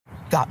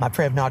Got my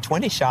Prevnar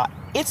 20 shot.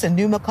 It's a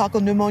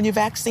pneumococcal pneumonia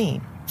vaccine.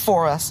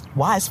 For us,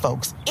 wise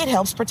folks, it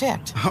helps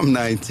protect. I'm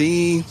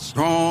 19,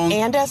 strong.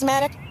 And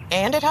asthmatic,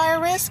 and at higher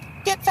risk.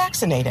 Get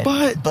vaccinated.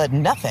 But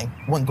nothing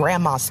when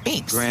grandma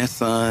speaks.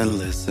 Grandson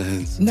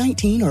listens.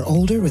 19 or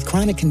older with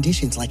chronic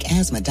conditions like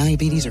asthma,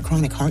 diabetes, or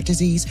chronic heart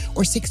disease,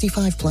 or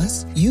 65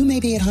 plus, you may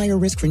be at higher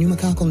risk for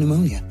pneumococcal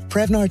pneumonia.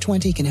 Prevnar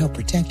 20 can help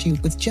protect you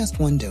with just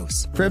one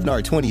dose.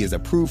 Prevnar 20 is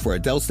approved for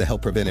adults to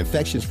help prevent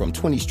infections from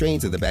 20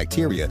 strains of the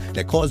bacteria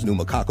that cause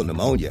pneumococcal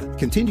pneumonia.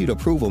 Continued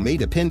approval may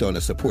depend on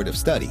a supportive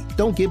study.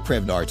 Don't get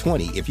Prevnar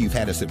 20 if you've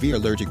had a severe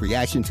allergic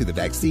reaction to the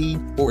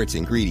vaccine or its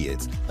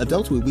ingredients.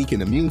 Adults with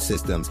weakened immune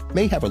systems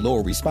may have a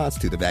lower response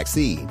to the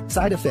vaccine.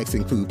 Side effects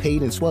include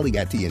pain and swelling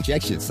at the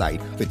injection site,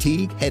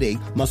 fatigue, headache,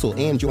 muscle,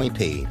 and joint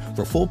pain.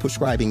 For full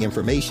prescribing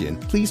information,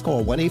 please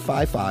call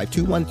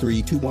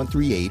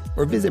 1-855-213-2138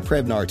 or visit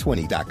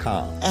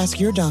Prevnar20.com. Ask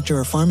your doctor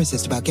or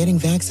pharmacist about getting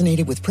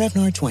vaccinated with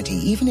Prevnar 20,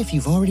 even if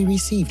you've already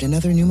received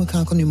another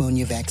pneumococcal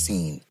pneumonia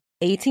vaccine.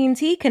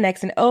 AT&T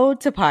connects an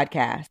ode to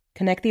podcast.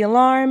 Connect the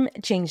alarm,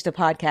 change the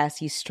podcast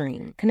you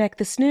stream. Connect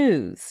the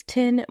snooze,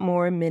 10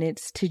 more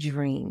minutes to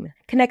dream.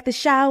 Connect the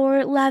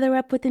shower, lather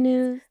up with the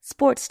news,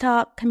 sports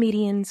talk,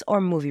 comedians, or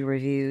movie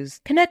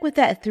reviews. Connect with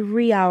that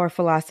 3-hour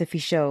philosophy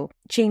show.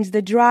 Change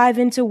the drive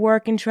into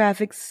work and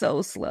traffic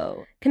so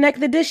slow.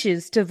 Connect the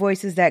dishes to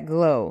voices that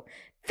glow.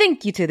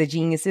 Thank you to the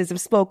geniuses of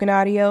spoken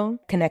audio.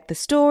 Connect the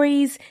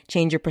stories,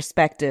 change your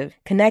perspective.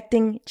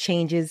 Connecting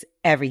changes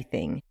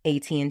everything.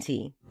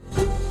 AT&T.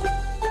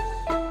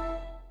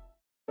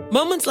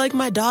 Moments like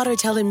my daughter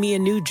telling me a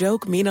new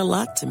joke mean a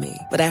lot to me.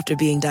 But after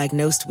being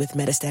diagnosed with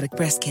metastatic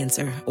breast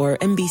cancer, or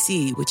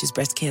MBC, which is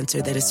breast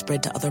cancer that is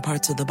spread to other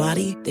parts of the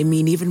body, they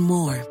mean even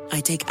more. I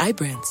take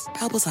Ibrance,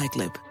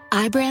 palbociclib.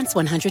 Ibrance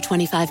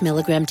 125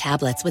 milligram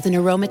tablets with an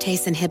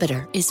aromatase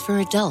inhibitor is for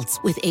adults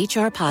with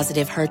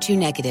HR-positive,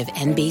 HER2-negative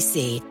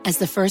MBC as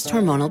the first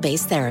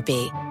hormonal-based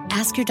therapy.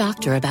 Ask your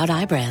doctor about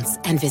Ibrance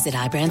and visit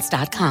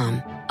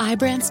Ibrance.com.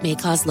 Ibrance may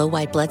cause low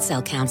white blood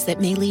cell counts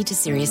that may lead to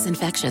serious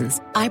infections.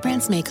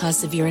 Ibrance may cause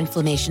severe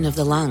inflammation of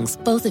the lungs.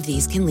 Both of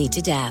these can lead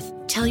to death.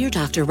 Tell your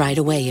doctor right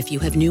away if you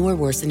have new or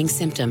worsening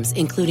symptoms,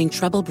 including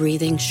trouble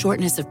breathing,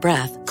 shortness of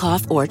breath,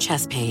 cough, or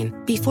chest pain.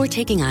 Before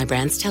taking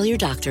Ibrance, tell your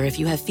doctor if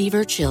you have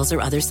fever, chills, or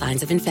other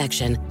signs of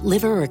infection,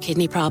 liver or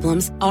kidney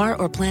problems, are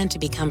or plan to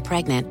become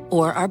pregnant,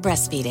 or are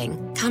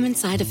breastfeeding. Common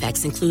side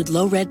effects include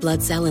low red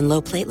blood cell and low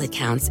platelet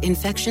counts,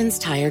 infections,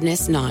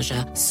 tiredness,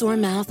 nausea, sore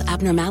mouth,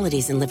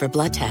 abnormalities in liver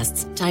blood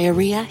tests,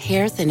 diarrhea,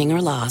 hair thinning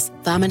or loss,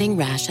 vomiting,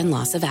 rash, and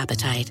loss of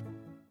appetite.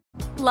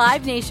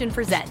 Live Nation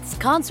presents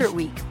Concert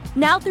Week.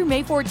 Now through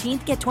May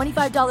 14th, get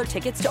 $25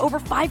 tickets to over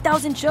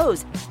 5,000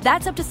 shows.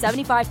 That's up to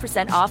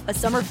 75% off a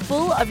summer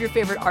full of your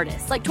favorite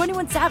artists like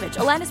 21 Savage,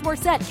 Alanis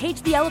Morissette,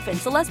 Cage the Elephant,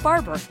 Celeste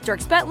Barber,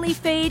 Dierks Bentley,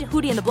 Fade,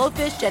 Hootie and the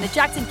Blowfish, Janet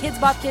Jackson,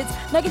 Kidz Bop Kids,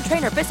 Meghan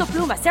Trainor, Bissell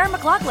Pluma, Sarah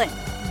McLachlan.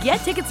 Get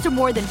tickets to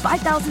more than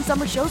 5,000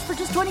 summer shows for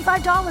just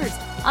 $25.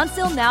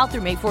 Until now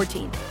through May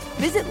 14th.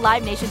 Visit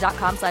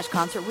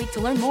LiveNation.com/Concert Week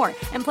to learn more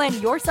and plan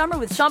your summer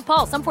with Sean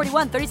Paul, Sum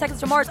 41, 30 Seconds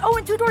to Mars,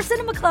 and Two Door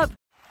Cinema Club.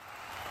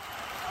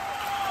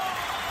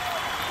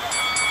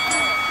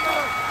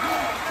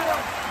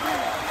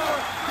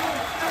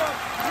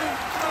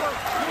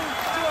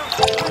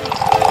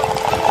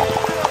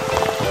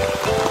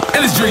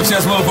 And it's Drink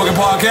Chess Motherfucking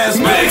Podcast.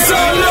 Make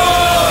some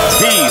noise!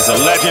 He's a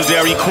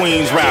legendary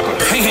Queens rapper.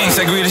 Hey,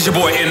 Sangria, this your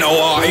boy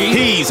N.O.R.E.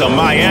 He's a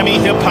Miami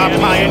hip-hop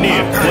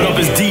pioneer. What up,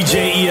 is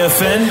DJ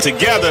EFN?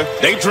 Together,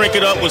 they drink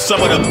it up with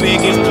some of the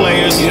biggest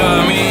players, you know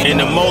what I mean? In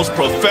the most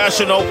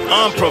professional,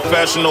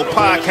 unprofessional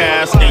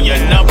podcast, and your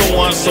number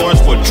one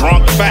source for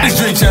drunk facts. It's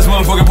Drink Chess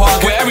Motherfucking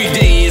Podcast, where every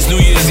day is New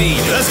Year's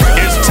Eve. Let's go.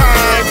 It's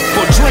time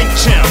for Drink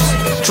Champs.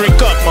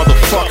 Drink up,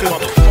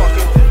 motherfucker.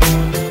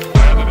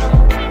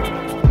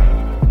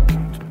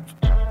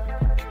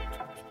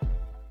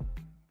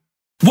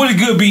 What it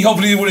good be?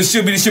 Hopefully what it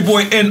should be. This your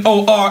boy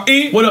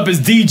N.O.R.E. What up, is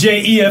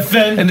DJ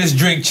EFN? And this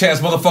Drink Chats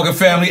Motherfucking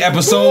Family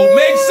episode. Woo!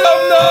 Make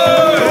some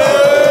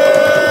noise!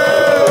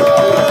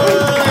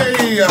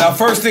 Now,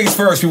 first things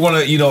first, we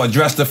want to,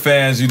 address the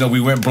fans.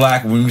 We went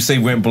black. When we say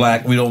went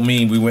black, we don't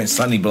mean we went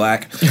Sunny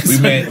Black. We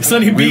meant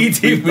Sunny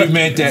BET. We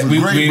meant that we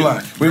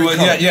black. We were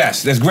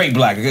yes, that's great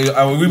black.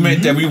 We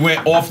meant that we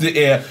went off the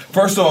air.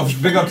 First off,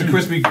 big up to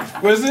Crispy.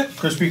 What is it?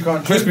 Crispy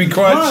Crunch. Crispy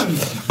Crunch.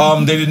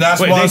 They did not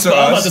sponsor us.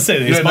 I was about to say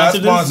they did not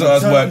sponsor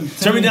us, but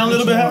turn me down a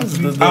little bit.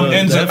 I'm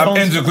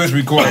into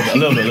Crispy Crunch. A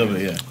little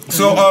bit, yeah.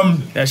 So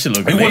that should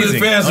look we amazing. wanted the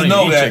fans to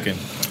know that.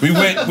 We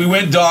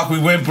went dark, we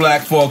went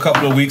black for a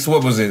couple of weeks.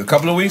 What was it? A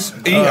couple of weeks?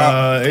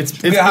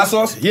 It's hot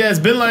sauce? Yeah, it's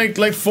been like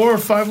 4 or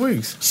 5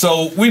 weeks.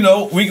 So we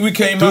know we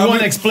came out. Do we want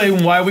to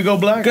explain why we go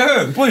black? Go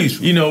ahead, please.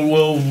 We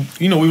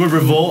would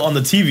revolt on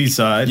the TV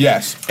side.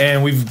 Yes.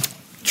 And we've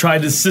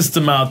tried the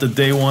system out that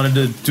they wanted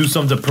to do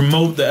something to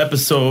promote the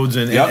episodes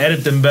and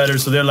edit them better.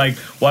 So they're like,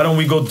 why don't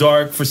we go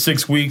dark for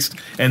 6 weeks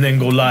and then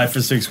go live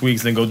for 6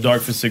 weeks, then go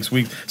dark for 6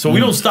 weeks? So we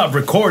don't stop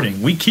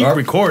recording. We keep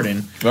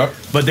recording,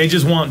 but they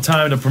just want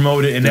time to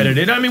promote it and edit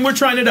it. I mean, we're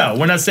trying it out.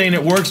 We're not saying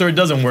it works or it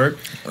doesn't work.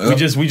 We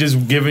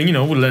just giving,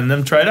 we're letting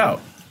them try it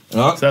out.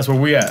 So that's where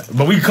we at.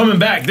 But we coming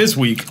back this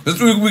week. This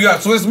week we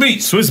got Swiss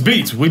Beats. Swiss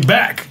Beats, we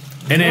back.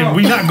 And then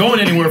we're not going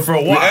anywhere for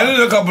a while. We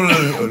edited a couple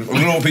of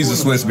little pieces of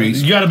Swiss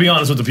Beats. You got to be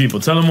honest with the people.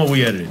 Tell them what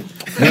we edited.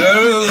 I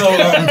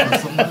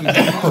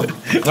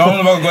don't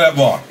know if I can go that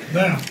far.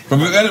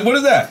 What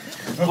is that?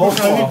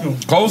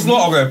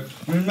 Coleslaw?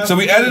 Okay. So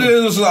we edited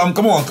it.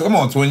 Come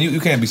on, twin.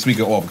 You can't be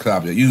speaking off the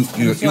top yet. You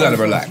got to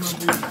relax.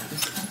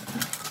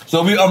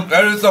 So we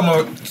edited some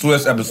of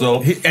Swiss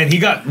episode. And he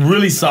got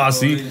really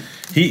saucy.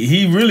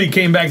 He really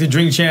came back to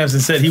Drink Champs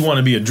and said he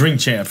wanted to be a drink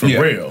champ for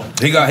real.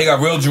 He got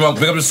real drunk.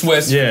 Big up to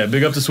Swiss. Yeah,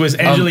 big up to Swiss.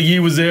 Angela Yee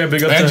was there.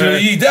 Big up to her. Angela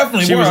Yee,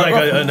 definitely. She was like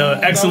an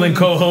excellent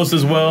co-host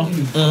as well.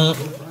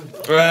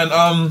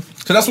 And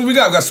so that's what we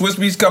got. We got Swiss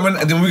Beats coming,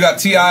 and then we got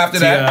T.I. after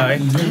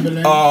that.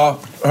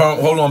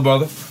 Hold on,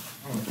 brother.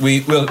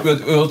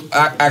 We'll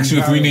ask you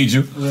if we need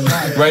you.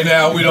 Right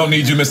now, we don't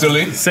need you, Mr.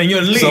 Lee.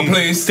 Senor Lee. So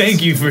please,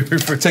 thank you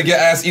for take your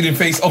ass eating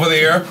face over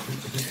there.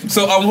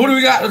 So who do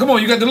we got? Come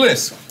on, you got the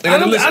list.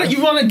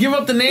 You want to give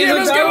up the names? Yeah,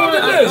 let's give up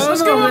the list.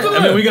 Let's give up the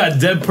list. I mean, we got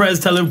Dead Prez,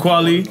 Talib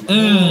Kweli.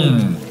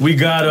 We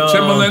got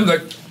Timberland.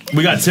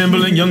 We got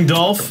Timberland, Young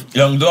Dolph.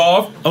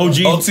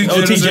 OT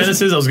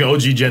Genesis. I was going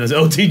OG Genesis.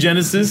 OT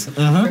Genesis.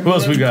 Who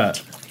else we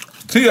got?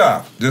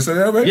 T.I. Just say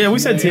that, right? Yeah, we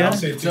said T.I.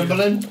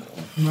 Timberland.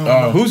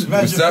 Who's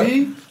Master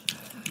P?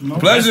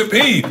 Pleasure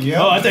P.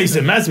 Yeah. Oh, I thought you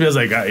said Master P. I was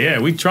like, yeah,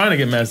 we trying to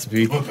get Master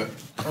P.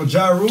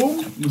 Ja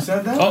Rule? You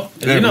said that? Oh,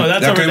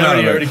 that's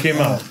already came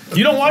out.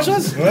 You don't watch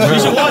us? You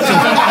should watch us.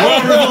 We're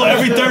on Revolt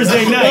every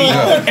Thursday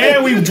night.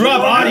 And we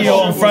drop audio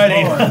on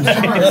Friday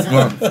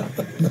night.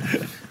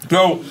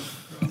 So,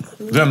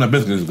 damn, that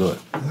biscuit is good.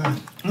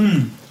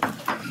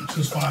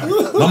 It's fire.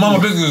 My mama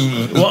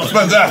biscuit is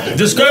fantastic.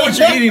 Describe what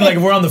you're eating like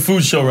we're on the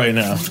food show right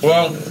now.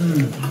 Well,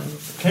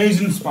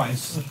 Cajun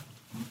spice.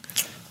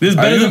 This is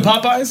better than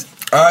Popeyes?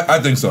 I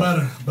think so.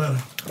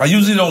 Better. I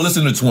usually don't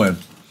listen to Twin.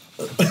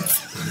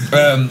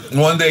 And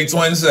one day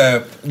Twin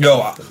said, yo,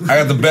 I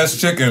got the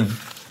best chicken.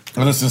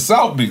 And it's in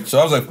South Beach. So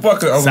I was like,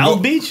 fuck it.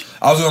 South Beach?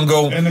 I was going to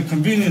go. In the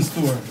convenience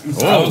store.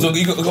 I was going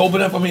to open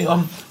that for me.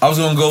 I was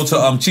going to go to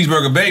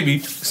Cheeseburger Baby.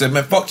 He said,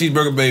 man, fuck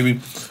Cheeseburger Baby.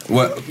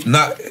 What?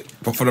 Not,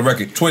 for the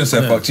record, Twin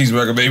said, fuck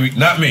Cheeseburger Baby.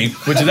 Not me.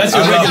 That's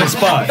your regular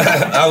spot.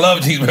 I love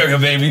Cheeseburger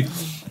Baby.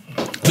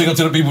 Big up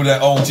to the people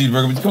that own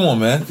Cheeseburger. Come on,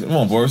 man. Come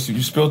on, Boris.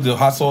 You spilled the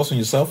hot sauce on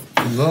yourself.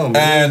 No,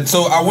 and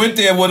so I went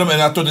there with him,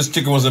 and I thought this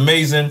chicken was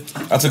amazing.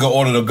 I took an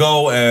order to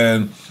go,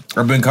 and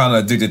I've been kind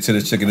of addicted to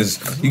this chicken.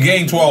 You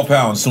gain 12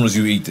 pounds as soon as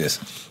you eat this.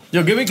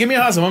 Yo, give me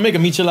a hot sauce. I'm gonna make a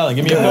michelada.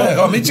 Give me a cup.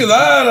 Oh,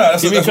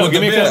 michelada. Give me a cup.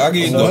 Give me a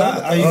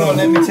cup. Are you gonna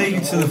let me take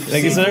you to the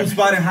seafood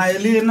spot in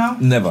Hialeah now?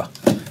 Never.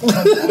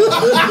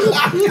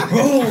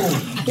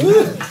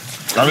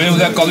 I mean,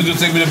 that cause you just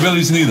take me to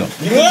Billy's neither.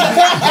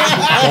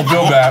 Don't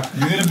feel bad.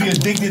 You're gonna be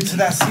addicted to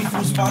that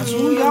seafood spot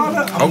too, y'all.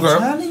 I'm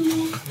telling you.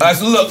 All right,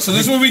 so look, so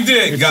this is what we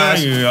did,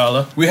 guys.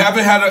 We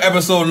haven't had an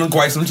episode in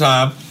quite some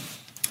time.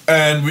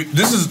 And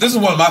this is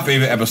one of my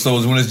favorite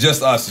episodes when it's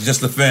just us,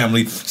 just the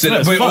family. So,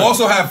 but we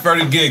also have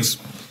Freddie Gibbs.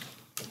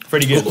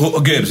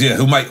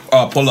 Who might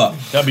pull up.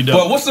 That'd be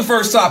dope. But what's the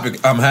first topic,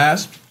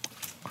 Has?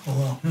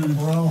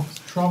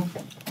 Trump.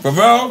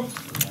 Farrell?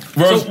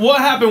 So what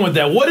happened with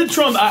that? What did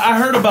Trump... I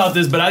heard about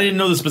this, but I didn't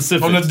know the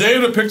specifics. On the day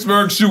of the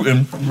Pittsburgh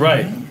shooting...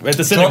 Right, at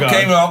the synagogue. Trump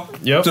came out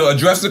to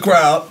address the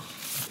crowd,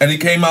 and he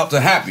came out to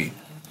Happy.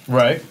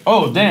 Right.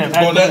 Oh, damn.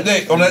 On that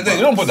day,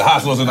 you don't put the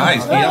hot sauce in the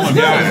ice. I'm gonna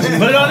be honest.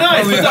 Put it on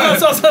ice. Put the hot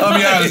sauce on I'll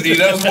be honest, E.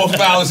 That's the most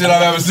foul shit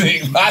I've ever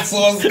seen. Hot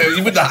sauce,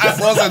 you put the hot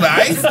sauce in the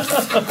ice?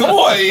 Come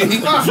on,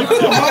 E.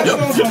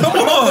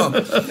 Come on.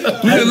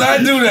 We did not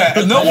do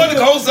that. No one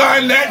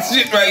co-signed that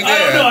shit right there. I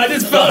don't know. I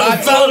just felt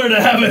it better to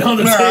have it on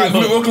the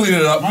table. We'll clean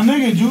it up. My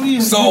nigga, you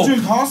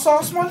drink hot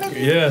sauce, my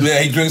nigga? Yeah,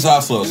 he drinks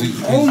hot sauce.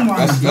 Oh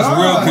my God. That's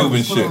real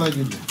Cuban shit.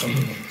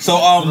 So,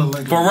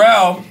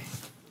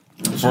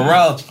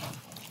 Pharrell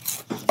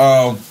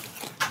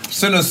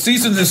sent a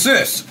cease and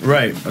desist.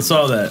 Right, I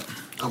saw that.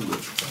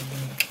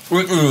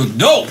 Which was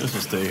dope. This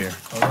will stay here.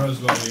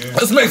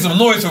 Let's make some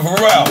noise for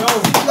Pharrell.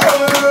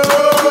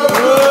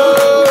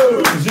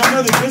 Is your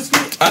another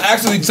biscuit? I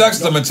actually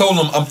texted him and told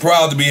him I'm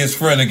proud to be his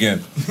friend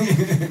again.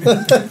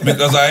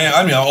 Because I am.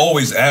 I mean, I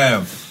always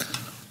am.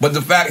 But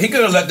the fact, he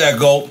could have let that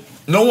go.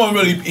 No one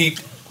really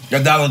peeped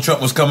that Donald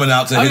Trump was coming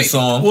out to his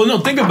song. Well, no,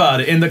 think about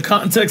it. In the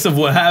context of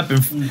what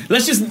happened,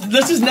 let's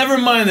just never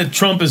mind that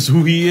Trump is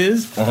who he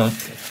is.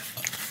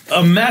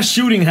 A mass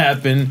shooting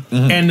happened,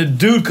 and the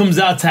dude comes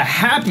out to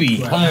Happy.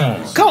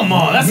 Come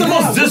on, that's the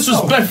most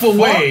disrespectful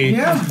way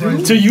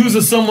to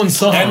use someone's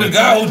song. And the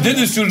guy who did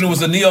the shooting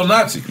was a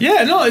neo-Nazi.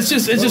 Yeah, no, it's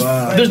just.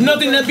 There's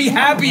nothing to be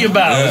happy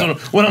about.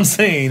 Is what I'm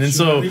saying, and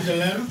so.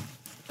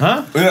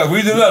 Huh? Yeah,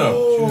 read the letter.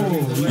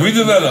 Read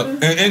the letter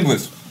in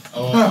English.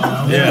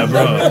 Yeah,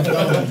 bro.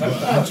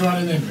 I'll try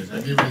it in English.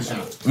 I'll give it a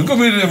shot. We could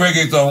read it in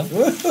reggaeton.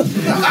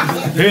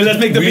 Here, let's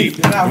make the beat.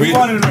 We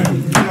wanted to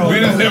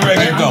read it in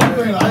reggaeton.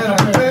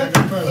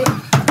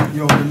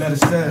 Yo, the letter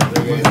said.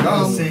 What the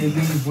letter say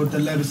leave. What the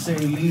letter say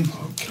leave.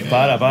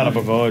 Para,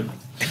 por favor.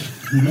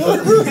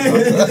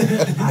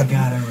 I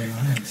got it,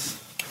 relax.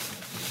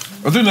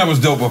 I think that was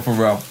dope for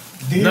Pharrell.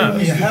 No.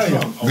 Yeah, hell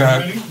yeah. Go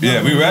ahead.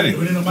 Yeah, we ready.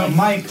 Put it in my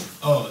mic.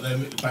 Oh, let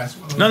me pass.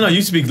 No,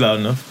 you speak loud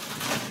enough.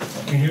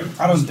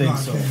 I don't think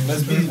so.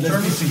 Let's be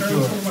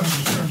secure.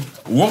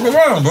 Walk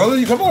around,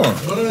 brother. Come on.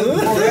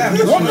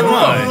 Walk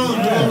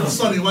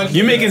around.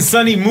 You're making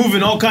Sonny move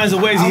in all kinds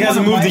of ways he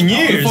hasn't moved in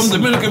years. I'm from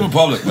Dominican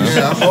Republic, man.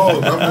 Yeah, I'm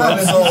old.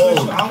 I'm so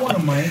old. I want a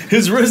mic.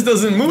 His wrist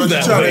doesn't move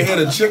that trying way. to hit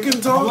a chicken I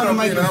talk? want a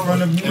mic in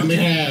front of me. Let me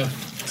have.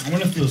 I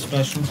want to feel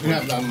special. We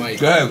have that mic.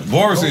 Go ahead.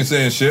 Boris ain't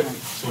saying shit.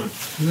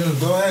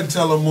 Go ahead,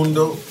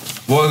 Telemundo.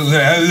 Boris,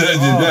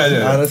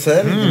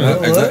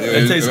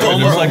 It tastes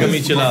almost like a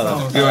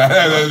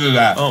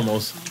michelada.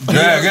 Almost.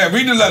 Yeah,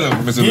 read the letter,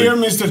 Mr. Dear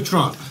Lee. Mr.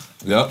 Trump,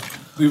 Yep.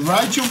 we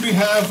write on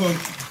behalf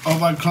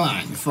of our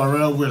client,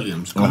 Pharrell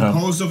Williams,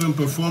 composer and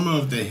performer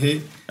of the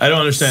hit I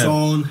don't understand.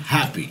 song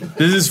Happy.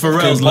 This is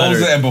Pharrell's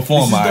Composer letter. and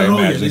performer, I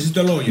imagine. This is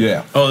the lawyer.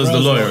 Yeah. Oh, this is the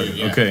Pharrell's lawyer. lawyer,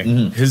 yeah. Okay.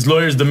 His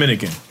lawyer's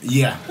Dominican.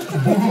 Yeah.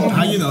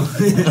 How you know?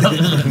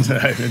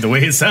 The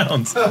way it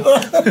sounds.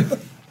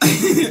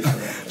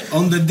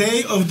 On the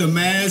day of the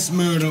mass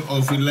murder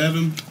of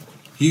 11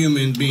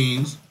 human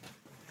beings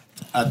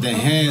at the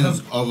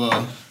hands of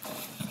a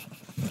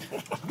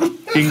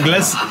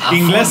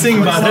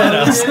Inglesing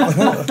barreras. Read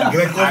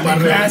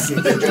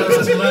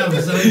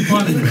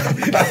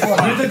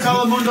the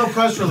Telemundo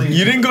press release.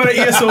 You didn't go to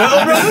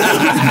ESOL, brother?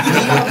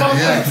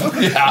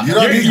 You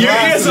don't need Your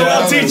glasses, ESOL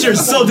brother.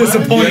 teacher's so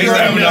disappointed. He's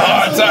having a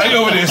hard time. He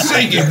over there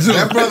shaking, too.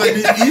 That brother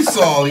need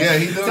Esau. Yeah,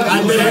 he does.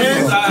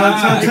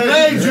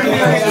 Hey,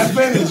 Junior, I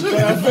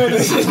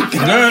finished.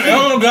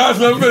 Oh, guys,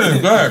 let me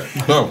finish. Go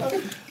ahead.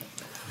 Go.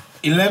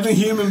 11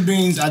 human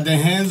beings at the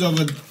hands of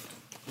a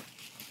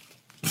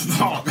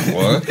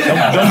What?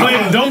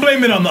 Don't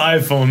blame it on the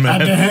iPhone, at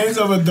the man. hands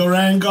of a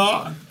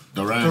Durango.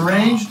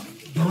 Deranged?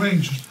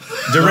 Deranged.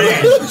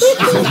 This is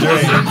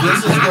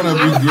gonna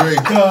be great.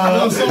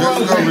 This is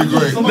gonna be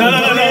great. No.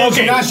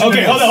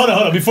 Okay, hold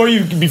on. Before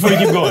you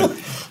keep going.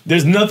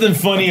 There's nothing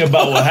funny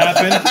about what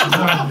happened.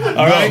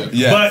 All right?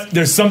 Yes. But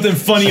there's something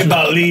funny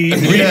about Lee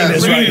reading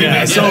this right now.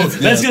 Yes, So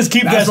yes, let's yes. just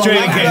keep that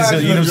straight in case,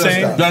 you know what I'm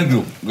saying? Thank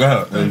you. Go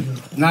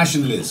ahead.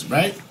 Nationalist,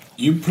 right?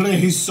 You play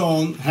his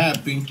song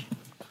Happy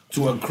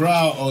to a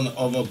crowd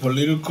of a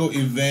political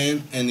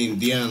event in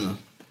Indiana.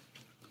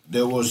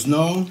 There was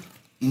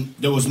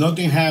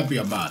nothing happy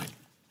about it.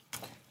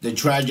 The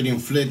tragedy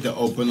inflicted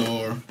opened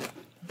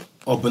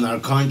our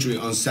country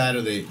on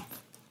Saturday,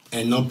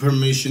 and no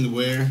permission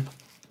were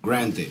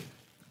granted.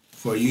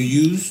 For you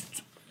used.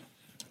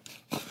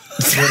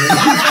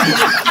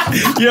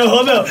 Yo,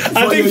 hold up.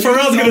 I think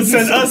Pharrell's gonna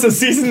send us a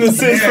cease and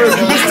desist for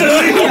Mr.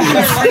 Lee.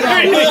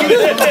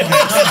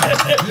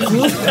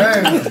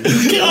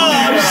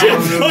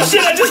 Oh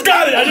shit! I just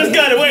got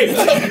it. Wait.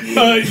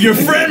 Your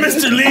friend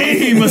Mr. Lee,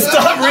 he must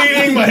stop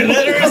reading my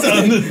letters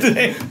on the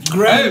thing.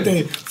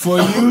 Granted, for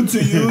you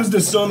to use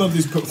the song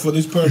for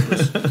this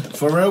purpose.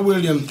 Pharrell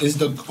Williams is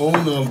the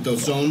owner of the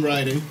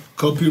songwriting,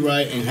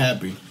 copyright, and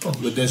Happy,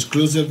 with the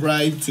exclusive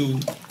right to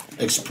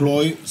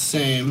exploit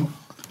same.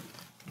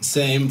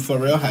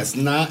 Pharrell has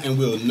not and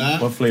will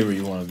not. What flavor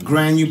you want to do?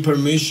 Grant you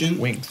permission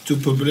Wings. to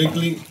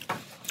publicly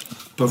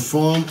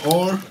perform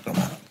or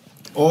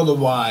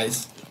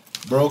otherwise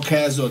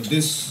broadcast or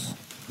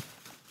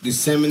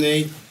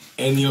disseminate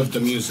any of the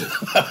music.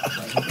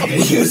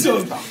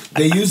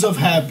 The use of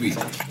Happy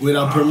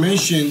without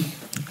permission.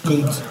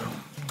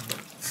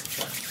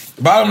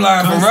 Bottom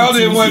line, Pharrell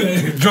didn't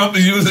want Trump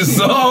to use his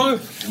song,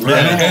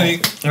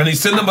 and he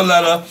sent him a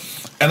letter,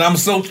 and I'm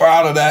so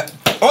proud of that.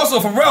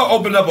 Also, Pharrell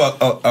opened up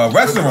a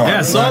restaurant. Yeah,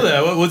 I saw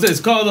that. What's it? It's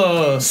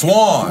called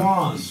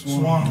Swan.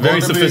 Very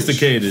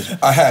sophisticated.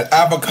 I had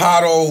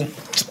avocado,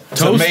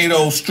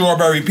 tomato,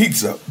 strawberry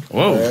pizza.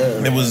 Whoa!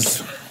 It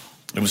was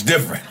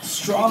different.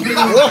 Strawberry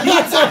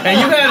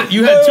And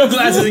you had two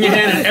glasses in your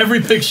hand in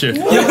every picture.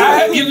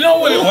 Yeah, you know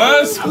what it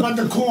was? How about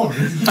the corn?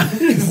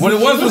 What it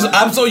was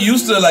I'm so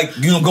used to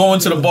going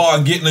to the bar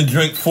and getting a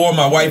drink for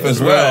my wife as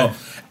well. Right.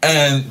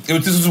 And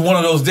this was one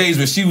of those days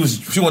where she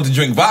wanted to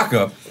drink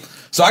vodka.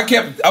 So I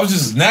was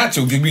just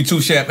natural, give me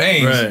 2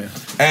 champagnes. Right.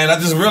 And I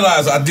just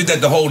realized I did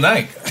that the whole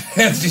night.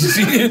 I did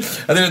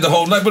it the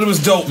whole night, but it was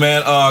dope,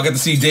 man. I got to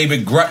see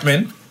David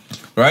Grutman,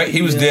 right?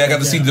 He was there. I got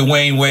to see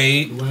Dwayne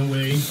Wade.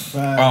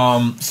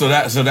 So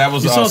that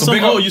was You saw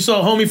big you saw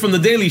a homie from the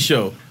Daily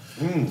Show.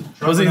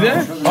 Was he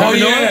there? Oh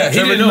yeah, he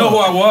didn't know who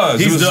I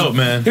was. He's dope,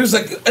 man. He was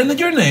like, "And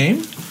your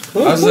name?" I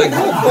was like,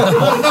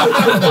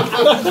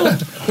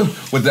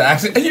 with the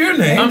accent, "And your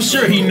name?" I'm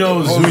sure he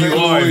knows who you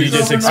are. If you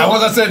just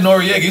I said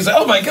Noriega. He's like,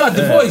 "Oh my god,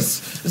 the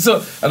voice."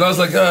 So, and I was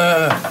like,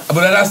 but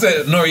then I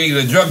said Noriega,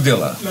 the drug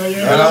dealer.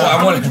 And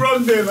I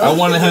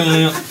wanted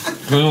him.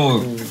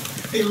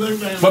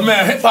 But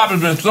man, hip hop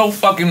has been so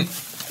fucking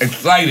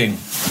exciting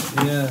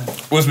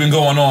what's been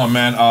going on,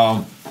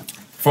 man?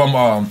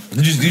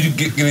 Did you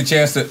get a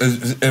chance to?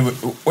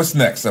 What's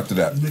next after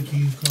that?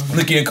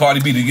 Nicki and Cardi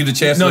B. Did you get a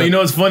chance? No, you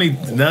know it's funny.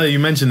 Now that you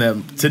mentioned that,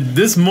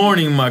 this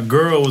morning my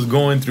girl was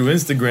going through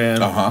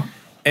Instagram,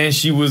 and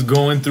she was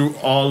going through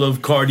all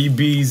of Cardi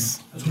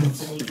B's.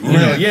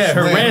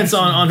 Her rants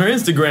on her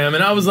Instagram,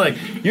 and I was like,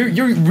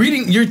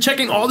 you're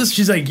checking all this.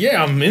 She's like,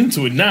 yeah, I'm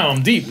into it now.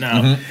 I'm deep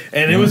now,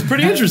 and it was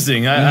pretty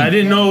interesting. I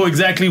didn't know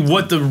exactly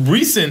what the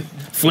recent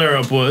flare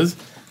up was.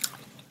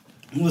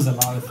 It was a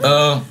lot of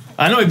things.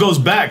 I know it goes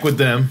back with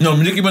them. No,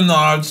 Nicki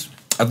Minaj,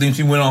 I think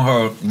she went on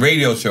her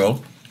radio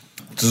show,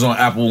 which is on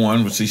Apple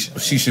One, which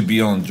she should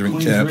be on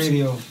Drink Champs.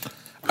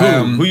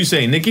 Who you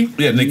saying, Nicki?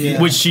 Yeah, Nicki.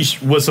 Yeah. Which she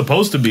was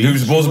supposed to be. He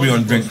was supposed to be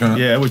on Drink Champs.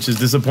 Yeah, which is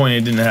disappointing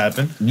it didn't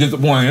happen.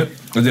 Disappointed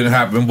it didn't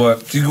happen,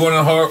 but she's going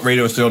on her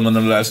radio show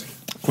nonetheless,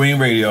 Queen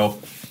Radio,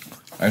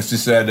 and she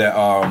said that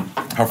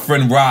her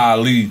friend Ra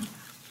Ali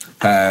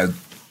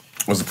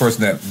was the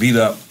person that beat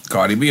up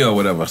Cardi B or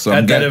whatever. So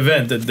at that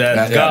event,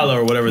 that gala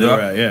or whatever they were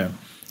at, yeah.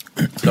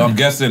 So I'm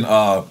guessing,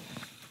 and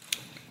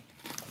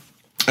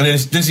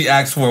then she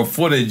asked for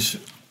footage,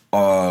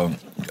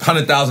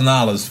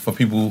 $100,000 for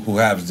people who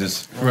have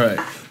this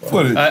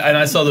footage. And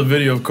I saw the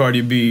video of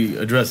Cardi B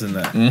addressing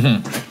that.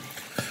 Me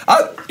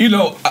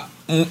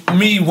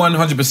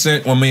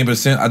 100%,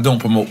 1,000,000%. I don't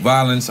promote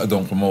violence. I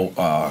don't promote,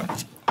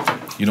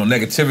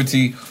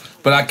 negativity.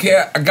 But I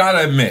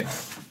gotta admit,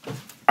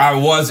 I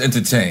was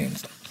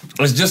entertained.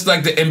 It's just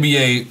like the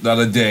NBA the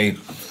other day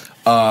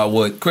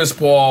with Chris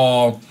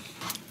Paul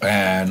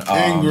and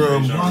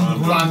Ingram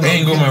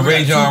and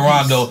Rajon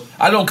Rondo.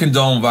 I don't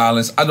condone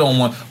violence. I don't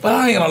want, but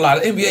I ain't gonna lie.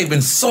 The NBA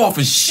been soft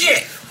as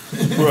shit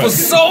for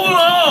so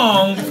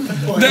long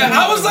that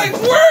I was like,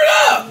 word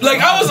up! Like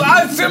I was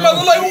like,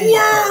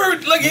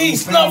 word! Like he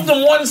snuffed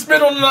him, one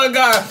spit on another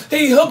guy.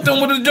 He hooked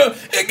him with a joke.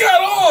 It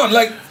got on.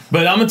 Like.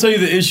 But I'm gonna tell you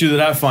the issue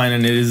that I find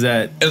in it is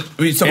that.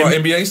 You talking about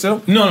NBA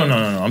still? No.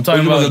 I'm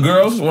talking about the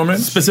girls, women,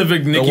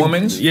 specific Nicki, the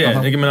women's.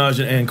 Yeah, Nicki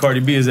Minaj and Cardi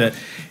B. Is that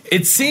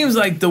it seems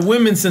like the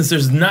women, since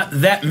there's not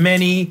that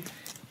many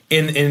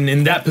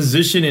in that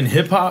position in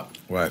hip hop,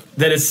 right?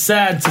 That it's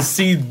sad to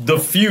see the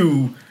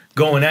few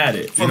going at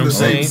it. From the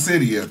same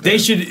city, they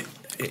should.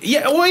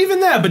 Yeah, well, even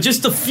that, but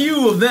just a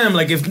few of them.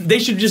 Like, if they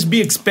should just be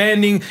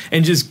expanding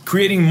and just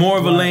creating more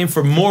of a lane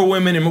for more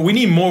women, and we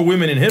need more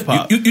women in hip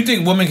hop. You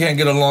think women can't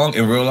get along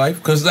in real life?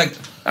 Because, like,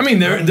 I mean,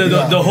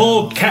 the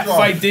whole cat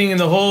fight thing and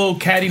the whole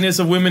cattiness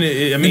of women.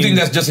 I mean, you think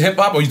that's just hip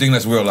hop, or you think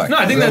that's real life? No,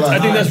 I think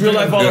that's real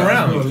life all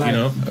around. You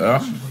know.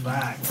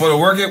 For the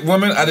working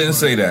women, I didn't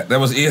say that. That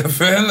was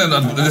EFN and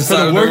for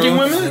the working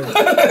women.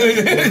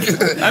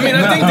 I mean,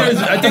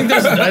 I think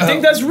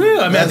that's real.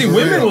 I mean, I think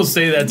women will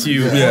say that to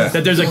you. Yeah.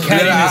 That there's a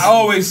cattiness. I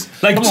always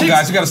like. Come on,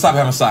 guys, you got to stop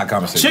having side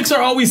conversations. Chicks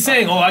are always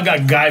saying, "Oh, I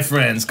got guy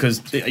friends,"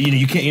 because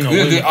you can't.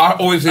 I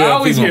always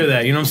hear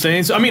that. You know what I'm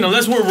saying? So I mean,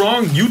 unless we're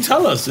wrong, you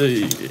tell us.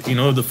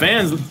 The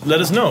fans let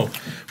us know.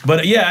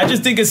 But yeah, I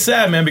just think it's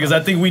sad, man, because I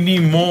think we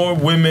need more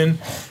women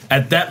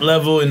at that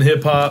level in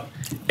hip hop,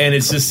 and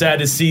it's just sad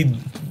to see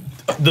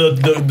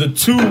the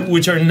two,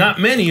 which are not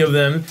many of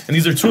them, and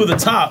these are two of the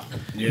top,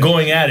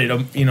 going at it.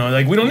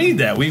 Like we don't need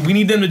that. We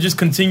need them to just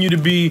continue to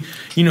be,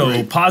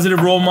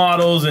 positive role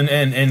models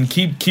and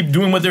keep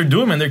doing what they're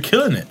doing, man. They're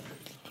killing it.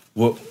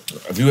 Well,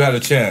 if you had a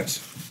chance,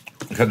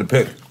 you had to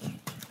pick,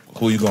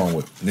 who you going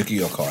with,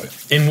 Nicki or Cardi?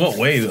 In what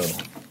way, though?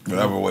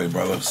 Whatever way,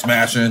 brother.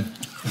 Smashing.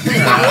 If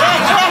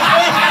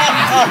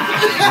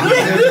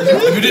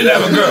you didn't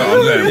have a girl,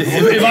 I'm saying.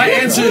 If I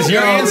answer this,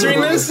 you're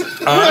answering this?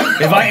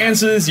 If I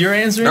answer this, you're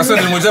answering this? I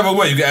said in whichever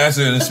way. You can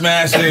answer in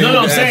smashing.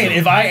 No, I'm saying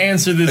if I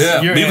answer this,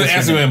 you're you can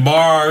answer in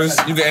bars.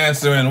 You can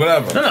answer in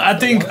whatever. No, I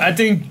think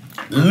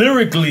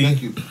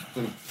lyrically,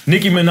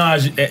 Nicki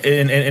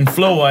Minaj and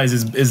flow-wise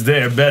is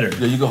there better.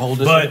 Yeah, you can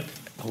hold it. But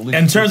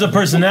in terms of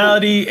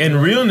personality and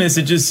realness,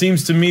 it just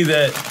seems to me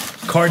that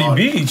Cardi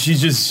B,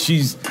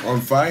 she's on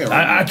fire.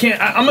 I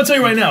can't. I'm gonna tell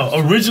you right now.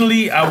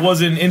 Originally, I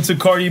wasn't into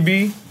Cardi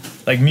B,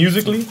 like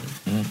musically,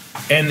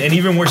 and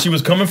even where she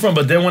was coming from.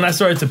 But then when I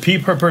started to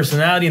peep her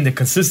personality and the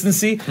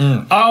consistency,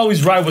 I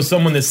always ride with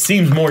someone that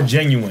seems more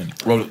genuine.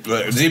 Well,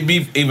 they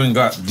even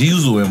got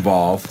Diesel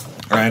involved,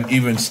 and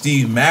even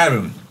Steve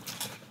Madden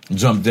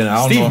jumped in.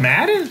 Steve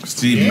Madden?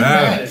 Steve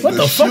Madden. What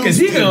the fuck is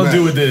he gonna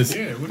do with this?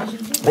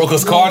 Well,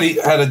 because Cardi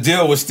had a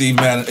deal with Steve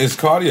Madden. It's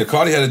Cardi.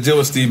 Cardi had a deal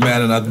with Steve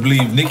Madden. I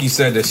believe Nicki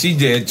said that she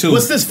did too.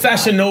 What's this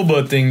Fashion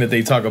Nova thing that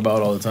they talk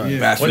about all the time?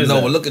 Fashion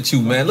Nova. Look at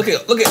you, man. Look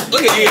at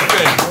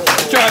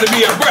EFN. Trying to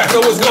be abreast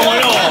of what's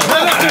going on.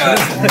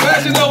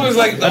 Fashion Nova is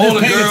like all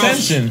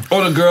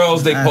the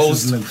girls. They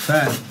post.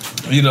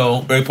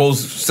 They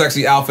post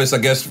sexy outfits. I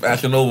guess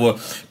Fashion Nova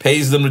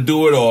pays them to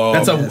do it, or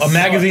that's a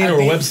magazine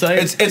or a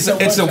website. It's a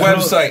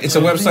website. It's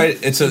a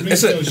website.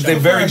 They're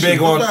very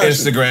big on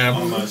Instagram,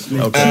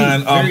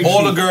 and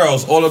all the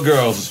girls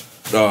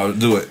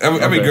do it.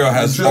 Every girl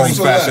has owns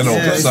Fashion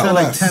Nova. They sell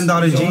like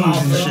 $10 jeans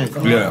and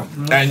shit. Yeah,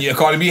 and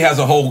Cardi B has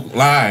a whole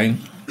line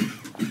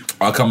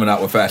coming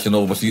out with Fashion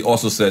Nova. She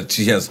also said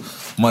she has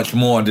much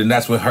more, and then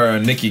that's when her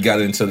and Nicki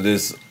got into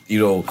this.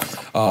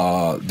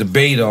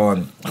 debate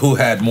on who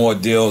had more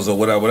deals or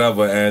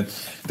whatever, and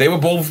they were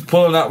both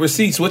pulling out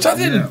receipts, which I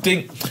didn't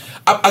think.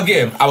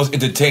 Again, I was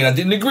entertained. I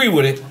didn't agree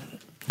with it.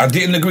 I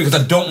didn't agree because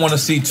I don't want to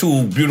see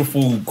two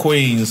beautiful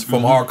queens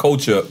from our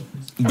culture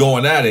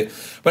going at it.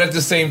 But at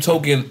the same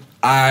token,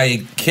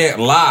 I can't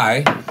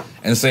lie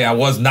and say I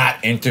was not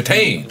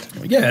entertained.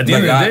 Yeah, at the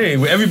end of the day,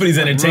 everybody's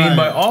entertained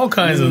by all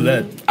kinds of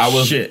that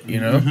shit,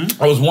 you know?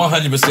 I was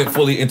 100%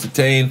 fully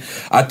entertained.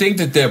 I think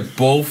that they're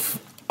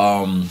both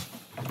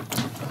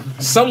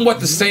somewhat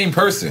the same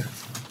person.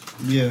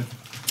 Yeah.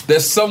 They're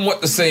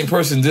somewhat the same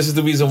person. This is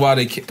the reason why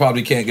they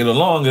probably can't get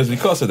along is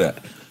because of that.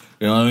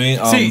 You know what I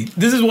mean? See,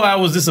 this is why I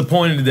was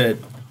disappointed that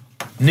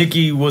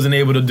Nikki wasn't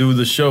able to do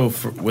the show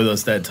with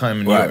us that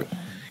time in New York.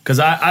 Because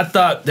I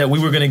thought that we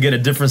were going to get a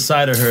different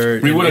side of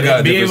her. We would have got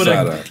a different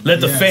side of her. Let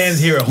the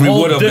fans hear a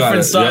whole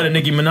different side of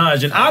Nicki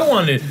Minaj. And I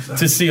wanted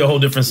to see a whole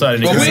different side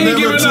of Nicki Minaj. But we ain't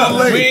giving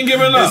up. We ain't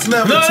giving up. It's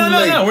never too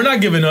late. No, we're not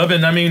giving up.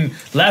 And I mean,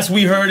 last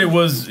we heard it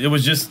was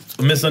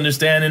just a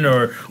misunderstanding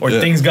or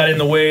things got in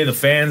the way, the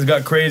fans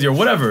got crazy or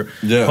whatever.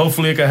 Yeah.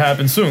 Hopefully it could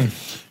happen soon.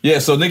 Yeah,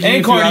 so Nikki, and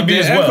if you're Cardi out B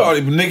there, as well. and Cardi,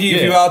 Nikki,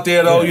 if you're out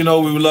there though, you know,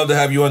 we would love to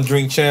have you on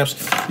Drink Champs.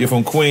 You're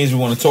from Queens, we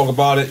want to talk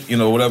about it, you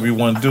know, whatever you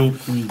want to do.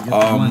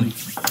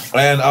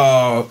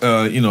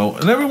 And you know,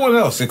 and everyone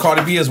else, and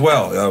Cardi B as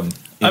well.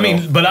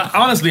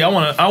 Honestly, I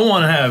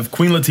want to have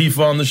Queen Latifah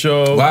on the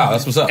show. Wow,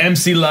 that's what's up.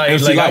 MC Lyte,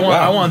 MC Lyte,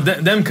 I want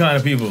them kind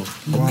of people.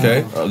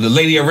 Okay, the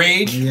Lady of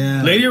Rage.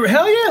 Yeah, Lady of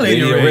Rage.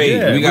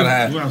 Yeah. We gotta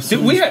have.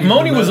 We had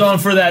Moni was on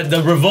for that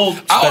the Revolt.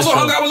 I also special.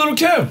 hung out with Little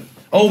Kim.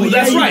 Oh,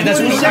 that's right. That's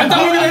what I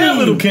thought we were gonna have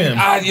Little Kim.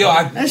 I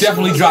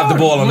definitely dropped the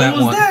ball on that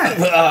one.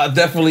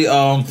 Definitely.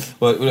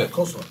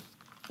 Coleslaw.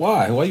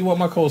 Why you want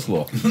my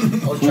coleslaw?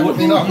 No, it's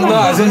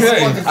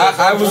okay.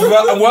 I was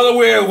well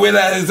aware of where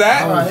that is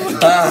at.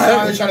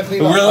 Relax.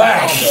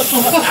 Relax.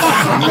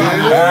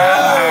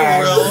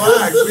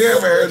 We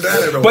haven't heard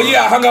that in a while. But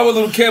yeah, I hung out with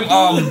Little Kim.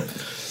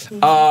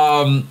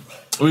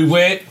 We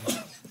went.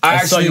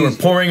 I saw you were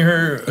pouring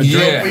her a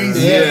drink.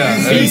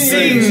 Yeah.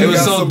 It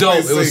was so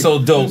dope. It was so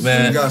dope,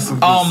 man. I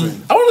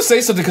want to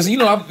say something because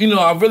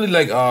I really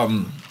like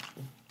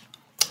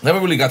never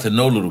really got to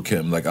know Little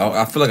Kim. Like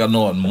I feel like I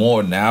know her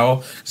more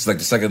now. It's like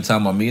the second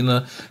time I'm meeting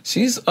her.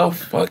 She's a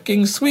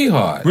fucking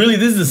sweetheart. Really,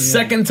 this is the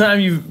second time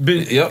you've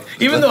been. Yep.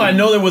 Even though I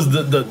know there was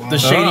the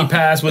shady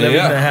past with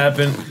everything that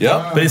happened.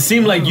 Yep. But it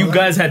seemed like you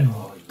guys had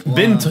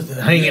been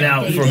hanging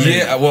out for a minute.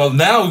 Yeah. Well,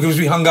 now because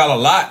we hung out a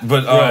lot,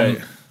 but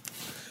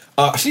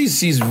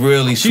she's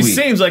really sweet. She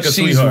seems like a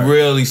sweetheart. She's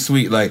really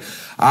sweet. Like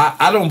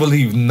I don't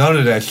believe none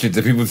of that shit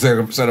that people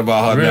said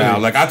about her now.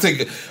 Like I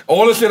take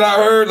all the shit I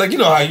heard. Like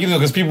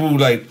because people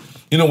like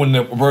when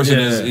the person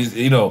is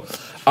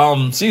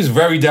she's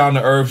very down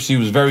to earth. She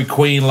was very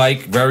queen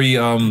like, very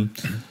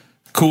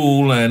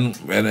cool and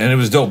it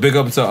was dope. Big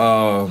up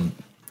to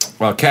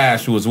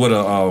Cash who was with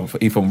her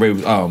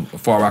from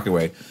Far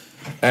Rockaway.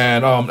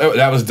 And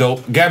that was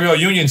dope. Gabrielle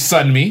Union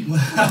sunned me.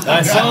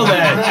 I saw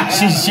that.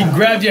 She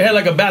grabbed your head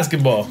like a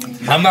basketball.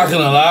 I'm not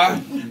gonna lie.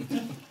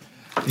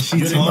 Is she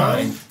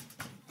mine?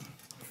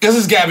 This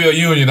is Gabrielle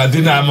Union. I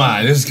do not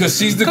mind. It's because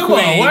she's the Come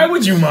queen. on, why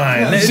would you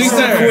mind? She's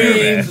the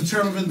queen. It's a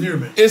term of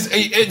endearment.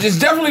 It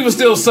just definitely was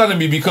still sunning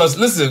me because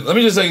listen, let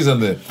me just tell you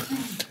something.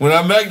 When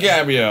I met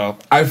Gabrielle,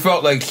 I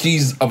felt like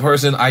she's a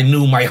person I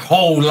knew my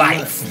whole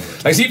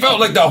life. Like she felt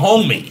like the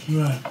homie.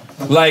 Right.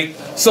 Like,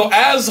 so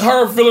as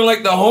her feeling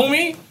like the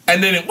homie,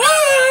 and then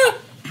I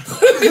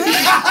was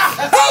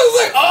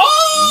like,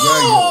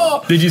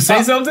 oh! Did you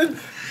say something?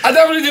 I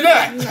definitely did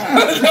not.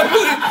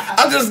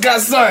 I just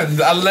got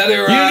sunned. I let it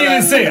ride. You didn't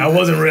even say I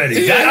wasn't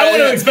ready. I would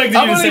have expected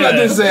you to say that. I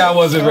did say I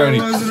wasn't ready.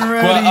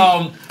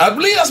 But I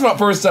believe that's my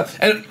first time.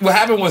 And what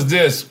happened was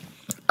this.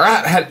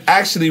 I had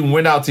actually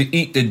went out to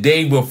eat the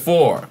day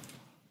before.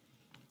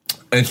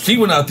 And she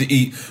went out to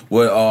eat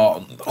with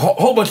a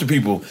whole bunch of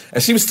people,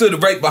 and she was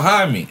stood right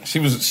behind me. She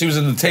was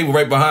in the table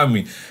right behind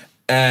me,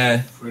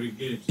 and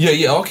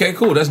yeah, okay,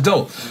 cool, that's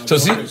dope. So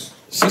she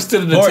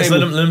stood in the Boris,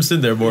 table. let him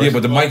sit there, Boris. Yeah,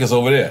 but the mic is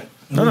over there.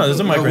 No,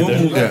 there's a mic right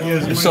there.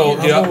 Yeah.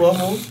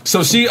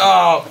 So she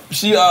what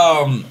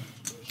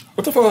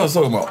the fuck was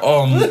I talking about?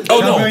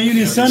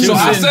 So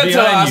I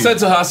said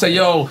to her, I said,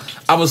 yo,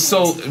 I was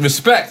so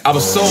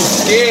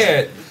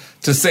scared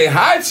to say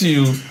hi to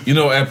you,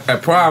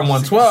 at Prime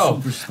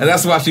 112. And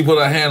that's why she put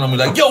her hand on me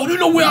like, yo, you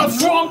know where I'm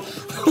from?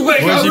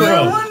 Like, Where's she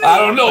from? I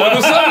don't know. It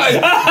was something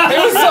like,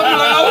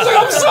 I was like,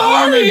 I'm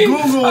sorry.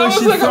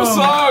 I'm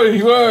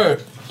sorry.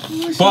 Word.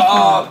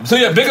 But, so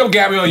yeah, big up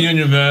Gabrielle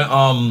Union, man.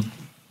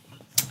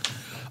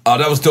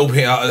 That was dope.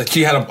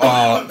 She had it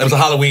was a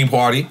Halloween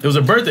party. It was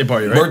a birthday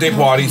party, right? Birthday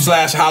party /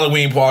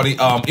 Halloween party.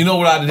 You know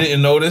what I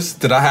didn't notice?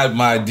 That I had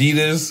my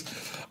Adidas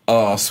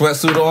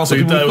sweatsuit on. So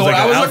you thought it was like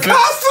I an was outfit? a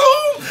costume.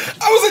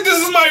 I was like,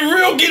 this is my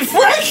real Get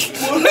Fresh.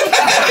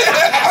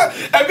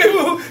 And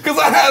people, because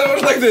I had on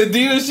like the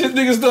Adidas shit,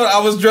 niggas thought I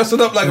was dressing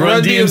up like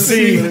Run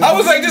DMC. I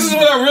was like, this is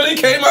when I really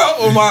came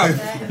out with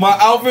my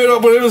outfit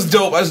on, but it was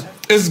dope.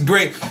 It's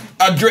great.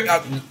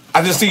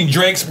 I just seen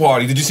Drake's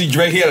party. Did you see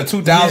Drake? He had a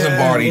 2000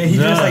 party. Yeah, he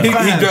dressed like he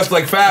dressed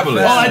like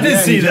Fabulous. Oh, I did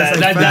see that.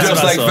 That's dressed what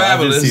I like saw.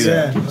 Fabulous. I did see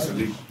that.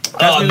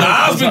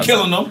 Nas been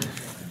killing them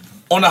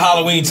on the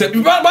Halloween tip. By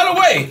the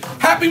way,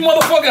 happy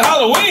motherfucking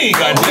Halloween,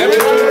 goddammit!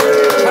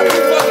 Happy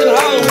fucking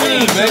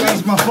Halloween, baby!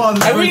 That's my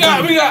father's And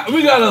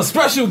we got a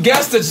special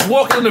guest that's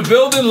walking in the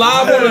building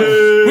live.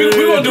 We're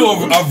gonna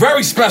do a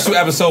very special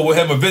episode with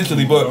him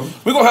eventually, but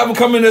we're gonna have him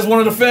come in as one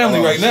of the family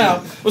right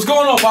now. What's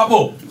going on,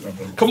 Papo?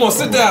 Come on,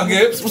 sit down,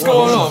 Gibbs. What's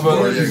going on,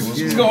 brother?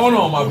 What's going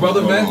on, my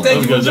brother, man?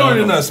 Thank you for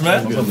joining us,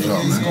 man.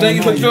 Thank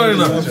you for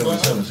joining us.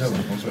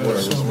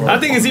 I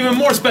think it's even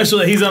more special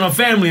that he's on a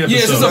family episode.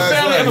 Yeah, this is a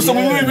family episode.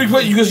 We really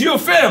put you because you're a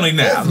family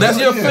now. That's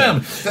your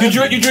family. You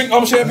drink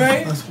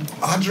champagne?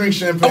 I drink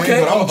champagne,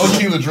 but I'm a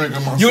tequila drinker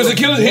myself. You a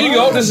tequila? Here you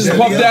go. This is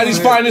Puff Daddy's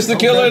finest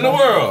tequila in the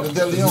world.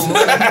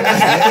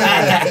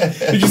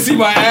 Did you see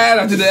my ad?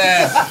 I did the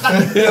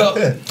ad. You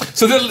know,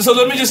 so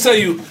let me just tell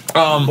you,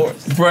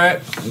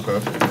 Brad. Okay.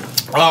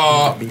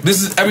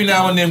 This is every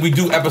now and then we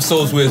do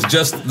episodes where it's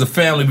just the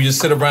family. We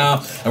just sit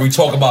around and we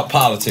talk about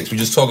politics. We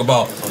just talk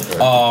about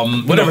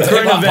whatever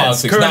current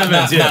events,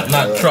 politics,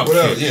 not Trump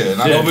shit. Yeah,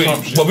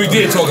 but we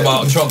did talk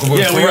about Trump.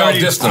 Yeah, we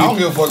already. I don't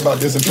give a fuck about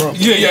this and Trump.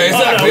 Yeah,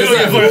 exactly.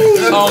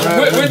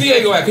 Where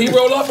Diego at? Can you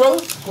roll up,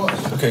 brother?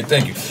 Okay,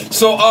 thank you.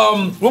 So,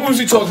 what was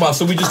we talking about?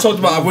 So we just talked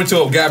about I went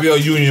to a Gabrielle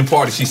Union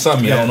party. She sung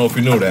me. I don't know if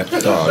you knew that.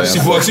 She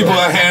put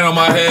her hand on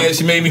my head.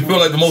 She made me feel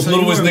like the most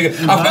littlest nigga.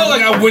 I felt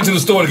like I went to the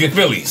store to get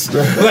Phillies.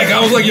 Like I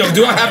was like, yo,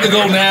 do I have to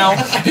go now?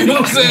 You know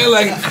what I'm saying?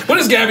 Like, what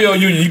is Gabrielle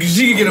Union?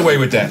 She can get away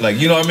with that. Like,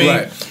 you know what I mean?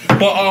 Right.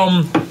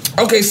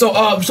 But okay, so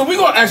we're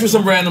gonna ask you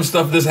some random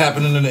stuff that's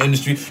happening in the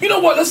industry. You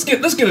know what? Let's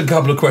get a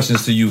couple of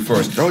questions to you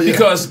first. Oh yeah.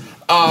 Because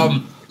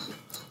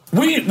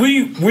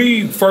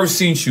we first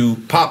seen you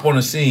pop on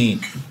the scene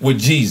with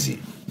Jeezy.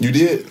 You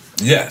did?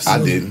 Yes.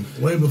 I didn't.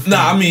 Way before.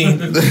 Nah, I mean,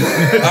 no, to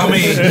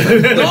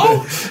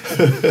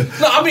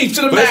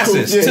the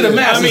masses. Cool. To the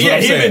masses. I mean, yeah,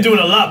 he's been doing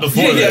a lot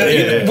before.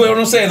 Yeah. Well, what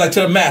I'm saying, like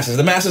to the masses.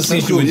 The masses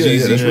seen you with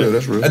Jeezy.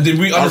 That's real. And then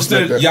we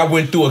understood y'all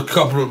went through a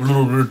couple of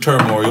little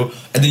turmoil,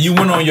 and then you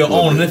went on your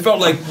own, and it felt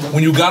like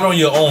when you got on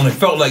your own, it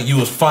felt like you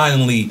was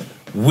finally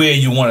where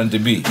you wanted to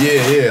be.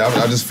 Yeah.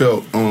 I just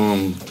felt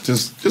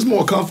just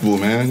more comfortable,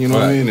 man. You know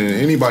what I mean? And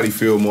anybody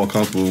feel more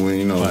comfortable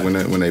when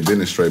when they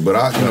business straight. But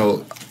I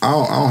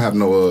don't have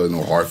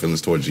no hard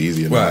feelings toward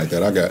Jeezy or anything like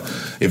that. I got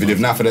if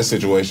not for that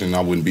situation,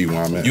 I wouldn't be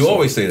where I'm at. You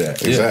always say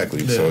that.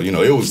 Exactly. Yeah. So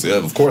it was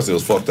of course it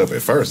was fucked up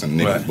at first, and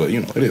niggas, but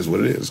it is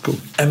what it is. It's cool.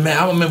 And man,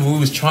 I remember we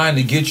was trying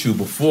to get you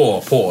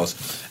before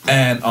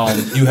and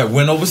you had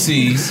went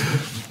overseas.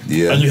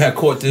 Yeah. And you had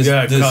caught this.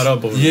 Yeah, caught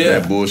up over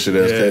that bullshit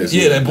ass case.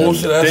 Yeah, that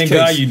bullshit ass case.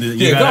 Thank God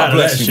you God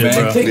bless you,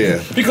 man.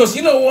 Bro. Because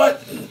you know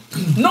what?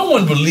 No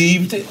one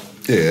believed it.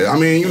 Yeah, I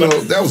mean,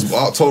 that was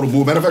total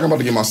bull. Matter of fact, I'm about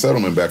to get my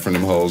settlement back from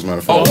them hoes, matter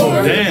of fact.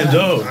 Damn,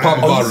 dope. Pop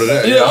a bottle of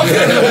that. Yeah,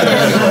 okay.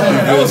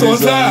 That was on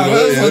time.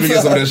 Let me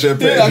get some of that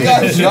champagne. Yeah, I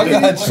got you.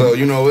 So,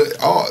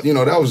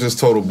 that was just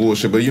total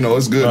bullshit. But,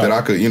 it's good that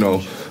I could,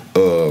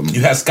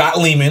 you had Scott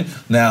Lehman.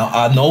 Now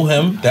I know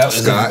him. That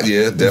was Scott,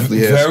 definitely.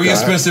 Very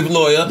expensive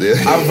lawyer.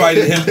 Yeah. I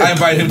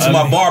invited him to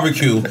my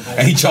barbecue,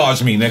 and he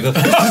charged me, nigga.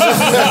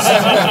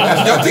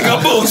 Y'all think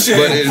I'm bullshit?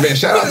 But man,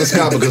 shout out to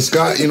Scott because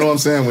Scott, you know what I'm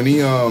saying? When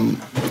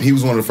he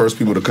was one of the first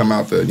people to come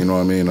out there. You know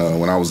what I mean?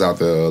 When I was out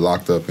there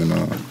locked up in.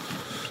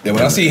 Yeah,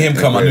 when I see him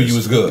come, I knew you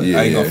was good. Yeah,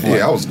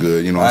 I was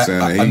good. You know what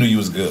I'm saying? I knew you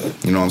was good.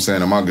 You know what I'm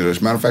saying? Am I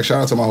good? Matter of fact,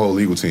 shout out to my whole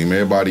legal team.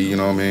 Everybody, you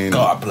know what I mean?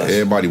 God bless.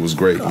 Everybody was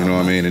great. You know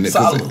what I mean? And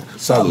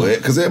Salud.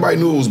 Because everybody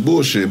knew it was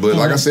bullshit. But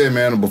like I said,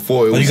 man,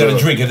 before it was. You got to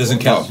drink. It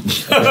doesn't count.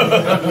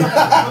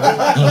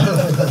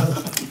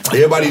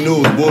 Everybody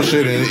knew it was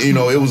bullshit, and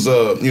it was.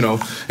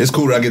 It's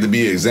cool that I get to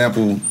be an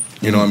example.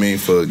 You know what I mean?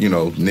 For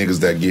niggas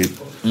that get.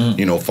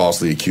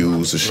 Falsely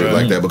accused or shit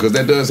like that because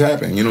that does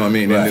happen. You know what I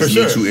mean? In this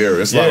Me Too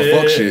era, it's a lot of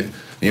fuck shit.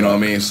 You know what I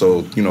mean?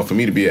 So for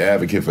me to be an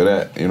advocate for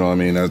that, you know what I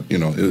mean?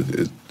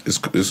 It's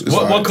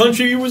what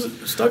country you was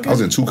stuck in? I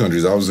was in 2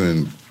 countries. I was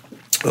in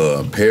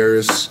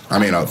Paris.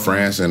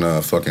 France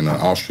and fucking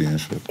Austria and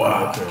shit.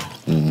 Wow.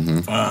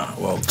 Mm-hmm. Wow.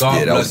 Well,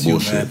 God bless you,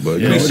 bullshit, man.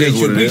 But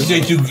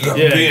appreciate you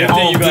being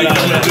home.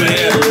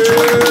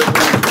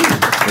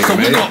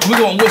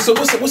 So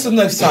what's the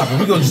next topic?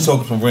 We're gonna just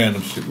talk some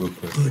random shit real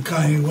quick. The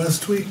Kanye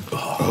West tweet.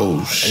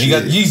 Oh shit! And you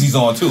got Yeezys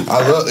on too.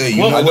 I love.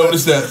 Hey, I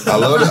noticed that. I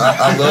love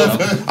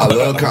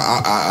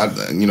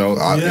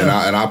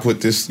and I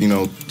put this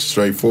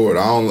straight forward.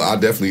 I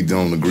definitely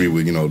don't agree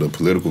with the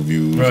political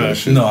views and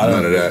shit. No,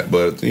 none of that.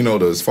 But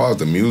as far as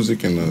the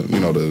music and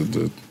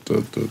the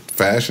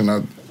fashion,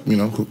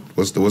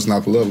 what's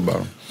not to love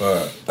about them?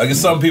 Like it's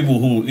some people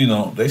who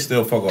they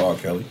still fuck with R.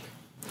 Kelly.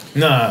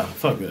 Nah,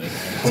 fuck that.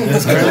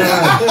 That's crazy.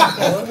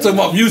 Talking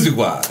about music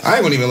wise. I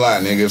ain't gonna even lie,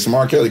 nigga. If some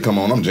R. Kelly come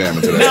on, I'm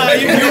jamming to that. Nah,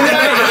 you're right.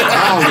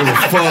 I don't give a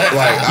fuck.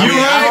 Like,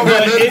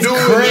 It's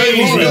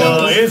crazy,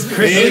 though. It's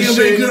crazy.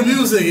 They make good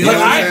music. Like,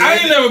 I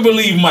ain't never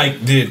believed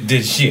Mike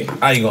did shit.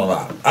 I ain't gonna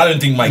lie. I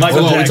didn't think Mike.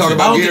 Hold on, we talking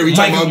about Gary. We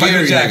talking about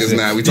Gary niggas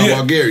now. We talking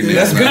about Gary niggas.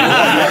 That's good.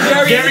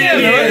 Gary.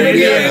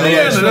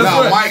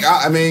 Nah, Mike.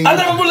 I mean, I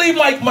never believed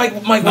Mike.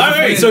 All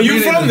right, so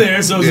you from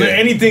there? So is there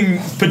anything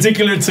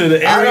particular to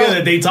the area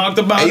that they talked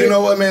about? You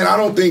know what, man? I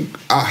don't think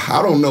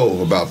I don't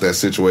know about that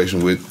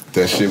situation with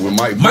that shit with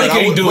Mike. Mike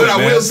ain't do it, But I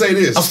man. will say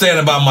this: I'm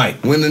standing by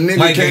Mike. When the nigga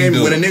Mike ain't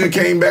do it.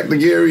 came back to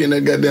Gary in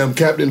that goddamn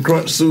Captain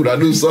Crunch suit, I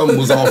knew something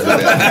was off with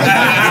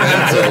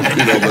that. So,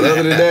 but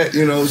other than that,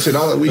 shit,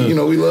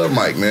 we love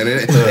Mike, man,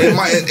 and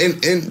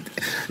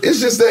it's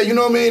just that, you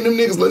know what I mean? Them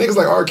niggas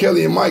like R.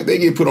 Kelly and Mike, they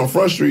get put on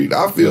Front Street.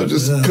 I feel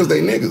just because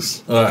they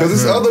niggas, because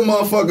it's other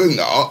motherfuckers,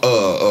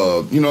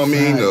 you know what I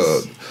mean?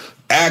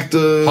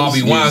 Actors,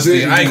 Harvey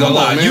Weinstein. I ain't gonna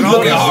lie. You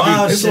look at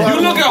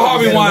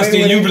Harvey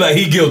Weinstein, you be like,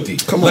 he guilty.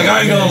 Come on, like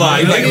I ain't gonna lie.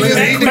 He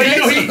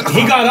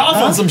got off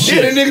on some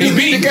shit. Yeah, he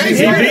beat the case.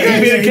 He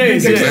beat the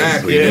case.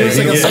 Exactly. Yeah. He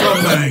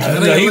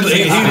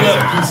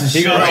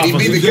He got off. He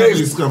beat the case.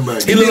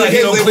 He look like he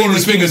don't clean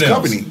his fingernails.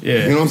 Company.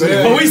 Yeah. You know what I'm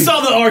saying? But we saw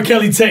the R.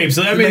 Kelly tape,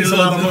 so that means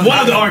one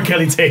of the R.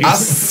 Kelly tapes. I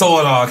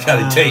saw the R.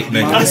 Kelly tape,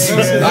 nigga. I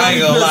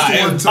ain't gonna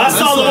lie. I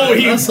saw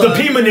the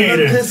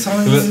P-minator.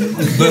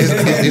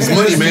 It's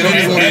money, man.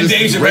 And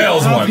Dave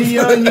Chappelle's one. Pee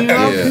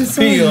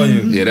on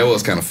you. Yeah, that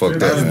was kind of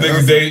fucked up.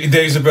 Nigga,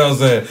 Dave Chappelle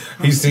said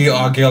he seen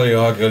R. Kelly.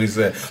 R. Kelly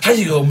said, "How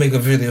you gonna make a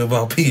video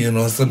about peeing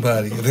on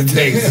somebody?" And then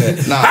Dave said,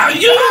 "How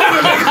you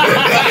gonna make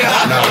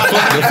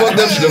the fucked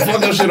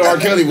up shit of R.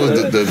 Kelly was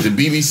the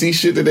BBC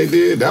shit that they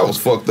did. That was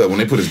fucked up when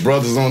they put his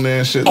brothers on there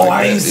and shit. Oh, like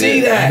I that. didn't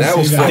see that. That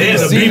was fucked Yeah,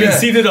 up. the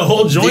BBC did a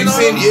whole joint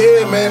on him?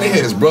 Yeah, man, they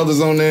had his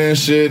brothers on there and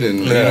shit, and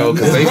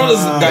because His brothers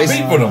got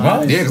beef with him,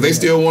 huh? Yeah, because they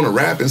still want to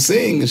rap and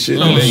sing and shit.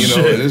 Oh, and then,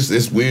 shit.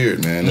 it's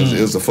weird, man.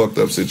 It's a fucked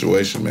up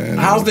situation, man.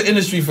 How's the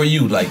industry for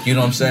you? Like, you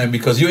know what I'm saying?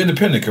 Because you're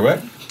independent,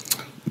 correct?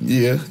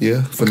 Yeah,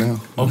 for now.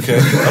 Okay.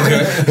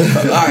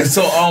 All right.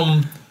 So,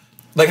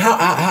 like,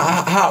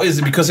 how is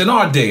it? Because in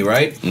our day,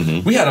 right,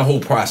 we had a whole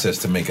process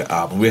to make an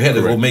album. We had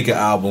to go make an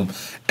album,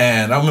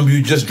 and I remember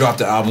you just dropped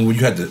the album when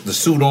you had the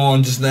suit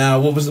on just now.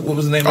 What was the name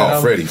of the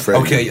album? Freddie.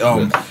 Okay.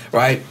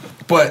 Right.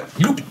 But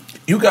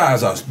you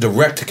guys are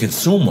direct to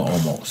consumer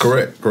almost.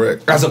 Correct.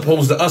 As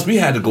opposed to us, we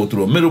had to go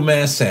through a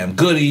middleman, Sam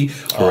Goody,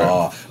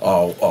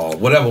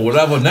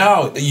 whatever.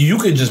 Now you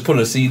can just put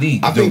a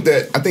CD. I think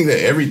that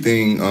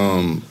everything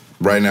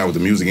right now with the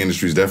music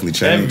industry has definitely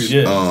changed.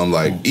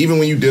 Like even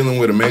when you're dealing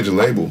with a major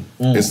label,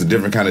 it's a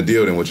different kind of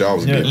deal than what y'all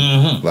was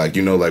getting. Like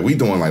like we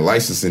doing like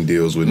licensing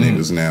deals with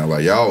niggas now.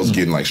 Like y'all was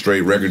getting like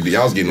straight record.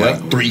 Y'all was getting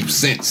like 3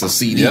 cents a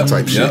CD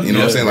type shit. You know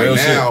what I'm saying? Like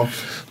now.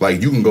 Like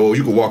you can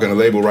walk in a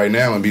label right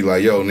now and be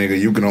like, yo, nigga,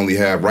 you can only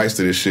have rights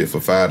to this shit for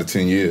 5 to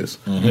 10 years.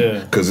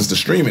 Because it's the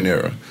streaming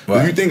era.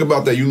 If you think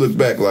about that, you look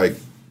back like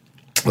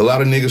a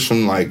lot of niggas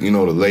from like, the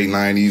late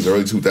 90s,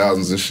 early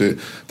 2000s and shit,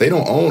 they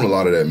don't own a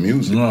lot of that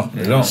music. No,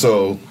 they don't.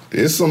 So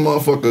it's some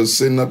motherfuckers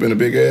sitting up in a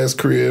big ass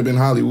crib in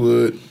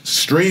Hollywood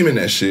streaming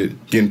that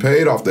shit, getting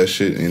paid off that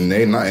shit, and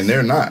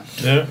they're not.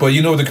 Yeah. But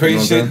you know the crazy You know what I'm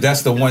shit? saying?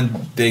 That's the one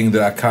thing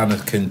that I kind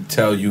of can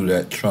tell you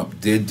that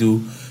Trump did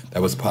do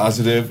that was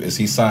positive is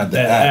he signed the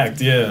act.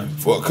 Yeah.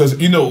 Because,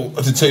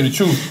 to tell you the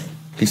truth,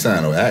 he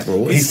signed an act.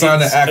 He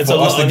signed the act for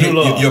us to get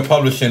law. your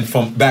publishing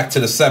from back to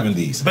the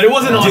 70s. But it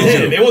wasn't on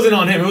him. It wasn't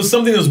on him. It was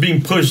something that was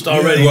being pushed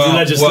already through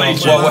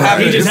legislation. Well, what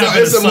happened?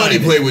 It's a money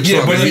play with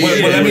Trump. But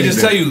let me just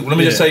tell you.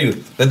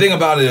 The thing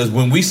about it is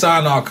when we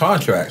signed our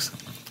contracts,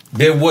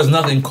 there was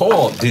nothing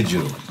called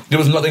digital. There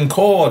was nothing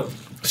called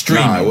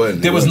streaming. Nah, it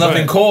wasn't. There was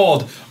nothing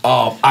called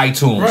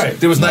iTunes. Right.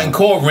 There was nothing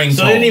called ringtones.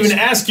 So they didn't even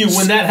ask you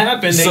when that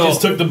happened. They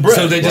just took the bread.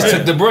 So they just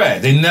took the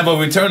bread. They never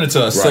returned it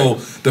to us. Right. So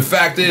the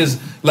fact is,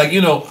 like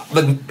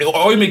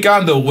Oi Mi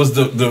Kondo was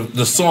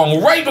the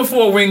song right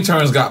before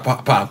ringtones got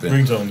popping.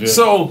 Ringtones, yeah.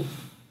 So,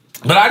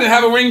 but I didn't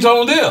have a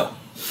ringtone deal.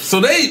 So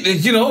they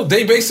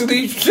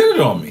basically shitted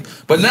on me.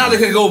 But now they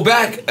can go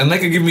back and they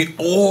can give me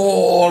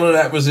all of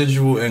that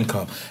residual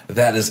income.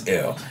 That is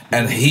ill.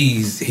 And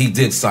he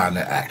did sign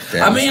the act.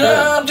 Damn,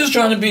 I'm just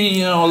trying to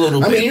be a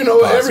little bit.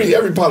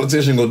 Every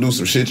politician gonna do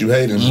some shit you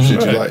hate and some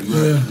shit you like.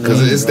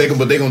 Because they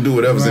gonna do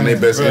whatever's in their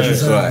best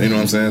interest. Right. You know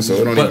what I'm saying? So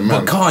it don't even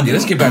matter. But Kanye,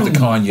 let's get back to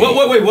Kanye.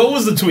 Wait, what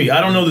was the tweet? I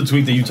don't know the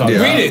tweet that you talked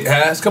about. Read it,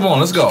 Has. Come on,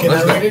 let's go. Can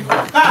Let's I go. read it?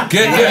 Let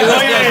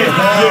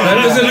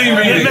Mr. Lee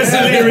read it.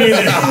 Mr. Lee read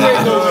it.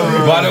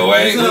 By the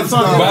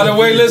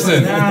way,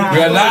 listen.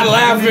 We are not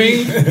laughing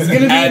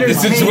at the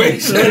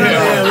situation.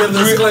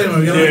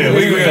 Disclaimer.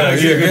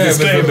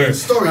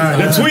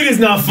 The tweet is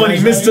not funny.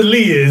 Mr.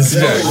 Lee is.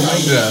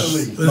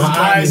 My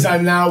eyes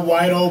are now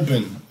wide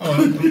open.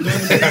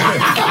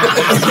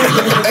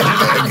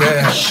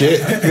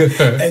 Shit.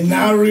 And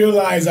now I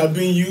realize I've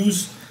been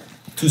used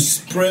to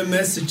spread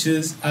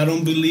messages I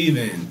don't believe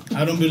in.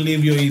 I don't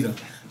believe you either.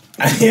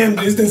 I am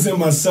distancing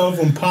myself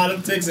from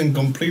politics and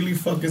completely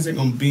focusing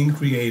on being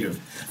creative.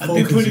 I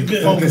did pretty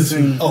good.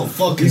 Focusing. Oh,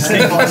 focusing.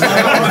 You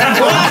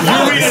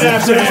read it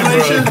after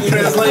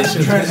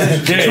Translation. You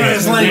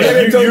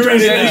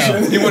read it now.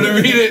 You want to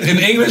read it in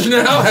English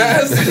now,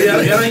 Has?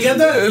 Y'all didn't get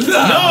that? No,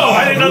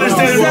 I didn't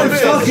understand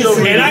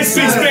it. And I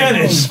speak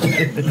Spanish.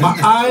 My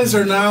eyes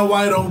are now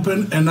wide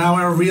open, and now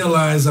I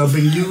realize I've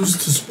been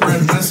used to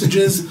spread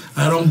messages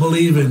I don't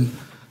believe in.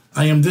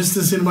 I am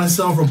distancing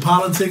myself from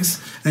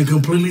politics and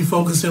completely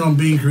focusing on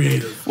being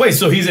creative. Wait,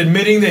 so he's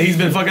admitting that he's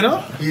been fucking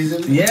up?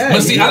 Yeah.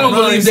 But see, I don't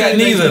believe that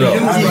neither, though.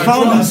 He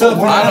found himself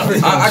in Africa.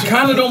 I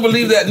kind of don't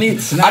believe that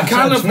neither. I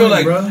kind of feel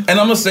like, and I'm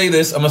gonna say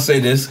this.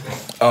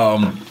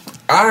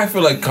 I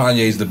feel like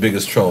Kanye's the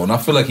biggest troll, and I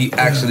feel like he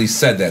actually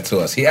said that to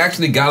us. He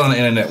actually got on the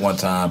internet one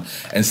time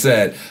and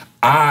said,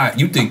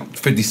 you think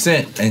 50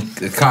 Cent and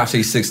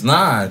Tekashi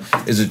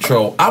 6ix9ine is a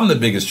troll. I'm the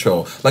biggest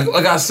troll. Like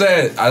I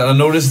said, I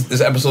know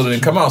this episode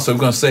didn't come out, so we're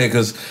going to say it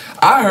because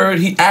I heard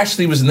he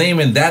actually was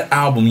naming that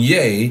album,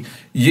 Ye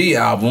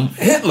album,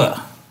 Hitler.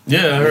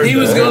 Yeah, I heard he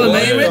was going to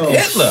name it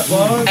Hitler.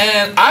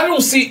 And I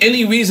don't see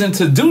any reason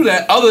to do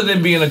that other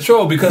than being a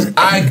troll because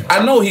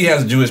I know he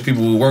has Jewish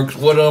people who work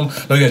with him.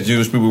 I know he has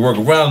Jewish people who work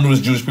around him.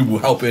 There's Jewish people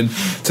helping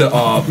to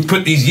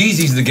put these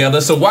Yeezys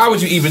together. So why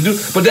would you even do?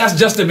 But that's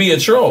just to be a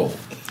troll.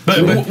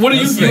 But what do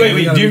you think? I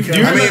mean,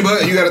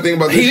 but you got to think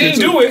about this. He didn't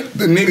do it.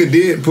 The nigga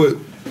did put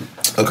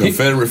a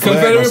Confederate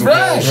flag on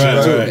some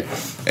shit too.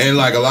 And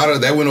like a lot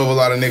of that went over a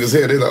lot of niggas'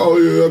 head. They're like, "Oh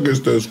yeah, I guess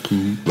that's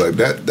cool." Like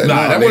that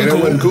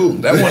wasn't cool.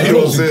 That wasn't cool. You know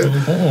what I'm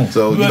saying?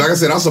 So, like I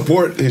said, I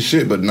support his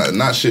shit, but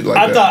not shit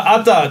like that.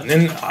 I thought,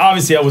 and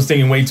obviously I was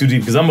thinking way too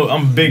deep because I'm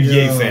a big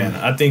Ye fan.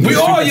 I think we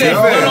all Ye fans.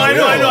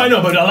 I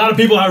know, but a lot of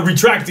people are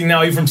retracting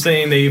now even from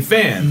saying they a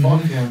fan.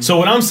 So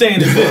what I'm saying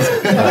is this: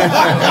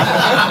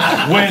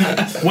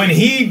 when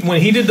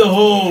he did the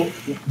whole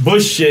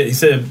Bush shit, he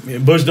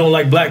said Bush don't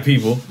like black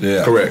people.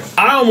 Yeah, correct.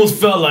 I almost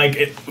felt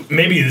like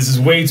maybe this is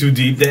way too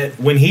deep. That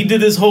when he did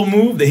this whole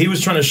move, that he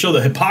was trying to show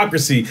the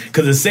hypocrisy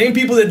because the same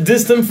people that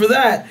dissed him for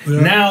that,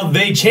 now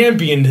they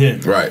championed him.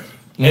 Right.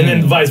 And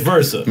then vice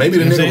versa. Maybe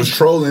the nigga was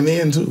trolling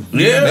in too.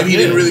 Yeah. Maybe he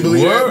didn't really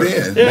believe that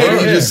then. Yeah, maybe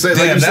he just said,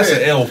 like you that's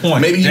said, an L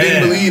point. Maybe he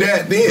didn't believe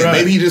that then. Right.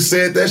 Maybe he just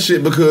said that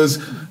shit because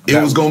it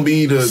was gonna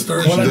be the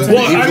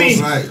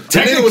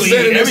technically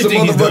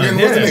everything he's done.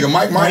 What's the nigga?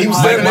 Mike Myers. He was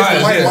standing next to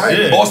Mike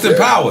Myers. Austin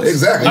Powers.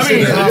 Exactly. I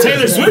mean,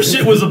 Taylor Swift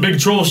shit was a big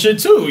troll shit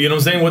too. You know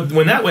what I'm saying?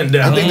 When that went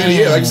down. I think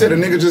that, like you said, a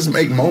nigga just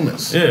make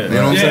moments. Yeah. You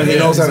know what I'm saying? He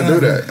knows how to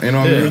do that. You know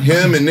what I mean?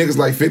 Him and niggas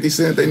like 50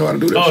 Cent, they know how to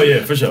do that. Oh,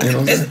 yeah, for sure. You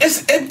know what I'm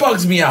saying? It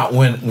bugs me out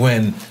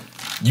when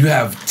you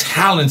have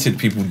talented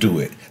people do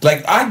it.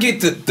 Like, I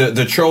get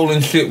the trolling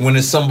shit when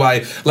it's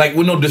somebody, like,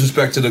 with no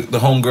disrespect to the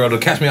homegirl, the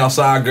Catch Me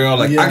Outside girl,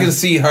 like, I can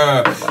see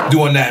her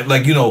doing that,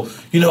 like, you know,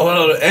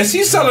 and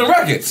she's selling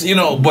records, you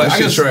know, but that I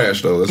shit's guess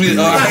trash, though. But you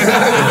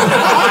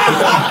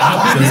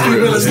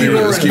understand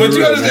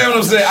what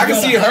I'm saying? I can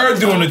see her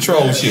doing the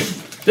troll shit.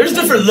 There's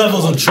different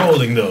levels of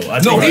trolling, though.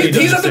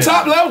 He's at the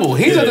top level.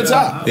 He's at the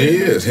top. He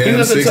is. Him,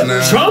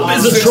 6ix9ine. Trump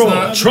is a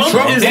troll. Trump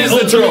is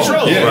the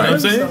troll. Yeah, You know what I'm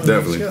right. saying?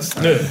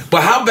 Definitely.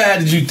 But how bad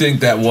did you think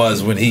that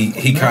was when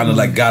he kind of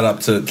like got up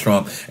to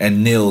Trump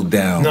and kneeled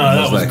down? No,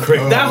 that was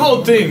crazy. That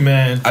whole thing,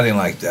 man. I didn't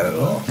like that at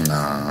all.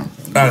 Nah.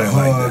 I didn't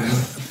like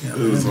that.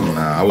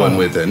 Nah, I wasn't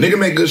with that. Nigga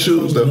make good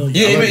shoes, though.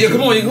 Yeah,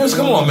 come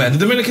on, man. The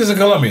Dominicans and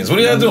Colombians. What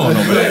are y'all doing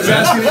over there?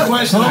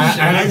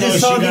 I just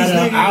saw this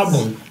nigga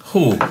album.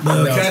 Who? Catch Me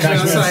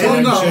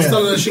Outside. No, I was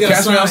telling her she got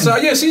Catch Me signed.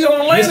 Outside. Yeah, she's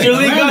on Atlantic. Mr.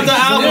 Lee got the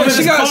album.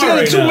 She got a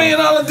 $2 million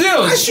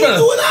deal. I should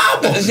do an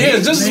album. Yeah,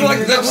 just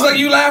like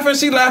you laughing,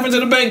 she laughing to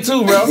the bank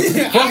too, bro.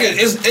 Fuck it,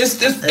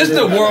 it's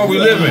the world we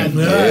live in.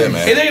 Yeah,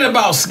 man. It ain't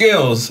about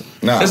skills.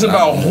 It's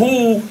about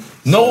who.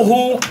 Know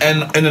who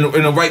and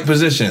in the right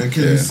position,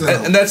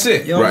 and that's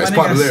it. Yo, right,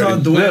 my nigga, I saw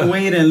Dwayne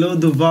Wade and Lil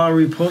Duval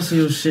reposting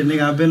your shit,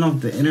 nigga. I've been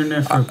off the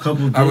internet for a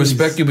couple days. I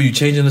respect you, but you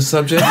changing the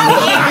subject. I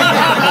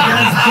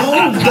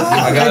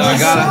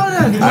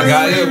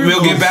got it.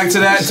 We'll get back to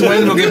that,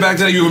 twin. We'll get back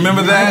to that. You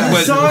remember that,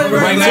 but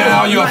right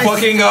now you're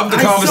fucking up the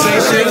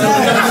conversation.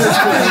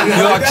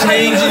 You're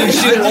changing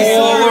shit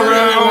all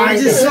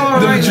around.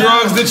 The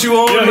drugs that you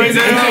own right now. He's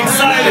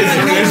excited.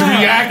 He's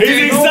reacting.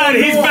 He's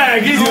excited. He's back.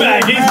 He's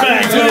back. He's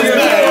back.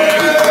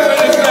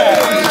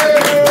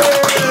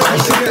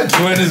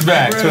 Twin is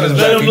back.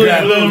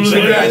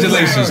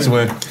 Congratulations,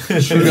 twin.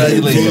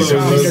 Congratulations.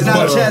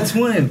 Snapchat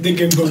twin.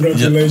 Thinking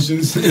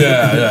congratulations.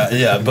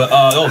 Yeah. But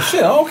oh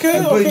shit.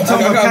 Okay. But you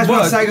talking about Catch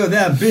My Psycho?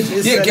 That bitch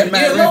is selling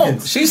mad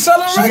records. She's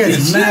selling records.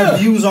 She gets mad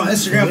views on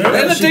Instagram.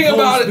 And the thing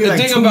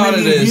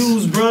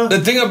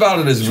about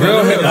it is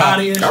real hip hop.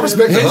 I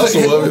respect the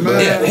hustle of it, man.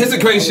 Yeah, here's the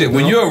crazy shit.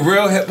 When you're a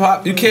real hip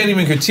hop, you can't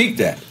even critique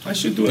that. I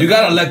should do it. You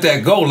gotta let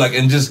that go, like,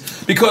 and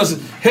just because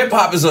hip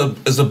hop is a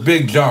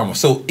big genre.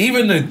 So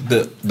even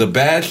the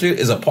bad shit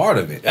is a part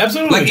of it.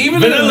 Absolutely. Like even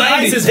Vanilla in the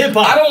Ice 90s, is hip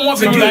hop. I don't want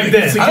people back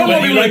then. I don't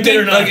want people to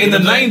think like in the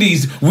you know what I'm saying?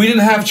 90s we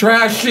didn't have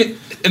trash shit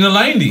in the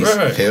 90s.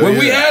 Right. When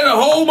we had a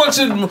whole bunch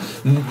of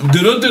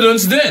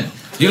dun-dun-duns then.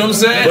 You know what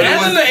I'm saying?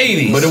 And in the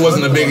 80s. But it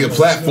wasn't a bigger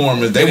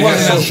platform. They didn't have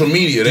social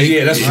media.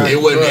 That's true.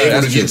 It wasn't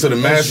able to get to the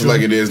masses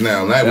like it is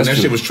now. When that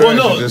shit was trash.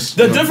 Well, no,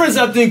 the difference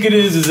I think it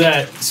is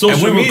that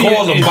social and we media would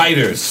call them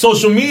biters.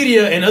 Social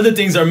media and other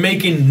things are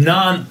making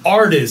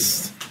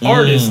non-artists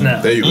artists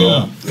now. There you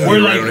go. We're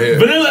like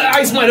Vanilla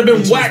Ice might have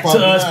been whack to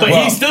us, but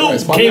he still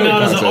came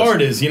out as an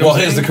artist. You know. Well,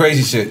 here's the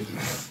crazy shit.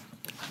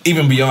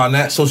 even beyond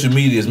that, social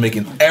media is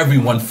making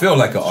everyone feel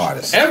like an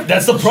artist.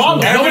 That's the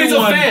problem. Nobody's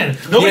a fan.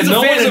 Nobody's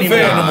a fan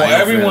anymore.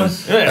 Everyone.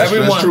 That's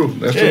true.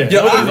 That's true.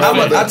 Yo,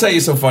 I'll tell you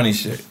some funny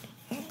shit.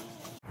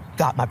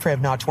 Got my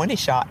Prevnar 20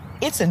 shot.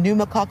 It's a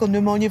pneumococcal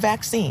pneumonia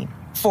vaccine.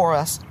 For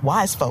us,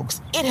 wise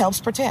folks, it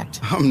helps protect.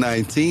 I'm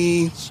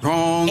 19,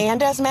 strong.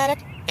 And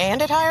asthmatic, and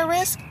at higher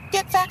risk?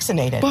 Get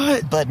vaccinated.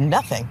 But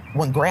nothing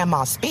when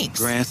grandma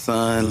speaks.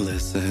 Grandson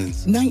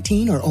listens.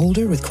 19 or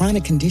older with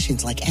chronic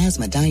conditions like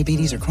asthma,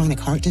 diabetes, or chronic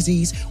heart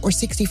disease, or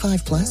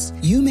 65 plus,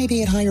 you may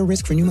be at higher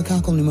risk for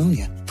pneumococcal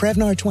pneumonia.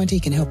 Prevnar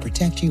 20 can help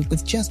protect you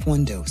with just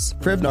one dose.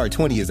 Prevnar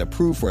 20 is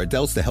approved for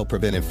adults to help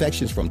prevent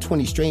infections from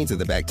 20 strains of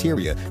the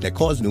bacteria that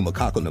cause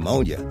pneumococcal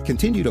pneumonia.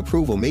 Continued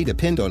approval may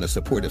depend on a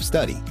supportive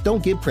study.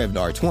 Don't give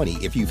Prevnar 20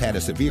 if you've had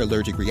a severe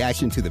allergic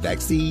reaction to the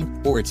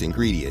vaccine or its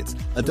ingredients.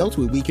 Adults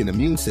with weakened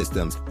immune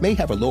systems may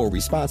have a lower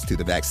response to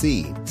the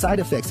vaccine. Side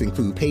effects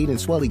include pain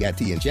and swelling at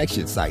the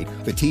injection site,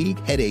 fatigue,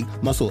 headache,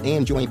 muscle,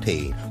 and joint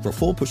pain. For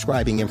full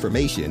prescribing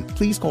information,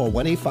 please call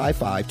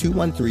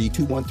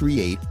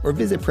 1-855-213-2138 or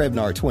visit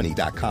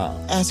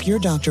Prevnar20.com. Ask your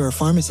doctor or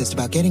pharmacist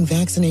about getting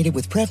vaccinated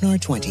with Prevnar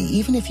 20,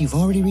 even if you've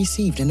already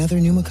received another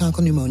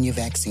pneumococcal pneumonia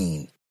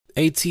vaccine.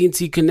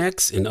 AT&T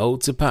connects an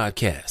ode to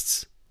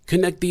podcasts.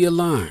 Connect the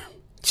alarm.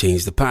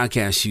 Change the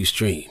podcast you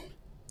stream.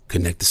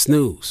 Connect the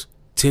snooze.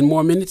 10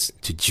 more minutes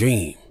to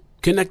dream.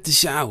 Connect the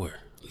shower.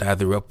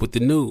 Lather up with the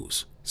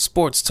news,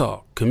 sports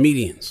talk,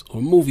 comedians,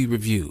 or movie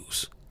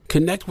reviews.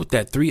 Connect with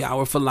that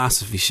 3-hour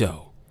philosophy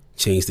show.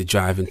 Change the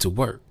drive into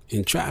work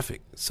in traffic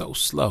so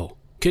slow.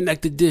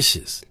 Connect the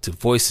dishes to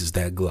voices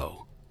that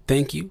glow.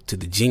 Thank you to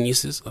the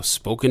geniuses of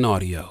spoken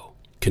audio.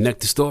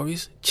 Connect the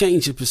stories,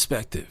 change your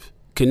perspective.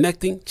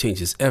 Connecting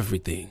changes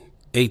everything.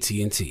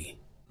 AT&T.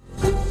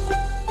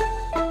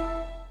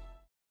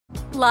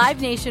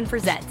 Live Nation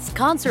presents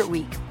Concert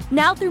Week.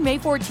 Now through May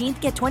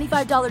 14th, get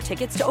 $25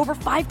 tickets to over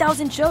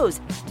 5,000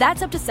 shows.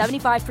 That's up to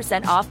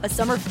 75% off a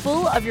summer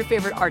full of your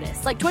favorite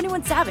artists like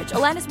 21 Savage,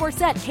 Alanis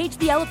Morissette, Cage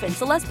the Elephant,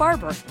 Celeste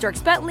Barber,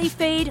 Dierks Bentley,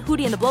 Fade,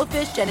 Hootie and the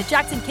Blowfish, Janet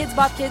Jackson, Kids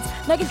Bop Kids,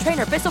 Meghan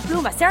Trainor, Peso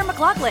Pluma, Sarah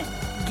McLachlan.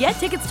 Get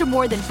tickets to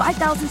more than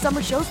 5,000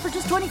 summer shows for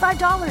just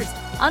 $25.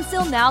 On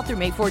sale now through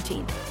May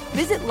 14th.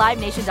 Visit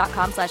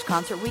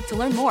LiveNation.com/Concert Week to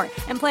learn more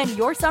and plan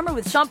your summer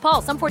with Sean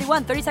Paul, Sum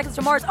 41, 30 Seconds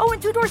to Mars,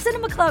 and Two Door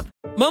Cinema Club.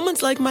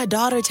 Moments like my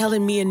daughter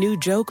telling me a new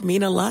joke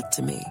mean a lot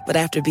to me. But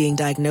after being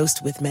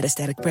diagnosed with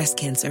metastatic breast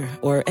cancer,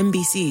 or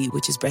MBC,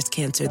 which is breast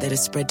cancer that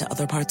is spread to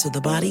other parts of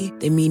the body,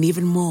 they mean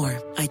even more.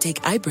 I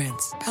take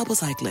Ibrance,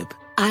 palbociclib.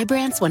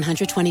 Ibrance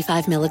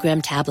 125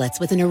 milligram tablets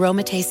with an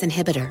aromatase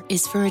inhibitor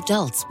is for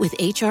adults with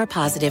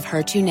HR-positive,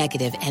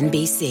 HER2-negative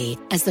MBC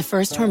as the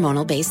first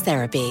hormonal-based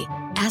therapy.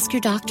 Ask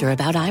your doctor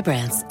about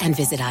Ibrance and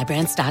visit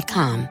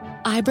Ibrance.com.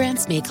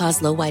 Ibrance may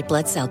cause low white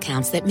blood cell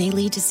counts that may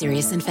lead to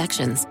serious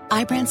infections.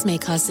 Ibrance may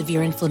cause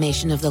severe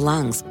inflammation of the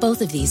lungs.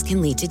 Both of these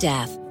can lead to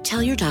death.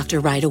 Tell your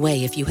doctor right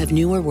away if you have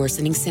new or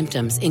worsening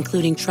symptoms,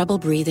 including trouble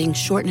breathing,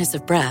 shortness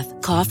of breath,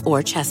 cough,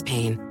 or chest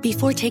pain.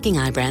 Before taking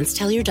Ibrance,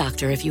 tell your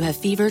doctor if you have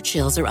fever,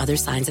 chills, or other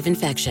signs of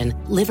infection,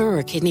 liver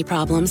or kidney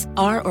problems,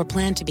 are or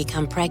plan to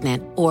become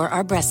pregnant, or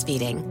are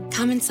breastfeeding.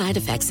 Common side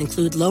effects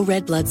include low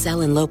red blood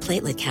cell and low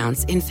platelet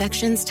counts,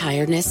 infections,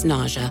 tiredness,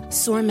 nausea,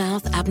 sore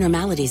mouth,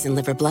 abnormalities in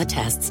liver blood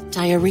tests,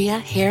 diarrhea,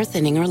 hair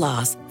thinning or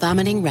loss,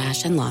 vomiting,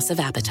 rash, and loss of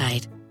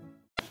appetite.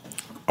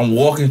 I'm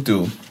walking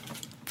through.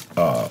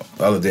 The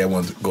other day I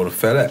wanted to go to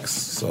FedEx,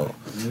 so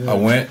I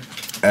went,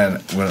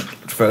 and when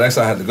FedEx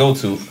I had to go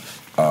to,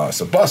 it's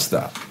a bus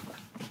stop.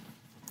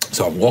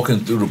 So I'm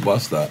walking through the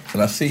bus stop,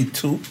 and I see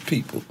two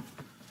people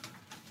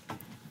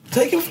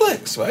taking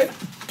flicks, right?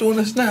 Doing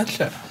a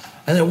Snapchat.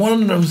 And then one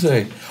of them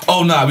say,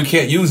 "Oh, nah, we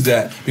can't use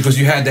that because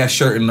you had that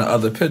shirt in the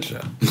other picture."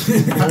 You're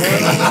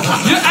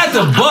at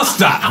the bus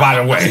stop, by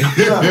the way.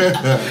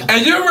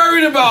 And you're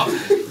worried about,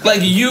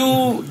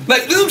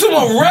 this is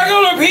about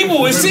regular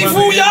people with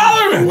seafood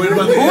y'all.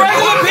 Regular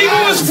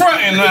people is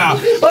fronting now.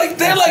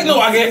 They're like,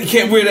 "No, I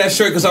can't wear that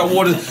shirt because I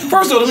wore it."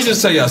 First of all, let me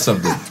just tell y'all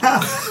something.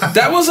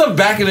 That was a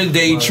back in the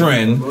day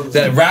trend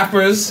that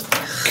rappers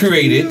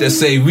created that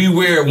say we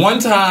wear it one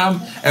time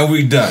and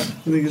we done.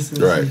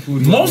 Right.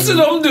 Most of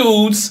them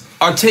dudes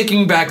are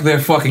taking back their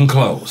fucking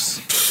clothes.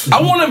 I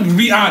want to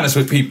be honest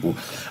with people.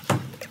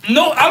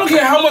 No, I don't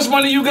care how much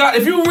money you got.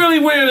 If you really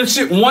wear the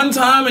shit one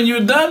time and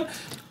you're done,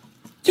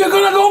 you're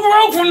gonna go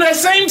broke from that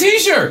same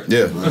t-shirt.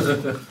 Yeah.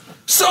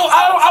 So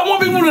I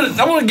want people to.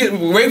 I want to get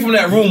away from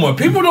that rumor.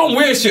 People don't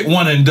wear shit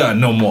one and done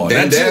no more.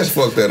 Dame Dash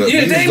fucked that up.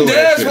 Yeah, Dame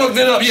Dash fucked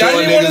it up. Yeah, I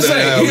didn't want to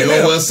say. We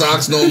don't wear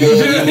socks no more. We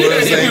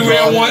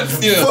wear once.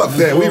 Yeah. Fuck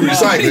that. We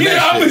recycling.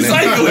 Yeah, I'm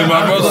recycling,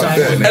 my brother.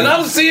 And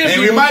I'm seeing.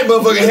 And we might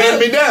motherfucking hand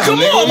me down. Come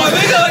on, my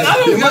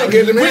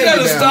nigga. We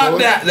gotta stop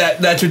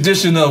that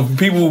tradition of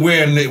people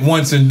wearing it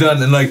once and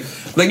done and like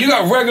you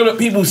got regular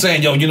people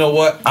saying, "Yo, you know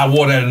what? I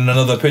wore that in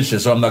another picture,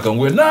 so I'm not gonna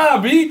wear it." Nah,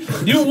 B,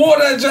 you wore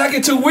that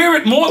jacket to wear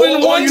it more than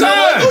one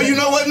time. You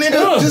know what,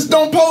 nigga? Just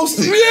don't post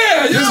it.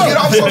 Yeah, just get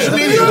off social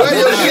media. Wear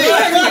your shit.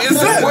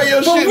 Exactly. Wear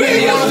your shit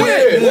when you want to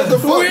wear it. What the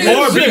fuck?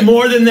 Or be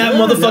more than that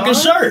motherfucking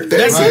shirt.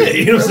 That's it.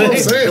 You know what I'm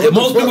saying?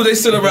 Most people, they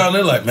sit around,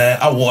 they're like, man,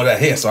 I wore that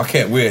here, so I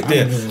can't wear it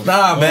there.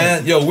 Nah,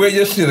 man, yo, wear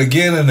your shit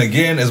again and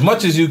again as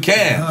much as you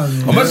can.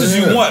 As much as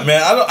you want,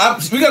 man.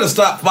 We got to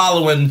stop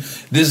following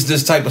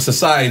this type of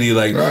society,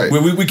 like,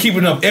 where we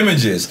keeping up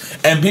images.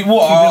 And people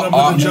are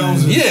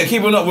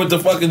keeping up with the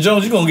fucking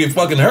Jones. You're going to get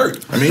fucking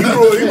hurt. I mean,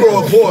 you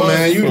grow up poor,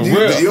 man.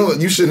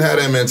 You shouldn't have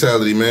that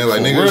mentality, man.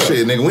 Like,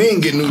 nigga, we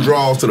ain't getting new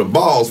draws till the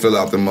balls fell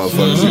out the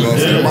motherfuckers. You know what I'm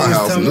saying? In my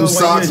house, new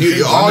socks.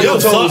 All your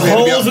toes had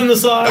to be holes in the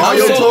socks. All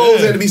your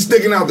toes had to be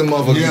sticking out the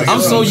motherfuckers.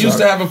 I'm so used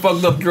to having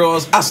fucked up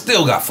drawers. I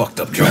still got fucked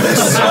up drawers.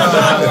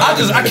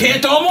 I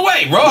can't throw them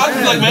away, bro. I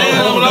was like,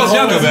 man, when I was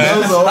younger,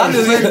 man.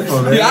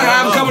 I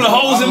have a couple of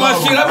holes in my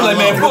shit. I be like,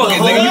 man, fuck it,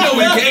 nigga. You know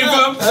where you came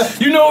from?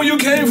 You know where you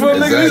came from,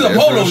 nigga? These are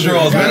polo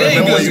drawers, man. They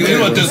ain't good. You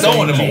know, just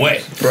throwing them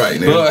away. Right,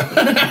 nigga.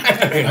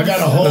 I got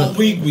a whole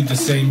week with the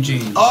same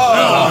jeans. All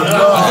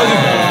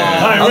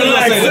right,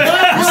 relax.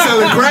 You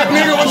selling crack,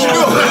 nigga? What you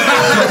doing?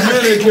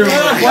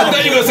 I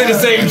thought you were gonna say the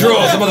same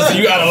drawers. I'm gonna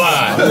say you out of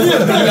line. You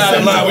out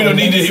of line. We don't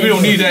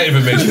need that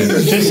information.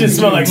 This shit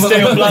smell like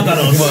stale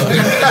plátanos.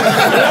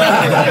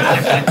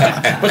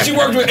 But you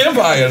worked with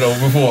Empire though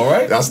before,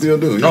 right? I still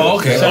do. Yeah. Oh,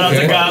 okay. Shout out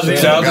to Gazi.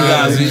 Shout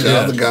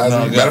out to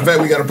Gazi. Matter of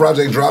fact, we got a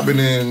project dropping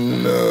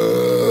in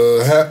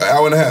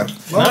hour and a half.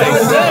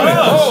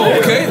 Oh,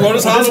 okay. Well,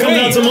 this comes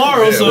out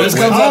tomorrow. Yeah, So this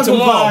comes out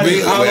tomorrow.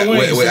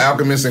 With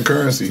Alchemist and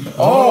Currency.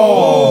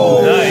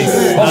 Oh, nice.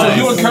 So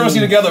you and Currency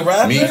together,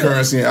 right? Me,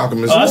 Currency, and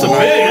Alchemist. Oh, that's big.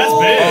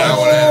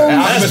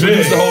 Alchemist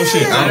produced the whole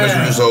shit. Alchemist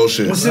produced the whole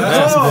shit. What's it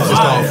called? It's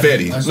called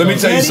Fetty. Let me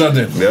tell you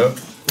something. Yep.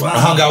 I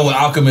hung out with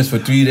Alchemist for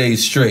 3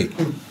 days straight.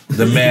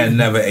 The man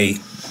never ate.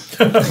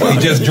 He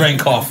just drank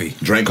coffee.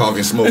 Drank coffee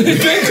and smoked weed.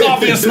 Drink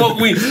coffee and smoke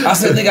weed. I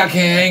said, nigga, I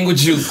can't hang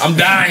with you. I'm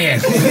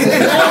dying.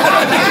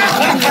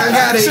 I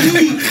gotta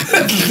eat.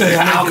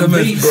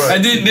 Alchemist.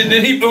 And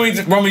then he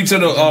brought me to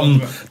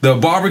the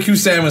barbecue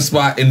salmon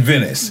spot in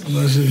Venice.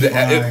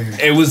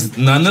 It was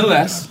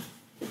nonetheless.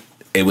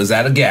 It was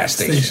at a gas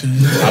station.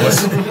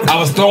 I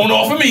was thrown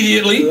off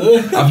immediately.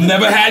 I've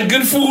never had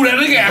good food at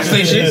a gas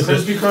station.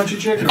 Crispy crunchy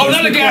chicken. Oh,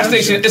 not a gas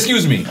station.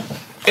 Excuse me.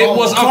 It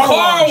was a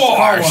car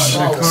wash.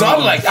 So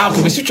I'm like,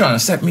 Alchemist, you trying to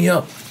set me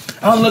up?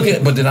 I'm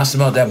looking, but then I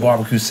smelled that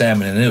barbecue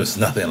salmon, and it was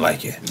nothing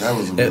like it. That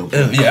was a good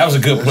place. Yeah, that was a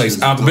good place.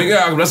 Big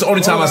Alchemist. That's the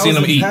only time I seen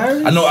him eat.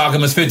 I know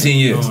Alchemist 15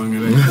 years.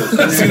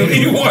 I seen him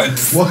eat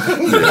once.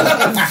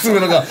 I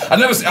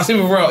seen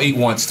Pharrell eat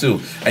once too.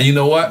 And you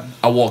know what?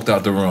 I walked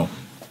out the room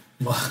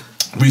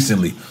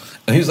recently,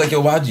 and he was like,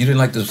 "Yo, why you didn't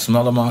like the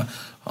smell of my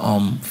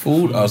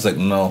food?" I was like,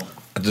 "No.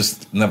 I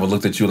just never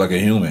looked at you like a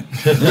human.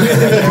 I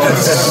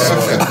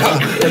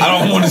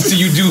don't want to see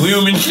you do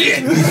human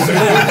shit.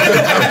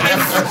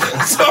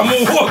 So I'm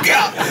going to walk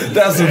out."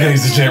 That's some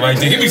gangster shit right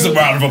there. Give me some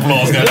round of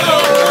applause, guys.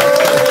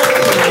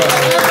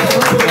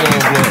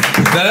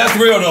 Now, that's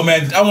real, though,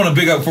 man. I want to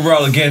big up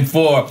Pharrell again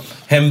for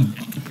him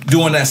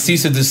doing that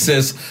cease and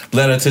desist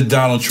letter to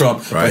Donald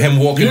Trump, for him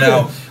walking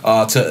out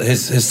to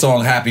his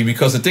song Happy.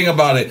 Because the thing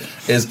about it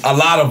is a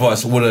lot of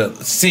us would have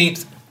seen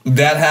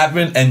that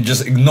happened and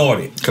just ignored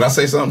it. Can I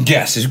say something?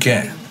 Yes, you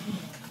can.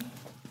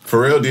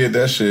 Pharrell did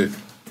that shit,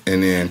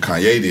 and then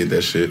Kanye did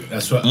that shit.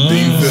 That's what. Do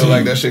you feel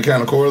like that shit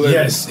kind of correlated?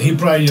 Yes, he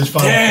probably just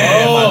found.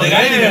 Damn, I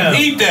didn't even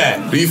peep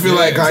that. Do you feel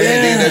like Kanye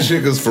did that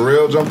shit because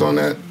Pharrell jumped on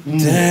that?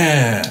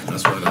 Damn.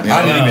 That's what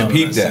I didn't even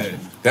peep that.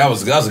 That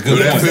was a good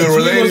Would that point. feel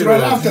related? Right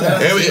after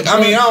that. I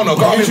mean, I don't know.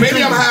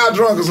 Maybe I'm high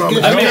drunk or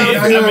something. I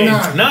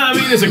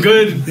mean, it's a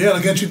good. Yeah, to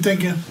get you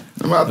thinking.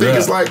 I think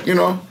it's like, you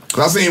know,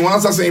 cause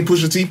once I seen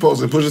Pusha T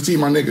post it, Pusha T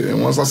my nigga,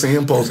 and once I seen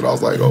him post it, I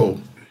was like, oh,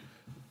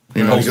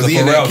 you know, because he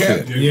in that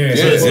camp. Yeah.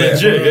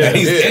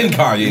 He's in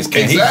Kanye's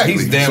camp. Exactly.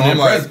 He's damn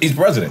near he's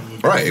president.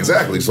 Right,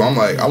 exactly. So I'm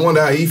like, I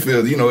wonder how he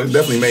feels. You know, it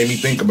definitely made me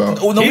think about.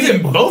 He's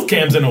in both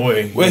camps in a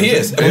way. Well, he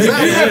is.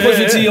 Exactly. We had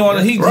Pusha T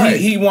on. He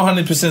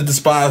 100%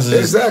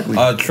 despises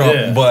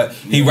Trump, but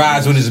he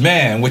rides with his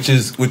man, which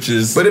is.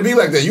 But it'd be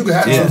like that. You could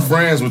have two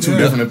friends with two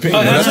different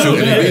opinions. That's true.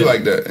 It'd be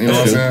like that. You know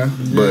what I'm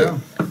saying? But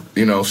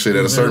you know, shit.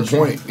 At a certain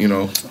point, you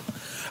know.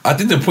 I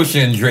think the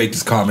Pusha and Drake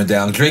is calming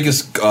down. Drake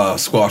is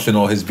squashing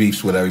all his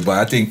beefs with everybody.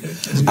 I think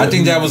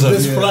that was a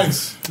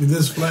flex.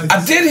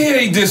 I did hear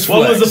he dissed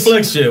What Flex. was the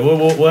flex shit?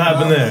 What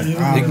happened there?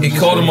 He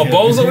called him a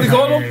bozo. What he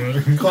called him?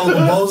 You call him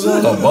a bozo?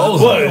 A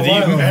bozo.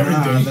 What?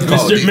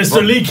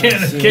 Mr. Lee can't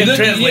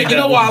translate. You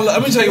know why?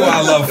 Let me tell you why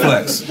I love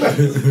Flex.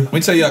 Let me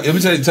tell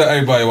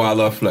everybody why I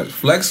love Flex.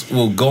 Flex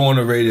will go on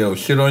the radio,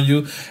 shit on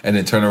you, and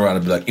then turn around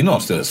and be like, "You know,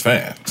 I'm still his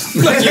fan."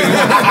 You're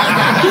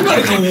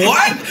like,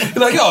 what?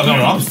 You're like, "Oh no,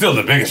 I'm still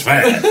the biggest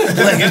fan."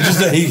 Like it's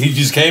just he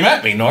just came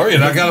at me. me, Nori,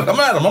 and I got to come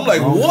at him. I'm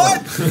like,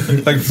 what?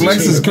 Like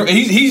Flex is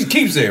he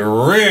keeps it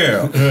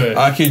real.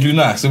 I kid you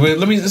not. So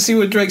let's see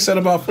what Drake said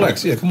about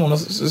Flex. Yeah, come on,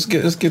 let's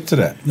get to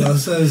that. No, it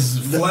says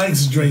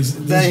Flex Drake.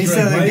 He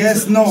said, I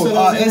guess no.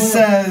 It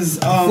says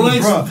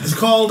Flex. Bro. It's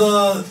called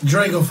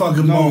Drake a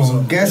fucking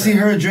bozo. Guess he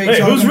heard Drake.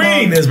 Hey, who's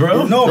reading this,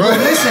 bro? No, bro.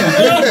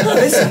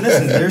 Listen.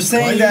 They're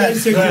saying that.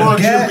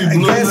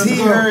 Guess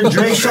he heard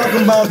Drake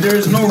talking about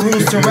there's no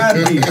rules to rap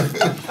beef.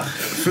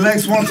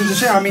 Flex wanted to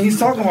share. I mean, he's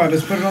talking about it.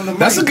 Let's put it on the mic.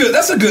 That's a good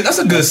subject. That's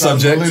a good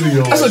subject. Let's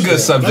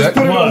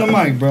put it on the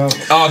mic, bro.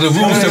 Oh, the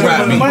rules to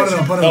rap beef.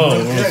 Put it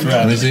on. Rules to rap.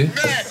 Let me see.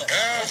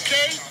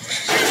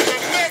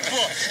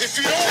 If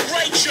you don't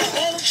write your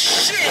own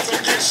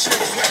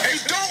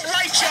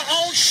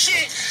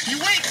shit, you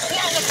ain't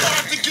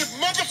qualified to give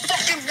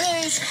motherfucking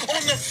rules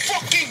on the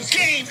fucking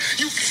game,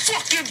 you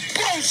fucking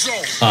bozo.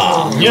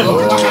 Yeah.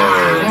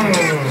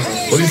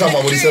 What are you talking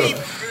about? What he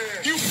said?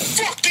 You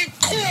fucking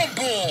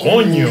cornball.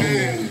 On you.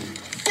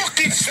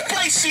 Fucking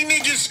spicy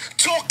niggas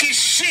talking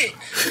shit.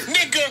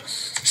 Nigga,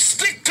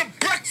 stick to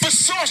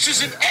breakfast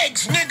sausages and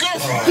eggs, nigga.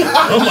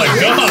 Oh my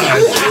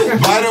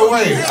God. By the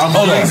way, I'm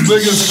Drake's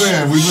biggest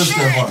fan. We missed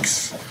that part.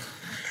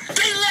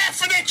 They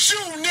laughing at you,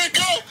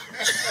 nigga.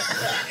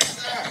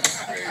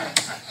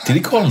 Did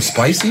he call him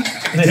spicy?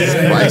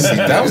 Spicy.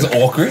 That was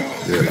awkward.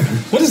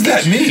 What does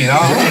that mean?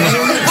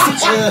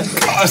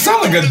 It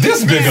sounds like a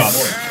diss big up.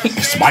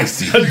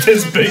 Spicy. A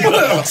diss big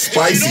up.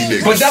 Spicy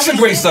nigga. But that's a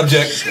great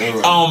subject.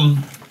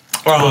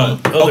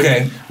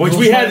 Okay. Which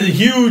we had a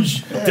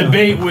huge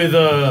debate with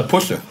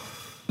Pusha.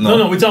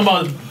 No, we're talking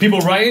about people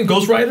writing,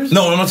 ghostwriters?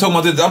 No, I'm not talking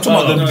about this. I'm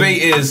talking about the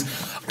debate is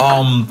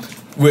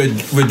where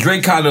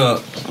Drake kind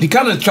of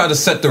tried to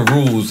set the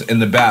rules in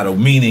the battle,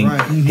 meaning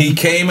he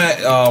came at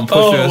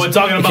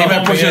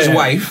Pusha's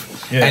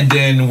wife, and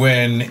then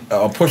when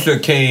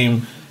Pusha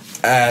came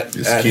at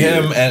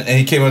him and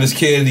he came at his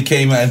kid, he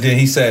came at, and then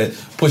he said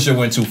Pusha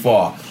went too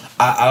far.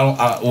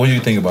 What do you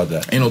think about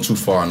that? Ain't no too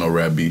far, no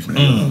rap beef,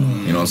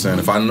 man. You know what I'm saying?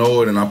 If I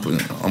know it, and I'm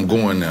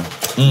going now.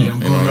 You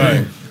know what I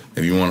mean?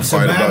 If you want to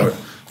fight about it.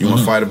 You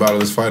want to fight about it,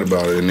 let's fight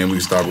about it, and then we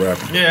can stop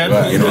rapping.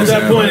 Yeah, you know at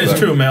that point, it's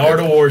true, man. Art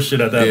of war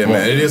shit at that point. Yeah,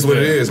 man, it is what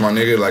it is, my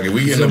nigga. Like, if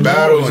we get in a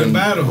battle and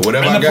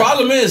whatever and the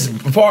problem is,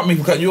 pardon me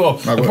for cutting you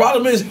off, the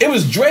problem is, it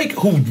was Drake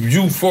who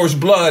drew first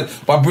blood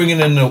by bringing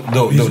in the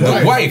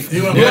wife.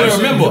 You gotta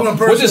remember,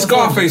 what did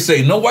Scarface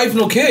say? No wife,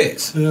 no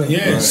kids.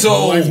 Yeah.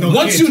 So,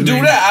 once you do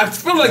that, I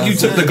feel like you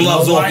took the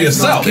gloves off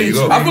yourself.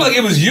 I feel like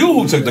it was you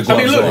who took the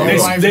gloves off. I mean,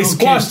 look, they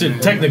squashed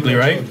it, technically,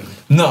 right?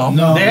 No.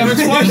 They haven't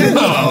squashed it?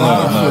 No.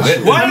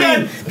 Why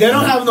not? They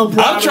don't have no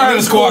problem. I'm trying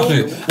to squash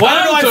it.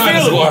 Why do I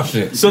feel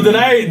it? So did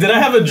I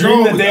have a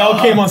dream that they all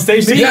came on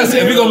stage together? Yes,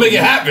 and we're gonna make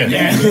it happen.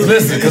 Yeah.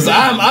 Listen, because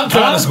I'm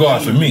trying to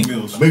squash it. Meek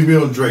Mill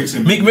and Drake.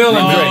 Meek Mill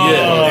and Drake,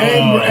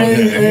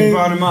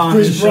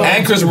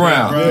 and Chris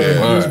Brown.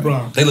 Chris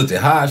Brown. They looked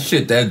at high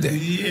shit that day.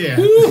 Yeah.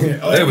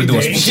 They were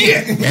doing some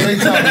shit. Meek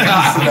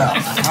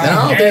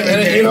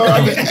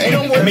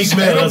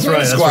Mill, that's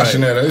right.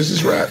 Squashing that. It's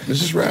just rap. It's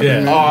just rap.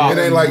 It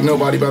ain't like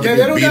nobody about to they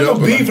get don't beat got up.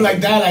 no beef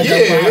like that. Like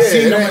that. I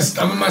seen them.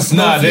 I'm in my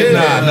snuff.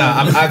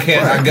 Nah. I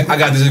can't. I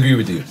got to disagree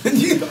with you.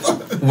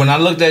 When I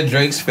looked at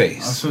Drake's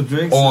face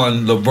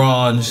on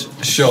LeBron's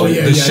show,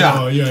 The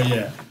Shot.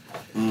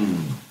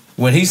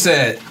 When he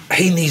said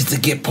he needs to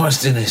get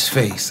punched in his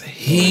face,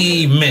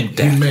 he meant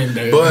that.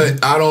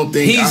 But I don't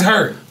think he's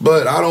hurt.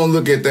 But I don't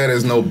look at that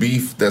as no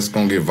beef that's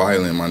gonna get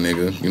violent, my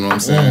nigga. You know what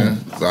I'm saying?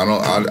 So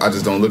I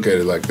just don't look at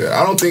it like that.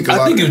 I don't think.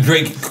 I think if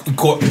Drake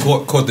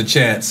caught the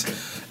chance,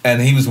 and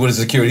he was with his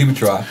security, he would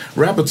try.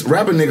 Rapping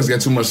niggas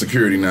got too much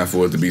security now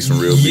for it to be some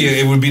real beef. Yeah,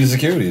 it would be the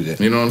security then.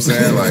 You know what I'm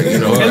saying? Like, you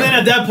know. And then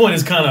at that point,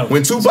 it's kind of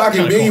when Tupac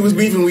and Biggie was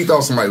beefing, we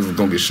thought somebody was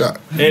gonna get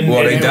shot. They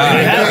died.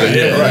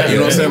 Right? You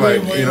know what I'm saying?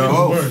 Like, you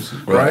know,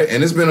 right?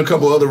 And there's been a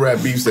couple other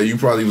rap beefs that you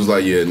probably was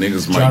like, yeah,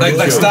 niggas might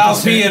like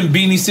Styles P and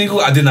Beanie Siegel.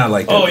 I did not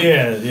like that. Oh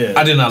yeah.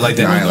 I did not like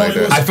that. I ain't like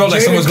that. I felt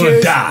like someone's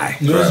gonna die.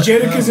 No. I'm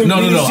talking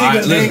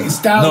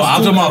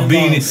about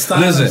Beanie.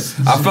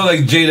 Listen, I felt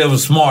like Jada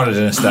was smarter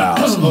than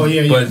Styles. Oh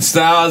yeah. But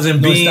Styles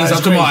and Beans, I'm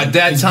talking about at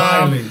that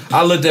time,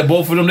 I looked at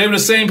both of them, they were the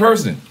same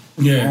person.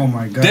 Yeah. Oh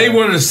my God. They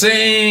were the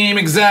same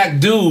exact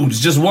dudes.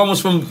 Just one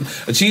was from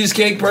a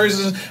cheesecake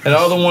person, and the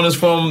other one is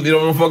from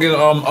fucking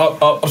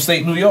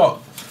upstate New York,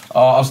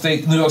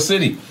 upstate New York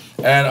City.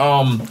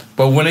 And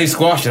but when they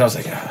squashed it, I was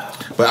like,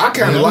 But I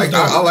kind of like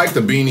I like the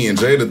Beanie and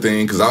Jada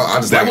thing because I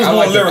just that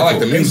like was I like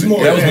the music.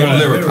 That was more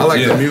lyrical. I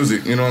like the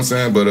music. You know what I'm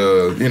saying? But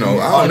you know,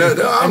 I'll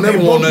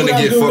never want nothing to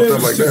get fucked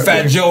up like that.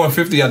 Fat Joe and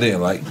 50, I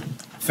didn't like.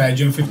 Fat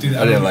Joe 50.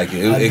 I didn't like it.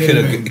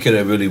 It could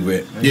have really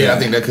went. Yeah, I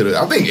think that could have.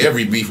 I think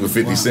every beef with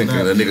 50 Cent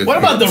kind of nigga. What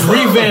about the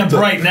revamp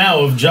right now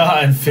of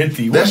Ja and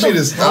 50? That shit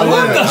is. I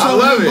love it. I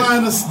love it. I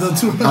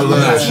love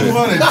that shit.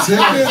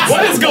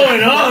 What is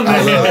going on,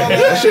 man?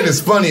 That shit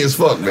is funny as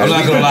fuck, man. I'm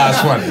not gonna lie,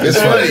 it's funny.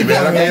 It's funny,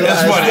 man. I can't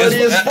lie. It's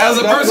funny. As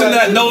a person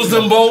that knows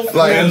them both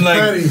and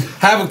like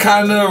have a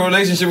kind of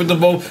relationship with them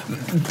both,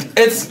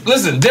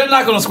 listen, they're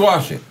not gonna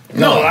squash it.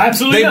 No,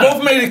 absolutely They not.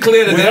 both made it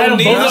clear that We they had don't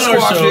them need both to on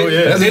our squash show, it.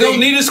 yeah. They don't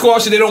need to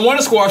squash it. They don't want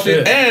to squash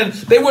it. And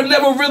they were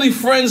never really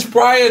friends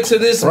prior to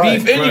this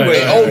beef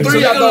anyway. Oh,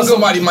 3, I thought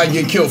somebody might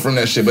get killed from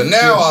that shit, but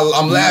now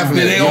I'm laughing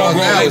at it. They all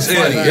grown. Now it's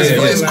funny.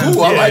 It's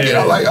cool. I like it.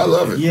 I love it.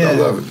 I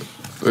love it.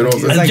 You know what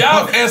I'm saying? And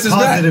Job answers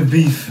that.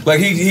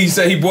 Like he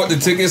said he bought the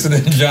tickets, and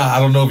then Job,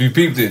 I don't know if you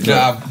peeped it.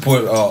 Job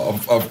put the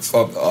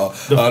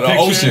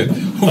ocean.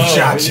 Who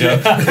shot you?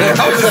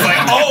 I was just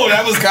like, oh,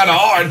 that was kind of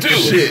hard too.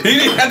 Shit. He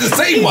didn't have to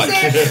say much.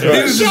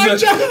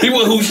 He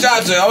went, who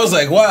shot you? I was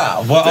like,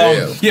 wow. But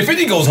yeah,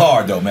 50 goes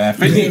hard though, man.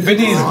 50 is you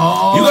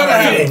gotta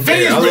have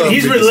 50.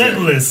 He's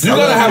relentless. You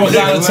gotta have a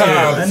lot of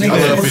time.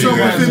 What's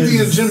up with 50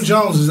 and Jim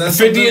Jones? Is that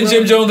 50 and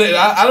Jim Jones.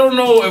 I don't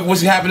know what's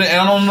happening,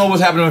 and I don't know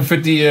what's happening with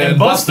 50 and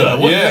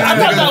Busta. Yeah, I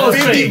thought that was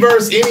 50 fake.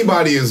 verse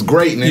anybody is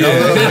great, nigga. I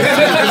love that.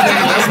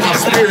 That's my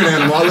spirit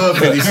animal. I love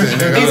 50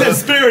 Cent, nigga. He's a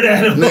spirit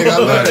animal. Nigga, I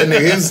love that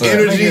nigga. His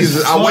energy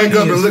is. I wake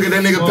up and look at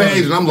that nigga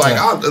page, and I'm like,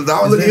 I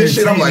look at his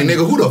shit. I'm like,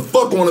 nigga, who the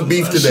fuck want to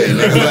beef today,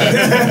 nigga? Like,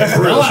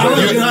 for real. I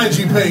like your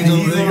IG page,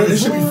 nigga. It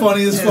should be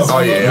funny as fuck. Oh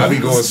yeah, I be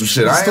going some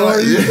shit. I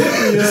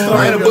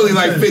ain't a bully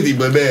like 50,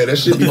 but man, that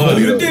shit be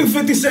funny. You think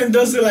 50 Cent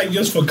does it like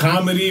just for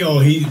comedy,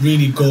 or he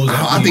really goes?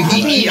 I think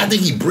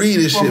he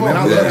breathed this shit, man.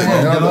 I love it,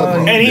 man. I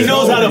love it. And he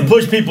knows how to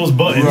push people's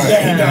buttons.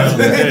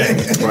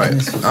 Right.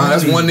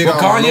 That's one nigga.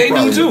 Kanye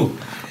knew too.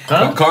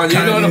 Huh? Kanye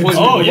know the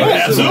Oh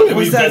yeah, absolutely.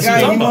 What's that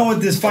guy? He went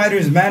with this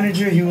fighter's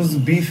manager. He was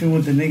beefing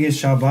with the nigga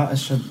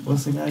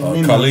what's the guy's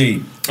name?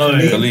 Khalid.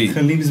 Khalid.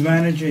 Khalid's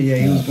manager. Yeah,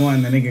 he was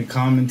going. The nigga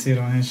commented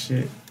on his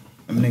shit.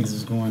 Them niggas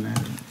was going at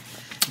him.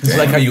 It's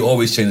like how you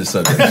always change the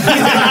subject. I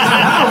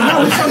don't know.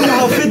 We're talking about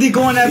how 50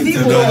 going at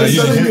people. No,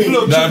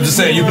 I'm just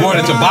saying you brought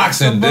it to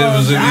boxing. It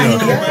was,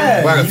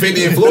 Like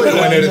 50 and Floyd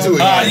went at it too.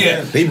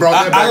 Yeah, he brought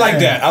that back. I like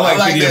that. I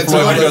like 50 and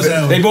Floyd because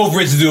they both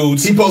rich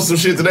dudes. He posted some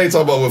shit today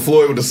talking about with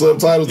Floyd with the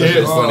subtitles. That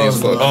shit's funny as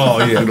fuck. Oh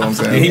yeah, you know what I'm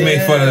saying? Yeah, he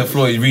made fun of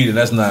Floyd reading.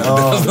 That's not.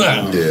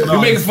 Yeah.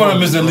 You making fun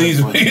of Mr. Lee's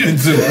reading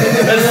too.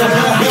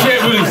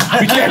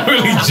 We can't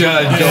really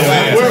judge.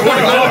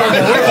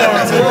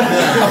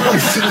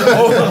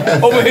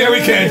 Over here we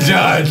can't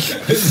judge.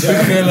 We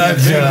cannot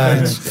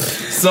judge.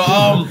 So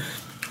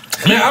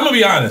man, I'm gonna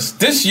be honest.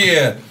 This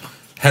year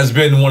has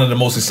been one of the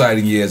most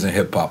exciting years in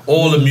hip hop.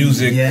 All the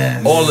music,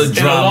 all the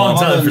drama.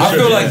 I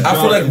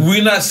feel like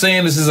we're not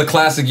saying this is a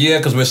classic year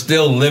because we're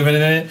still living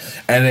in it,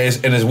 and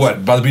it's what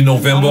about to be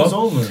November.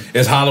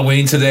 It's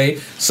Halloween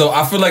today, so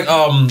I feel like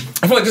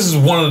this is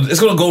it's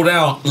gonna go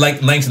down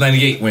like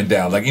 1998 went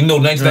down. Like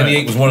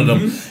 1998 was one of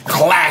them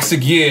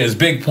classic years.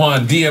 Big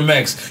Pun,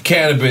 DMX,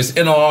 Cannabis,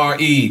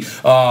 NRE.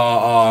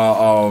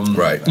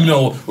 Right.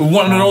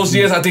 One of those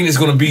years. I think this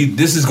is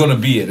gonna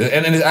be it,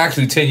 and it's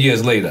actually 10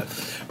 years later.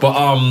 But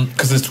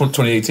because it's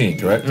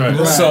 2018, right?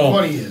 So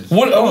 20 years.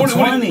 What?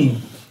 20.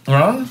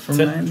 Huh? From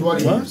 90. What?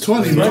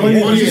 20. 20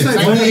 years.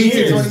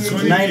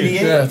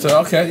 98. Yeah. So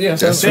okay. Yeah.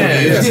 That's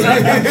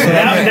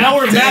Now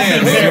we're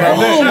mapping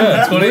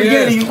there. 20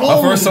 years.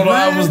 My first solo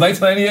album was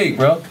 1998,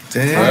 bro.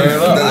 Damn.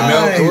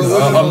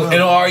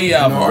 NRE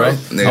album, right?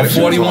 I'm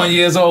 41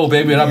 years old,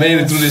 baby, and I made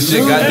it through this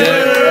shit.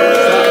 Goddamn.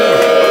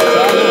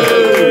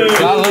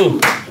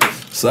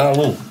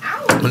 Salud.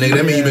 But nigga,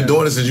 that mean you been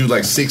doing this since you was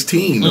like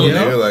 16, though,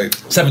 nigga. Like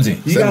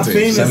 17. You got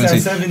famous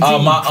at 17.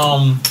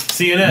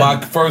 CNN.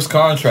 My first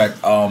contract,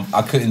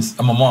 I couldn't.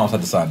 My mom's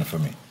had to sign it for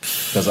me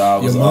because I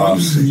was.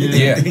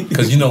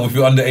 Because if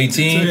you're under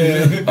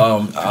 18,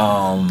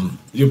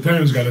 your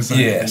parents got to sign.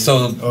 Yeah.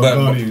 So,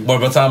 but by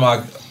the time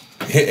I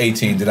hit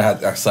 18, then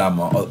I signed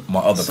my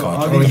other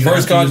contract. The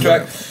first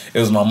contract, it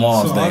was my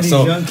mom's name.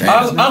 So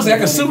honestly, I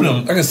could sue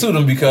them.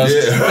 Because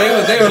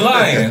they were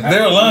lying. They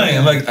were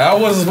lying. Like I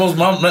wasn't supposed.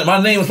 My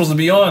name was supposed to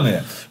be on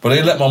there, but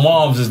they let my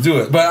mom just do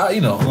it. But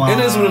it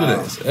is what it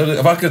is.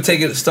 If I could take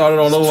it started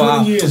all over,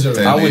 I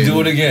would do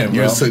it again.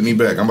 You Bro. just took me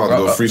back. I'm about to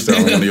go freestyle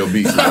on one of your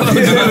beats. I would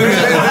do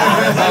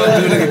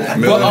it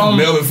again.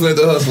 Melvin Flint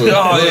the Hustler.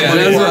 Oh yeah,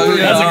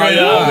 that's a great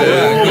album.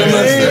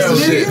 That's the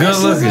shit. Good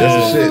looking. That's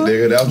the shit,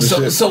 nigga. That was the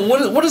shit. So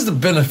what is the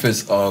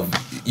benefits of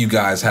you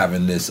guys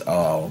having this?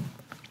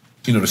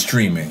 The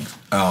streaming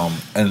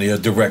and the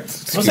direct.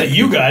 What's that?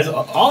 You guys,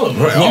 all of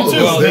us. Right, all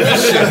you of too.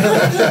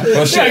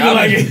 Well, shit. I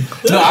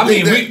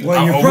mean,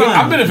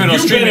 I benefit on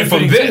streaming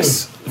from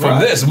this. From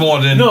this more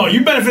than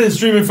you benefit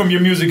streaming from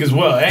your music as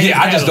well.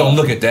 I just don't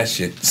look at that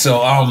shit.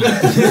 So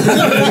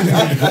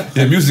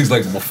music's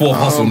like my fourth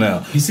hustle now.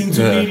 He seems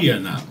to media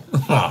now.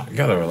 You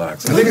gotta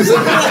relax. I think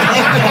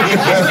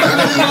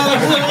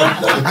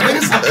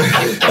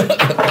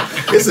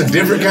it's a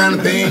different kind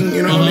of thing,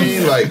 you know what I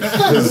mean? Like,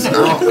 'cause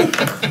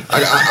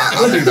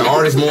I think the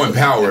artist's more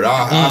empowered.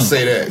 I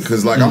say that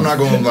because, like, I'm not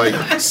gonna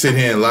like sit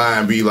here and lie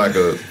and be like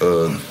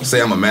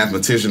say I'm a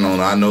mathematician on.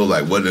 I know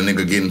like what the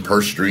nigga getting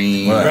per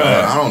stream. Right.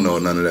 I don't know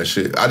none of that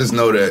shit. I just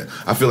know that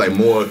I feel like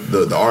more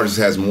the artist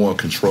has more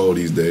control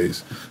these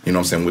days. You know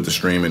what I'm saying, with the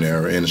streaming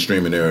era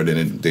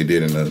than they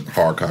did in the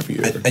hard copy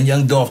era. And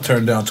Young Dolph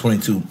turned down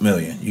 $22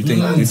 million. You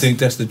think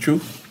that's the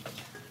truth?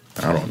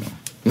 I don't know.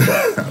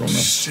 I don't know.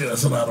 Shit,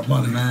 that's a lot of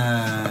money.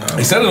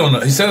 He said it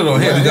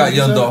on here. We got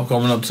Young Dolph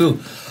coming up too.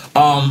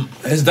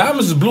 His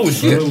diamonds is blue as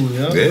shit.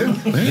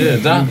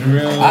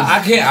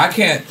 I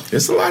can't.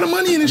 It's a lot of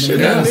money in this shit.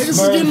 Yeah. Niggas is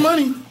getting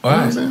money. You know what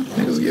I'm saying?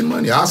 Niggas is getting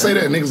money. I'll say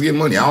that niggas getting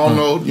money. I don't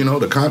know,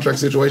 the contract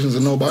situations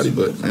of nobody,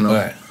 but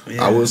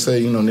I will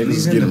say, niggas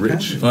is getting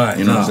rich. Right.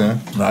 You know what I'm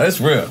saying? No, it's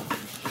real.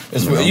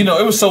 It's real.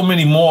 It was so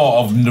many more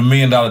of the $1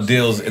 million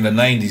deals in the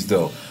 90s,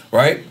 though,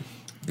 right?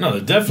 No,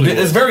 definitely.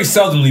 It's very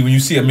seldomly when you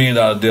see $1 million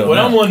deal. What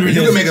I'm wondering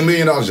you is, can make $1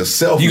 million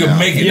yourself. You can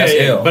make it. That's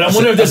ill. But I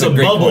wonder if there's a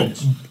bubble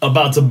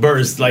about to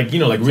burst, like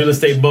real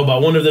estate bubble. I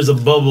wonder if there's a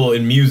bubble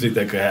in music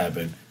that could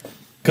happen.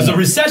 Because the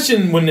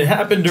recession, when it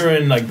happened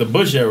during like the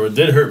Bush era,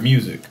 did hurt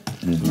music.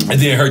 It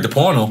didn't hurt the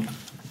porno.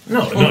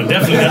 No,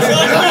 definitely not.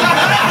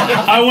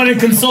 I went and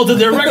consulted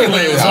their record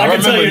label, so I can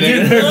tell you it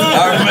didn't hurt.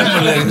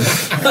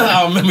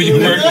 I remember you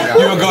were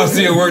going to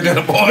see it work at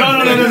the porno.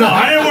 No.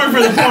 I didn't work for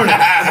the porno.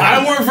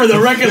 I worked for the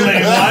record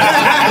label.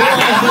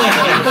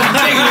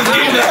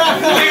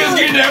 Niggas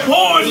getting that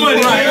porn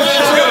money.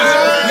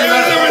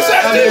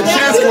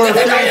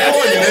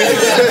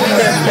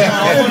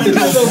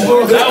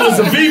 That was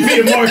the VP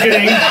of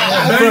marketing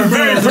for a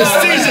very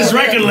prestigious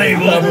record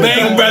label.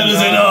 Bang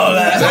Brothers and all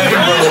that.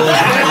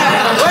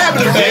 What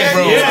happened to Bang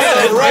Brothers?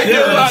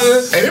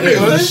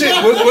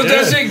 Was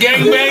that shit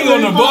gang bang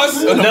on the bus?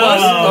 Bang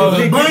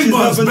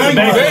bus. Oh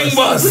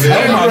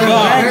my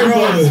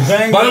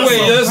God. By the way,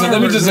 listen,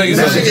 let me just tell you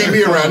That something. shit can't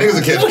be around. Niggas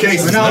will catch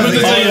cases. Let me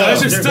just tell you, that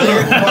shit's still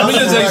around. Let me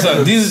just tell you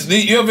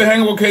something. You ever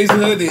hang with Casey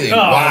Hood? Oh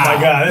my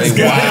God, that's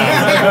good.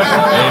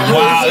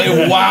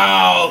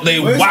 They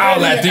wild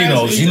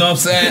Latinos. You know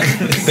what I'm saying?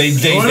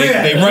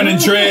 They running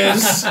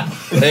trends.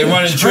 They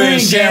running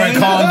trends, sharing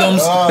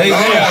condoms. They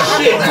are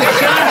shit.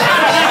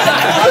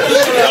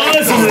 Don't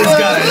listen to this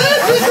guy.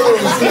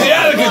 They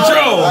out of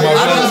control. I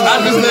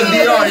just left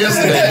DR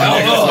yesterday.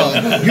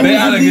 They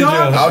out of control.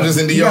 I was just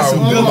in DR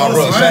with my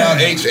brother. Shout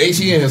out H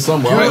in here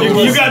somewhere.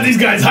 You got these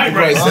guys hype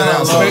right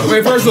now.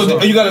 Wait, first of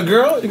all, you got a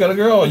girl? You got a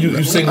girl? Or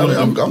you single?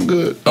 I'm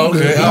good.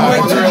 Okay.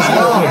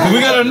 We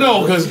gotta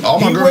know because all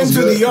my girls went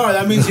to good. DR.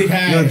 That means he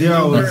had. I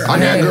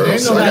got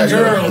girls. I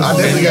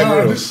definitely got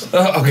girls.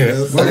 Okay.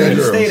 Where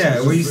you stayed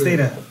at? Where you stayed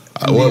at?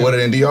 What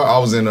in DR? I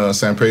was in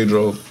San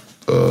Pedro.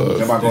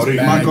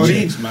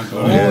 Macorís.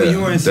 Oh, you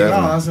were in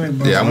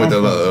Silao. Yeah, I went to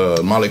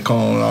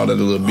Malecon and all that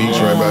little beach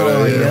right by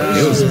there.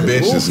 Yeah. It was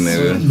vicious,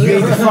 nigga. You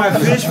ate the fried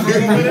fish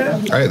over there?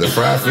 I had the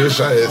fried fish.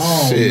 I had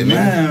shit,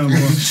 man,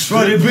 nigga.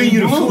 bro, they bring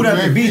you the food at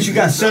the beach. You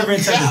got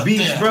servants at the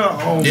beach, bro.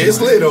 Oh, yeah,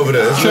 it's lit over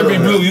there. Trippy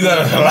Blue, you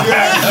got a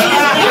flashback.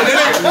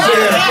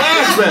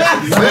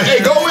 Hey,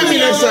 go with me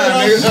next time,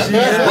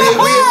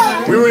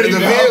 nigga. We were at the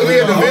villa. We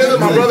had the villa.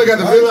 My brother got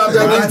the villa out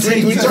there. I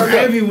take you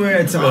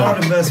everywhere to all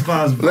the best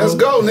spots, bro. Let's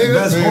go, nigga.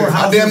 Best whorehouses.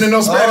 I damn near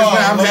know Spanish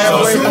now. I'm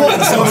halfway.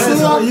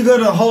 So you go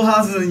to the whole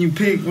houses and you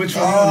pick which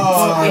one.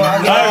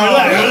 Relax.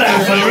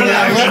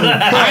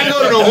 I ain't go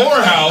to the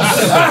whorehouse.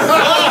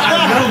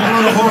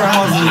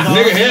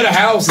 Nigga had a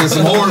house and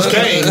some whores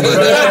came.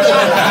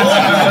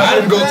 I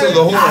didn't go to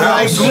the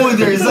whorehouse. Going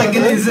there. It's like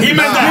he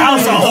meant the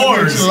house of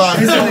whores.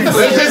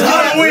 Let's just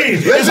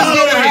go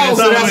to the house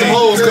and have some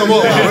hoes come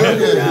over.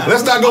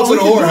 Let's not go to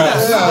the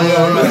whorehouse.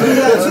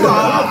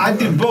 I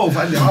did both.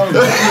 I did all of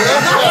them.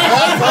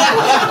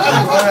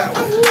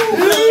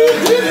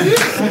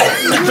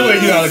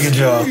 You got a good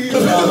job.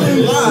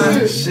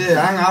 Shit,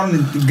 I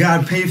don't.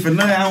 God pay for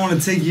nothing. I don't want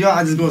to take you out.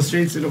 I just go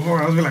straight to the whore.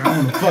 I was like, I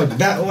want to fuck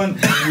that one,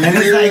 and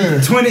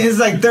it's like It's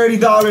like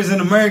 $30 in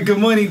American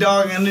money,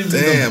 dog, and it's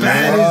the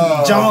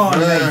baddest John,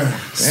 like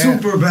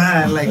super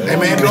bad. Like, hey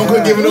man, don't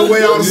quit giving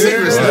away all the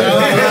secrets.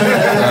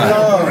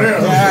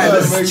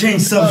 Let's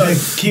change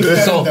subject. Keep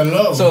that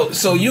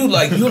So you're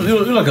like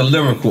a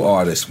lyrical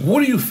artist.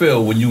 What do you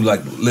feel when you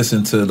like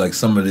listen to like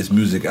some of this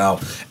music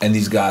out and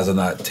these guys are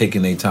not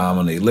taking their time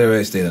on their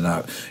lyrics? They're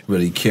not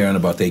really caring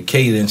about their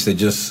cadence. They're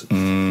just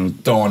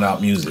throwing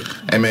out music.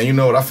 Hey man, you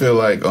know what I feel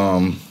like?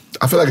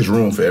 I feel like it's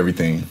room for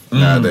everything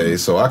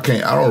nowadays. So I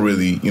don't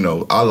really,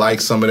 I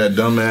like some of that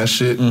dumbass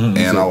shit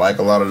and I like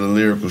a lot of the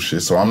lyrical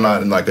shit. So I'm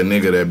not like a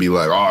nigga that be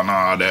like, oh,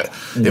 nah, that.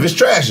 If it's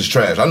trash, it's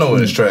trash. I know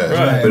when it's trash.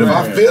 But if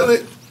I feel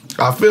it,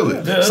 I feel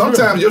it. Yeah,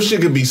 sometimes your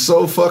shit could be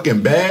so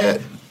fucking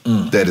bad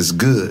that it's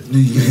good.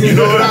 You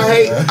know what I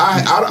hate?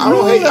 I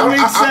don't hate.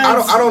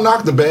 I don't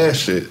knock the bad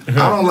shit.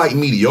 I don't like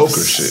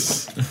mediocre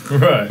shit.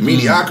 Right.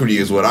 Mediocrity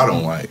is what I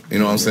don't like. You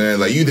know what I'm saying?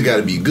 Like you either got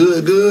to be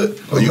good,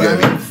 or you got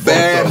to be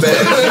bad.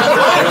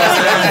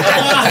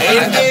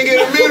 Anything in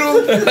the middle,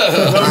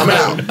 I'm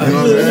out. You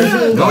know what I'm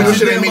saying? No, your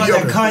shit ain't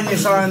mediocre. Kanye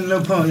song,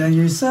 Lil Pump, and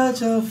you're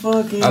such a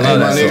fucking. I love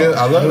that nigga.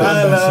 I love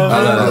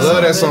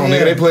that song,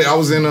 nigga. They play. I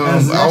was in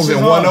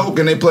One Oak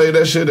and they played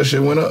that shit. That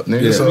shit went up,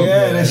 nigga. So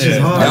that shit's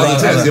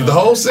hard. If the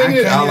whole sing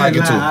it, I like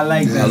it too. I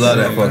like that. I love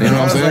that fucking. You know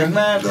what I'm saying?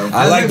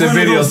 I like the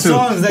video too,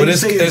 but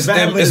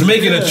it's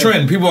making a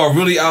trend. People are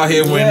really out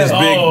here wearing this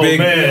big,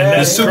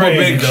 this super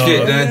big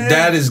shit.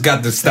 That has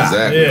got to stop.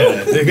 Exactly.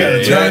 Yeah, they got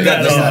to turn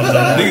that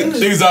off.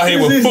 Niggas out here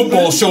with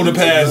football shoulder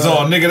pads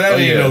on, nigga. That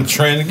ain't no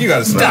trend. You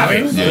gotta stop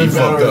it. Yeah, you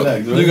fucked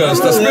up. You gotta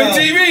stop. Spring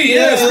TV,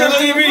 Spring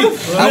TV.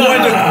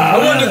 I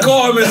wanted to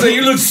call him and say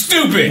you look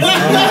stupid.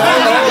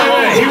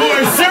 He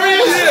wore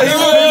serious? Yeah, he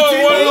wore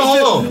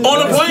Hold on. on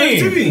the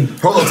plane.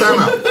 Hold on, time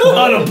out.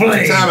 On a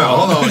plane. Time out.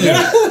 Hold on.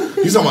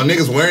 You talking about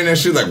niggas wearing that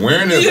shit, like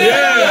wearing it?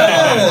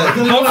 Yeah.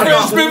 I'm from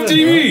Spiff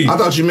TV. I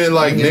thought you meant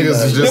like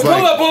niggas is just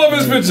like pull up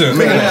his picture.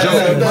 making a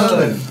joke.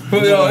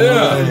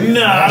 Yeah.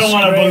 Nah, I don't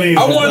want to believe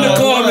I wanted to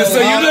call him and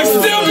say, you look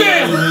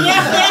stupid.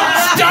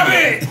 Stop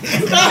it.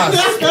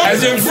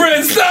 As your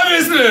friend, stop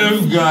it,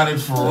 Slim. You got it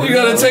for You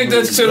gotta take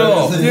that shit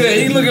off. Yeah,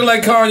 he looking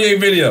like Kanye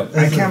video.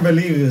 I can't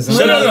believe this.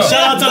 Shout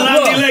out to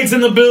Lefty Legs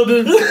in the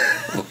building.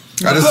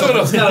 I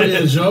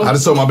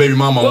just told my baby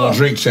mama I want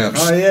drink champs.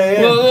 Oh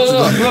yeah.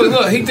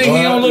 Look. He think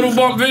he on Little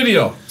Bump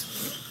video.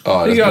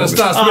 Oh, You gotta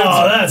stop.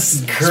 Oh, that's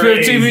Spiff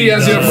crazy. TV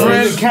as your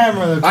friend.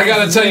 Camera. I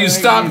gotta tell you,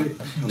 stop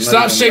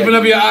shaping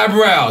up your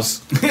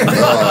eyebrows.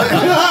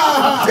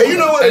 Hey, you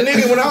know what? A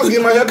nigga, when I was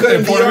getting my haircut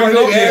in PR, a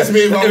nigga asked me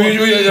if I wanted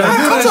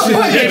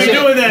They be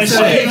doing that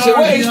shit.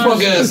 What age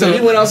punk ass? He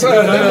went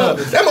outside.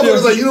 That motherfucker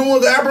was like, you don't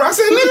want the eyebrow? I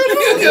said,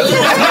 nigga.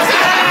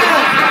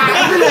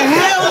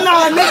 Hell no,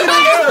 nigga.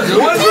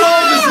 What's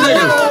wrong with this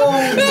nigga?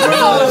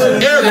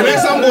 Erica,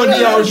 next time I'm going to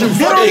DR with you,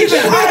 fuck H.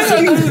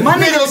 My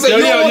nigga don't say,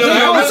 you don't want the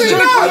eyebrow? I say, no.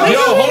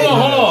 Yo, hold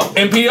on.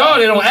 In PR,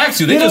 they don't ask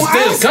you. They just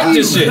cut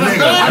this shit. You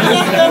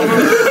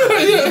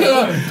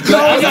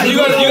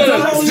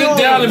gotta sit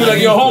down and be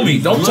like, yo,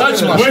 homie, don't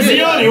touch my Where's shit.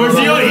 Dione? Where's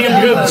Dione? He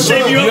can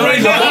shave you up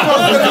right now.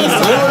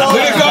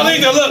 Look at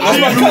Carlito, look, that's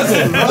my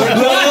cousin.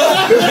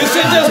 Look, this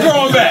shit just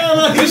growing back.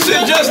 This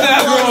shit just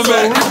now growing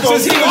back.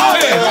 Since he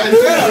was 10.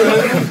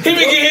 He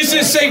been getting his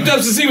shit shaped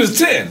up since he was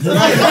 10. See, I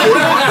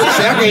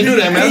can't do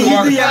that, man.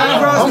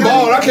 I'm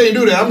bald. I can't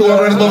do that. I'm going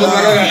around this motherfucker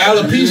like I got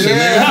alopecia,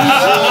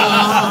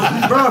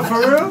 man. Bro, for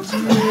real?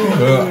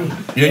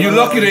 Yeah, you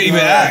lucky to even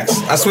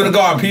ask. I swear to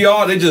God,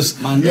 PR, they just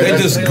grab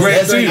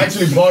That's to you.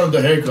 actually part of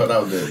the haircut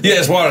out there. Yeah,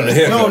 it's part of the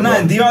haircut. No, bro.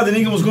 not DR. The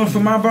nigga was going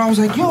for my bro. I was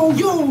like, yo.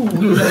 He's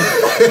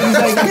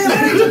like,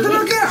 man,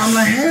 I'm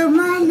like, hell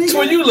nah, nigga.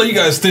 Twin, you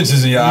got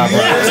stitches in your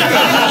eyebrows.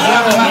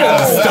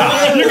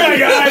 Stop. You got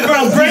your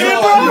eyebrows braided,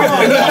 bro?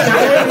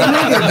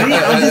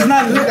 I'm just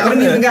not. I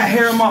don't even got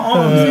hair on my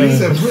arms.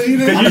 Can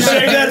you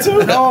shave that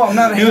too? No, I'm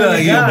not a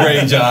hairy You guy.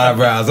 braid your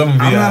eyebrows. I'm gonna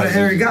be I'm not a honest.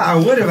 hairy guy. I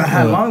would if I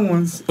had long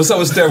ones. What's up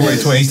with steroid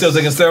twin? He still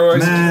taking steroids?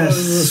 Man,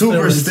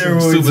 super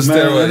steroids. Super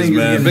steroids, Niggas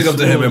man. getting Big up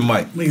to him and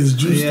Mike. Niggas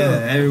juiced up.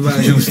 Yeah,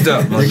 everybody. Juiced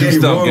up, man. They're getting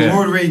Juiced up, gang.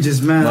 road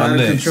rages, man. My Out of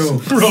neck. control.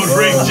 Road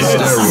rages. He said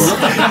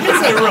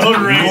road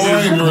rages.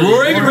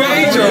 Roid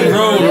rage or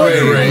road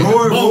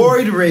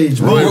rage?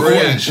 Roid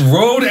rage.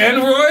 Road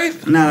and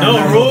roid?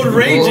 No, road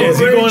rages.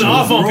 He going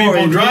off on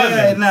people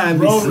driving. Yeah,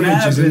 nah, road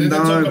rages,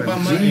 dog.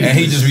 And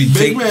he just be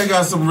Big man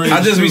got some rage.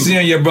 I just be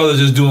seeing your brother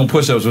just doing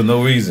push-ups for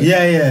no reason.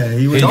 Yeah.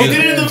 He was. Don't get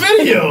it in the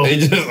video. He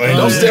just like,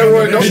 Don't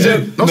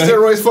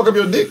steroids fuck up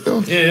your dick, though.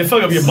 Yeah,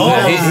 fuck up your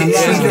balls.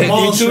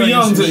 He's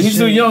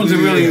too young to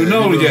really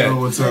know yet.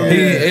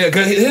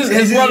 Because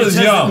his brother's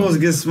young. Supposed to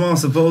get small,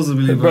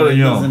 supposedly. His brother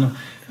young.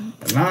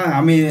 Nah, I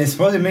mean, it's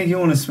supposed to make you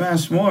want to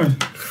smash more.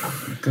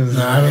 Because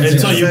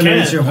until you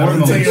can't. your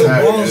hormones. I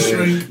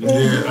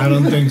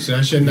don't think so.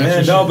 I shouldn't.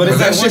 Yeah, no, but it's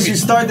like once you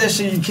start that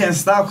shit, you can't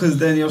stop because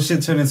then your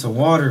shit turn into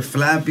water,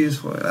 flappy as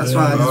fuck. That's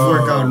why I just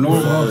work out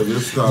normal.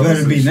 It's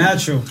better to be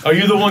natural. Are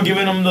you the one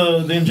giving him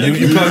the injection?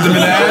 You plugged him in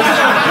the ass?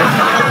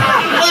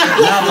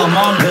 Now my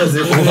mom does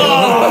it.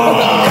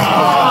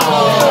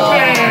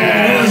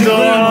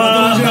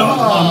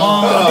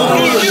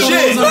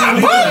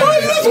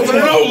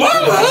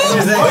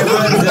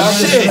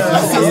 Shit. Man,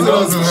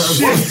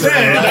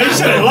 you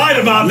should have lied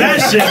about that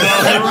shit, though.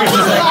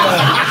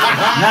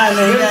 Nah, he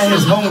got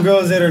his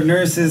homegirls that are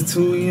nurses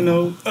too, you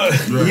know.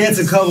 He gets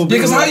a couple. Yeah,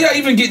 because how y'all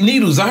even get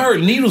needles? I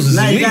heard needles is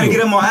illegal. You gotta get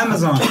them on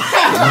Amazon.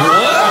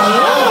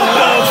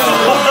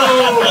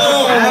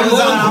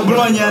 Amazon, I'm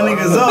blowing y'all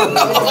niggas up.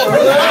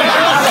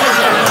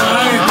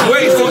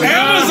 Wait, so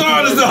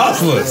Amazon is the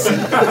hustlers?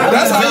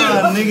 That's how you.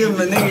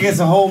 Nigga gets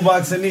a whole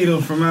box of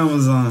needles from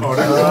Amazon. Oh,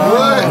 that's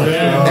what?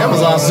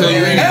 Amazon sell you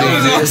anything.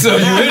 Amazon sell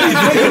you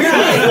anything.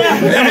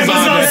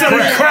 Amazon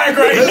selling crack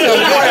right now.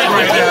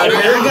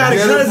 I got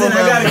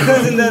a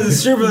cousin that's a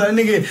stripper. That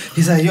nigga,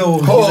 he's like, yo.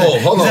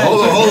 Hold on.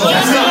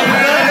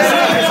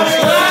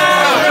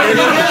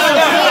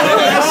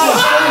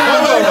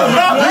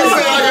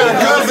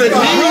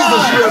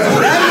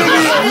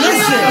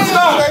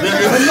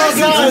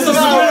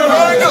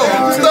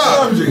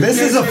 This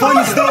is a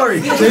funny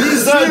story. He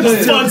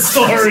strips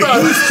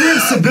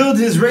to build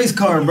his race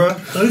car, bro.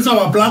 Are you talking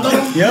about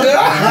Plátano? Yep.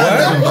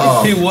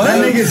 He what?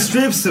 That nigga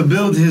strips to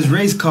build his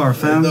race car,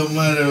 fam.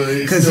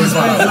 Because he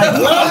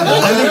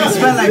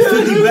spent like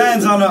 50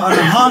 bands on a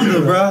Honda,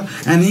 bro,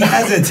 and he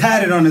has it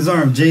tatted on his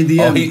arm.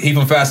 JDM. Oh, he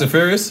from Fast and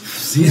Furious?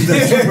 He's the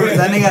super.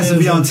 That nigga has to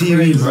be on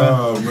TV,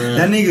 bro.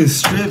 That nigga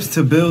strips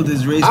to build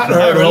his race car. I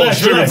heard a whole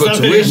stripping for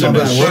tuition,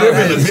 but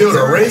stripping to build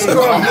a race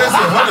car.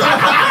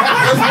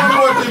 That's one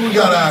more thing we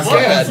gotta ask.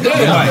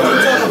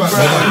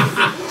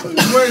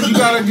 Wait, you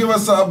gotta give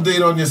us an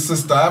update on your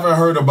sister. I haven't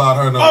heard about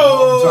her in a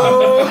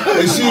long time.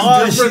 And she's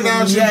different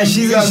now.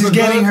 She's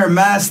getting her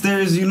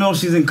master's. You know,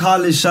 she's in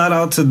college. Shout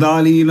out to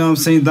Dolly. You know what I'm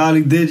saying?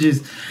 Dolly Digits.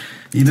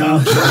 You know,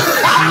 she's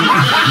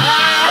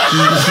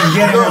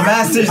getting her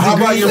master's degree. How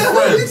about your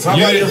friends? How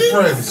about your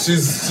friends?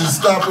 She's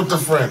stopped with the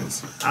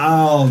friends.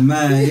 Oh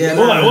man, yeah.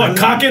 What?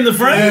 Cocking the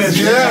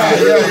friends?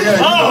 Yeah.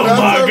 Oh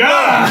my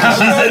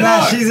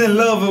God! She's in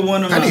love with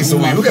one of my. I need some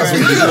weed. Who got some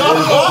weed? Who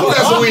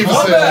got some weed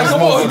for sale?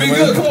 Come on, be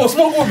good. Come on,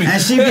 smoke with me.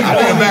 And she be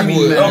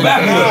backwood. Oh,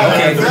 backwood.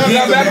 Okay. You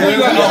got backwood? You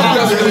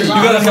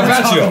got a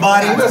carpaccio.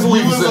 Who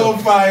was on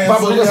fire?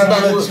 So we had to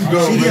let you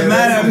go. She get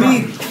mad at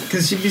me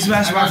because she be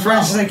smashing my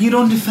friends. She's like, "You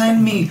don't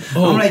defend me."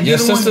 I'm like, your "You're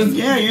the sister? one."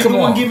 Yeah, you're Come the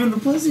one on. giving the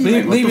pussy.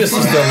 Leave your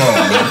sister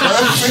alone.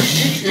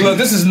 Look,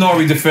 this is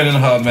Nori defending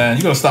her, man.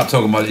 You gotta stop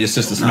talking about your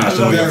sister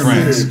smashing with your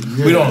friends.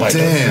 We don't like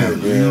that.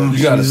 Damn.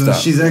 You gotta stop.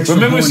 She's extra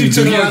Remember when she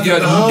took Lord,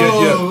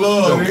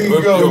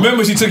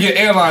 remember she took your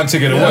airline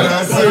ticket away.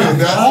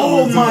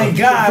 Oh my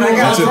God! I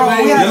got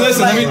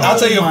Listen, I'll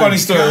tell you a funny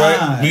story,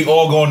 right? We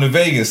all going to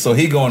Vegas, so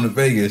he going to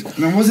Vegas.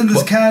 Man, wasn't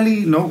this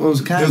Cali? No, it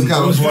was Cali. It was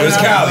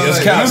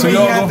Cali. So we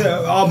all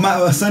go.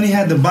 Sonny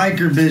had the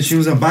biker bitch. She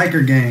was a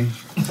biker gang.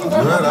 I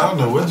don't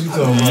know what you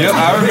talking about. Yep,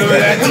 I remember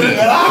that too.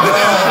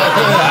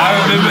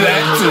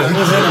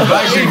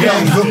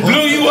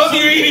 Blew you up,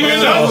 you ain't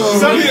even know.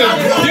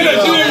 You done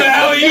threw him the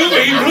alley oop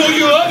and he blew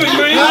you up and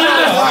blew you up.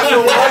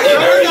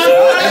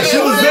 She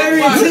was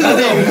very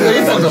intimidating.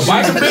 You fucked a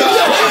biker bitch?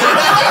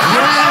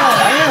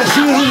 Yeah,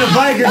 she was in the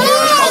biker.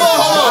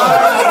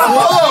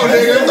 Hold on,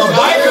 nigga. The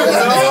biker.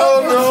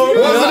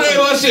 What's the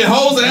name of that shit?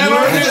 Hoes and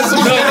anarchists?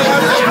 No.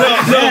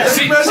 Yo,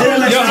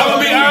 I'm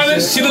gonna be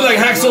honest. She look like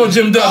Hacksaw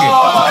Jim Duggan.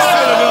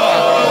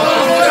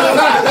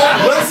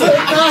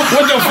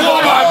 With the 4x4.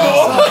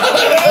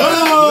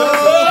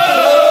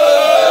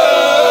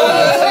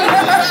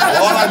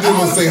 All I did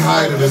was say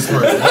hi to this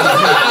person. These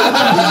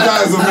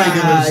guys are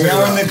making this shit.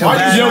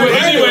 Yo, but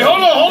anyway,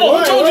 hold on.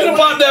 Who told you to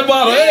pop that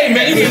bottle? Hey,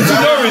 man, you getting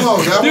too nervous.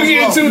 You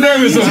getting too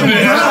nervous over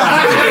there.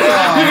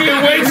 You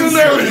getting way too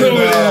nervous over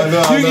there.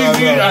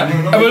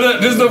 But look,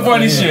 this is the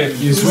funny shit.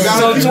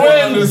 So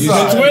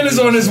the twin is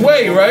on his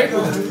way, right?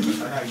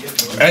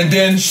 And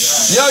then,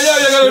 yo, you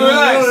gotta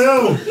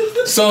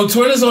relax. So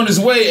twin is on his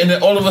way, and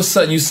then all of a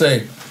sudden you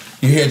say,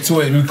 you hear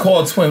twin, we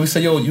call twin, we say,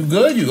 yo, you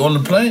good? You on the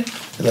plane?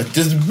 They're like,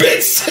 this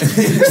bitch.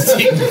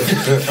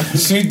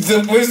 she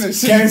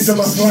Cancel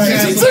my flight.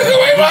 She took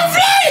away my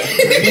flight.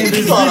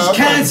 This bitch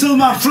canceled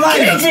my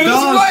flight.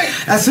 Dog.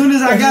 As soon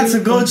as I got to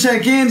go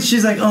check in,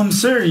 she's like,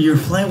 sir, your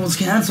flight was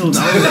canceled.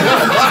 I was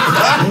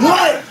like,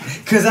 what?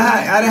 Because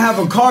I didn't have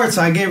a card,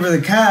 so I gave her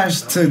the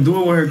cash to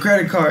do it with her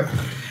credit card.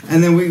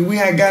 And then we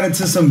had got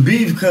into some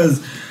beef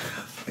because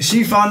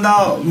she found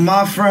out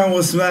my friend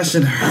was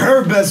smashing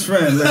her best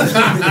friend.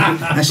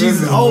 And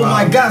she's, oh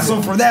my God,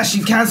 so for that,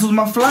 she canceled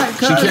my flight.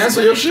 She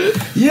canceled your shit?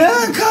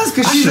 Yeah, cuz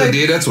she's like,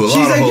 did that to a lot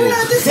she's of like, hoes. you're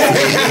not this.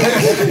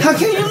 How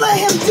can you let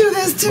him do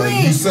this to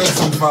me? You said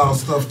some foul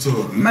stuff to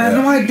her. Man,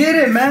 no, I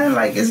didn't, man.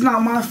 Like, it's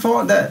not my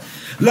fault that,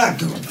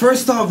 like,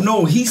 first off,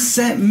 no, he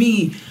sent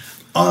me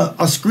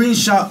a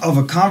screenshot of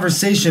a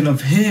conversation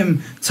of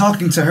him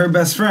talking to her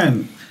best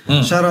friend.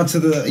 Shout out to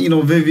the,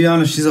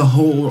 Viviana. She's a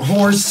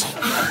horse. She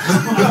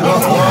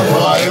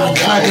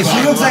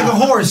looks like a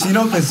horse,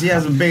 because she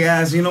has a big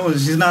ass.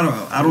 She's not.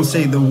 I don't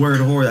say the word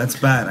whore. That's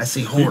bad. I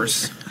say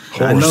horse.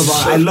 I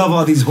love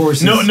all these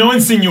horses. No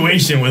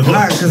insinuation with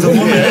horse. Because the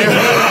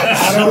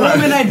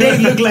women I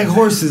date look like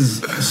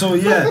horses. So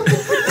yeah.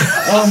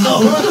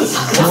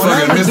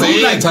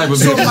 Mr. A type of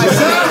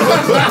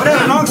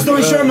bitch. Long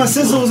story short, my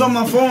sister was on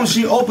my phone.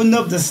 She opened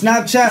up the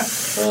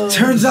Snapchat.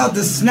 Turns out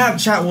the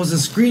Snapchat was a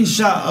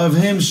screenshot of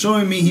him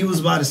showing me he was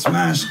about to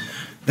smash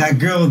that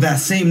girl that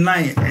same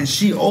night. And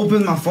she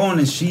opened my phone,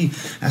 and as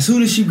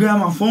soon as she grabbed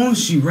my phone,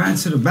 she ran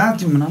to the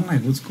bathroom, and I'm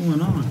like, what's going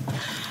on?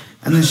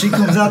 And then she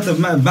comes out the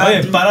bathroom.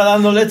 Oye, para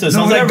dando leche. It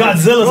sounds like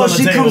Godzilla's on the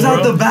she table, comes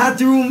out bro. the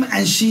bathroom,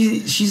 and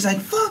she's like,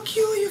 fuck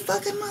you, you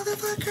fucking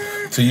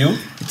motherfucker. To you?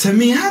 To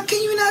me, how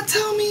can you not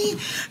tell me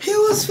he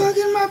was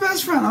fucking my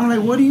best friend? I'm like,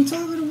 what are you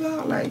talking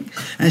about? Like,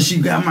 and she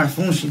grabbed my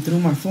phone, she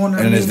threw my phone at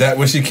me. And is that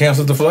when she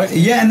canceled the flight?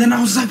 Yeah, and then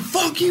I was like,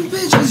 fuck you,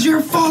 bitch, it's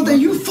your fault that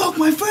you fuck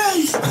my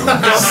friends. So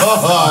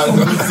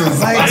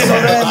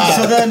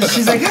then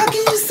she's like, how can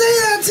you say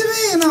that to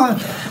me? And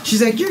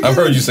she's like, I've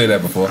heard you say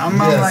that before. I'm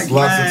like,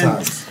 lots of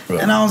times.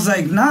 And I was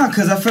like, nah,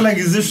 because I feel like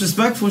it's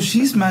disrespectful.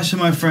 She's smashing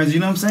my friends, you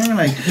know what I'm saying?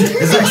 Like,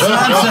 it's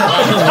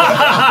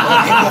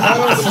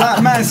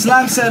like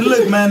Slap said,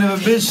 look, man,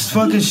 if a bitch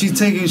fucking, she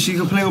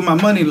can play with my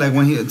money. Like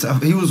when he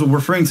was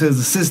referring to his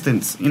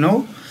assistants,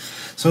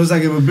 So it's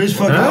like if a bitch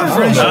fucking my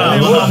friend, she can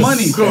play with my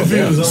money.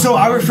 So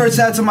I refer to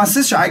that to my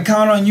sister. I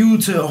count on you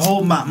to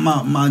hold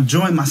my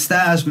joint, my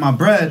stash, my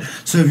bread.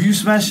 So if you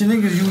smash your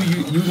niggas,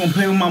 you gonna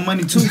play with my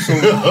money too. So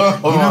you know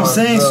what I'm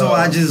saying? So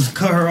I just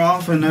cut her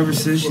off, and ever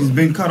since she's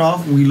been cut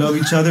off, we love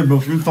each other,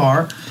 but from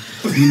far.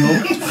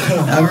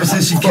 Ever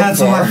since she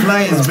canceled my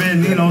flight, it's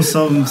been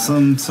some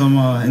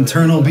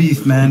internal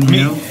beef, man.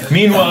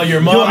 Meanwhile,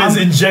 your mom is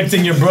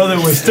injecting your brother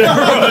with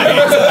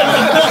steroids.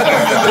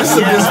 This is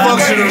a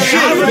dysfunctional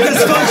shit. I have a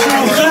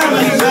dysfunctional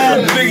family,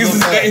 man.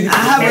 I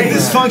have a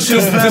dysfunctional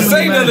dysfunctional To family,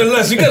 say man. nothing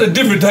less, you got a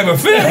different type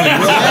of family.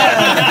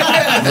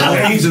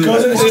 His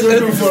cousin is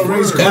stripping for a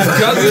race car. His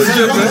cousin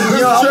stripping.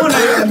 Yo, I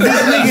wanna,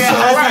 this nigga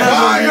has to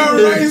have a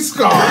race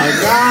car.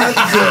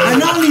 And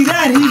not only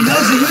that, he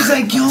loves it. He's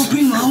like, yo,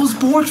 Primo, I was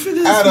born for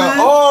this, man.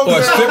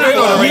 For stripping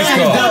or a race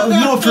car?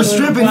 No, for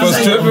stripping. For He's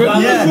like, stripping?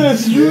 yeah.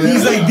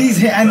 He's like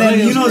these, and then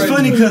you know it's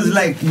funny because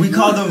like we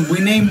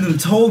named him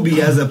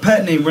Toby as a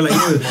pet name. We're like,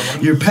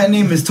 your pet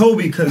name is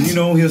Toby because you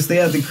know he'll stay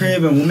at the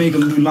crib and we'll make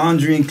him do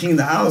laundry and clean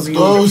the house. Oh,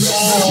 y'all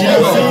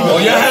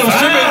had him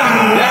stripping.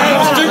 Y'all had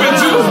him stripping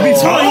too.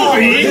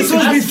 Toby. This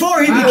was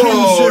before he became a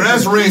stripper. Oh,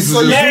 that's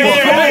racist.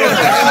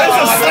 That's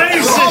a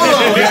slave shit.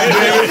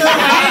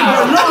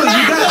 No,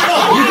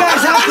 you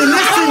guys have to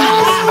listen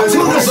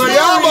to the So story.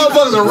 y'all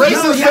motherfuckers are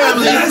racist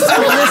family.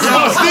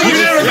 You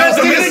never got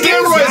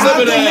steroids up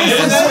in there.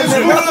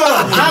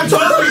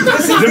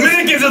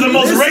 Dominicans are the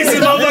most racist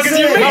motherfuckers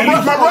you meet.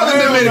 My brother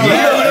Dominican.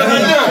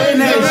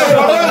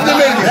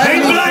 They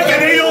black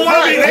and they don't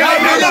want to be. They're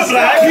not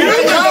black.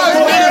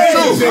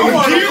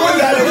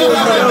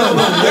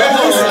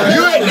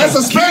 That's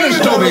a Spanish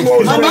Toby.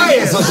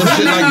 Bias or some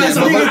shit like that.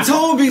 Nigga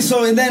Toby,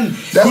 so and then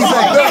he's That's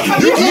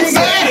like, you keep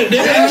saying it.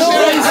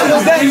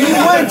 then he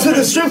went to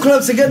the strip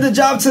club to get the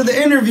job to the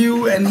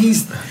interview, and he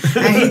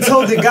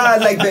told the guy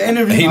like the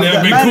interview. He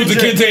never been Kunta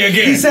Kinte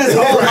again. He says,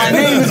 "Oh, my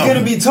name is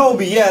gonna be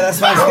Toby." Yeah, that's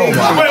my name.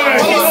 Let me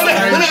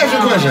ask you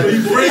a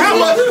question. How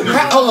much?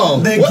 Hold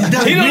on. He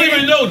don't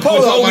even know what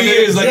Toby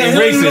is like a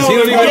racist. He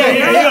don't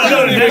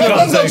even know.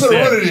 Let's go to the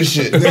run of this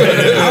shit.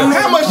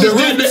 How much does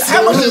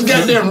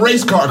goddamn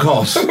race car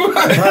cost? Bro,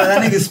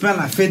 that nigga spent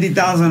like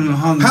 50,000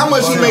 on How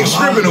much he make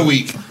stripping a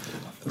week?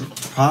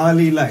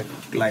 Probably like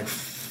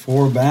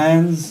 4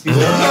 bands. No way.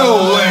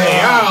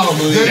 I don't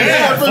believe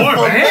that. 4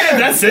 bands?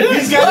 That's it?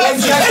 He's got that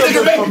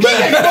nigga make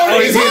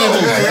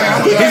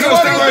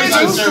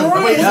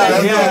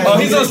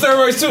He's on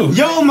steroids too.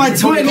 Yo, my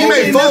twin. He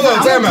made 4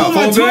 bands.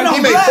 My twin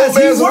on blast.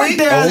 He worked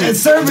there at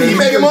serving. He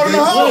making more than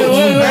the whole.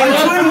 My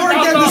twin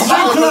worked at the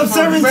strip club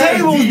serving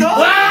tables, dog.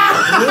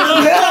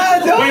 Yeah,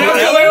 dog.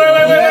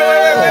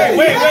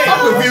 Wait.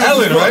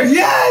 Ellen, right?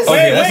 Yes.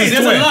 Wait,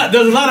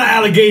 there's a lot of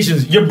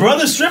allegations. Your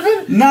brother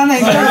stripping? No,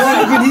 he's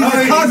not stripping. He's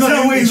a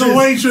cocktail waitress. He's a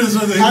waitress.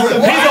 He's a waitress? He's not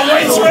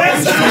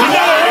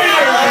a waiter.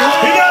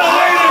 He's not a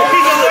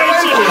waiter. He's a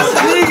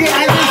waitress.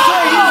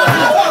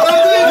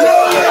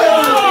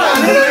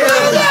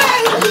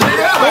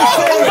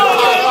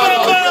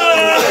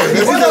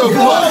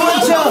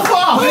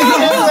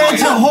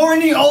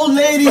 Horny old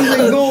ladies that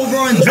go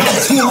over and drop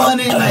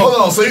 200. Like, hold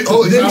on, so you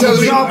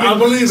telling me? I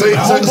believe it. A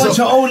whole bunch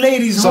of old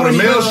ladies. So the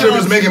male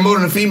strippers making more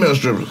than the female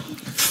strippers.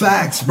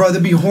 Facts,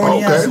 brother. Be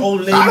horny ass old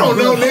ladies. I don't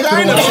know, nigga. I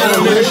ain't never seen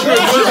no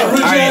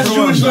nigga.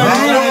 Jewish.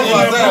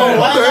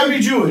 Why gotta be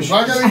Jewish?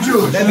 Why gotta be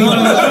Jewish?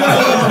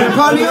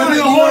 Probably only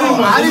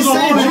horny. I didn't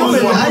say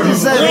Jewish. I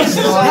just said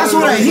that's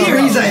what I hear.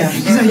 He's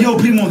like, yo,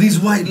 Primo, these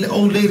white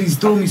old ladies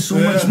throw me so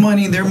much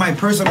money. They're my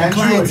personal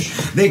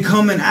clients. They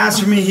come and ask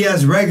for me. He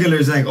has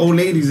regulars, like old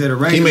ladies that are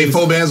regulars. He made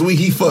 4 bands a week.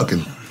 He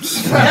fucking.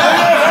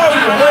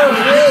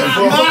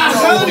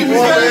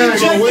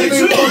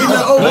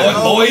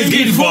 Always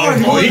getting fucked.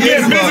 He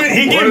gets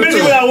busy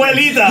with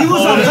abuelita. He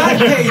was on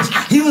Backpage.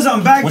 He was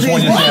on Backpage. Which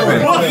one you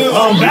saying?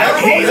 On back?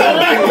 He's on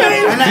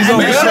Backpage? He's on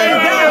They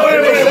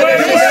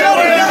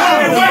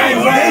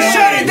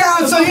shut it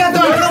down, so he had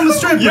to become a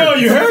stripper. Yo,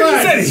 you heard he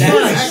said it.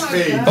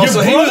 Oh,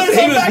 so he was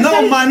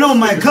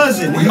my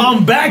cousin.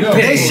 On Backpage.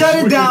 They shut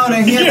it down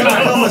and he had to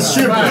become a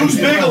stripper.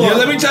 Yeah,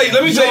 let me tell you.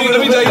 He's a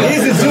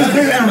Zeus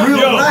Bigler in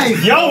real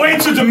life. Y'all way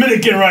too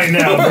Dominican right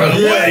now, bro.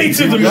 Way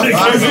too Dominican.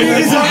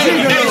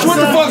 What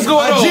the fuck's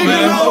going on,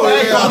 man?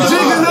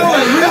 Gigolo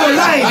in real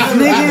life,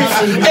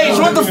 nigga. H,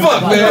 what the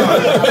fuck, man?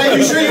 Hey,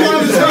 you sure you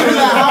want to tell me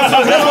that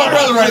house? That's my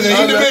brother right there.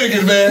 He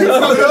Dominican, man.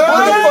 What the fuck?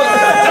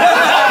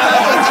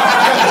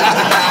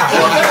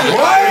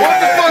 What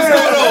the fuck's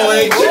going on,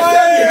 H?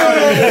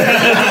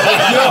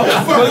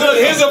 But look,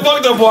 here's the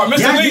fucked up part.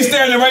 Mr. Lee's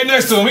standing right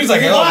next to him. He's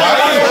like,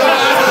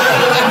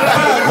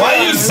 why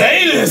you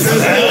say this?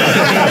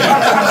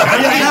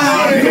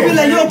 Be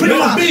like, yo,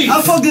 Primo,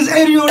 I fucked this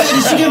 80-year-old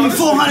lady. She gave me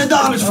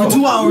 $400 for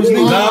 2 hours,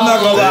 nigga. No, I'm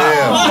not gonna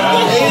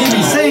lie. He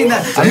be saying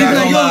that. He be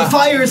like, yo, the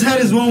fire's head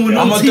is one with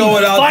no teeth. I'm gonna throw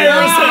it out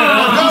there. He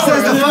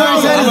says the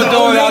fire's head is the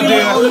throw it out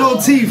there. with no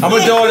teeth. I'm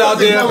gonna throw it out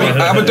there.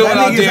 I'm gonna throw it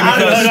out there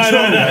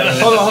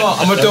because hold on.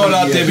 I'm gonna throw it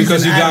out there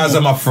because you guys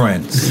are my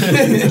friends.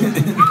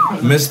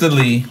 Mr.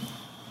 Lee,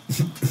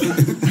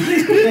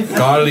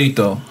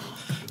 Carlito,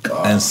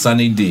 and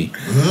Sunny D.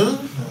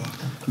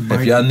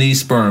 If y'all need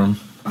sperm,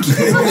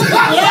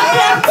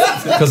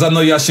 because I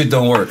know y'all shit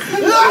don't work.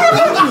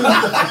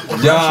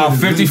 Y'all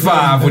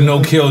 55 with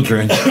no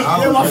children.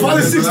 Yeah, my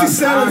father's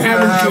 67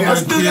 having kids. I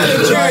still got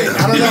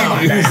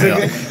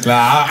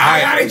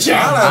a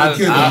check.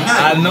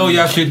 I know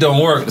y'all shit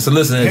don't work. So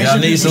listen, if y'all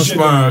need some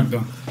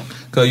sperm,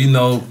 because you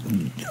know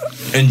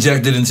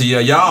injected into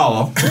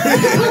y'all.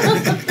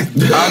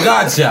 I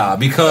got y'all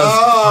because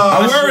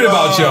I'm worried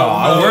about y'all.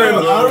 I'm worried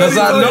because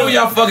I know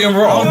y'all fucking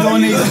wrong.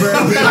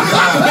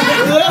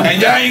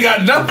 And y'all ain't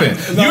got nothing.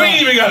 You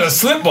ain't even got a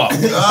slip up.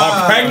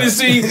 A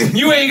pregnancy.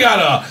 You ain't got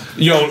a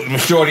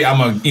shorty. I'm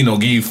gonna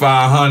give you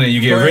 $500. You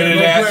get rid of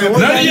that.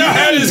 None of y'all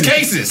had these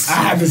cases. I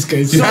have this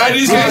case. You had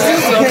these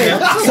cases. Okay.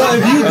 So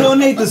if you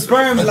donate the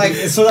sperm,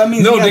 so that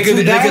means no. they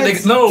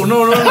No.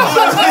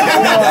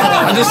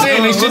 I'm just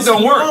saying they shit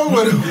don't work.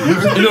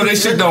 They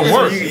shit don't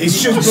work.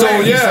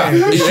 So yeah,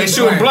 they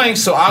shooting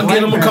blanks. So I'll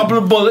get them a couple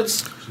of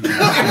bullets.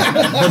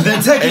 But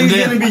then technically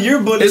it's gonna be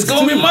your bullet. It's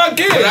gonna be my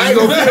kid. I'm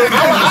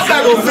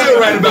not gonna feel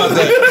right about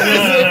that.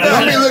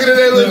 I be looking at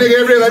that little nigga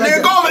every day like,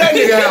 nigga, go over that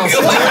nigga house.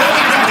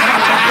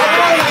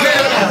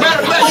 Matter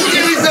of fact, you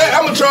give me that,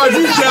 I'm gonna charge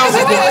you child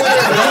support.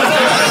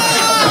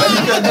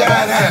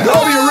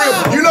 Don't be real.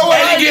 You know what?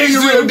 I give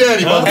you real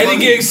daddy.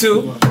 Eddie gigs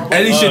too.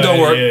 Eddie shit don't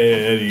work.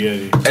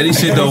 Eddie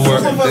shit don't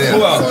work.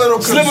 Who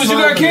else? Slimmers, you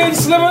got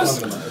kids?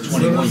 Slimmers?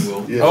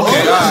 Okay, all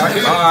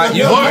right.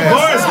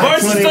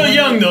 Boris is still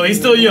young though. He's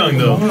still young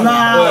though.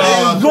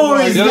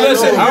 Boris.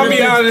 Listen, I'll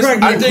be honest.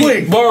 I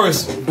think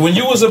Boris, when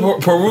you was a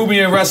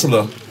Peruvian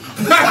wrestler,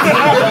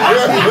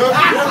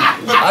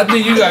 I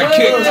think you got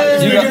kicked.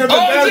 You got.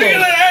 Oh, Eddie!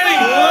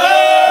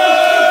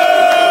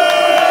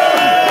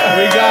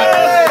 We got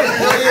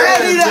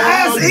Eddie the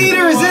ass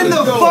eater is in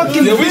the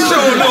fucking. Yeah, we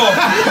showing off.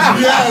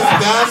 Yes,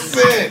 that's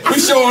it. We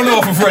showing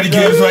off for Freddie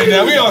Gibbs right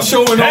now. We all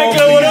showing off.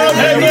 What up,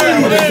 Eddie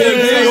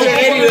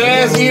the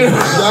ass eater.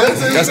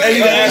 That's Eddie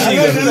the ass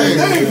eater.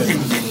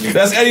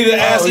 That's Eddie the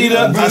ass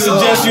eater. I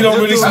suggest you don't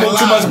really smoke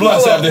too much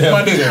blunts after him.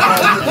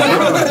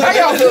 How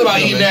y'all feel about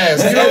eating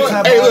ass? You know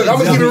what? Hey, look, I'm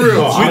gonna keep it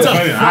real.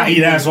 I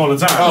eat ass all the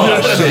time.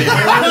 Oh, shit.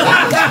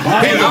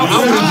 Hey, I was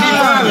in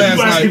G5 last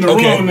night.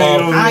 Okay, hold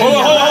on.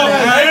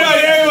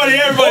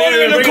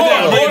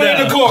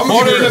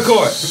 Order in the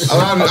court.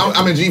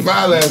 I'm in G5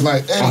 last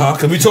night.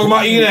 Because we talking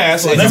about eating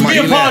ass. Let's be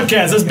a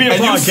podcast.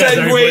 And you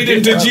segued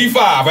into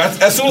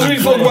G5. As soon as we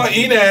talk about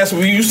eating ass,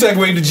 you segued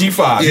into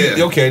G5.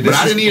 Yeah. Okay. But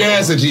I didn't eat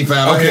ass at G5.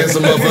 I had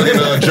some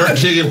motherfucking jerk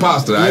chicken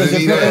pasta. I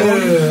didn't eat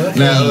that.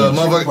 Now,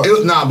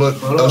 motherfucker, but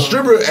a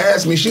stripper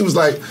asked me, she was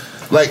like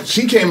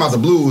she came out the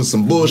blue with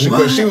some bullshit.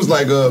 But she was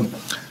like,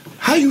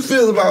 how you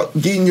feel about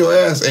getting your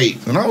ass ate?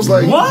 And I was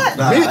like, what?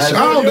 Bitch,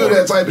 I don't do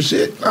that type of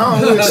shit. I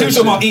don't do that. She was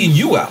talking about eating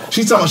you out.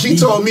 She told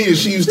me that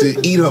she used to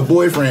eat her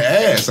boyfriend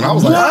ass. And I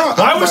was like,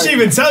 why would she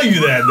even tell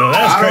you that though?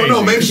 That's crazy. I don't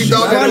know. Maybe she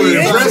thought that was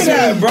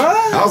impressive. Bro.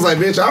 I was like,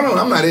 bitch,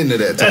 I'm not into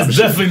that type of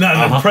shit. That's definitely not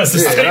an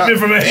impressive statement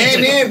from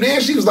AJ. And then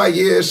she was like,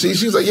 yeah, she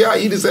was like, yeah, I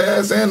eat his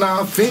ass and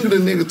I finger the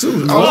nigga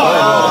too. I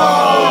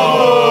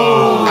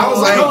was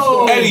like,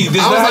 Eddie, this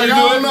is how you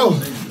do it? know.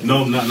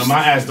 No,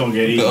 my ass don't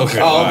get eaten. Okay.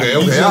 Oh, okay.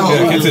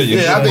 Continue.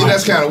 Yeah, I think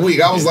that's kind of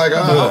weak. I was like,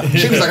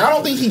 she was like, I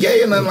don't think he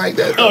gay or nothing like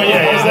that. Oh,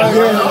 yeah. I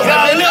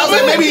was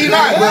like, maybe he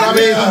not, but I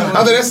mean,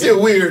 I think that's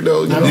still weird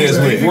though. You know Yeah, it's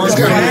weird. It's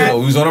kind of weird.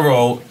 We was on the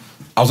road.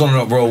 I was on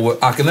the road with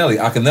Akinelli.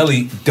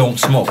 Akinelli don't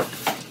smoke.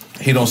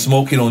 He don't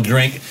smoke. He don't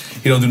drink.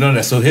 He don't do none of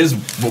that. So his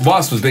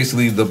bus was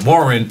basically the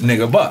boring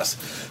nigga bus.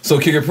 So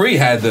Kick Capri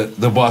had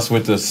the bus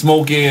with the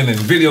smoking and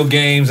video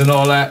games and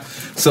all that.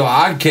 So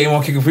I came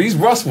on Kick Capri's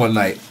bus one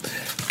night.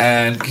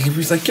 And Kick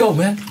Capri's like, yo,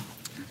 man.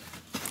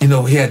 He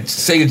had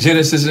Sega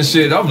Genesis and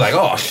shit. I'm like,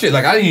 oh, shit.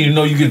 Like, I didn't even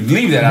know you could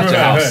leave that out your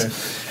house.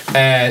 Right.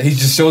 And he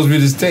just shows me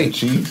this tape.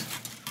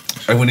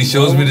 And when he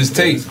shows me this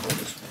tape,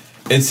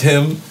 it's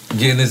him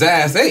getting his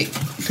ass ate.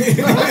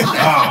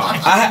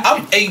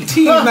 I'm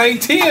 18,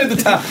 19 at the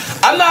time.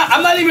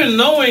 I'm not even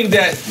knowing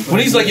that when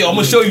he's like, yo, I'm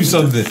gonna show you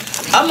something.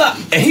 I'm not,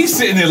 and he's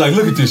sitting there like,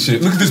 look at this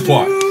shit. Look at this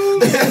part.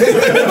 And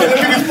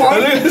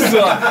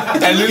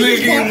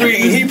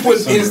he put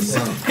his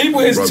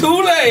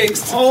 2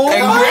 legs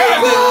and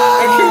grabbed it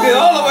and kicked it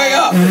all the way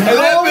up. And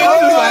that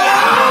bitch was like,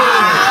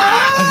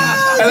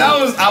 and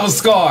I was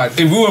scarred.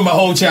 It ruined my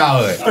whole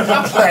childhood.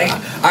 Like,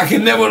 I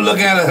can never look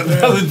at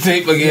another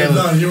tape again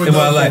in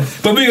my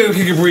life. But big up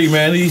Kick Capri,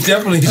 man. He's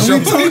definitely showing.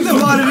 We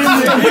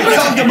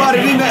talked about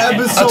it in the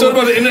episode. I talked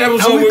about it in the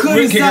episode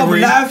with Kick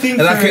Capri.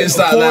 And I couldn't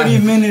stop laughing.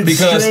 40 minutes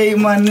straight,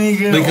 my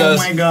nigga. Because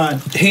oh my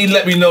God. He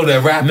let me know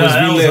that rappers,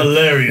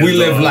 we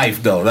live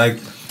life though. Like,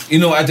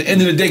 at the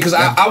end of the day, because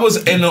I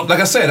was like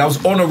I said, I was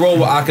on the road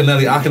with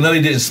Akinelli.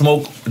 Akinelli didn't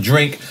smoke,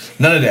 drink,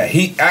 none of that.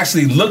 He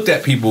actually looked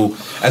at people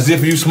as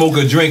if you smoke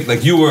or drink,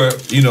 like you were,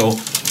 in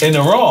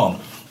the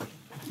wrong.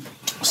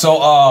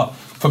 So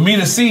for me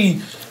to see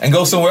and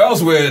go somewhere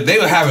else where they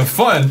were having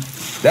fun,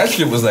 that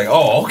shit was like,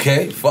 oh,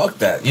 okay, fuck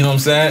that. You know what I'm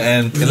saying?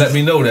 And it let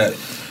me know that,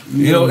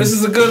 this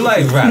is a good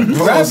life, rap.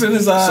 Rapping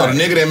is So the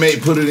nigga that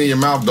made Put It In Your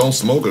Mouth don't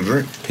smoke or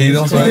drink? He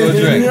don't smoke or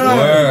drink.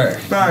 Word.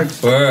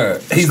 Facts.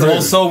 Word. He's the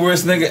most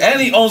soberest nigga.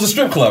 And he owns a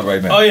strip club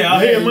right now. Oh, yeah,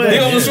 out here in Miami. He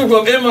owns a strip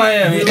club in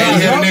Miami. And he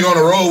had a nigga on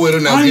the road with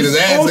him that get his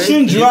ass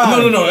ate.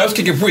 No, that's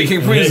Kick Capri. Kick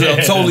Capri is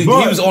totally, he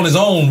was on his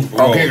own.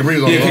 Oh, Kick Capri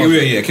was on his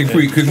own. Kick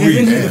Capri.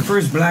 Isn't he the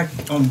first black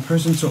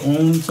person to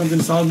own something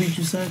in South Beach,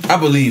 you said? I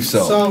believe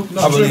so.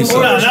 I believe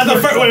so. Not the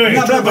first, wait.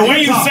 Not The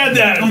way you said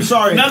that. I'm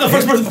sorry. Not the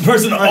first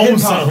person to own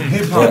something.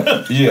 Hip-hop.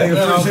 Yeah.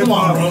 Come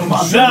on, bro.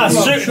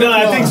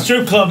 I think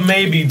strip club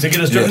maybe to get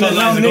a strip club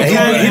license. He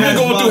been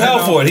going through hell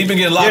for it. He been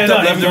getting locked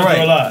up left and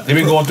right. He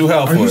been going through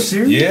hell for it. Are you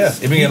serious? Yeah,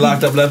 he been getting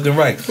locked up left and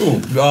right.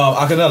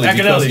 Akinelli.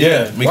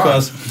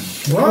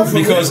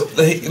 Because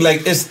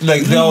it's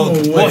like they'll.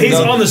 Well, he's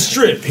on the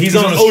strip. He's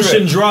on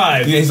Ocean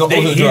Drive. Yeah, he's on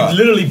Ocean Drive. He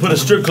literally put a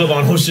strip club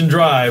on Ocean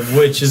Drive,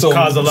 which has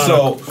caused a lot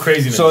of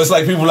craziness. So it's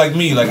like people like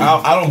me. Like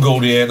I don't go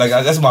there. Like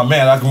that's my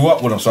man. I grew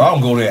up with him, so I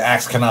don't go there and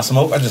ask, "Can I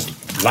smoke?" I just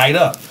light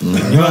up. You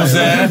know what I'm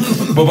saying?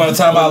 But by the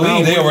time I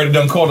leave, they already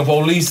done called the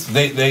police.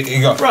 They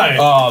go right.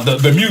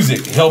 The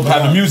music help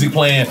have the music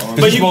playing.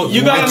 But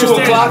you got at 2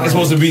 o'clock. It's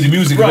supposed to be the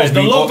music. Right.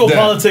 The local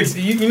politics.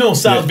 You know,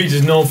 South Beach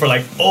is known for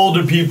like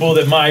older people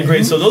that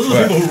migrate. So those are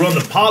the people who run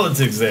the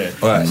politics there.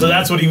 Right. So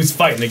that's what he was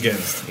fighting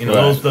against. You know,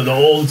 those the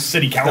old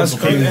city council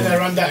people. And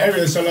around that area,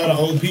 there's a lot of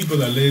old people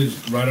that live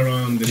right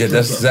around the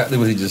that's exactly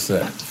what he just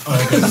said.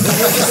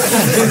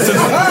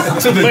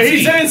 But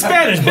he said in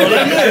Spanish, bro.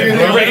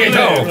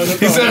 Reggaeton.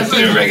 He said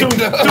reggaeton.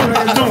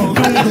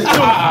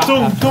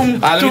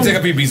 Let me take a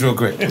pee piece real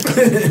quick. Y'all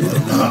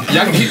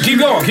can keep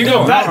going. Keep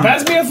going.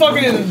 Pass me a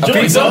fucking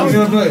joint, son. Hey,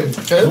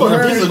 look, the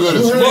pizza good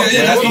as fuck.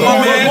 Yeah, that's my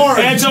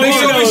man. Make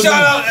sure we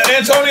shout out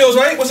Antonio's,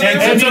 right? What's his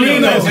name? Antonio.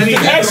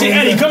 Actually,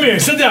 Eddie, come here.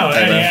 Sit down.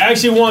 Eddie, I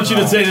actually want you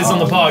to say this on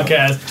the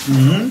podcast.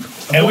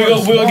 And we're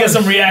gonna get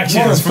some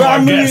reactions from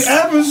our guests.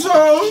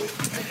 Episode.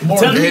 I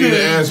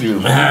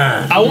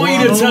want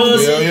you to tell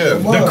us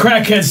the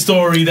crackhead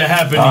story that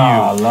happened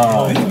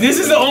to you. This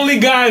is the only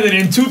guy that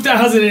in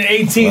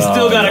 2018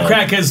 still got a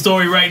crackhead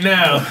story right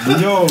now.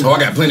 I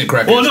got plenty of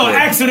crackhead Well, no,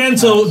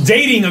 accidental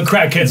dating a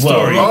crackhead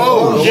story.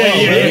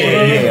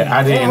 Yeah.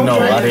 I didn't know.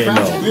 Like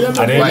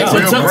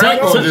real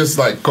crack or just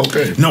like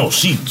cocaine? No,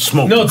 she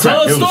smoked. No,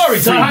 tell a story.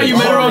 Tell how you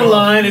met her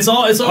online. It's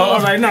all. All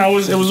right, now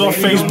it was on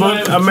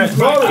Facebook. I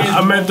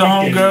met the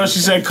homegirl. She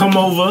said, "Come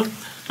over."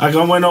 I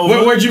went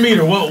over. Where'd you meet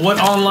her? What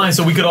online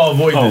so we could all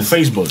avoid this?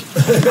 Facebook.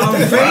 It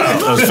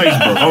was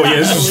Facebook. Oh yeah,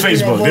 this was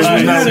Facebook. This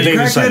was not a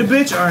dating site. It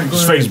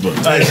was Facebook.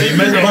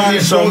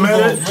 So I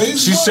met her.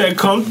 She said,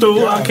 "Come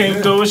through." I came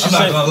through. She said,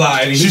 not gonna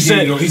lie. He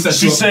said, "No,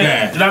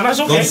 that's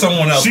okay."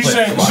 Someone else. She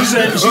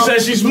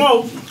said she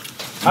smoked.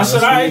 I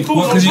said, "All right,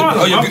 cool."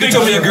 You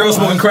told me a girl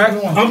smoking crack?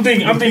 I'm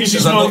thinking she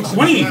smoked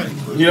weed.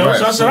 You know,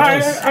 so I said, "All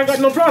right, I got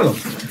no problem."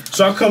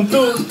 So I come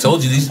through.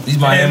 Told you these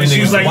Miami niggas. She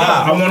was like,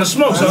 wow. "I want to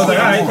smoke." So I was like,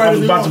 "All right." I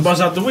was about to bust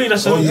out the weed. I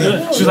said,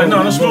 She was like, "No,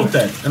 I don't smoke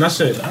that." And I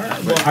said, "All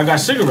right, well, I got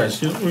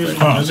cigarettes." I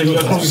said, "You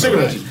got smoke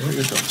cigarettes?"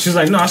 She was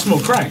like, "No, I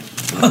smoke crack."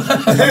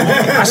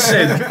 I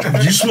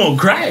said, "You smoke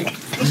crack?"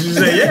 She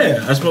said,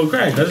 "Yeah, I smoke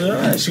crack." I said, "All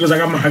right." She goes, I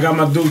got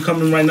my dude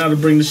coming right now to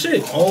bring the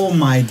shit." Oh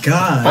my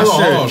god!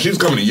 Hold on. She was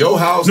coming to your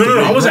house. No,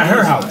 I was at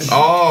her house.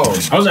 Oh,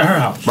 I was at her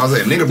house. I was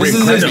like, "Nigga, bring this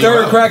is his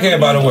third crackhead,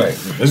 by the way.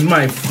 This is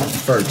my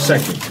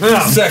second.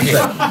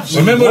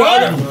 Remember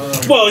what?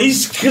 Well,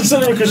 he's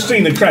considering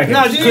Christine the crackhead.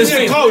 No, she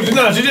did coke.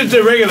 No, she did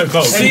the regular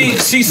coke.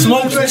 She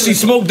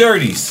smoked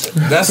dirties.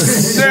 That's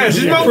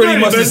she smoked pretty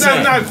much the that's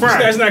same. not crack.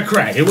 That's not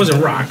crack. It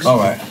wasn't rocks. All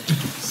right.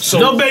 So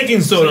no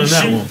baking soda on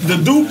that one. The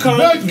dude come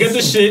get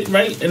the shit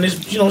right, and it's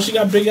she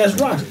got big ass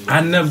rocks.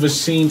 I never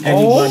seen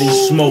anybody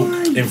smoke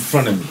in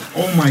front of me.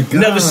 Oh my god!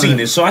 Never seen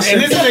it. So I said,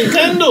 "And this is in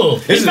Kendall.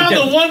 He found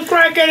the one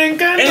crackhead in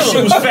Kendall." And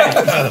she was fat,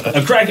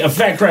 a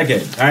fat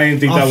crackhead. I didn't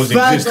think that was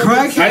existed.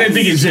 I didn't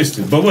think it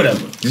existed, but whatever.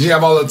 Did she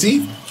have all her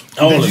teeth?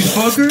 Did you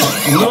fuck her?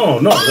 No.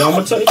 I'm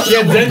gonna tell you. She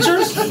had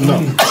dentures?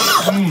 No.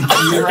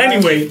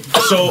 Anyway,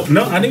 so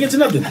no, I didn't get to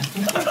nothing.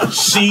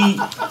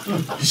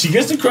 She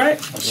gets the crack.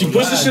 She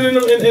puts the shit in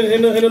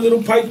a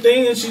little pipe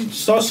thing, and she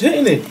starts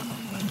hitting it.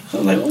 So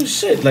I'm like, oh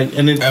shit! Like,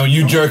 and then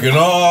you jerking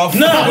off?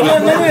 No, yeah.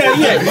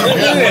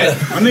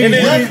 And then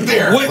right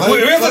there.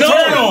 Where's the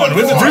turn on?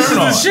 Where's the turn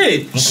on?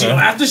 Shit.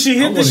 After she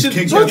hit the shit,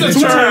 what's the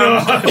turn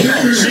on?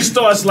 She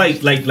starts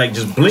like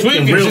just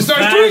blinking real She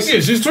starts fast.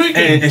 tweaking. She's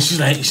tweaking. And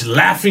she's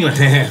laughing like,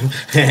 and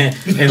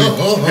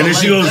then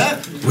she goes,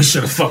 "We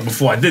should have fucked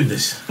before I did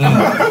this." And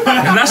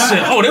I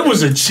said, "Oh, there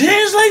was a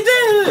chance like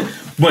that."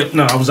 But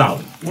no, I was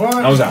out. What?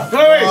 I was out.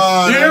 Wait,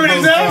 you hear what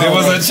he said? There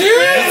was a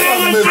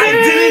chance. I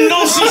didn't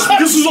know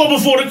this was all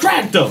before the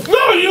crack though.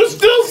 No, you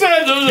still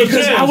said there was a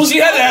chance. She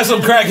had to have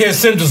some crackhead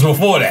symptoms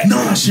before that.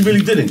 No, she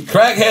really didn't.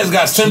 Crackheads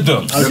got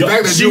symptoms. The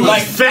fact that She you was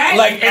like fat.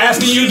 Like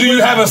asking you, do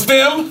you have a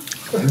stem?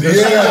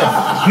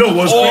 Yeah. No,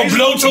 what's Or crazy,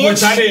 blowtorch?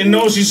 which I didn't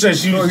know. She said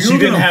she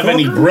didn't have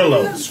any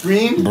Brillo.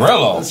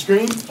 Brillo.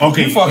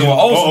 Okay, You fucking with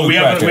old school we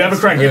have a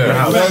crackhead in the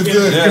house. That's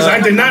good. Because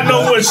I did not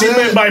know what she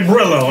meant by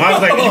Brillo. I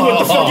was like, what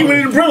the fuck you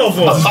need a Brillo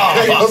for?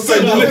 I'll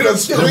say you lit a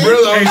screen.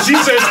 And she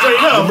said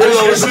straight up,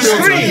 it's a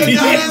screen.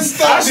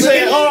 I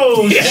said,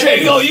 oh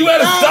shit. Yo, you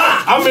better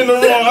stop. I'm in the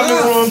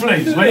wrong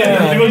place. But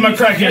yeah, it was my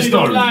crackhead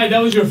story.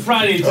 That was your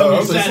Friday. It's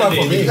not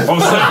for me. Oh,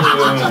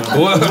 Saturday.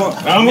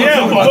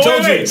 I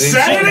told you.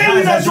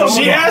 Saturday?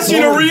 She asked you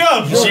to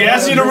re-up. She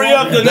asked you to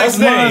re-up the next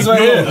day.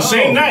 Right here. The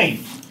same night.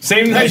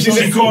 Same night,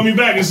 she called me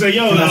back and said,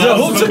 "Yo,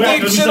 who took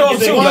big shit off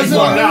too? Like,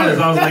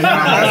 I was like,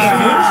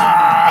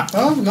 nah.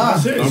 Oh, nah.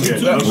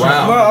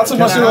 Wow. I took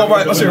my shit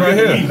right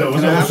here.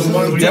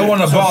 They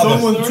want to bother.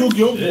 Someone took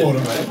your water.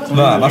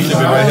 Nah, my shit be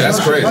right here. That's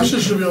My crazy.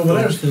 shit should be over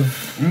there still.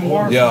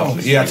 Yo,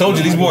 yeah, I told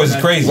you these boys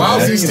is crazy. Why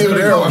is man. he still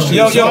there?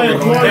 Yo,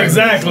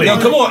 exactly. Yo,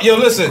 come on, yo,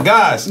 listen,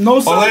 guys.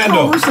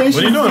 Orlando, What are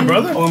you doing,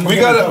 brother?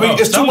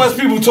 it's too much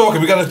people talking.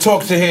 We gotta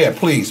talk to here,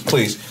 please.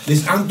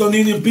 This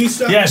Antonino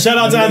Pizza. Yeah, shout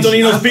out to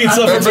Antonino's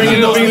Pizza for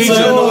bringing the pizza.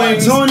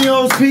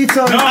 Antonio's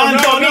Pizza.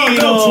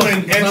 Antonino.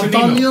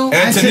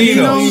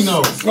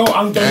 Antonino. Oh,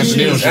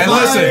 Antonino. And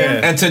listen,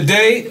 and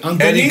today,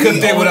 Eddie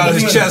cooked it without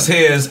his chest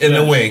hairs in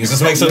the wings.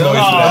 Just make some noise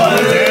for that.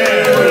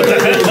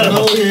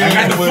 I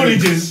got the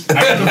footages. I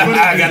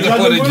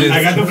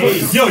got the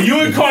footages. Yo, you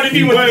and Cardi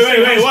B. Wait.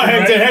 What,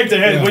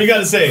 Hector? What you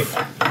gotta say?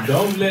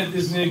 Don't let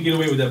this nigga get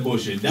away with that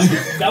bullshit.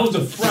 That was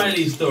a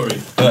Friday story.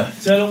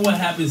 Tell them what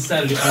happened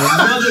Saturday.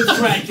 Another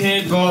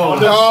crackhead.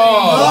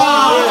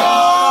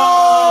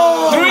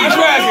 Three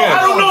crackheads. I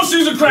don't know if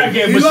she's a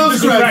crackhead, but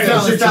she's a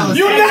crackhead.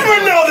 You never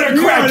know they're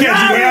crackheads, you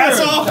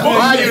asshole.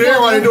 Why are you there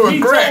while they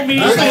doing crack?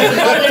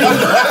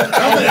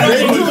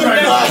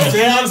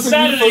 On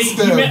Saturday, he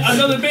met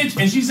another bitch,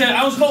 and she said,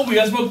 I was smoking,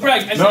 I smoked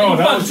crack. I said, No, you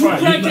that found was two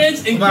right.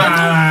 crackheads and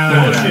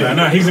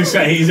Nah,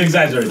 he's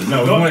exaggerating.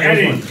 No,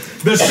 Eddie.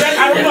 The set,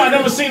 I don't know. I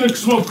never seen her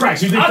smoke crack.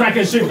 She did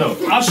crackhead shit though.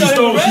 She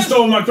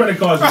stole my credit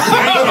cards.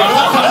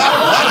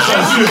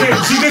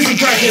 She did some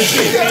crackhead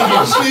shit.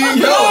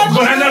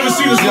 But I never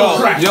seen her smoke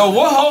crack. Yo,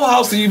 what whole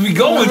house do you be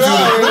going to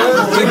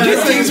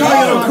get things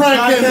wrong?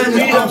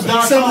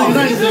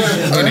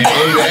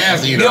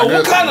 Yo,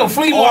 what kind of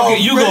flea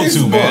market you go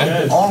to,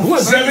 man?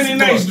 What?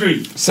 79th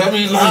Street.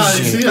 79th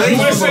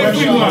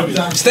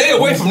Street. Stay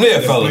away from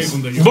there, fellas.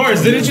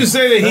 Boris, didn't you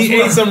say that he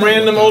ate some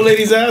random old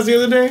lady's ass the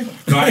other day?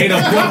 No, I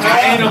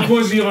ate a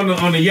pussy on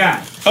the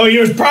yacht. Oh, you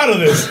was proud of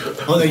this.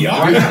 On the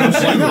yacht? I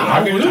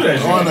can do that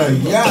shit. On a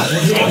yacht.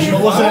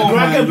 Was that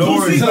crackhead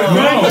pussy? No,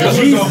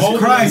 Jesus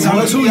Christ,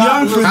 I'm too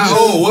young for this. How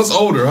old? What's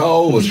older? How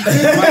old was she? I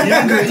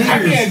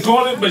can't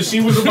call it, but she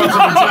was about to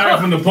retire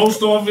from the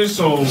post office,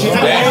 so. Oh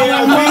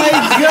my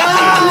God!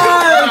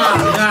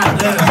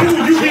 You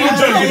being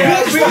junkie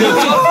now.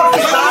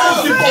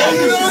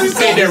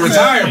 Say they're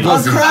retired A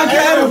pussy.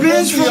 crackhead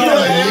bitch from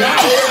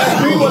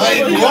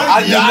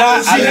I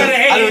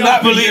do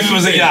not believe it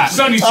was a yacht.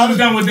 Sonny, she was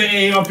down with the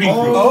AARP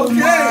crew.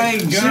 Okay.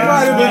 She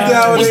might have been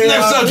down What's with the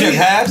next subject,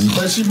 Has?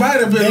 But she might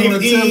have been on a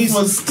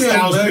 10-foot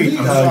step, baby.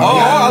 Oh,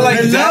 I like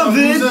that.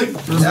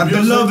 That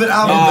Beloved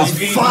album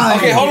is fire.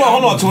 Okay, hold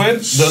on, twin.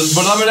 The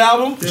Beloved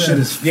album? Shit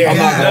is I'm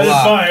not gonna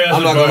lie.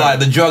 I'm not gonna lie.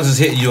 The drugs is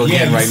hitting you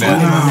again right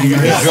now.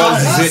 The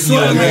drugs is hitting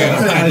you again.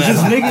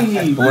 Just nigga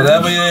me.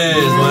 Whatever it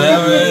is,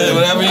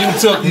 whatever you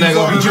took,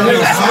 nigga, you swing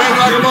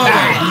like a mother.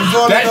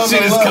 That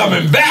shit is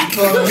coming back.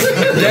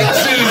 That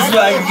shit is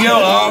like, yo,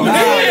 I'm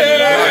here.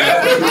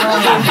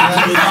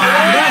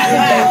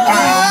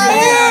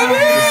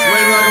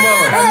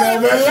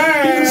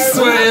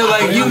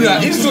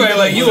 You swear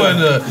like you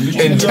under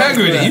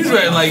integrity. You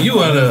swear like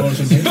you in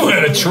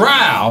a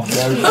trial.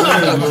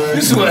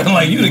 You swear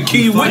like you the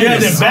key witness. Yeah,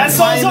 the bad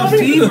sauce on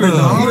me. He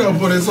done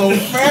put his whole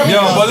family.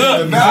 Yo, but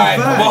look, alright,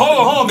 but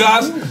hold on,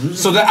 guys.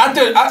 So that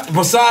I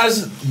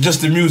besides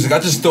just the music, I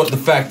just thought the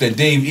fact that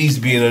Dave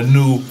East being a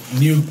new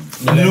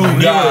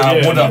guy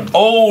with an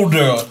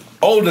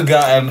older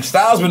guy, and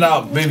Styles been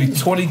out maybe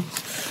 20.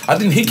 I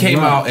think he came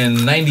out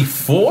in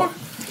 '94.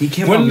 He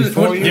came out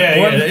before you.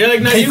 Yeah,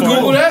 like 94. Can you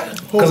Google that?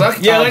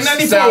 Like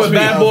 94 with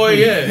Bad Boy,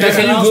 yeah.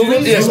 Can you Google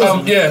it? Yes,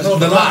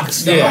 the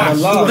Locks. Yeah.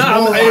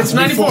 No, it's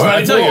 94.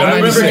 I tell you, I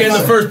remember getting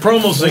the first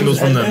promo singles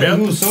from them. Yeah.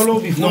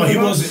 No, he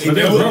was.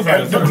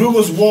 The group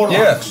was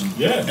Warlocks.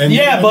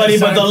 Yeah, buddy,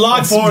 but the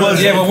Locks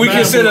was. Yeah, but we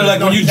consider like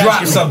when you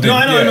drop something. No,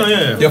 I know,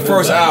 yeah. Your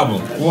first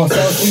album. Oh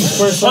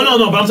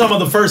no, but I'm talking about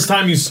the first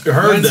time you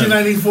heard them.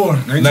 1994.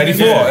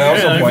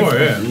 94.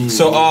 Yeah.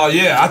 So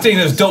I think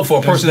it's dope for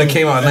a person that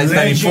came out in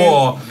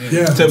 1994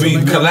 to be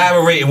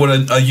collaborating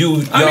with a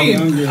young.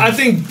 I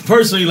think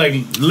personally, like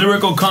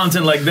lyrical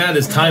content like that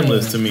is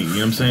timeless to me. You know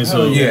what I'm saying?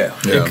 So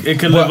it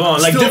can live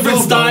on. Like different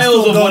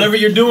styles of whatever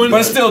you're doing, but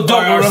it's still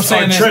dope. What I'm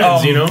saying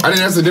trends, you know. I think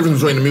that's the difference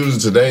between the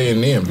music today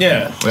and them.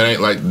 Yeah, it ain't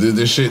like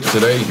this shit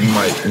today. You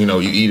might,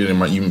 you eat it and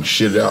you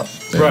shit it out.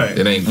 Right.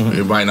 It ain't.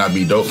 It might not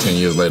be dope 10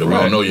 years later. We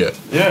don't know yet.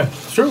 Yeah,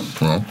 it's true.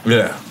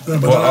 Yeah.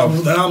 But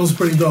that album's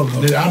pretty dope,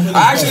 though.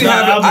 I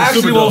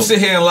actually won't sit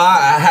here and lie.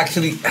 I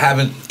actually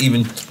haven't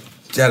even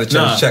had a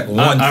chance to check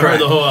one track. I heard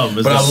the whole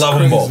album. But I love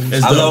them both.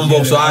 I love them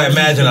both, so I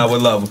imagine I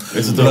would love them.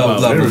 It's a dope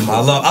album.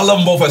 I love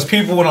them both as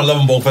people and I love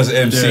them both as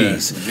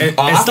MCs. Yeah.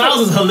 And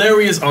Styles is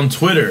hilarious on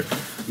Twitter.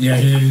 Yeah,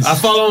 he is. I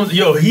follow him.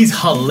 Yo, he's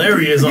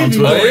hilarious on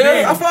Twitter. Oh,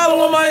 yeah? I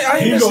follow him. I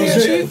ain't been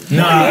seeing shit.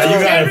 Nah, you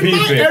gotta peep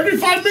it. Every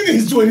 5 minutes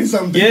he's tweeting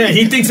something. Yeah,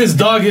 he thinks his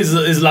dog is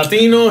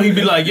Latino. He'd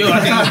be like, yo,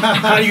 I think,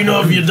 how do you know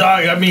if your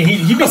dog? I mean,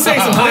 he be saying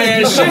some high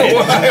ass shit.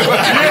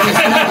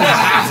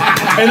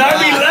 And I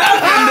be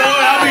laughing, though.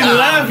 I be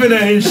laughing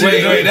at his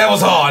shit. Wait, that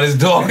was hard. His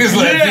dog is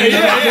like,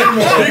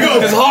 yeah. He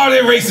goes, it's hard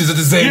and racist at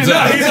the same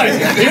time.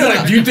 He's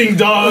like, do you think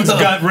dogs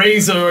got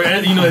race or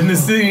in the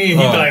city? And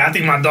he'd be like, I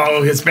think my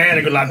dog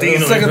Hispanic or Latino.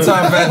 The second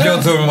time Fat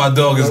Joe told me my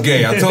dog is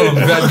gay. I told him,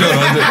 Fat Joe,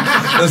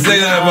 don't say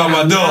that about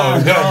my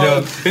dog. Fat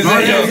Joe. He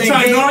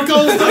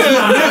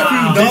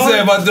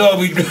said my dog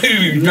be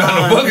trying to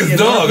fuck his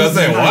dog. I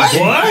said, what?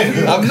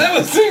 I've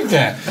never seen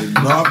that.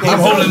 I'm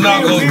holding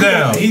Narcos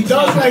down. He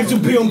does like to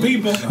pee on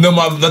people. No,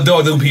 my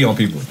dog don't pee on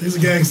people. He's a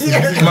gangster.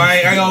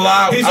 I ain't gonna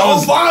lie. His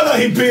own father,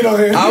 he peed on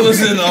him. I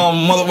was in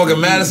motherfucking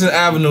Madison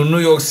Avenue, New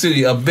York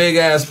City. A big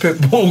ass pit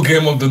bull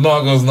came up to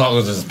Narcos.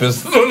 Narcos just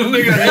pissed on the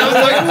nigga.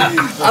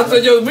 I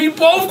said, yo, we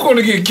both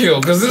gonna get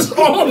killed because this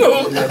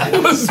owner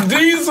was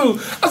Diesel.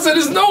 I said,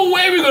 there's no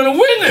way we're gonna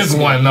win this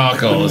one,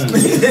 Narcos.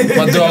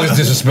 My dog is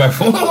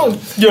disrespectful.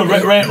 Yo,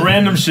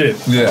 random shit.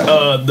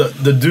 Yeah.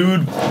 The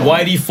dude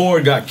Whitey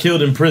Ford got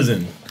killed in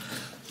prison.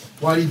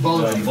 Whitey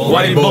Bulger.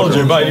 Whitey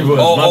Bulger.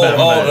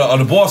 Oh,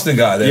 the Boston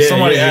guy.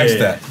 Somebody asked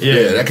that.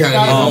 Yeah, that kind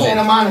of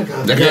Santa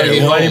Monica. That kind of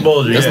Whitey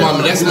Bulger.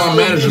 That's my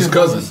manager's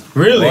cousin.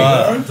 Really?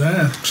 Wow.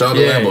 Shout out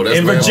to Lambo. That's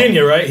in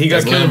Virginia, right? He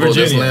got killed in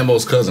Virginia. That's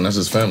Lambo's cousin. That's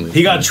his family.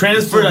 He got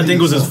transferred. I think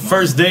it was his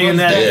first day in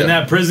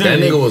that prison. That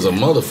nigga was a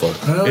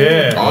motherfucker.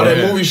 Yeah. All that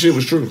movie shit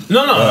was true.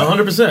 No,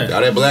 100%.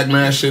 All that black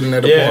man shit and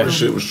that departed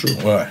shit was true.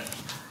 Right.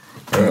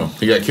 Yeah.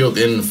 He got killed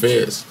in the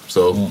feds.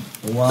 So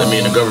that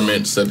mean the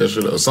government set that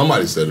shit up.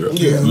 Somebody set it up.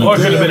 Yeah. Or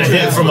it could have been a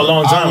hit from a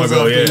long time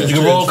ago. Yeah. You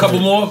can roll a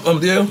couple more,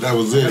 deal? That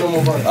was it.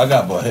 I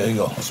got, but here you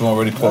go. I'm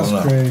already pulling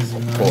up. Crazy,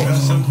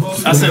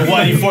 I said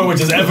Whitey Ford,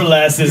 which is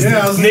Everlast's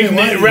nickname.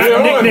 I'm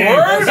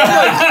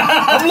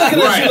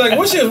looking at you like,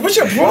 what's your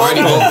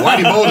problem?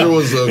 Whitey Bulger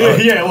was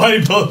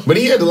Whitey Bulger. But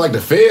he had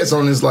the feds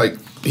on his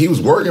he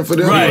was working for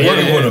them. Right.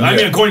 I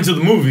mean, according to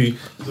the movie,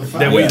 that's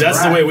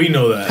the way we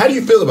know that. How do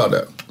you feel about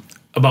that?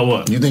 About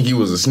what? You think he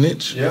was a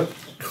snitch? Yep.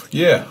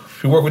 Yeah.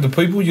 If you work with the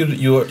people, you're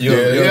I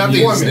think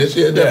he's a snitch.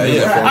 Yeah,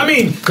 definitely. I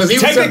mean,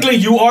 technically,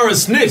 you are a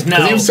snitch now.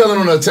 Because he was telling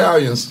on the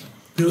Italians.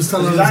 He was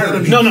telling his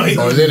enemies. No,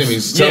 his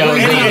enemies.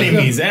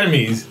 Yeah,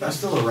 enemies. That's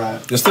still a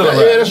rap. It's still a rap.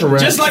 Yeah, that's a rap.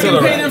 Just like in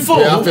Paid in Full.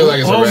 Yeah, I feel like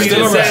it's a rap.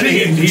 Still a rap.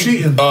 Cheating.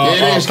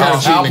 It is kind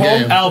of cheating the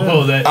game.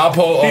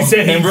 Alpo. He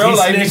said in real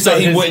life, he said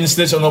he wouldn't. wouldn't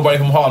snitch on nobody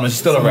from Harlem. It's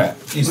still a rap.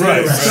 Still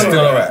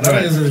a rap.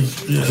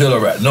 Still a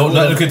rap. No,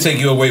 nothing can take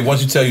you away.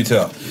 Once you tell, you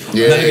tell.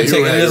 Yeah, it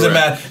doesn't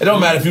matter. It don't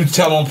matter if you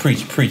tell on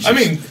preach. I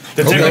mean,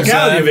 the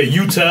technicality of it,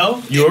 you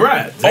tell, you're a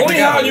rat. Only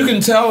how you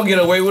can tell and get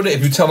away with it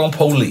if you tell on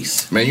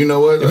police. Man, you know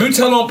what? If you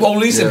tell on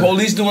police and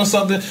police doing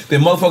something,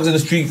 then motherfuckers in the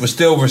street will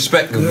still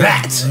respect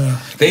that.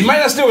 They might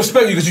not still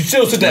respect you because you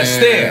still took that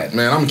stand.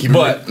 Man, I'm keeping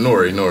it.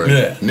 Nori.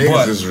 Yeah,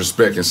 niggas is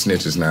respecting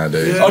snitches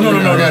nowadays. Oh, no.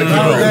 My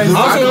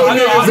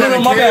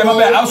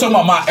bad. I was talking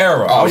about my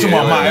era.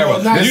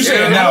 You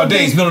saying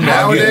nowadays. No.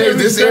 Nowadays,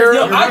 this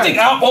era. I think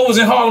Alpo was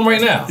in Harlem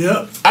right now.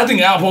 Yep. I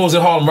think Alpo was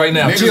in Harlem right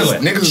now.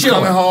 Niggas is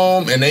coming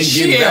home and they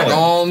getting back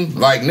on.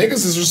 Like,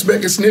 niggas is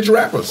respecting snitch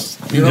rappers.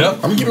 You know?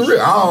 I'm keeping it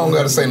real. I don't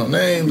gotta say no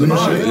names and no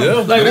shit. Yeah.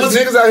 Like, there's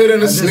niggas out here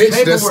that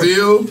snitch that's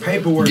still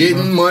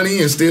getting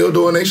money and still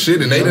doing their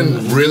shit, and they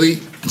done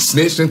really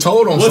snitched and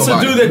told on What's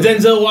somebody. the dude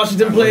that Denzel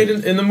Washington played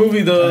in the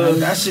movie?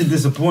 That shit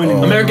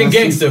disappointing. American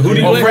Gangster. Who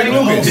did he play? Frank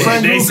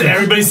Lucas.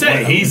 Everybody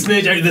said he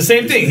snitched. The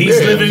same thing. He's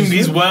living.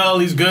 He's well.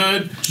 He's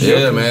good.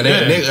 Yeah, man.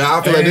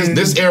 I feel like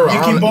this era.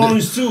 Nicky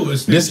Barnes too.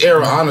 This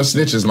era honor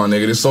snitches, my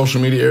nigga. This social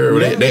media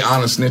era, they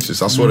honor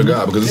snitches. I swear to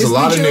God, because there's a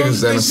lot of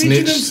niggas that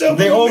snitch.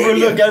 They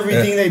overlook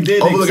everything they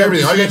did. Overlook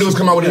everything. All you gotta do is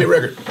come out with a hit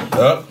record.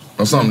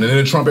 Or something, and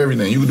it'll trump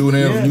everything. You can do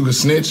it. You can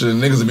snitch,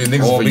 and niggas will be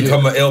niggas or for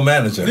become an ill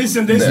manager.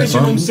 Listen, they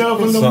snitching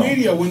themselves in the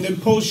media when they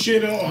post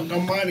shit on the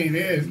money.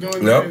 They're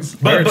doing this.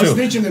 But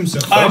snitching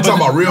themselves. I'm talking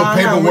about real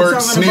paperwork,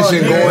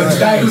 snitching, going.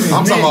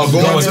 I'm talking about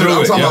going through.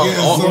 I'm talking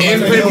about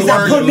in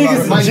paperwork,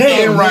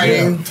 in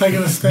writing.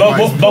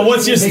 But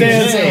what's your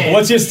stance?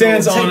 What's your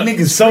stance on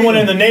someone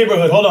in the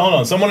neighborhood? Hold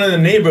on. Someone in the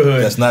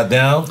neighborhood that's not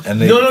down,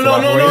 and they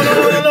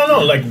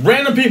no. Like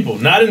random people,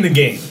 not in the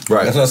game.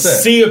 Right. That's what I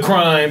said. See a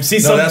crime, see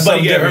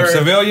somebody get hurt.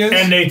 Civilians?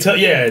 And they tell,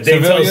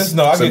 civilians?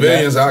 No, I get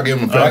civilians, that. I'll give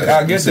them a pass.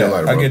 I get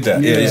that. I get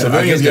that. Yeah,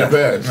 civilians get a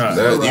pass.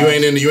 You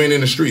ain't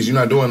in the streets. You're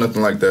not doing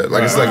nothing like that.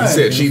 Like it's like you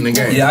said, cheating the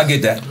game. Yeah, I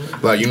get that.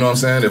 Like, you know what I'm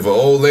saying? If an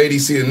old lady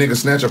see a nigga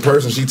snatch a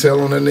purse and she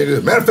tell on that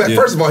nigga. Matter of fact,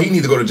 first of all, he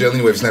need to go to jail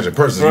anyway for snatch a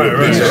purse. Right. You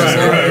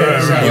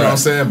know what I'm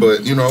saying?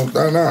 But you know, it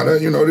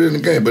is in the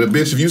game. But a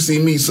bitch, if you see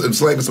me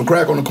slanging some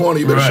crack on the corner,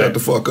 you better shut the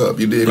fuck up.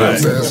 You dig what I'm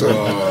saying?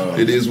 So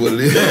it is what it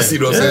is. You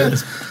know what I'm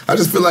saying? I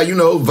just feel like,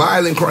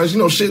 violent crimes,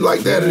 shit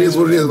like that. It is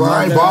what it is. If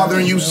I ain't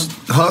bothering you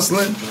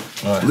hustling,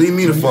 leave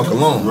me the fuck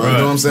alone. You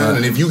know what I'm saying?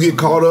 And if you get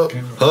caught up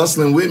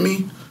hustling with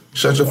me,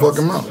 shut your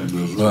fucking mouth.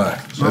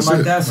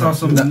 My dad saw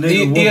some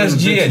nigga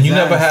ESPN, you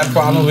never had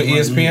problems with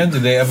ESPN?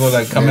 Did they ever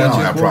come at you? I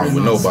don't have problems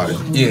with nobody.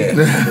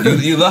 Yeah.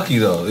 you lucky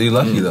though. You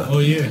lucky though. Oh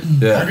yeah.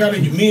 Yeah. I got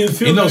me and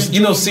Phil.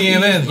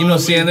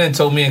 CNN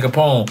told me and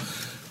Capone,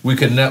 we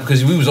could never,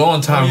 because we was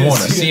on Time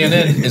Warner.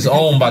 CNN is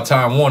owned by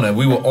Time Warner.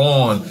 We were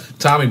on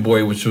Tommy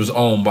Boy, which was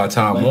owned by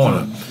Time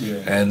Warner.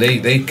 And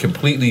they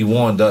completely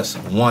warned us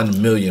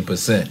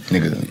 1,000,000%.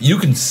 Nigga. You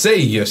can say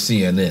you're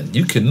CNN.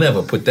 You can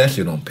never put that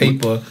shit on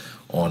paper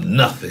or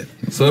nothing.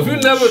 So if you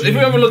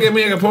ever look at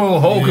me and Capone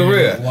whole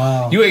career,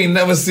 you ain't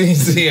never seen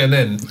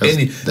CNN.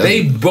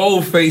 They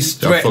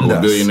bold-faced threatened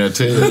us. Billionaire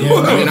Ted.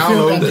 I mean, I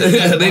don't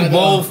know. They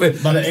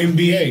bold-faced. By the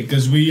NBA,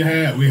 because we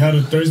had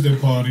a Thursday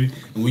party,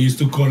 and we used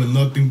to call it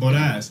Nothing But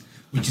Ass,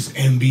 which is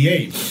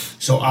NBA.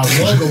 So our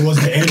logo was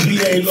the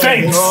NBA logo.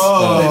 Thanks.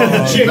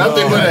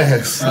 Nothing but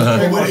ass.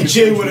 With a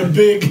chick with a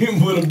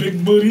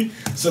big booty.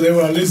 So they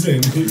were like,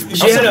 listen.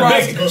 She had a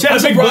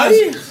big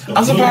body.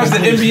 I'm surprised the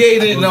NBA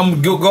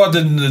didn't go to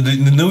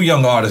the new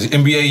young artists.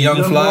 NBA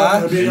Young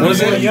Fly. What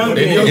is it?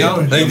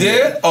 They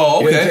did?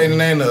 Oh, okay. They changed the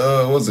name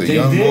to, what's it?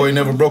 Young Boy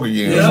Never Broke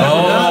Again.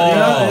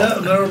 Yeah,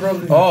 never broke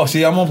again. Oh,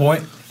 see, I'm on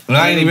point. And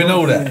I didn't even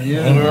know that. I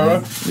didn't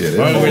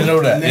even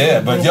know that.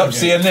 Yeah, but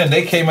CNN,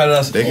 they came at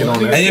us. They get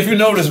on that. And if you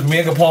notice, me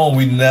and Capone,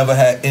 we never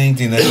had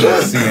anything that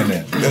said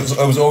CNN.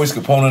 It was always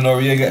Capone and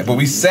Noriega, but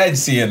we said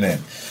CNN.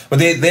 But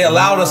they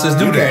allowed us to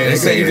do that. They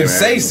say you can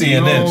say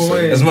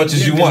CNN as much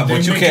as you want,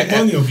 but you can't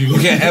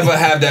ever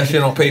have that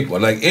shit on paper.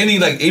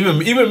 Even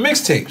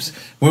mixtapes.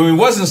 When we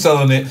wasn't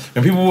selling it,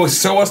 and people would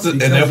show us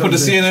and they'll put the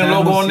CNN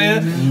logo on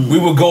there, we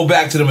would go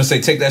back to them and say,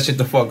 take that shit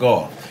the fuck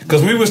off.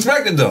 Because we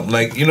respected them.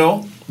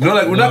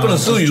 We're not going to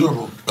sue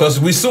you because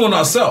we're suing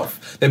ourselves.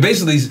 They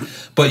basically,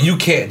 but you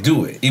can't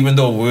do it, even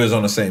though we was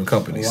on the same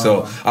company.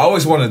 So I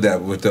always wanted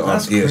that with the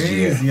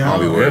ESGN. I don't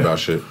be worried about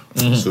shit.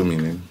 Sue me,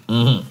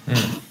 nigga.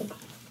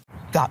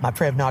 Got my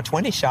Prevnar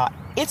 20 shot.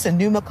 It's a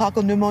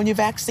pneumococcal pneumonia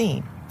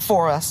vaccine.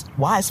 For us,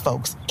 wise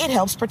folks, it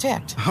helps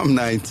protect. I'm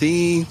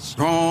 19,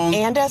 strong.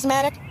 And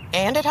asthmatic,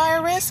 and at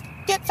higher risk?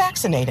 Get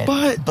vaccinated.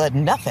 But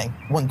nothing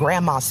when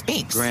grandma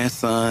speaks.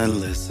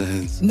 Grandson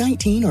listens.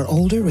 19 or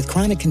older with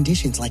chronic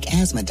conditions like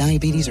asthma,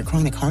 diabetes, or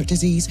chronic heart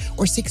disease,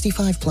 or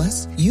 65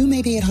 plus, you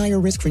may be at higher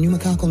risk for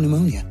pneumococcal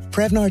pneumonia.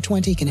 Prevnar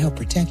 20 can help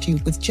protect you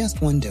with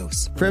just one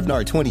dose.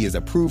 Prevnar 20 is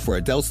approved for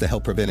adults to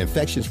help prevent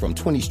infections from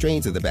 20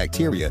 strains of the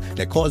bacteria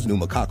that cause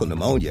pneumococcal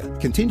pneumonia.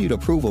 Continued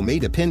approval may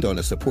depend on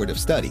a supportive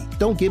study.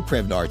 Don't give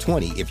Prevnar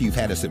 20 if you've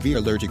had a severe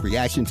allergic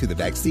reaction to the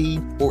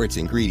vaccine or its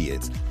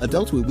ingredients.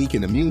 Adults with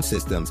weakened immune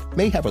systems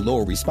may have a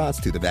lower response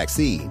to the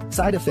vaccine.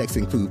 Side effects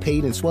include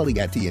pain and swelling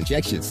at the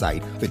injection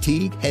site,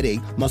 fatigue,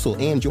 headache, muscle,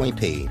 and joint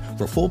pain.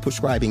 For full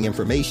prescribing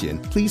information,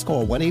 please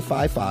call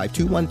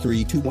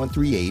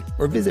 1-855-213-2138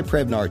 or visit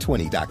Prevnar20.com.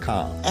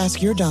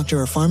 Ask your doctor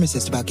or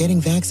pharmacist about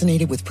getting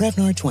vaccinated with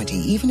Prevnar 20,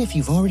 even if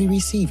you've already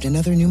received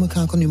another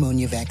pneumococcal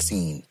pneumonia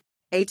vaccine.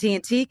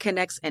 AT&T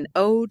connects an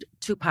ode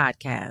to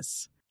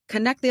podcasts.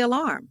 Connect the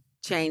alarm.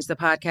 Change the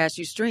podcast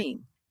you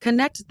stream.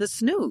 Connect the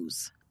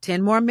snooze.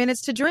 10 more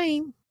minutes to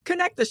dream.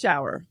 Connect the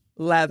shower.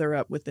 Lather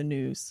up with the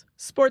news,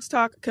 sports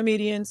talk,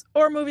 comedians,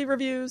 or movie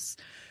reviews.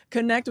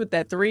 Connect with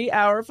that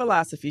 3-hour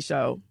philosophy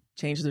show.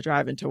 Change the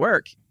drive into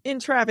work in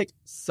traffic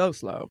so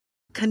slow.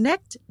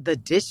 Connect the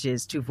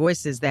dishes to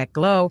voices that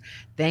glow.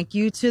 Thank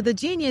you to the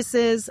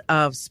geniuses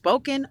of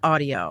spoken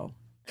audio.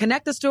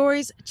 Connect the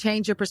stories,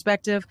 change your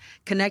perspective.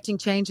 Connecting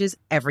changes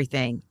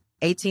everything.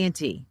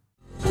 AT&T.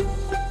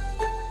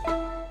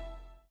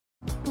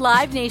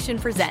 Live Nation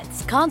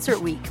presents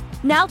Concert Week.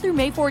 Now through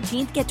May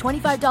 14th, get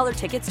 $25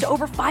 tickets to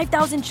over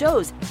 5,000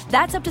 shows.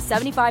 That's up to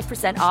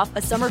 75% off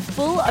a summer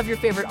full of your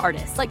favorite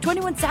artists like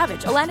 21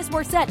 Savage, Alanis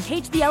Morissette,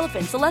 Cage the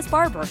Elephant, Celeste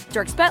Barber,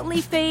 Dierks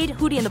Bentley, Fade,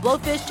 Hootie and the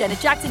Blowfish, Janet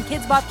Jackson,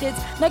 Kidz Bop Kids,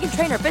 Meghan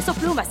Trainor, Peso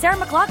Pluma, Sarah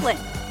McLachlan.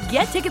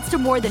 Get tickets to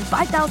more than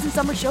 5,000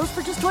 summer shows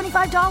for just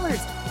 $25.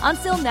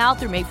 Until now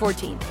through May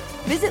 14th.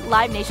 Visit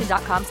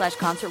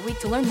LiveNation.com/Concert Week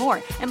to learn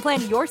more and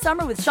plan your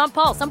summer with Sean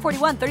Paul, Sum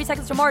 41, 30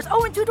 Seconds to Mars,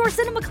 and Two Door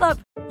Cinema Club.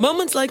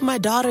 Moments like my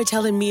daughter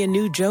telling me a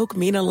new joke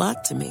mean a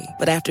lot to me.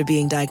 But after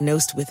being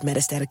diagnosed with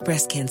metastatic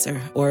breast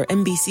cancer, or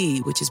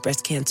MBC, which is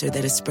breast cancer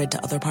that is spread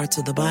to other parts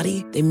of the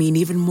body, they mean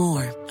even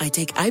more. I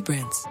take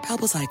Ibrance,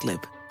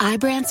 palbociclib.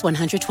 Ibrance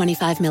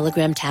 125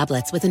 milligram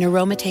tablets with an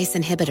aromatase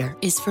inhibitor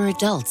is for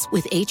adults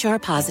with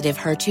HR-positive,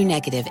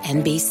 HER2-negative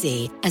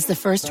MBC as the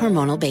first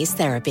hormonal-based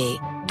therapy.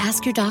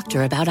 Ask your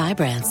doctor about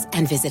Ibrance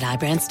and visit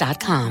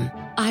Ibrance.com.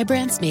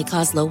 Ibrance may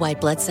cause low white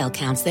blood cell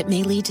counts that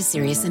may lead to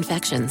serious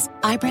infections.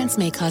 Ibrance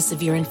may cause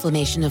severe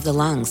inflammation of the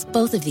lungs.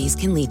 Both of these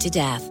can lead to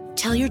death.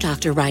 Tell your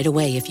doctor right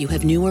away if you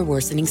have new or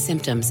worsening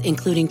symptoms,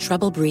 including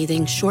trouble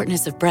breathing,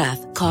 shortness of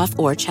breath, cough,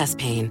 or chest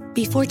pain.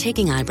 Before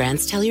taking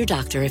Ibrance, tell your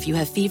doctor if you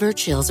have fever,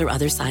 chills, or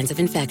other signs of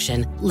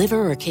infection,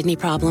 liver or kidney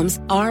problems,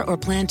 are or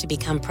plan to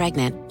become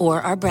pregnant,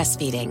 or are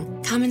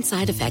breastfeeding. Common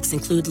side effects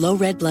include low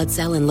red blood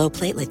cell and low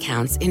platelet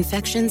counts,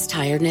 infections,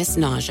 tiredness,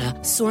 nausea,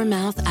 sore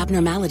mouth,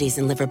 abnormalities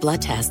in liver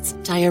blood tests,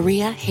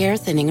 diarrhea, hair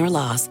thinning or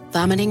loss,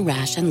 vomiting,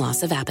 rash, and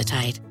loss of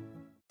appetite.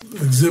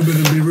 Exhibit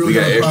and Be Real. We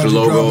got extra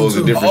logos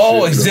and different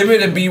shit.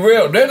 Exhibit and Be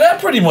Real. They're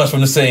pretty much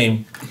from the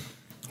same.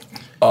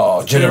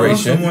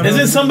 Generation.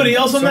 Isn't somebody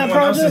else on that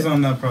Someone else project? is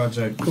on that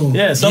project. Cool.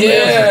 Yeah, somebody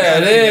else. It is. Yeah,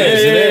 It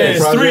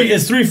is. It's three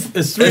It's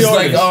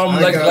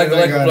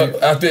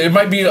artists. it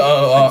might be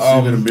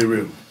Be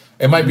real.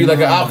 it might be like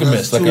an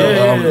alchemist, like not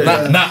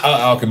an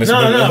alchemist.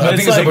 No, but no, I but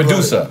think it's a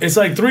producer. It's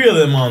like 3 of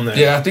them on there.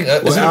 Yeah, I think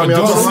it's a Sick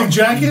producer.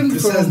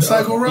 Jacket from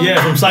Psycho Realm?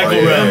 Yeah, from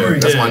Psycho Realm.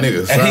 That's Yeah. my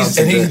nigga.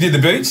 And he did the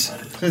beats.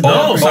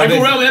 No,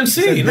 Psycho Realm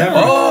MC.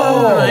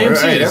 No,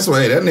 MC. Hey, that's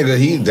why that nigga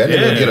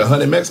get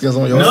 100 Mexicans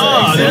on your No,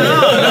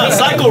 side.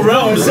 Psycho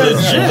Realm is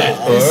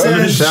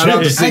legit. Shout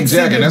out to Sick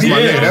Jacket. That's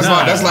my nigga.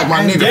 That's like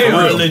my nigga They for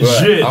are real.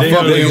 legit. I They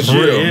fuck are with him for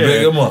legit, real. yeah.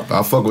 Big him up.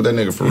 I fuck with that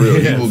nigga for real.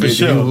 Yeah, He will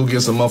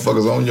get some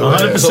motherfuckers on your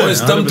ass. So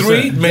it's them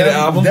 3 made the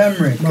album.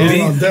 Demrick.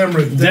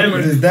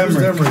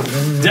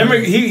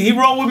 Demrick, he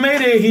wrote with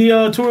Mayday. He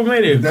toured with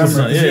Mayday. Is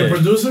he a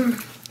producer?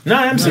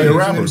 Nah, MC.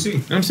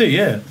 MC,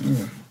 yeah.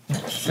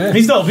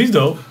 He's dope.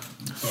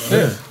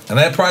 Yeah. And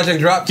that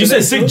project dropped. You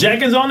said Sick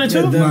Jackins on it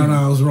too? No,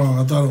 I was wrong.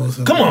 I thought it was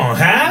him. Come on,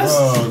 Has?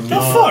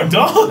 The fuck,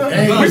 dog?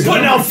 Hey, We're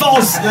putting out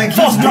false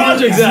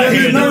projects out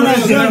here. He's known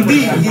as Young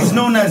D. He's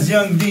known as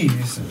Young D.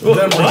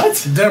 What?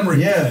 Demrick.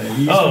 Yeah.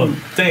 Oh,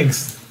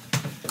 thanks.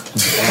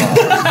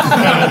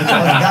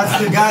 That's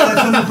the guy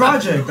that's on the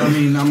project. I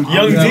mean, I'm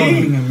Young D?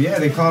 calling him. Yeah,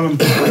 they call him.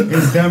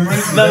 It's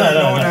Demrick. No.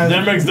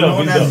 Demrick's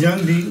dope. Known as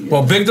Young D.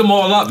 Well, big them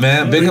all up,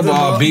 man. Big them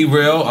all. Be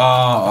Real.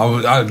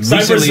 I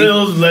Cypress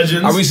Hills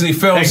Legends. I recently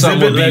filmed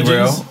something with Be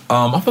Real. Legends.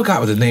 I forgot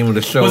what the name of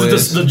the show Was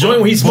is. it the joint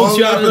where he smokes Bon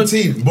you out?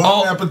 appetit.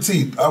 Bon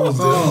appetit. I was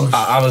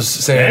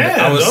there.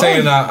 I was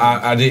saying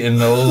I didn't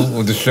know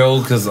with the show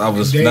because I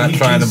was not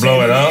trying to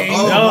blow it up.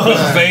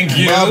 Thank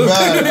you.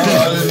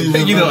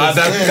 You know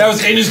that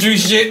was industry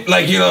shit.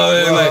 Like you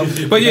know,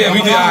 like. But yeah,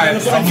 we did.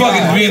 Alright,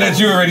 fucking being that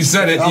you already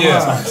said it.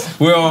 Yeah,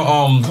 we're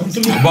on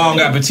Bon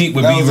Appetit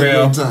with Be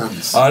Real.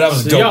 That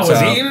was dope. Y'all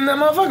was eating in that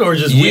motherfucker or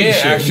just weed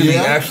shit?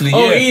 Actually,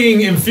 Oh, yeah.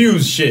 eating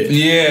infused shit.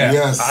 Yeah.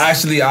 Yes.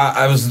 Actually,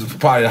 I was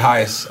probably the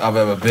highest I've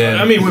ever been.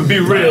 I mean, with Be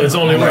Real, it's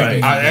only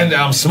right. And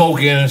I'm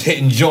smoking,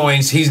 hitting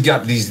joints. He's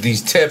got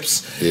these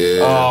tips,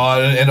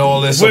 and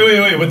all this.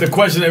 Wait. With the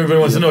question everybody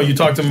wants to know, you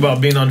talked to him about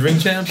being on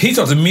Drink Champs? He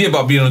talked to me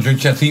about being on Drink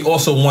Champs. He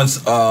also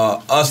wants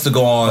us to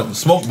go on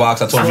Smoke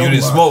Box. I told him you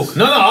didn't smoke.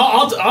 No,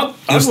 I'll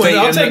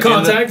take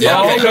contact.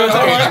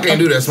 I can't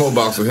do that smoke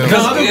box with him. I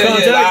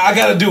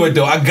gotta do it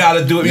though. I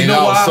gotta do it. You know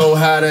I why? was so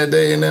high that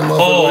day in that motherfucker.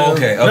 Oh,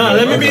 okay. No,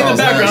 let me be in the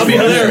background. I'll be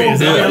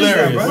hilarious.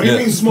 What do you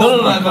mean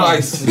smoke? No.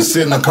 You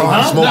sit in the car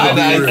and smoke I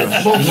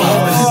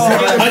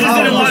just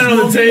didn't want it on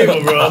the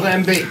table, bro.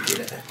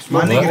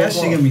 My nigga, that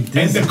shit get me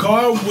dizzy. In the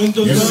car,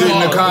 windows You sit in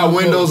the car,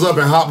 windows up,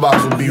 and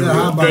hotbox would be real.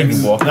 I'll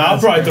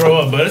probably throw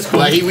up, but it's cool.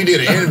 Like we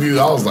did an interview,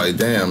 I was like,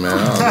 damn, man.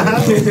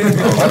 He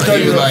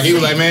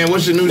was like, man,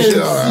 what's your new shit?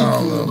 I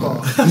don't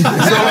know.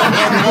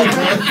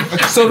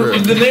 So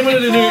the name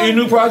of your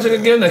new project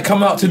again that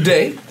come out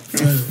today?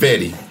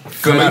 Fetty.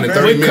 Come out in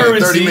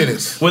 30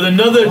 minutes. With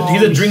another,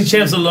 he's a Drink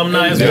Champs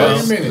alumni as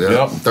well.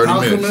 Yep, 30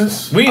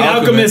 minutes. We need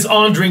Alchemist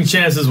on Drink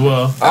Champs as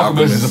well.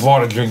 Alchemist is a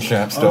part of Drink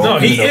Champs, though. No,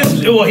 he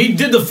is. Well, he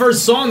did the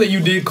first song that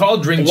you did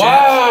called Drink Champs.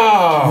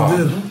 Wow.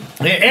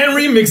 And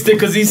remixed it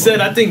because he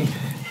said, I think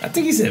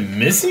he said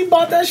Missy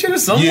bought that shit or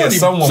somebody. Yeah,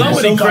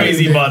 somebody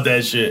crazy bought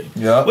that shit.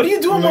 Yeah. What are you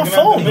doing on my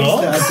phone, bro?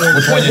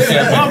 Which one you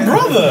said? My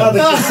brother.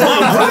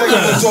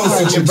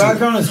 Your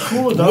background is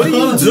cool, dog. What are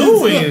you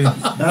doing?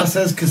 That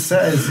says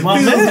cassette.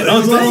 My man.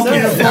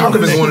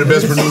 Alchemist is one of the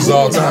best producers of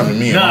all time to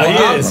me. Nah, he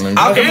is. And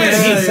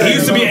he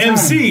used to be an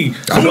MC.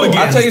 I'll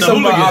tell you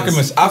something about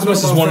Alchemist.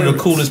 Alchemist is one of the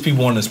coolest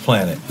people on this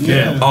planet.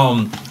 Yeah.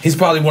 He's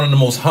probably one of the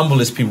most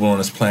humblest people on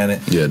this planet.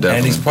 Yeah, definitely.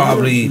 And he's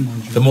probably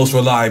the most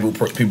reliable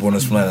people on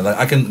this planet. Like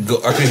I can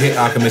hit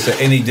Alchemist at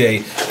any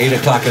day, 8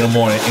 o'clock in the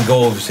morning, and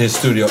go over to his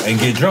studio and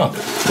get drunk.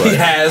 Right. He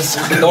has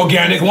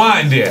organic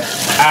wine there.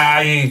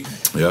 I'm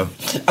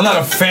not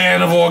a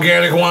fan of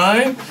organic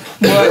wine,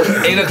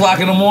 but 8 o'clock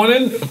in the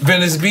morning,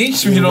 Venice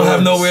Beach, you don't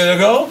have nowhere to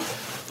go.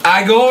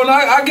 I go and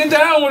I get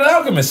down with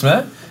Alchemist,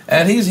 man.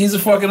 And he's a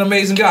fucking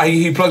amazing guy.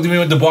 He plugged me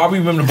with the barber.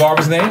 You remember the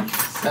barber's name?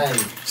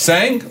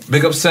 Sang.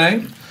 Big up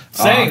Sang.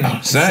 Sang.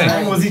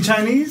 Was he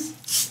Chinese?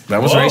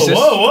 That was racist.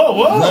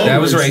 Whoa.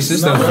 That was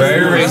racist. That was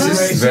very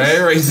racist.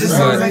 Very racist.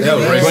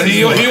 But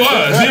he was,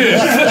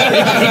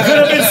 yeah. He could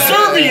have been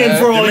Serbian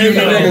for all you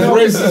know.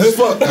 Racist as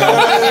fuck.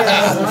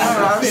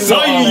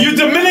 So you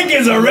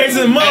Dominicans are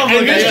racist motherfuckers.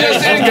 And this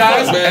just in,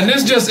 guys. And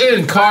this just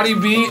in. Cardi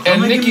B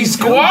and Nicki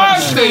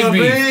squashed they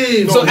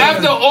beef. So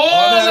after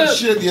all that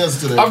shit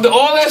yesterday. After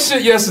all that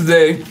shit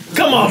yesterday.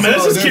 Come on, man.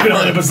 Let's just keep it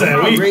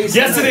 100%.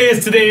 Yesterday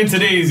is today and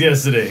today is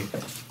yesterday.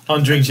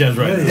 On Drink Champs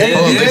right now.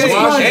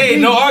 Hey,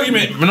 no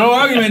argument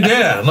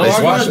there. No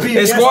argument.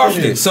 They squashed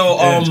it. So,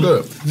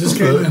 good. Just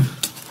came in.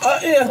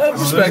 Yeah, I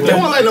respect It that.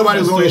 wasn't like nobody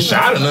was going to get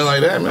shot or nothing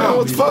like that, man.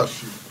 What the fuck?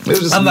 It was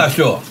just, I'm not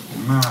sure.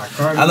 I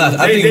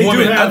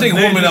think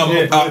women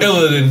are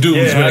iller than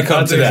dudes when it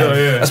comes to that. So,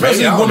 yeah.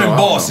 Especially Maybe, women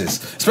bosses.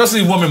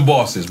 Especially women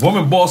bosses.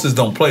 Women bosses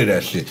don't play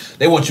that shit.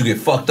 They want you to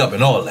get fucked up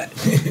and all that.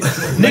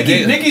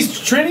 Nicki's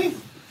Trini?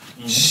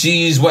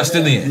 She's West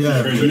Indian.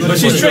 But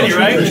she's Trini,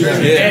 right?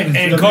 Yeah.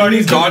 And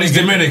Cardi's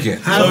Dominican.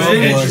 I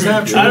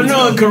don't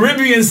know,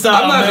 Caribbean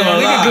style. I'm not gonna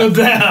man. lie. They can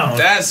go down.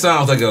 That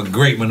sounds like a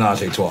great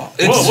menage a trois.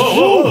 It's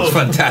whoa.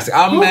 fantastic.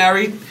 I'm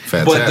married.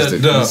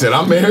 Fantastic. But You said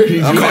I'm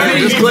married. I'm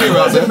married. Disclaimer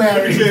out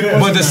there.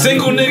 But the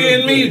single nigga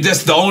in me,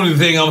 that's the only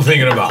thing I'm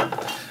thinking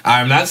about.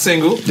 I'm not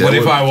single, but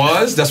if I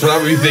was, that's what I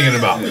would be thinking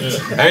about.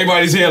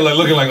 Everybody's here like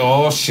looking like,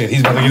 oh shit, he's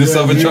about to get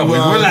himself in trouble.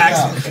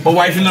 Relax. My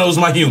wife knows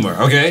my humor,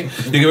 okay?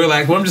 You can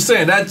relax. But I'm just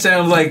saying, that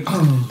sounds like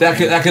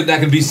that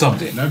could be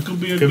something. That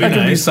could be Could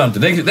be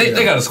something. They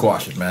gotta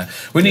squash it, man.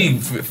 We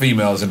need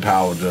females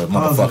empowered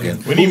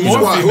motherfucking. We need more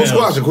females. Who's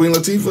squashing? Queen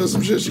Latifah or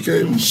some shit she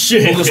came?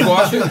 Shit. Who can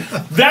squash it?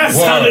 That's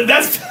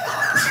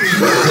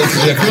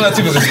yeah, Queen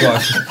Latifah can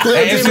squash it. Queen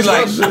And MC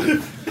Latifah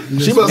Light.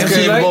 She must MC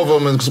came Light? both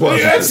of them and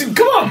squashed Yeah, it. MC,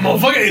 come on,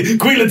 motherfucker.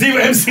 Queen Latifah,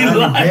 MC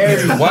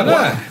Light. Why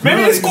not?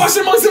 Maybe they squash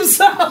amongst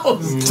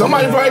themselves.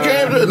 Somebody probably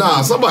came to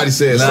Nah, somebody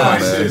said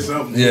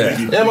something,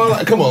 man. Yeah. Am I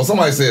like, come on,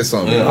 somebody said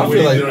something. Yeah. I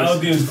feel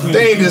like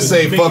they ain't just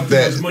say fuck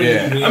that.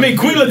 Yeah. I mean,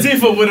 Queen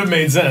Latifah would have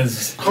made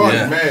sense. Cardi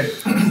Yeah.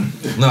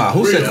 mad. Nah,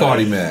 who said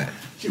Cardi mad?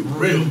 She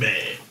real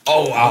bad.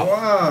 Oh,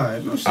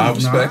 Why? No, she's I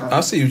respect. not.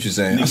 I see what you're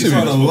saying. I see She's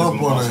what got a you're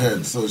lump on her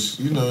head, so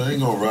she, ain't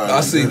gonna ride.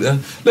 I see that.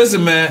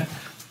 Listen, man,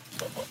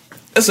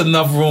 it's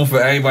enough room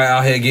for everybody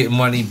out here getting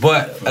money,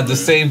 but at the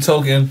same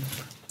token,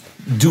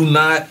 do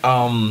not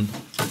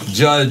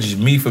judge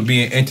me for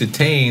being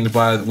entertained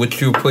by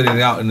what you're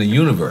putting out in the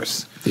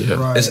universe. Yeah.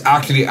 Right. It's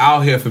actually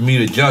out here for me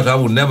to judge. I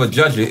would never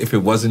judge it if it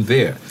wasn't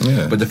there.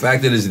 Yeah. But the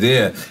fact that it's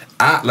there,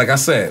 like I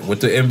said, with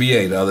the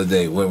NBA the other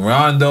day, with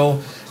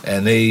Rondo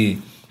and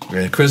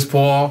Chris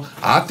Paul,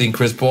 I think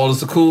Chris Paul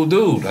is a cool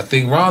dude. I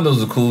think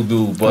Rondo's a cool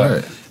dude, but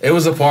Right. it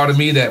was a part of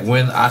me that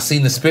when I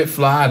seen the spit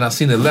fly and I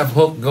seen the left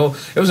hook go,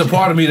 it was a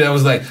part of me that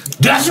was like,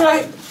 that's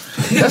right.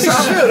 That's how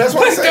I feel. That's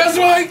why I say That's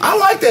right. I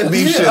like that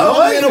beef Yeah, shit. I Don't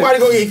like let it. nobody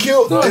go get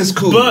killed. It's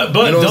cool. But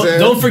You know what I'm saying?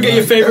 don't forget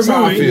your favorite That's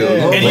how I movie, feel.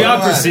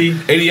 Idiocracy.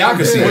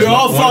 Idiocracy. We're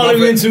all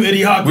falling into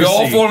Idiocracy. We're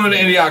all falling into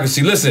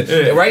Idiocracy.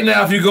 Listen, right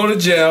now, if you go to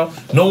jail,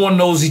 no one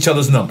knows each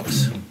other's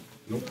numbers.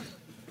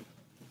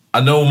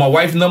 I know my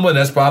wife's number, and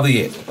that's probably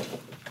it.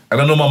 I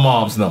don't know my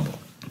mom's number.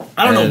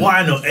 I don't know why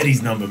I know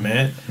Eddie's number,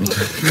 man.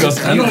 Because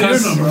I know your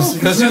number. Because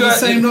you We've had the got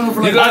same number for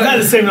you like- got I've had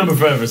the same number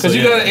forever. Because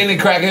you got an Indian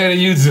crackhead than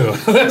you do.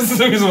 That's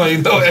the reason why you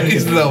know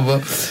Eddie's number.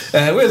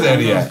 Where's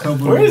Eddie at?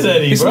 Where is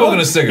Eddie? He's bro? smoking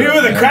a cigarette.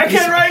 You with a man.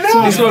 crackhead right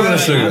now? He's smoking a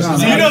cigarette. So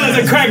you know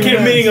there's a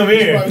crackhead meeting him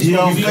here. He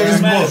on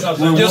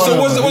Facebook. Yo,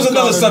 so what's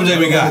another subject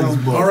we got?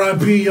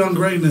 R.I.P. Young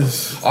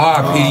Greatness.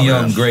 R.I.P.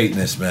 Young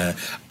Greatness, man.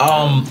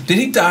 Did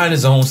he die in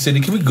his own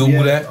city? Can we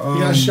Google that? He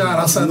got shot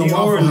outside the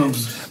Waffle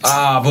House.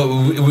 But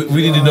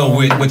we need to know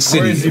which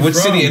city. Which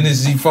city, and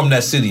is he from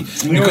that city?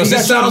 Because it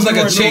sounds like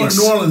a Chinks.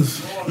 New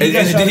Orleans. And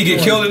did he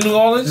get killed in New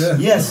Orleans? Yeah.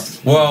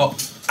 Yes. Well,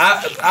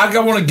 I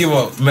want to give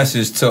a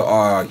message to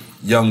our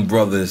young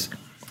brothers,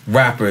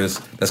 rappers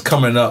that's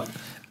coming up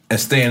and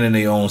staying in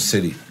their own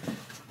city.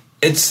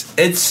 It's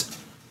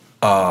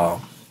a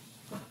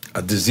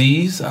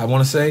disease, I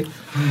want to say,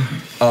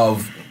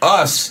 of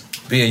us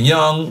being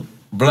young,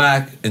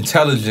 black,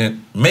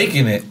 intelligent,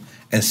 making it,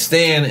 and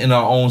staying in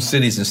our own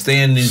cities and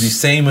staying in these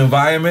same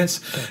environments,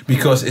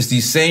 because it's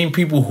these same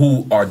people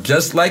who are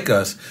just like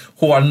us,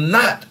 who are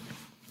not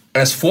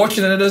as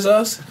fortunate as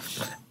us.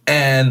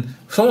 And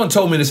someone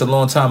told me this a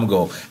long time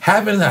ago.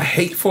 Having a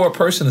hate for a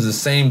person is the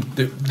same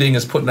thing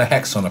as putting a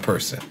hex on a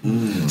person.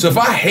 So if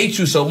I hate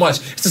you so much,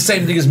 it's the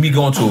same thing as me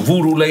going to a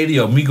voodoo lady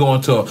or me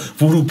going to a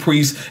voodoo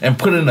priest and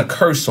putting a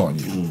curse on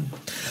you.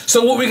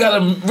 So what we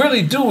gotta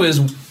really do is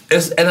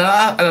and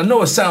I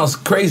know it sounds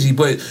crazy,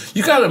 but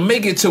you gotta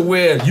make it to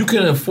where you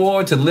can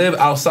afford to live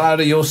outside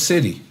of your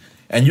city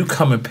and you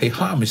come and pay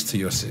homage to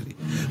your city.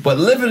 But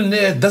living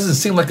there doesn't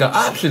seem like an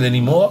option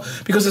anymore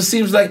because it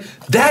seems like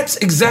that's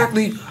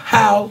exactly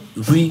how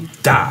we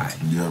die.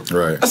 Yep.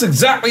 Right. That's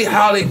exactly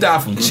how they die,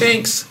 from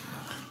Chinks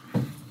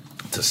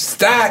to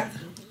Stack,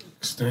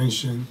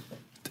 Extension.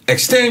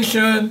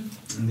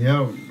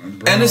 Yeah.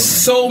 And there's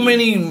so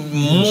many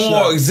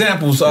more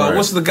examples.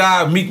 What's the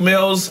guy, Meek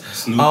Mill's,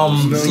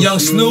 Young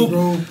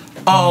Snoop.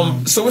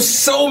 So it's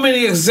so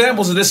many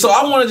examples of this. So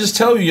I want to just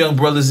tell you, young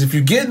brothers, if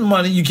you're getting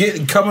money, you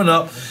getting coming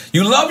up,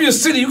 you love your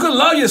city, you can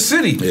love your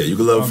city. Yeah, you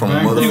can love from a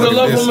motherfucking You can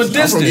love from a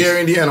distance. I'm from Gary,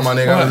 Indiana, my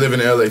nigga. Right. I've been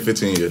living in LA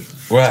 15 years.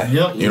 Right.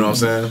 Yep. You know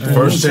what I'm saying?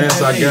 First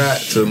chance I got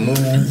to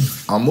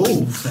move, I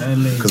moved.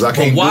 Because I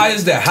can't. But why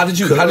is that? How was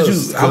you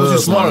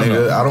smart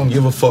nigga, enough? I don't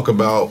give a fuck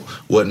about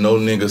what no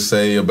nigga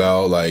say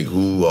about like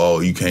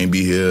you can't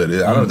be here.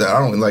 I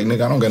don't like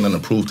nigga. I don't got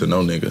nothing to prove to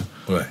no nigga.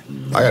 Right.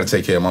 I gotta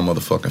take care of my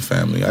motherfucking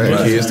family. I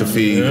got kids to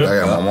feed. I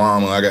got my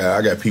mom. I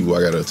got people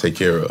I gotta take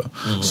care of.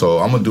 So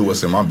I'm gonna do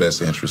what's in my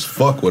best interest.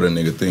 Fuck what a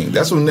nigga think.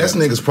 That's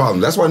niggas' problem.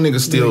 That's why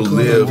niggas still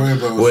live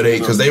where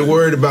because they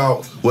worried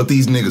about what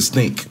these niggas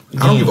think.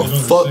 I don't give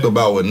a fuck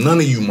about what none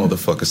of you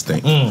motherfuckers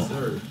think.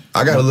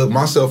 I gotta look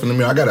myself in the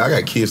mirror. I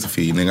got kids to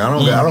feed, nigga.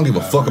 I don't give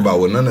a fuck about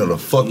what none of the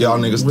fuck y'all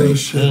niggas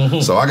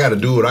think. So I gotta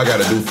do what I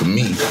gotta do for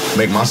me,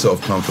 make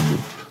myself comfortable.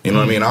 You know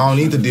what I mean? I don't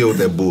need to deal with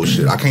that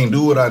bullshit. I can't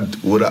do what I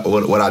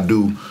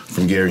do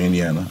from Gary,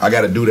 Indiana. I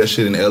got to do that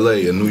shit in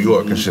L.A. and New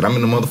York and shit. I'm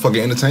in the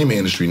motherfucking entertainment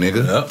industry,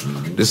 nigga.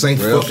 Yep. This ain't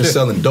Real fucking shit.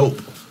 selling dope.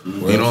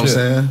 Real You know what I'm shit.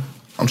 saying?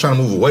 I'm trying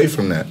to move away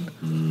from that.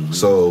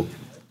 So,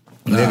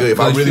 nigga, if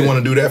I good really shit.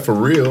 want to do that for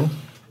real,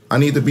 I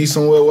need to be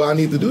somewhere where I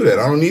need to do that.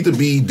 I don't need to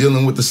be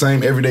dealing with the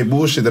same everyday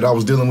bullshit that I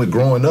was dealing with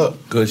growing up.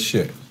 Good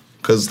shit.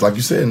 Because, like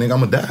you said, nigga,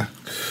 I'ma die.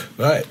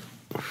 Right.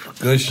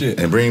 Good shit.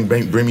 And bring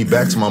me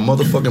back to my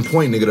motherfucking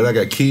point, nigga, that I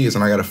got kids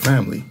and I got a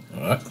family.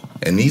 All right.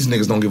 And these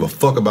niggas don't give a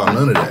fuck about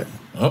none of that.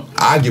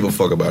 I give a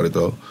fuck about it,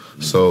 though.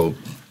 So,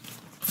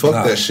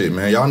 fuck that shit,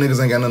 man. Y'all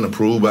niggas ain't got nothing to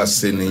prove by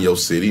sitting in your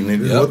city,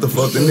 nigga. Yep. What the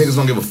fuck? Them niggas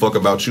don't give a fuck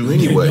about you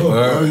anyway.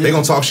 Word. They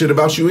gonna talk shit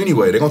about you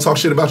anyway. They gonna talk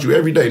shit about you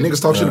every day.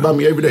 Niggas talk shit about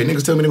me every day.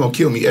 Niggas tell me they gonna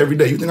kill me every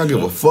day. You think I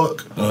give a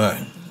fuck? All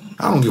right.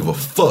 I don't give a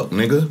fuck,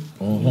 nigga.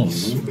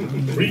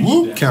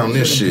 Count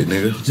this shit,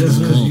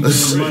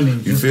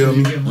 nigga. You feel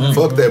me?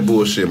 Fuck that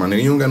bullshit, my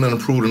nigga. You don't got nothing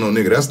to prove to no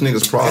nigga. That's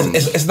niggas' problem.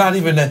 It's not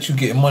even that you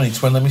get money,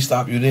 twin. Let me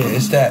stop you there.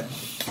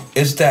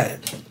 It's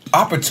that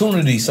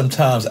opportunity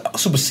sometimes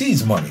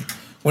supersedes money.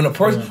 When a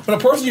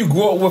person you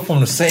grew up with from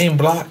the same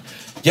block,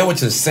 y'all went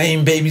to the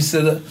same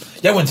babysitter,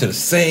 y'all went to the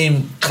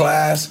same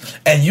class,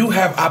 and you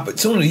have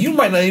opportunity. You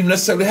might not even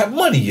necessarily have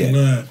money yet.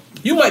 Right.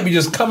 You might be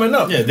just coming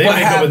up. Yeah, they but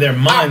make up have in their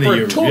mind that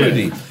you're-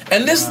 opportunity. yeah.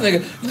 And this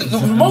nigga,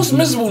 the most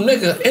miserable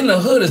nigga in the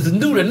hood is the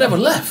dude that never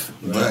left.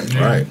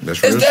 Right.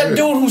 That's real It's that shit.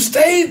 dude who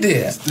stayed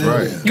there.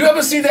 Right. You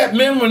ever see that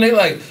meme when they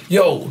like,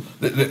 yo,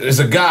 there's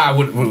a guy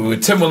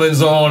with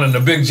Timberlands on and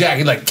a big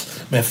jacket, like,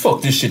 man,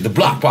 fuck this shit, the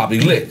block probably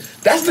lit.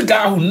 That's the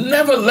guy who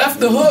never left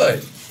the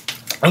hood.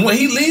 And when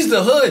he leaves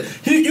the hood,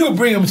 you'll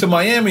bring him to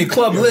Miami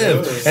Club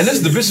Live, and this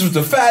is the bitches with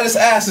the fattest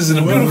asses and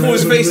the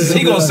beautifulest faces.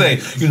 He gonna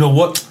say, you know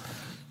what?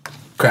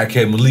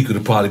 Crackhead Malik would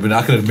have probably been,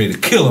 I could have made a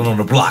killing on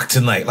the block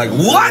tonight. Like,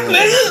 what,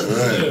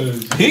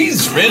 nigga?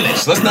 He's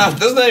finished. Let's not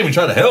even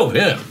try to help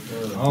him.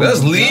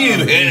 Let's leave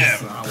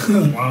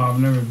him. Wow, I've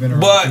never been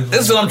around. But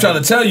this is what I'm trying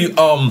to tell you.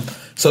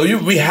 So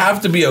we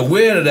have to be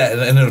aware of that.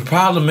 And the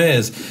problem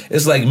is,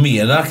 it's like me,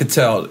 and I could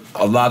tell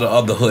a lot of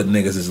other hood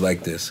niggas is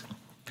like this.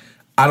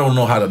 I don't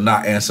know how to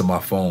not answer my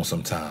phone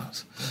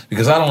sometimes.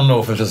 Because I don't know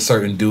if it's a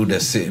certain dude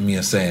that's sitting me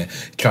and saying,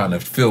 trying to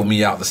fill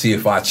me out to see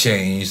if I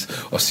changed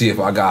or see if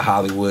I got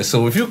Hollywood.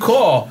 So if you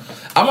call,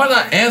 I might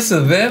not answer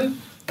then,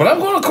 but I'm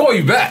going to call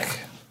you back.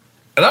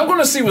 And I'm going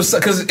to see what's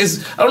up.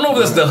 Because I don't know if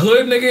that's the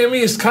hood nigga in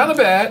me. It's kind of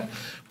bad.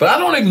 But I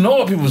don't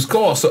ignore people's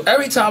calls. So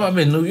every time I'm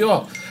in New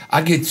York,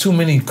 I get too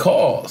many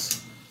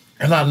calls.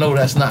 And I know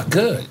that's not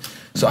good.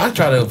 So I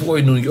try to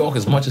avoid New York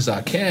as much as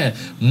I can,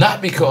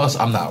 not because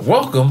I'm not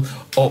welcome,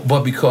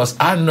 but because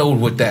I know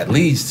what that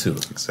leads to.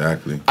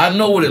 Exactly. I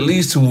know what it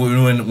leads to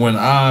when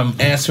I'm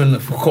answering the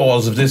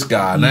calls of this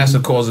guy and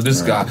answering calls of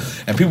this guy,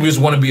 and people just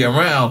want to be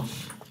around.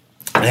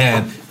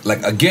 And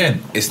like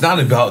again, it's not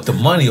about the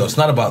money or it's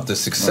not about the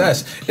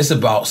success. It's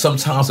about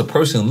sometimes a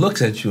person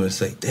looks at you and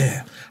say,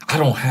 "Damn, I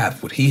don't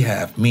have what he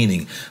have,"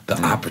 meaning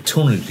the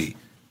opportunity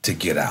to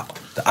get out,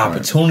 the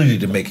opportunity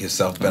to make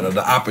yourself better,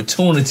 the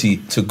opportunity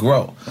to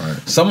grow.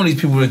 Some of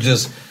these people are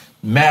just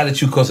mad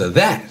at you because of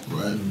that.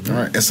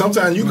 Right. And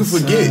sometimes you can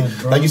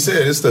forget. Like you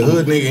said, it's the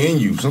hood nigga in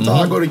you. Sometimes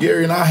I go to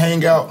Gary and I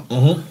hang out.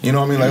 You know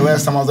what I mean? Like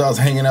last time I was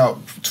hanging out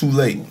too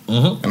late.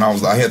 And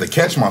I had to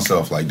catch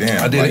myself like,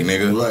 damn, I did like, it.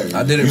 nigga.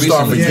 I did it You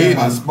start recently.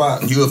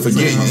 forgetting. You'll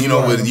forget, you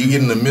know, when you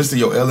get in the midst of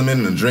your element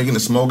and the drinking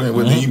and smoking,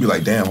 then you be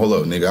like, damn, hold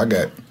up, nigga, I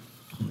got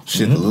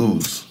shit to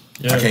lose.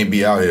 I can't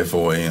be out here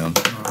 4 a.m.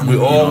 We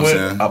all what I'm went.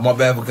 saying? My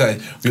bad,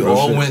 okay. We Real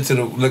all shit. went to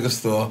the liquor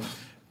store,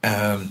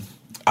 and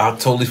I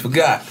totally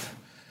forgot.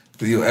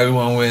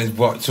 Everyone went and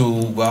bought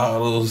 2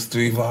 bottles,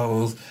 3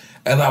 bottles,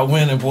 and I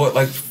went and bought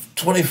like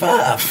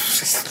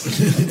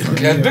 25.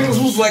 And Nicholas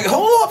was like,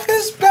 "Hold up,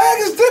 his bag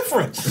is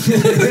different."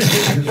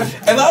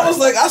 And I was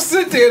like, I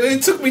sit there, and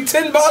it took me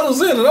 10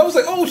 bottles in, and I was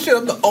like, "Oh shit,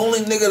 I'm the only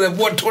nigga that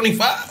bought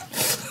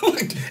 25."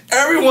 Like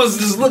everyone's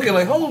just looking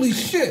like, "Holy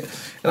shit."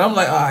 And I'm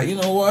like, all right, you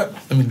know what?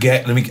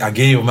 I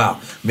gave them out.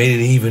 Made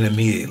it even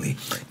immediately.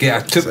 I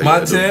took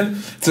my 10,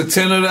 took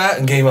 10 of that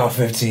and gave out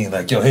 15.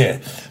 Like, yo,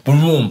 here.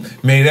 Boom.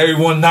 Made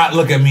everyone not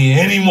look at me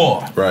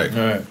anymore. Right.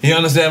 You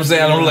understand what I'm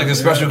saying? I don't look like a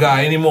special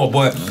guy anymore.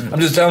 But I'm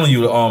just telling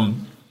you,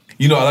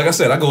 you know, like I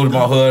said, I go to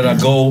my hood,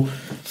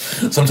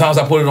 sometimes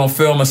I put it on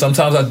film and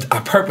sometimes I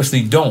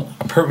purposely don't.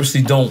 I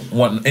purposely don't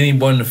want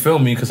anyone to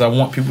film me because I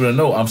want people to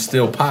know I'm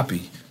still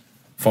Poppy.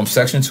 From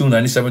Section 2,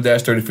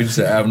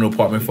 97-3057 Avenue,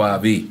 Apartment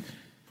 5E.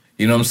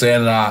 You know what I'm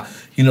saying? And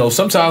you know,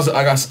 sometimes,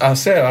 like I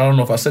said, I don't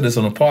know if I said this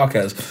on the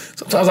podcast,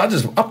 sometimes I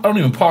don't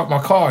even park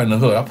my car in the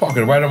hood. I park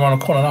it right around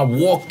the corner and I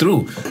walk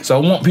through. So I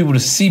want people to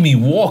see me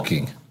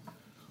walking.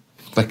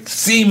 Like,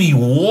 see me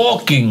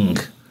walking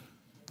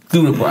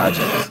through the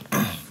project.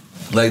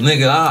 Like,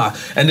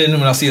 nigga, And then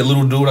when I see a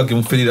little dude, I give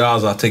him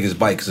 $50, I'll take his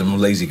bike because I'm a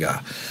lazy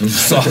guy.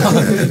 So, you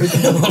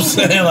know what I'm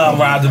saying? I'll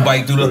ride the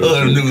bike through the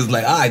hood and niggas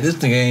like, all right, this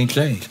thing ain't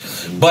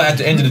changed. But at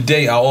the end of the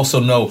day, I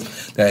also know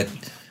that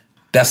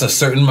that's a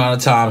certain amount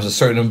of times, a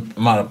certain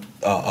amount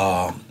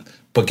of,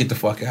 but get the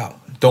fuck out.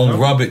 don't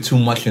rub it too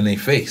much in their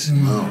face. You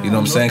know what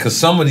I'm saying? Because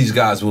some of these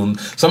guys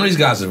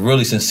are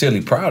really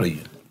sincerely proud of you.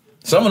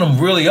 Some of them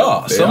really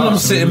are. Some of them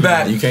sitting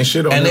back, you can't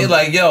shit on and them. they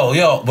like,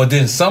 yo. But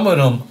then some of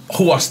them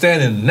who are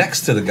standing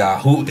next to the guy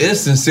who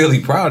is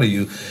sincerely proud of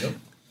you,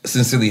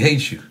 sincerely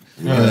hates you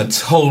in a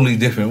totally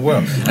different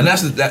world. And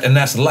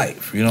that's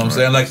life. You know what I'm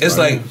saying? Like it's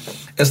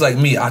like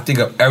me. I think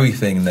of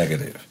everything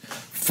negative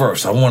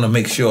first. I want to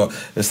make sure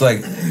it's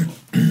like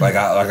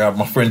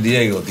my friend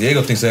Diego.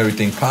 Diego thinks of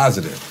everything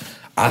positive.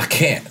 I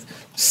can't.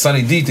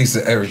 Sonny D thinks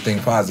of everything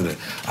positive.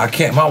 I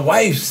can't. My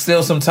wife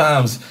still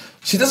sometimes.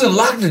 She doesn't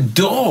lock the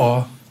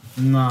door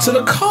to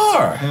the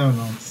car. Hell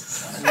no.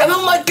 And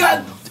I'm like,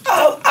 God,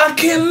 I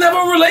can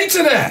never relate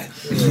to that.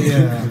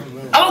 Yeah.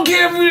 I don't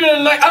care if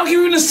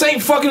we're in the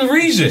St. fucking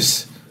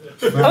Regis.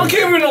 I don't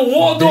care if we're in the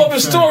Waldorf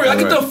Astoria. I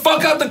get the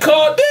fuck out the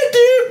car.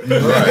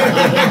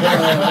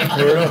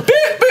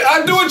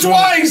 I do it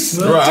twice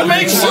to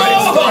make sure.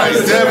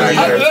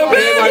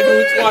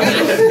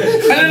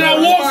 And then I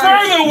walk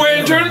further away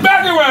and turn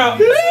back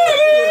around.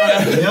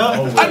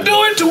 I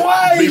do it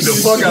twice. Beat the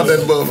fuck out that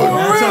motherfucker.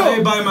 I tell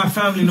everybody in my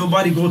family,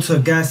 nobody go to a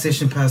gas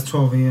station past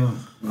 12 a.m.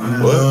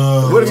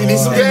 What if you need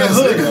some gas?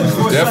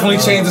 Definitely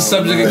change the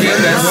subject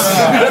again.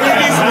 What if you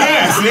need some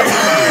gas?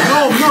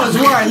 No, it's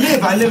where I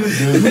live. I live in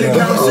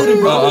Carol City,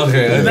 bro. Oh,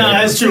 okay. No,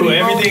 that's true.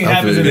 Everything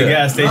happens in the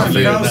gas station.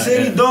 Carol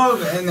City,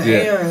 dog, and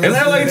in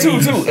LA too.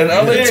 In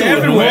LA too.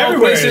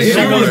 Everywhere. She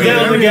goes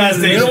down the gas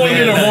station. You don't want to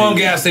get in the wrong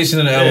gas station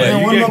in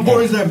LA. One of my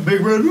boys that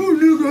big red,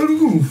 nigga, I don't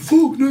go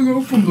fuck, nigga.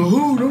 I'm from the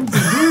hood. I'm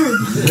from the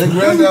Big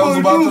red that was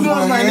about to put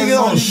like, hands nigga,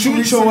 on I'll you.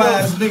 shoot your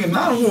ass, nigga. Nah,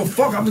 I don't give a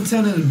fuck. I'm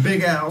pretending it's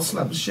big ass. I'll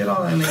slap the shit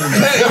out of that nigga.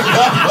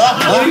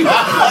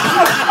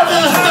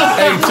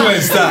 Hey,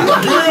 twin, stop.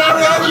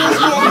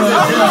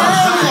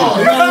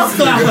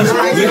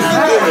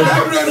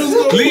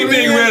 Leave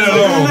Big Red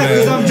alone,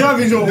 man. I'm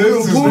jogging, yo. I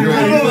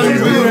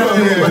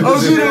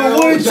was shooting a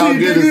white tee,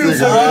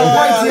 nigga.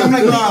 I'm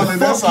like,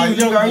 nah, fuck you,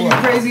 nigga. Are you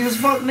crazy as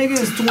fuck, nigga?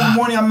 It's 2 in the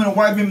morning. I'm in a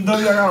white BMW.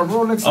 I got a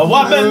Rolex. A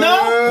what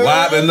now?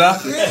 Why bender?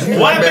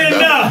 Why bender?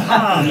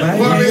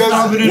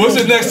 What's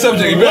the next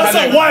subject? What's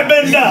a why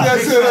bender?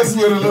 That's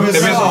with a little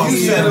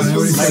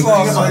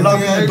sauce.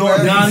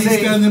 Yanni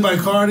standing by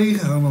Cardi. I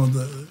don't know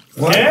that.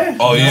 What? Yeah?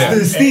 Oh, yeah.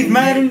 The Steve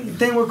Madden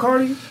thing with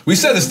Cardi? We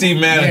said the Steve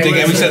Madden thing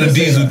and we said the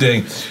Diesel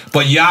thing.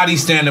 But Yachty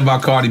standing by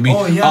Cardi B.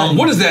 Oh, Yachty.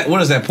 What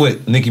does that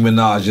put Nicki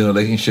Minaj in a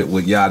relationship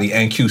with Yachty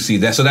and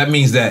QC? So that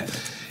means that,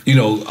 there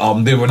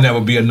will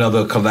never be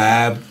another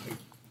collab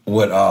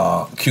with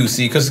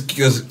QC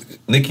because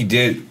Nicki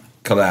did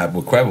collab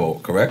with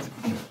Quavo, correct?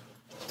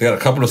 They got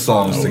a couple of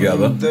songs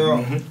together.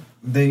 And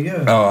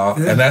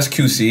that's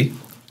QC.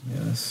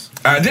 Yes.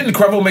 Didn't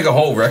Quavo make a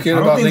whole record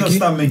about Nicki? He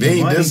did.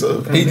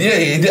 He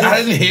did. I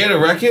didn't hear the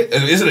record.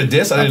 Is it a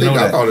diss? I didn't know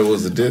that. I thought it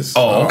was a diss.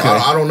 Oh, okay.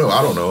 I don't know.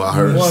 I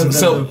heard it.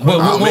 So,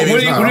 what do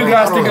you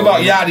guys think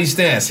about Yachty's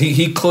stance?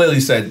 He clearly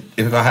said,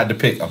 if I had to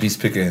pick, he's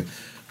picking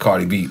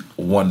Cardi B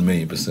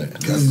 1,000,000%.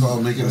 That's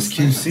called making a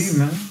QC,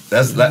 man.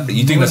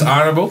 You think that's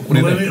honorable? What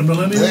do you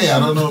think? Hey, I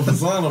don't know if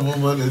it's honorable,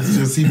 but it's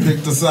just he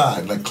picked a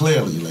side, like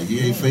clearly, like he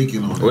ain't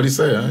faking on it. What'd he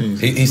say?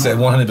 He said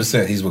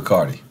 100% he's with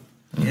Cardi.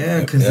 Yeah,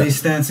 because they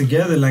stand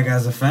together like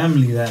as a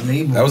family. That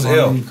label. That was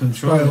ill.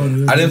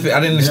 Control. I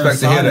didn't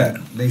expect to hear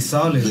that. They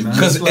solid, man.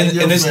 Because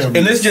in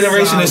this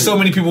generation, there's so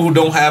many people who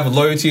don't have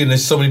loyalty, and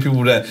there's so many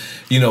people that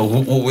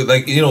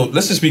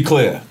let's just be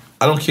clear.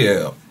 I don't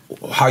care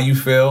how you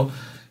feel.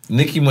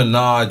 Nicki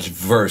Minaj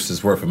verse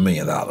is worth $1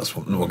 million,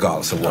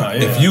 regardless of what.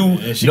 If you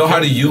know how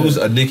to use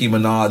a Nicki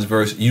Minaj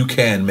verse, you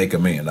can make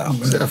 $1 million.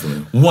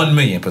 Definitely.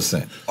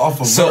 1,000,000%.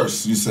 Off a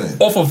verse, you said.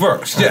 Off a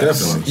verse, yes.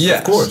 Definitely. Yes.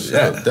 Of course.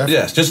 Yeah.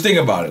 Yes. Just think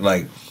about it.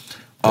 Like,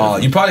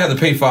 you probably have to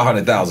pay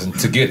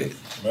 $500,000 to get it.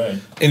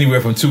 Right. Anywhere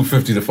from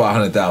 $250,000 to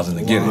 $500,000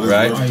 to get it,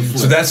 right?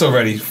 So that's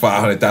already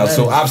 $500,000.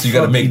 So obviously you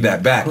got to make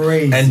that back.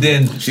 Crazy. And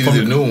then She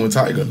did a new one with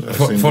Tiger.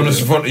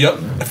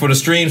 for the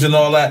streams and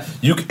all that,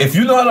 if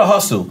you know how to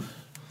hustle,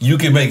 you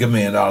can make $1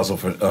 million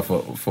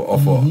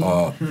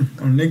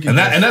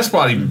and that's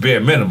probably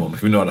bare minimum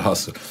if you know how to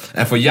hustle.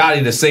 And for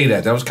Yachty to say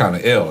that was kind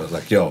of ill. It's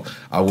like, yo,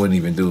 I wouldn't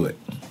even do it.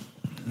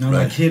 No,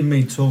 my kid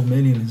made $12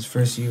 million in his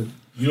first year.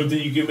 You don't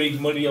think you can make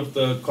money off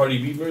the Cardi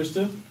B verse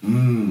too?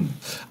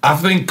 I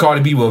think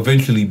Cardi B will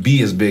eventually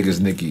be as big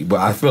as Nicki, but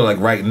I feel like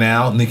right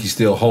now Nicki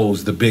still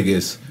holds the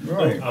biggest.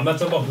 Right. No, I'm not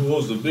talking about who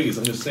holds the biggest.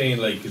 I'm just saying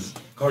because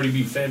Cardi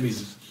B fan base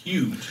is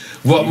huge.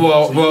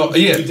 Well,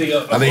 yeah. I think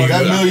that $1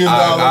 million.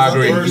 I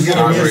agree.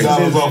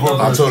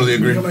 I totally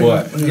agree.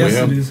 What? Yes,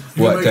 it is.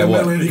 What? That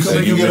what?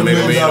 You get $1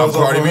 million off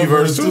Cardi B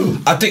verse too.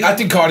 I think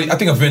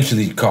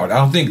eventually Cardi. I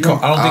don't think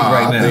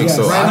right now. I think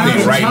so.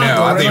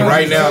 I think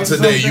right now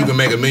today you can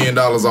make $1 million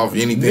off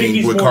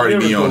anything with Cardi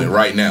B on it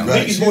right now.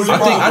 I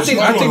think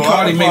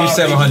Cardi maybe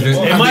 700.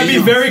 It might be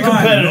very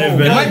competitive.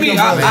 It might be.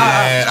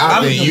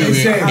 I think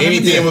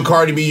anything with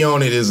Cardi B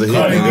on it is a hit.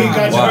 Cardi B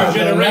got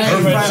your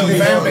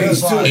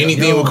generation.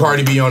 Anything with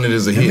Cardi B on it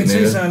is a hit,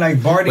 man.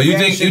 Like Barty. But you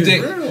think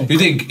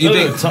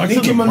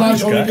Nicki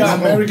Minaj only got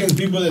American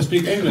people that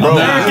speak English. Bro,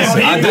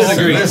 I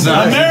disagree.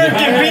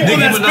 Nicki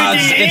Minaj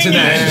is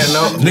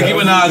international. Nicki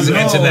Minaj is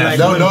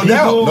international.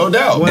 No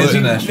doubt.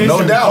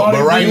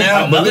 But right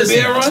now, no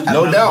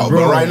doubt.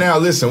 But right now,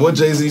 listen. What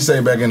Jay-Z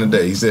say back in the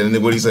day? He said,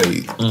 what he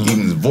say?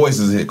 Even his voice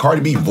is a hit.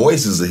 Cardi B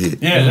voice is a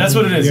hit. Yeah, that's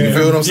what it is. You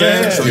feel what I'm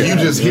saying? So you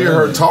just hear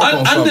her talk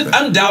on something.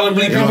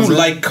 Undoubtedly, people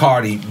like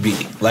Cardi B.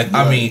 Like,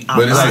 I mean,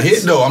 but it's a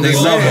hit though. I'm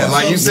just saying.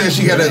 Like you said,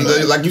 she got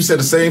like you said,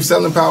 the same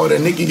selling power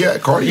that Nicki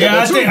got. Cardi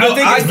got that too. I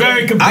think it's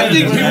very competitive. I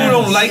think people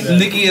don't like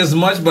Nicki as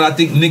much, but I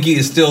think Nicki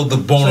is still the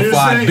bona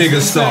fide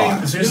biggest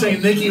star. So you're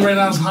saying Nicki right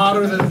now is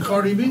hotter than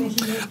Cardi B?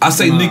 I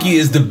say Nicki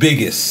is the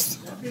biggest.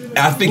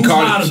 I think Who's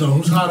Cardi. hotter though?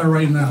 Who's hotter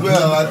right now?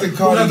 Well, I think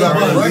Cardi got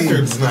more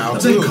records now. I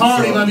think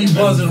Cardi might be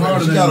buzzing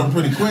harder than got them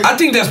pretty quick. I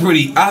think it's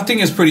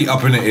pretty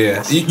up in the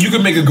air. You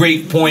can make a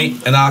great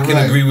point, and I can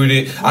agree with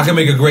it. I can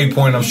make a great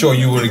point. I'm sure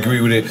you would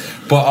agree with it.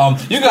 But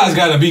you guys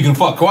gotta be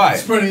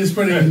quiet. It's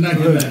pretty neck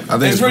and neck. I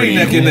think it's pretty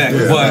neck and neck.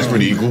 But it's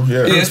pretty equal.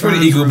 Yeah, it's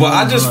pretty equal. But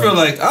I just feel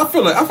like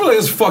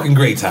it's a fucking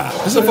great time.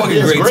 It's a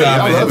fucking great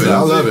time. I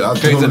love it.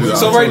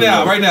 So right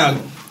now,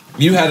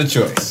 you had a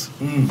choice.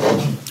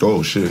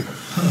 Oh shit.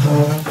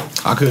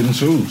 I couldn't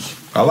choose.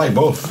 I like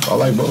both.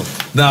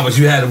 Nah, but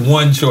you had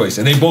one choice,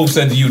 and they both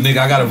said to you, "Nigga,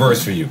 I got a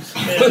verse for you."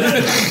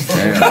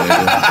 Damn,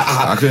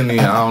 I couldn't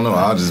even. I don't know.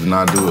 I'll just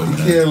not do it.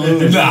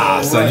 Man.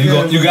 Nah, son,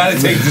 you got to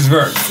take this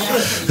verse,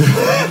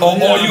 or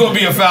you gonna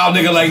be a foul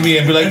nigga like me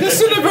and be like, "This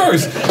is the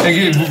verse," and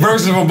get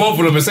verses from both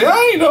of them and say,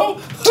 "I ain't know."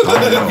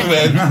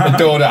 Man,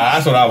 throw it out.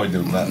 That's what I would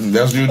do. Man.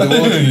 That's what you do.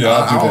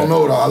 Yeah, I don't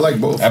know. I like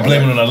both. I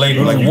blame it on the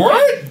label. Like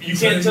what? You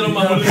can't tell them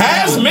about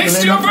Has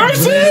mixed your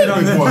verses.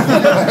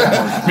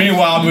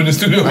 Meanwhile, I'm in the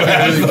studio with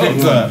Has the whole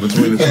time.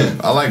 Between the two.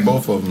 I like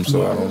both of them,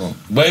 so I don't know.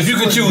 But if you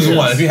could choose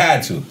one, if you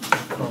had to,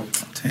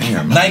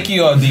 damn, Nike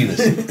or Adidas?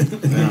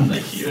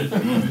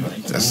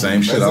 That's the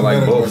same shit. I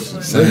like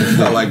both.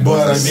 I like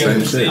both. That's the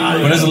same shit.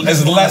 But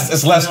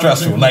it's less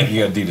stressful.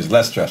 Nike or Adidas,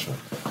 less stressful.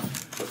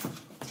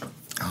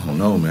 I don't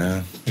know,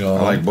 man. I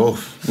like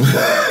both.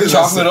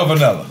 Chocolate or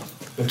vanilla?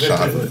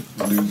 Chocolate.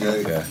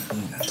 Okay.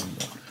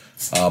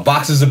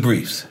 Boxes or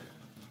briefs?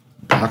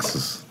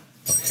 Boxes.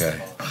 Okay.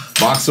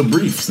 Box of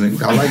briefs,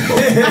 nigga. I like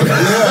both.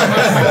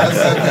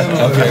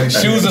 Okay.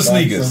 Shoes or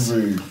sneakers?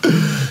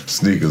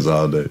 Sneakers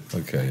all day.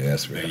 Okay, yeah,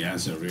 that's right. Yeah,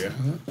 that's a real.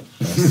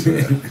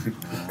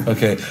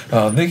 Okay.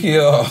 Nikki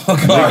or That's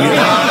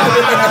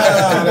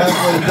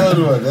a good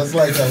one. That's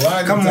like a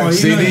line. Come on,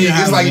 See,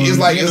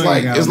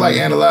 it's like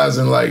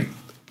analyzing like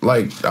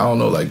I don't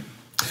know, like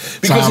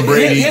Tom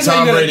Brady and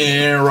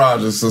Aaron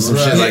Rodgers or some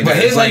shit like but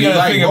that. here's how you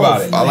gotta think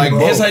about it. I like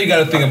both. Here's how you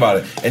gotta think about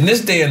it. In this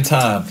day and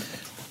time,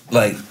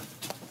 like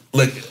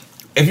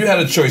if you had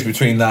a choice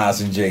between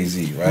Nas and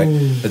Jay-Z, right?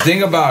 The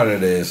thing about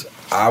it is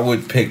I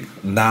would pick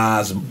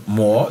Nas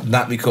more,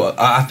 not because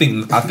I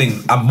think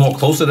I'm more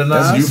closer to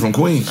Nas. That's you from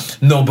Queens.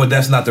 No, but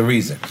that's not the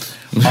reason.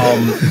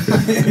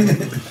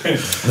 The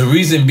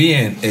reason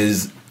being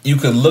is you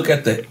could look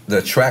at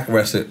the track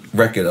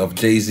record of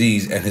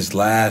Jay-Z's and his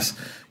last,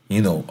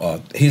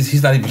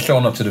 he's not even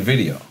showing up to the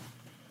video.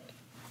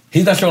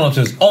 He's not showing up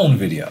to his own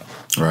video.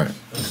 Right.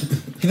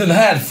 He done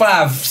had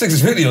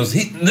 5-6 videos.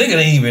 Nigga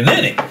ain't even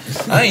in it.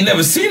 I ain't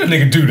never seen a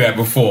nigga do that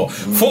before.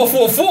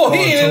 444,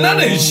 he ain't in none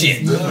of his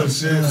shit.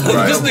 This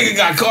nigga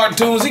got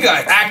cartoons. He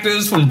got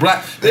actors from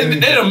black. They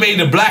done made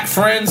the black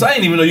Friends. I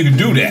didn't even know you could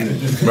do that.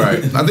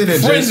 Right. I think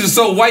that Friends is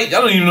so white. I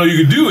don't even know you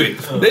could do it.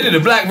 They did a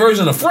black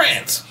version of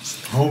Friends.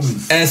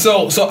 And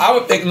so I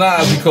would pick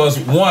Nas because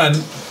one,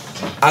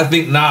 I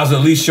think Nas will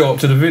at least show up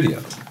to the video.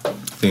 I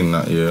think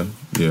not. Yeah.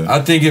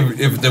 I think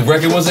if the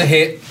record was a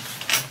hit.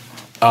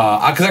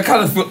 Because I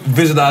kind of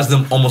visualized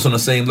them almost on the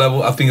same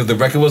level. I think if the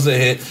record was a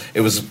hit,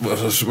 it was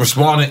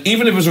responding,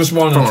 even if it was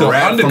responding to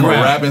underground. From a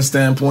rapping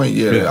standpoint,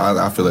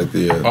 I feel like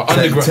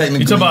technically.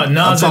 You talking about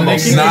Nas and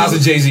Nicki? Nas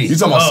and Jay-Z. You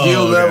talking about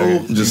skill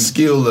level? Just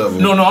skill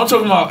level. No, I'm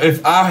talking about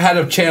if I had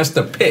a chance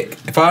to pick.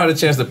 If I had a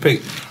chance to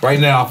pick right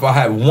now, if I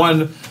had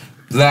one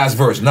last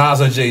verse,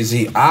 Nas or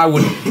Jay-Z, I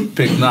would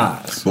pick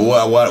Nas.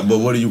 But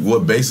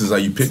what basis are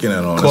you picking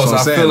that on? Because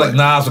I feel like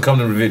Nas will come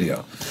to the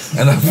video.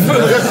 And I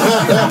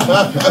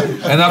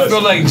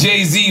feel like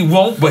Jay-Z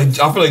won't, but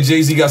I feel like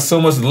Jay-Z got so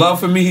much love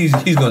for me,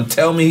 he's gonna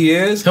tell me he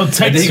is. He'll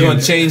text and then he's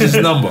gonna change his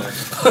number.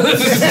 But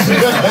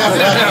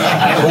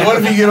what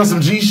if you get on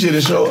some G shit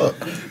and show up?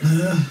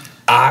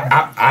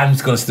 I'm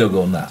just gonna still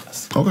go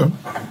Nas. Okay.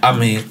 I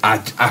mean, I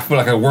feel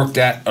like I worked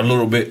that a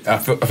little bit. I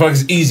feel like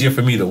it's easier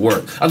for me to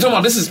work. I'm talking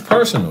about this is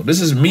personal. This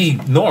is me,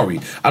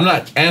 Nori. I'm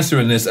not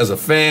answering this as a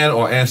fan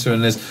or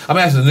answering this. I'm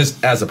answering this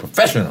as a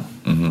professional.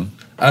 Mm-hmm.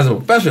 As a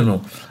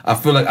professional, I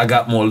feel like I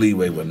got more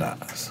leeway with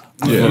Nas.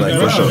 Yeah, like,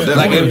 for sure.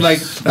 Like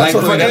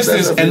for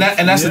instance, and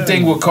that's the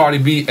thing with Cardi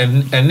B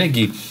and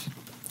Nicki.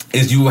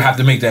 Is you have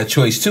to make that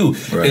choice too.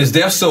 Right. Is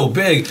they're so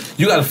big,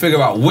 you got to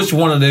figure out which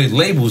one of the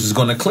labels is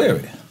going to clear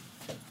it.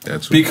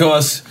 That's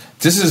because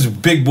This is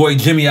Big Boy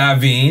Jimmy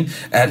Iovine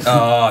at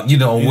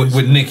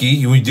with Nicki.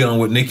 You dealing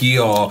with Nicki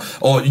or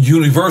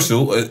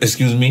Universal?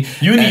 Excuse me.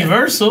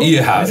 Universal.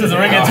 Yeah, This is a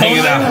reggaeton.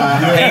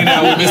 hanging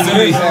out with Mr.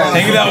 Lee.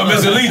 Hanging out with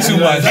Mr. Lee too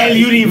much. El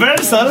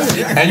Universal.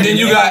 And then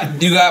you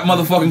got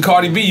motherfucking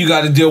Cardi B. You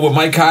got to deal with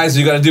Mike Kaiser.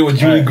 You got to deal with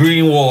Julie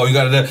Greenwald. You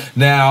got to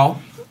now.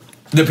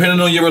 Depending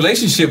on your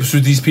relationships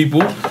with these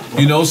people,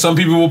 some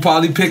people will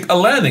probably pick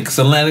Atlantic.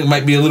 So Atlantic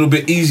might be a little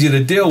bit easier to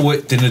deal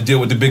with than to deal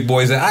with the big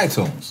boys at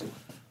iTunes.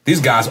 These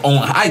guys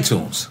own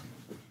iTunes.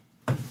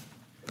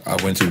 I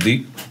went too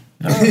deep.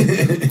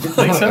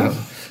 Think so?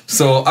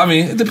 So, I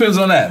mean, it depends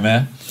on that,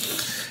 man.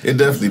 It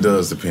definitely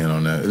does depend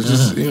on that. It's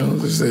just,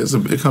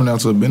 it comes down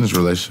to a business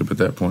relationship at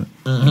that point.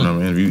 You know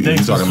what I mean? If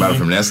you talking about it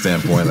from that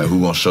standpoint, like who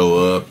gonna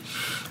show up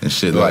and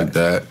shit like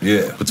that.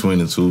 Yeah. Between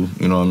the two,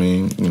 you know what I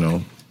mean?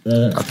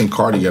 I think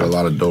Cardi got a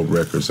lot of dope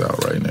records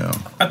out right now.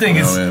 I think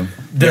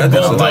they're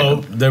both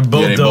dope. They're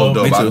both dope.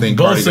 I think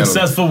both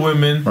successful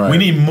women. Right. We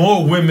need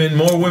more women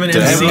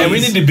MCs. And we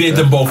need to big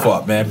them both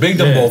up, man. Big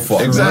them both up.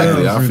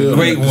 Exactly. I feel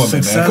great woman,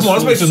 man. Come on,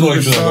 let's make some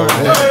noise for them.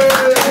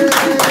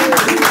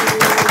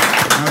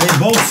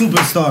 They both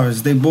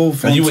superstars. They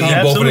both. And you would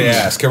eat both of their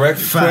ass, correct?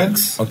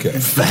 Facts. Okay.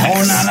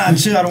 Oh, nah,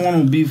 chill. I don't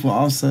want to beef with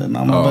Offset.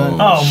 Nah, my bad.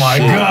 Oh my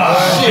God.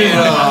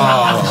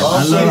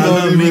 I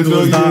love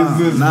Migos.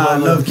 Nah, I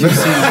love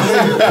QC.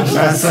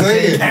 That's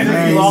okay.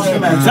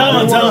 Tell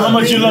him how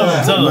much you love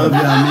him. Tell him.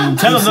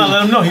 Tell him,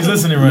 let him know he's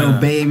listening right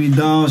now. Baby,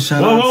 don't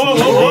shut up.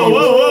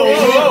 Whoa.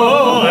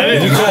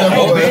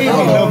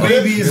 Lil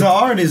Baby is an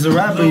artist, a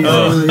rapper.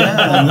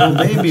 Yeah, Lil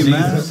Baby,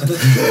 man.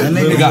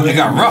 They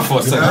got rough for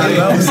a second. I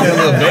love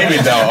Lil Baby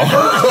dog. I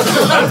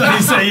thought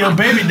he said your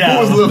baby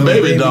dog. Who was Lil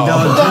Baby dog?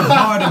 Drip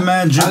harder,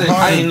 man. Drip harder.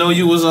 I didn't know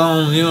you was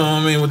on. You know what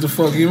I mean? What the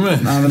fuck you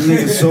meant? Nah, the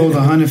nigga sold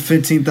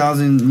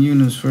 115,000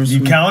 units first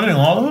week. You counted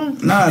all of them?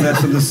 Nah,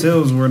 that's what the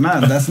sales were.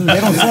 Not. They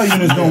don't sell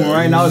units no more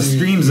right now. It's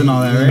streams and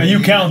all that, right? And you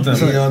count them?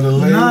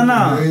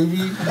 Nah.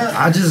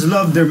 I just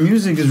love their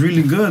music. It's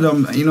really good.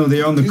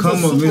 They're on the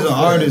come up. He's an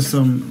artist.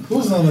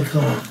 Who's on the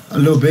come up?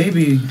 Lil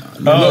Baby.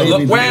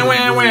 Wham.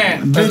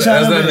 Bitch, That's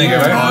that nigga,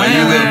 right? I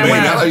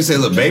thought you said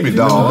Lil Baby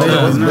dog.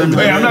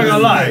 Wait, I'm not gonna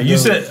lie. You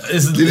said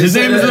his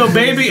name is Lil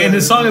Baby and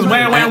his song is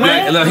Wham Wham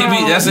Wham?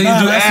 That's how you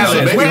do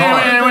ad-libs.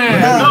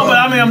 No, but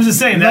I mean, I'm just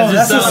saying.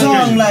 That's a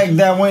song like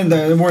that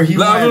where he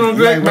went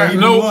up.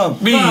 No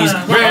bees.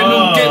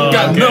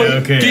 Got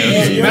no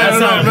keys.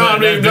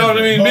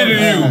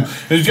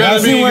 It's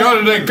gotta be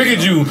like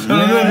Pikachu. I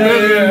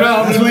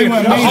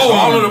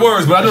don't know the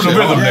words, but I know the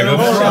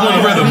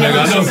rhythm,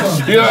 nigga.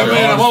 You know what I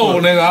mean? I'm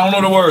old, nigga. I don't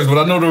know the words, but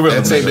I know the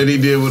rhythm. That tape that he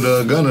did with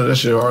Gunna, that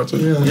shit hard too.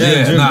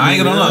 Yeah, nah, I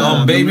ain't gonna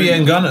lie. Baby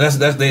and Gunna, that's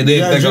they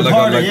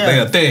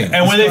a thing.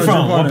 And where they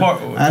from? What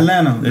part?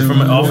 Atlanta. They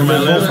from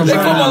Atlanta. They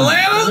from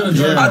Atlanta?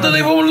 Yeah. I thought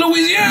they from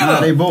Louisiana.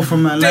 Nah, they both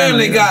from Atlanta. Damn,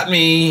 they got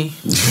me.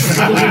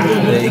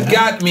 They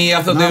got me.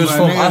 I thought they was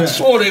from. I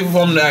swore they were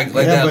from that.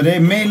 Like that. But they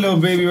made Lil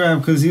Baby rap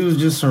because he was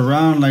just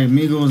around like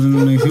Migos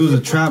and he was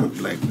a trap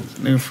like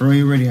for real.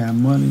 He already had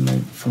money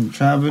like from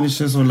trapping and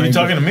shit. So like, you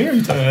talking to me or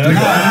you talking? I'm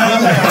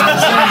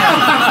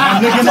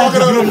looking at the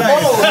blue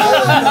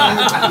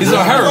light. He's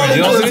a hermit.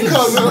 You know what I'm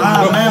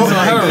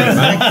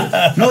saying?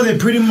 No, they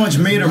pretty much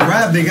made him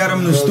rap. They got him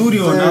in the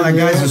studio. Now that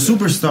guy's a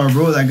superstar,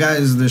 bro. That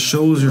guy's the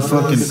shows are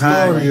fucking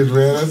packed.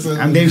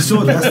 And they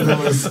sold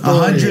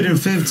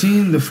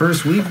 115 the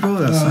first week, bro.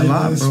 That's a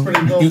lot, bro.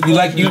 You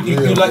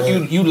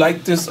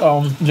like this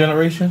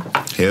generation?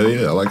 Hell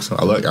yeah, I like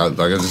I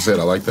just said,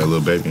 I like that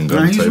Lil Baby and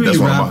Gunna tape. Really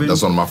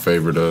that's one of my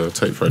favorite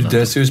tapes right now.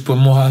 Dead serious, put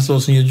more hot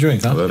sauce in your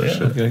drink, huh? I love that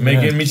shit. Okay,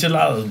 making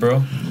micheladas,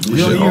 bro.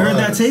 Yo, you heard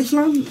that tape,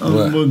 Slam?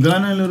 With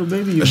Gunna and Lil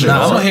Baby? Nah,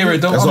 I'm gonna hear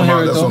it though. It's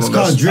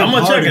called Drip I'm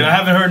gonna check it. I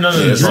haven't heard none of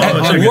this.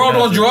 World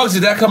on Drugs,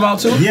 did that come out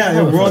too?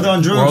 Yeah, World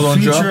on Drugs,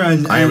 Future,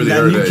 and I ain't really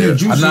heard that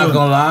yet. I'm not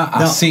gonna lie,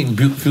 I seen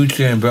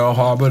Future in Bell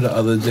Harbor the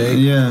other day.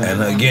 Yeah.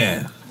 And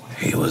again,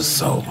 he was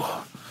sober.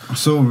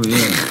 Sober,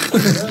 yeah.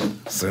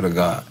 Swear to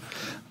God.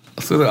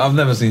 I've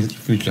never seen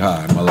Future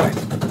high in my life.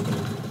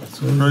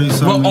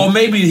 Well, or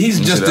maybe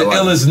he's just the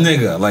illest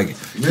nigga. Like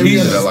maybe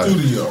at the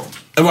studio.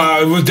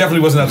 Well, it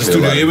definitely wasn't at the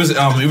studio. It was at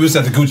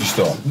the Gucci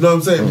store. No,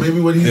 I'm saying maybe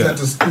when he's at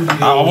the studio.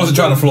 I wasn't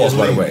trying to floss,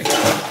 by the way. I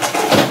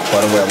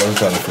wasn't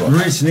trying to floss.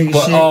 Rich nigga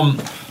shit.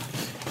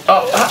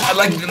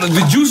 Like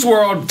the Juice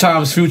WRLD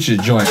times Future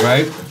joint,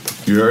 right?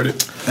 You heard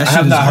it? That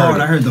shit is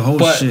hard. I heard the whole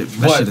shit.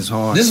 That shit is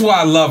hard. This is why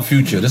I love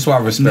Future. This is why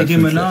I respect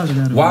Nicki Future.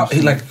 Minaj Why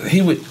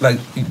he would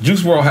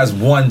Juice WRLD has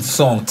one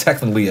song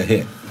technically a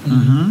hit.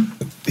 Mm-hmm.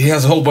 He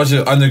has a whole bunch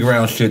of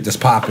underground shit that's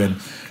popping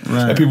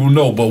that people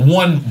know, but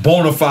one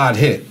bona fide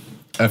hit.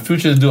 And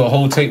Future to do a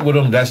whole tape with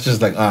him, that's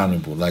just like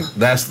honorable. Like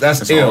that's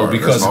ill hard.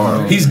 because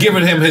he's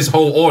giving him his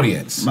whole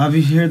audience. Have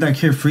you heard that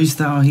kid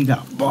freestyle? He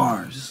got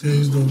bars. That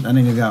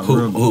nigga got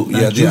real.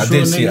 Yeah, I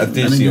did see. That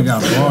nigga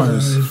got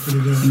bars.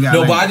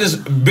 No, but I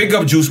just big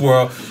up Juice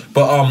WRLD.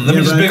 But let me Yeah,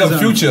 just but big up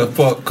it's, Future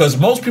because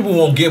most people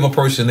won't give a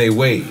person a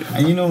wave.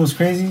 And you know what's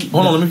crazy?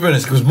 Hold on, let me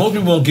finish. Because most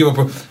people won't give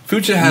a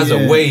Future has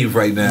a wave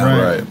right now,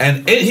 Right.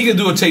 and he can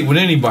do a tape with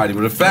anybody.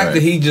 But the fact Right.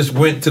 that he just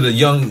went to the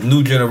young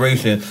new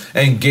generation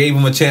and gave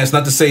him a chance,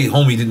 not to say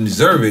homie didn't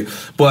deserve it,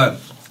 but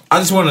I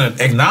just want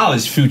to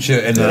acknowledge Future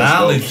and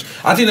acknowledge.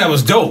 I think that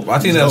was dope. I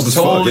think that was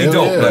totally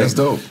dope. Yeah, like, that's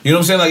dope. You know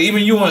what I'm saying? Like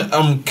even you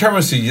and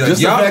Currency, like,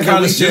 Just the y'all fact that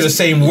kind of we share the just-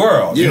 same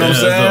world. You know what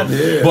I'm Yeah,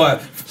 saying? yeah.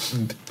 But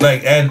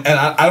like, and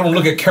I don't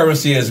look at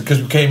Currency as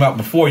because we came out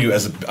before you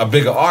as a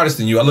bigger artist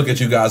than you. I look at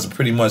you guys as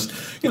pretty much,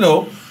 you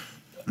know.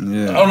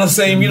 On the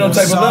same, type of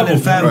Solid level.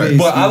 fan base,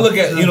 But I man. look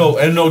at,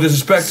 and no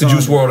disrespect to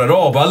Juice WRLD at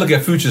all, but I look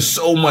at Future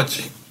so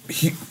much,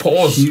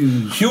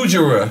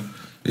 huger.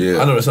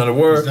 Yeah. I know that's not a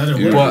word, not a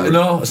word. but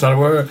no, it's not a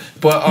word.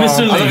 But Mr. I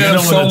Lee, look you at him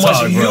know so when to much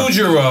talk, bro.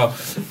 huger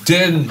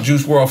than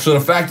Juice WRLD. So the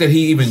fact that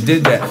he even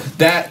did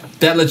that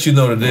lets you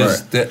know that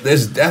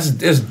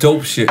there's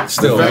dope shit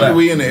still. The fact that left.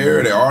 we in the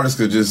era that artists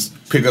could just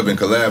pick up and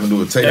collab and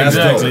do a tape.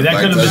 Exactly. That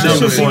could've been done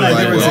before, Like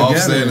like, with they were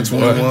Offset and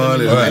together.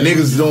 21 and Right.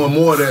 niggas doing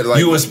more of that. Like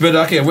You and Spitter,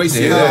 I can't wait to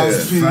hear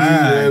Styles P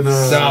that.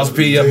 and, Styles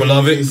P, yeah,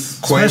 beloved.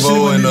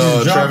 Quavo and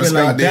Travis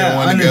Scott did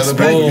one together.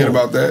 Don't forget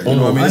about that. You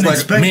know what I mean?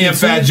 It's like me and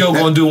Fat Joe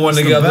gonna do one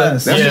together.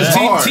 That's just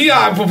hard.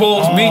 T.I.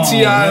 proposed. Me,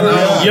 T.I.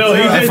 and Yo,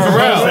 he did propose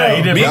Pharrell. that.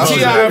 He did Me, propose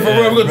T.I. and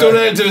Pharrell. We're gonna throw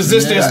that into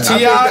existence. Yeah,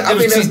 T.I. I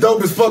think that's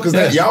dope as fuck because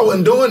that y'all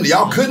wasn't doing.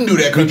 Y'all couldn't do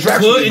that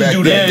contractually. Couldn't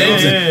do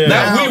that.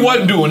 Now we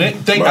wasn't doing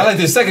it. I like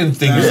the second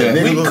thing you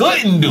said. We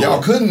couldn't do it. Y'all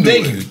couldn't do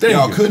it.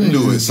 Y'all couldn't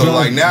do it. So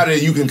like now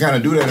that you can kind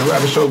of do that in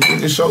rap,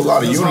 it shows a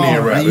lot of unity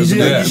in rap. You It's a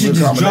good- should good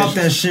just drop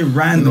combination. that shit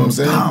random, You know what I'm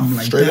saying? bomb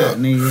like Straight that, up.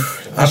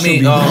 nigga. I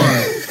mean,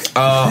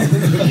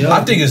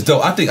 I think it's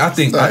dope. I think.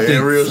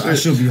 That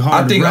should be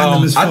hard. I think.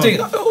 Random as I fuck.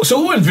 think. So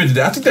who invented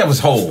that? I think that was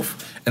Hov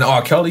and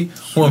R. Kelly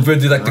who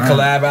invented like the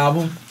collab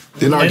album.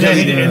 Then R. And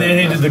Kelly, then he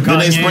did the then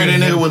they Kanye. sprayed that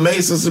nigga with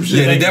Mace or some shit.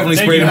 Yeah, they definitely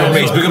sprayed him with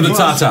Mace. Pick up the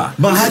Tata.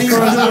 But how do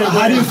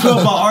you feel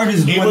about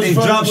artists when they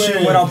drop shit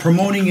without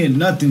promoting it?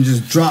 Nothing,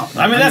 just drop.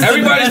 I mean, that's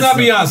Everybody's not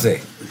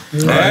Beyonce.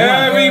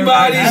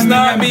 Everybody's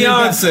not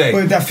Beyonce.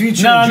 But that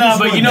Future. No,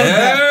 but you know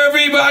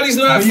everybody's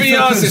not But you feel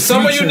like Beyonce.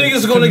 Some of you Future niggas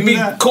are could gonna do be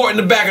that? caught in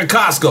the back of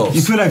Costco.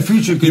 You feel like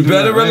Future could You do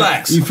better that, right?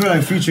 relax. You feel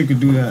like Future could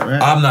do that,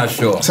 right? I'm not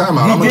sure. Time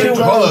out. I'm He gonna did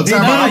it hold up. with-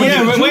 Time he out.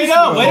 did it with- wait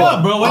up,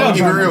 bro. Wait I'm up. gonna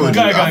keep it real with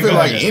you. Go ahead, I feel go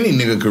like ahead. any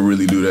nigga could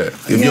really do that.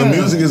 If your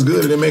music is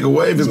good and they make a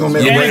wave, it's gonna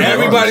make a wave.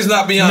 Everybody's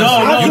not Beyonce.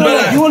 No, you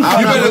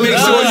better make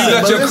sure you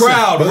got your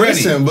crowd but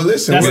ready. Listen,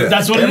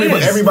 That's what it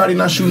is. Everybody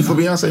not shooting for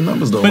Beyonce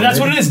numbers though. But that's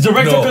what it is.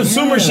 Direct to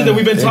consumer shit that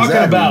we've been talking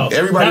about.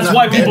 That's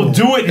why people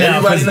do it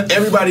now.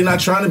 Everybody not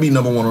trying to be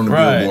number one on the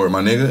Right. Billboard,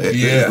 my nigga.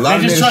 Yeah. A lot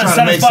of They just niggas trying to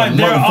trying to make satisfy some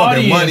their motherfucking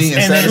audience money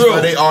and and then- satisfy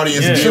their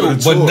audience and True, give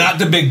it a but tour. not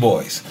the big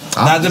boys.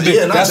 Not the big.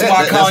 Yeah, not that's that-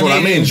 why that's what I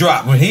Kanye mean. didn't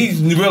drop when he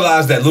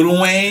realized that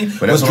Lil Wayne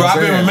But was that's what I'm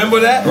dropping. saying. Remember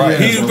that? Right,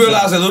 He that's what I'm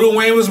realized that Lil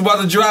Wayne was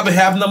about to drop and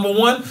have number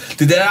one.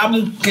 Did that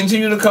album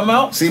continue to come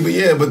out? See,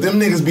 but them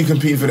niggas be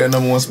competing for that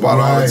number one spot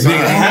all the They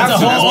time. have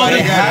to. That's why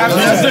they have to.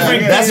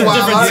 That's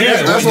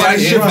why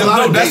they shift a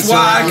lot of That's dates why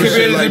I around and compared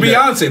shit it to like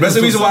Beyonce. that. That's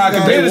the reason why I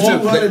compared it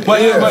to.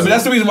 But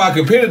that's the reason why I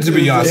compared it to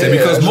Beyonce Yeah,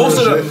 because that's most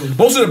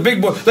real of the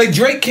big boys, like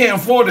Drake, can't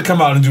afford to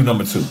come out and do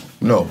number two.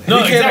 No, No,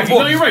 He can't exactly.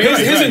 afford- No, you're right.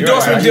 His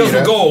endorsement deals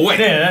will go away.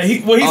 Yeah,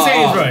 what he's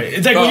saying is right.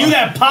 It's like when you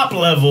that pop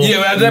level. Yeah,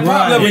 at that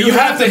pop level, you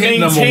have to hit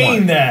number one.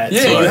 maintain that.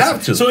 Yeah, you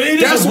have to. So it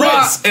is that's a why,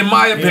 risk. in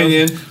my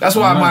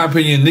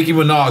opinion, Nicki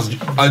Minaj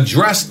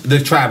addressed the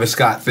Travis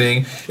Scott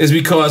thing is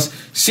because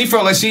she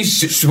felt like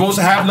she's supposed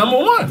to have number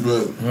one.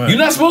 Right. You're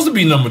not supposed to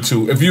be number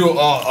two if you're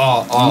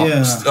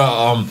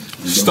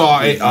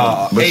star.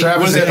 But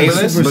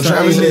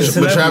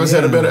Travis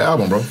had a better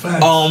album, bro.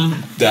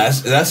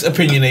 That's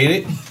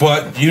opinionated,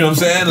 but you know what I'm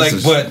saying. Like,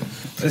 but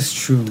that's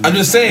true. I'm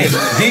just saying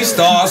these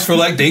stars feel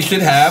like they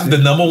should have the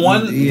number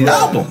one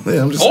album.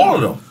 Yeah, I'm just all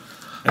of them.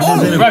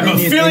 Right, but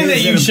feeling that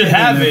you should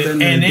have it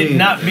and it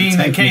not being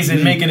the case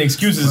and making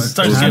excuses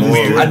starts getting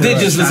weird. I did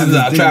just listen to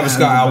the Travis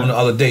Scott album the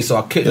other day, so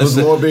I couldn't.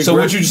 So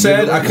what you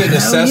said, I couldn't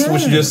assess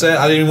what you just said.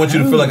 I didn't want you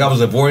to feel like I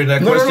was avoiding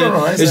that question.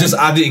 It's just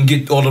I didn't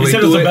get all the way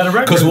through it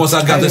because once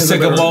I got the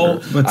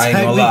Sycamore, I ain't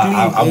gonna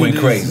lie, I went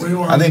crazy.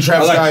 I think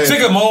Travis Scott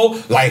Sycamore,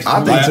 like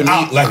I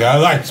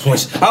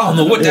don't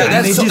know what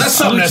that's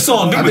something that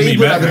song do with me,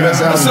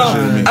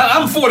 man.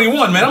 I'm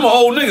 41, man. I'm an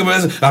old nigga,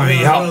 man. I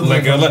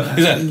mean,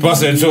 he said,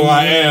 busted until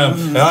I am.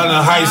 And I'm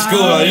in high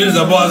school. I used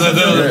to bust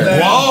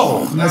it.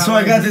 Whoa. That's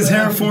why I got this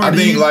hair for. I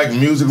think like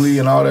musically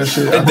and all that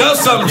shit. It does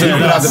something to he you.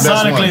 put out the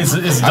best Sonically,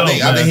 one. it's dope.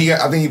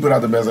 I think he put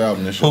out the best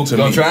album this year. To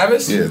me.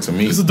 Travis? Yeah, to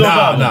me. It's a dope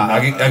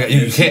album.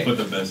 You can't put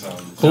the best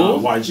album. Who?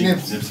 YG,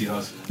 Nipsey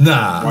Hussle.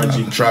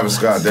 Nah. Travis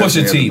Scott.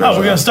 Pusha T. Oh,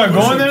 we're gonna start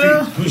going there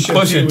now?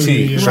 Pusha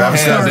T.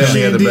 Travis Scott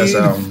definitely had the best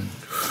album.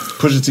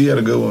 Pusha T had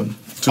a good one.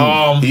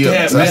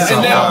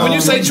 And now when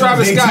you say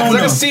Travis Scott, 'cause I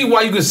can see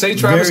why you could say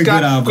Travis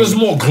Scott because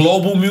it's more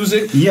global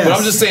music. Yes. But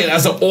I'm just saying,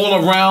 as an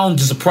all around,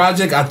 just a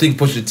project, I think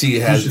Pusha T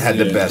had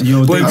the best.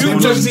 But if you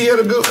just he had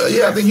a good,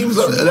 I think he was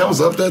up, that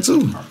was up there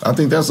too. I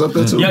think that's up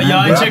there too.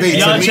 Y'all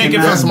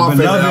checking that's my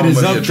favorite album.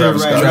 But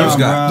Travis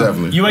Scott,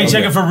 definitely. You ain't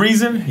checking for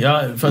Reason?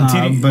 Y'all from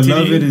TD?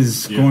 Beloved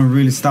is going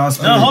really style.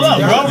 No, hold up,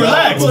 bro.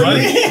 Relax,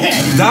 buddy.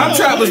 Dime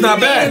Trap was not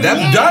bad.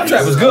 That Dime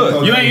Trap was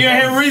good. You ain't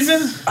hear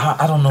Reason?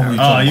 I don't know.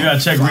 Oh, you gotta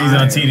check Reason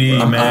on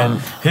TDE, man.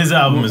 His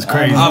album is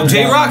crazy.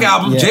 J-Rock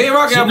album.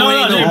 J-Rock album.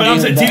 No, but I'm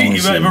saying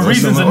TDE. But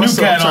Reason's a new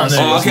cat on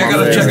there. Oh, okay, I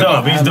gotta check it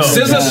out. He's dope.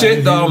 SZA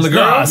shit, the girl.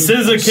 Nah,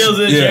 SZA kills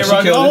it.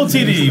 J-Rock, the whole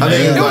TDE, man.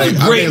 It was a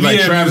great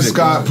year. Travis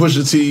Scott,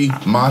 Pusha T,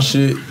 my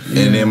shit,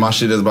 and then my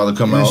shit that's about to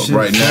come out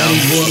right now.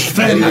 And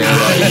then, you know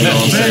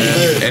what I'm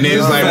saying? And then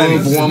it's like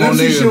one more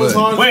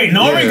nigga. Wait,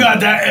 Nori got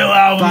that ill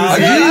album. I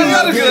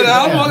got a good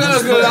album. I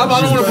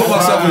don't want to put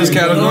myself in this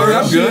category.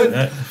 I'm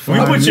good. We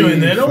put you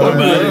in there. Don't worry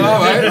about it. All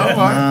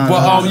right.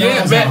 Well,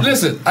 man,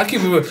 listen, I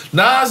keep it with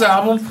Nas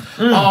album.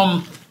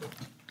 I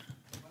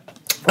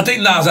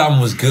think Nas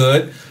album was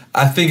good.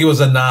 I think it was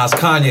a Nas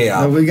Kanye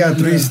album. We got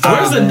 3 stars.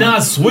 Where's the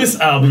Nas Swiss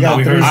album that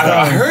we heard?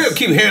 I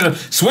keep hearing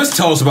Swiss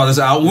tell us about this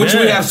album, which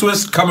we have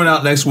Swiss coming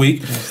out next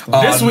week.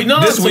 This week?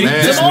 No,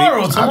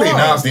 tomorrow. I think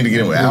Nas need to get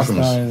in with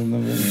Alchemist.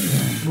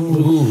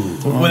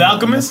 With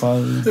Alchemist?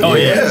 Oh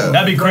yeah,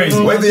 that'd be crazy.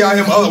 Wait till y'all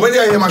hear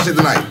my shit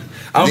tonight.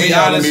 I'll be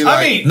honest.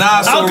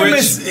 Nas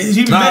Alchemist,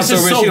 he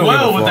meshes so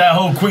well with that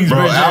whole Queensbridge.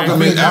 Bro,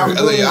 Alchemist,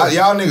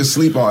 y'all niggas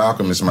sleep on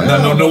Alchemist, man.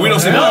 No, we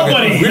don't sleep on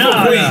Alchemist. We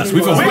from Queens.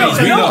 We from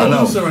Queens. We know.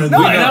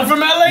 No, and I'm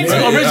from LA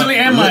too, originally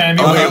and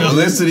Miami.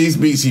 Listen to these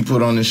beats he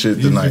put on this shit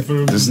tonight.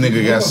 This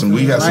nigga got some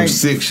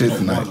sick shit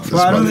tonight.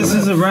 Well, I know this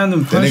is a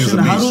random question.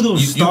 How do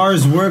those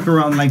stars work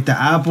around like the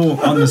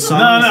apple on the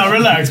side? No,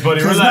 relax,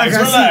 buddy. Relax.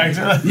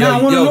 Yeah,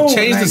 I want to know.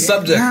 Change the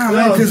subject.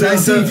 Because I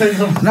see.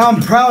 Now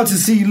I'm proud to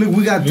see. Look,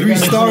 we got 3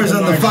 stars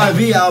on the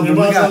 5E album.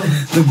 We got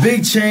The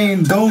Big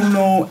Chain, Don't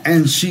Know,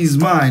 and She's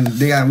Mine.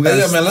 Man,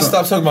 let's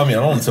stop talking about me. I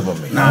don't want to talk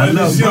about me. Nah,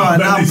 look, bro,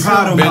 I'm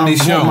proud of my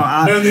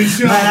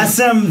man, I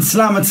sent him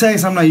Slam a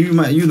text. I'm like,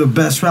 you the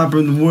best rapper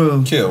in the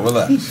world. Chill,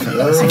 relax.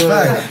 That's a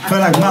fact. I feel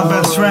like my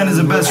best friend is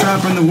the best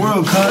rapper in the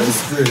world,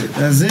 cuz.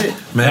 That's it.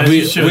 Man,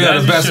 we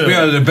are the best. We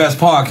are the best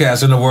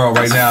podcast in the world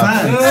right now.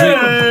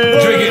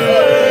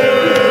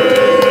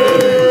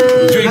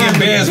 Drinking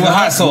beers with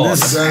hot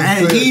sauce.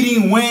 And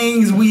eating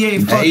wings, we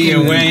ate fucking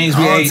all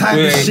type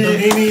of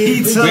shit.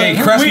 Pizza. We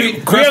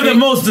have the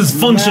most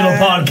dysfunctional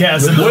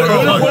podcast in the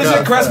world. What is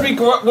it? Crispy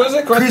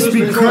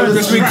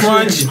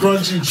Crunch.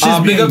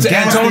 Big up to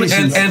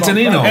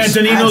Antonino's.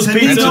 Antonino's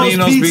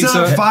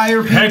Pizza.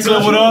 Fire Pizza.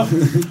 Heckler, what up?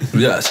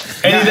 Yes.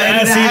 Eddie the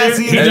Ass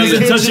Eater. He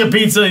doesn't touch your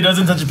pizza. He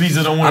doesn't touch your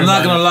pizza. Don't worry. I'm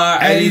not gonna lie.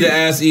 Eddie the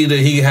Ass Eater.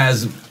 He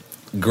has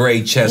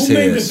great chest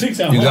hairs.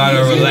 You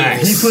gotta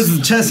relax. He puts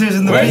the chest hairs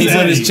in the pizza. He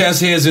put his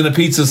chest hairs in the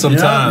pizza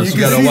sometimes.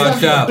 You gotta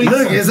watch out.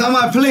 Look, it's on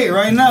my plate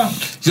right now.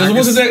 What's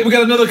the next? We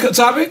got another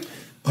topic?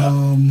 Put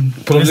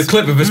up the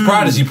clip. If it's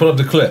Prodigy, put up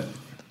the clip.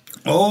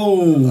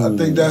 Oh, I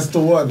think that's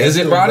the one. Is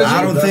it Prodigy?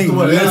 I don't think.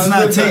 Let's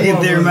not take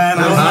it there, man.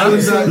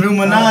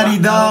 Illuminati,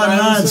 dog.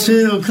 Nah,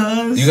 chill,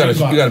 cuz. You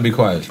gotta be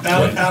quiet.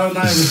 Allen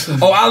Iverson.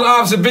 Oh, Allen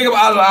Iverson. Big up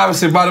Allen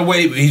Iverson. By the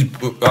way, he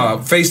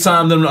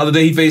FaceTimed them the other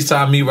day. He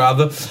FaceTimed me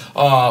rather.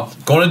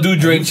 Gonna do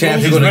Drink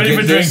Champs. He's ready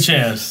for Drink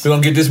Champs. We're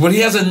gonna get this, but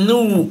he has a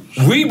new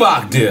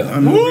Reebok deal.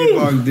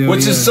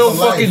 Which is so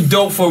fucking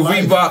dope for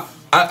Reebok.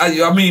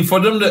 I mean, for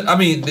them to,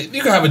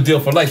 you can have a deal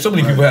for life. So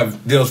many people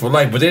have deals for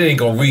life, but they ain't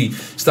gonna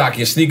restock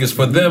your sneakers.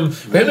 For him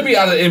to be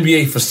out of the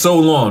NBA for so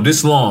long,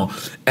 this long,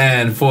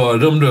 and for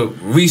them to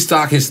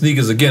restock his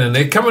sneakers again, and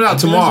they're coming out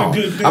tomorrow.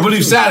 I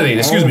believe Saturday.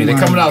 Excuse me, they're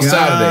coming out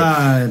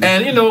Saturday.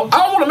 And I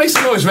want to make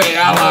some noise for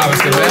Allen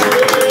Iverson, man.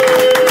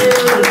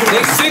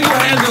 They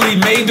single-handedly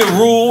made the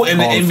rule in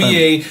the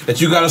NBA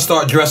that you got to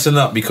start dressing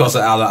up because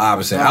of Allen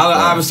Iverson. Allen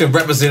Iverson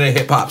represented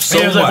hip hop so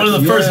much. He was like one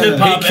of the first hip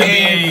hop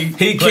NBA.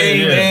 He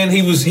came and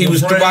he was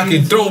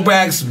rocking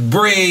throwbacks,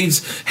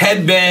 braids,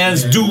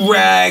 headbands,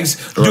 do-rags,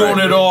 doing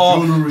it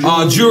all,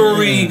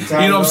 jewelry. You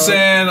know what I'm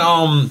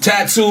saying?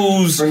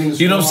 Tattoos.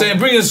 You know what I'm saying?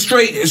 Bringing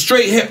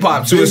straight hip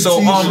hop to it. So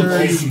we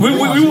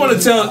want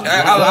to tell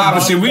Allen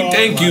Iverson, we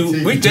thank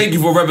you. We thank you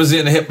for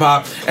representing hip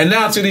hop. And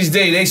now to this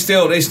day, they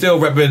still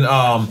repping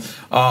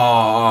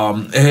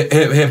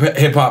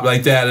hip hop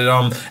like that.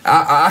 And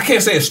I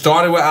can't say it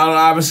started with Allen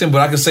Iverson,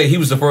 but I can say he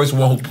was the first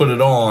one who put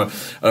it on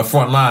the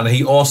front line, and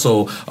he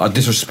also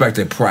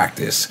disrespected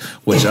practice,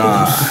 which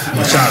had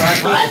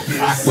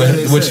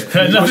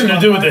nothing to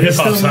do with the hip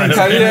hop side.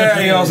 Yeah,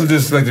 he also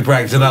disrespected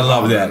practice, and I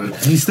love that.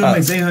 He still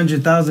makes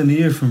 $800,000 a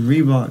year from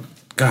Reebok.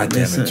 God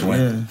damn it, Twin.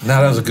 Yeah.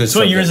 Now that was a good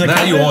subject.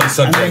 Now you on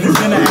subject.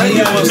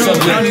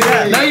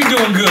 Now you're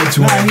doing good,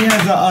 Twin. He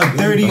has a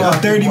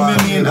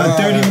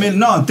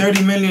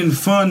 $30 million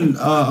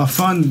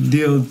fund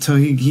deal till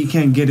he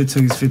can't get it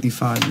till he's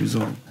 55 years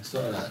old.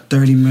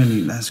 30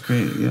 million. That's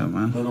great. Yeah,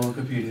 man.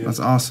 That's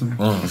awesome.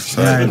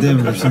 Yeah, I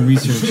did some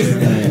research. 30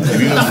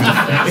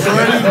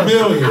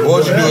 million.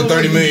 What you doing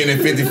 30 million in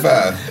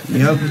 55?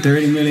 Yep,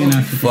 30 million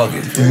after. Fuck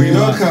it.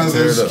 Your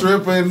cousin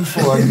stripping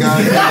for a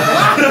guy.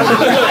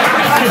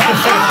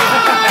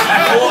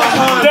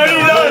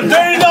 $30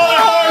 hours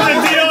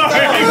at DR.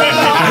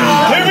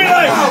 They'd be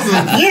like,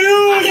 you.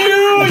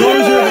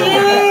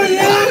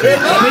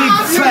 Big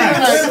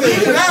facts.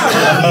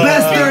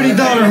 Best $30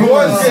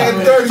 horse.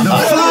 The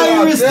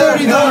firest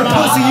 $30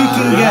 pussy you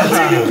can get.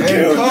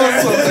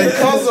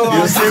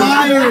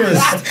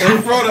 Firest. In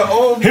front of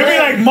old He'll be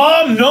like,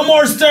 Mom, no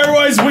more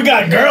steroids. We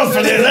got girls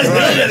for this. Let's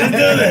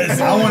do this.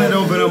 I wanted to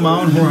open up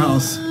my own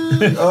whorehouse.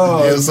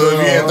 Yeah, so if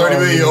you had 30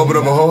 million, you open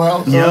up a whole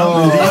house?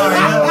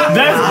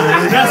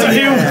 That's a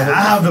huge.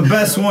 I have the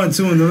best one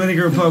too in the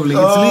Dominican Republic.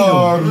 It's legal.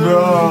 Oh,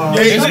 no.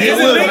 Is it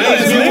legal?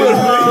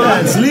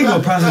 Yeah, it's legal.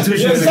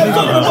 Prostitution is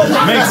legal.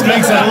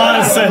 Makes a lot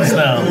of sense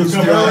now.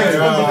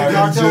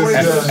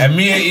 And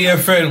me and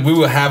EFN, we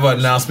will have an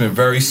announcement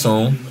very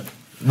soon.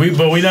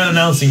 But we're not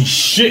announcing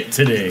shit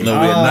today. No,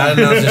 we're not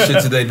announcing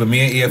shit today, but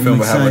me and EFN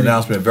will have an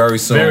announcement very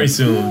soon. Very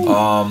soon.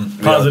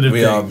 Positive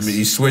we are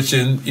things.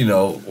 switching,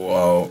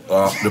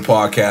 the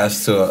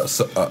podcast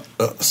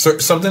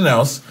to something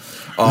else.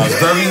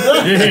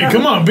 Hey,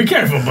 come on, be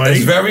careful, buddy.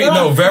 It's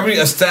very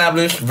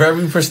established,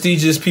 very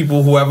prestigious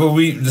people. Whoever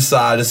we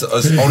decide, it's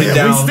only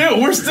down.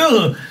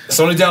 It's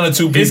only down to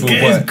 2 people.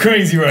 It's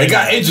crazy, right? It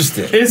got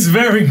interesting. It's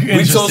very interesting.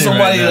 We told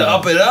somebody right to now.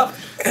 up it up.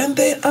 And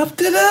they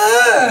upped it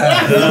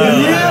up.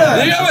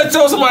 Yeah. You ever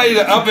told somebody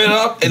to up it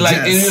up and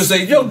and you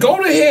say, yo, go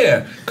to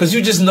here. Because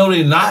you just know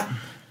they're not.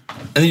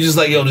 And you just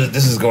like, yo,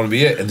 this is going to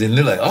be it. And then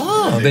they're like,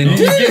 oh, they did.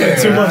 You're giving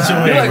too much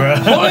away, you're like,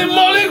 bro. Holy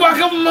moly,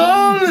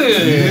 guacamole.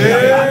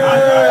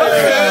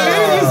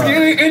 Okay, it's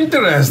getting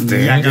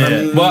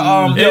interesting.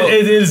 But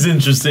it is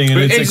interesting and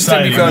it's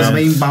exciting. Because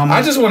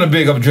I just want to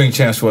big up Drink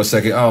Champs for a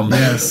second.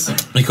 Yes.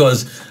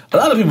 Because a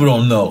lot of people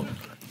don't know.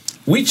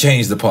 We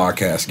changed the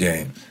podcast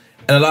game.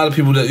 And a lot of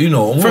people that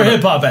for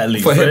hip hop at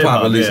least,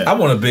 I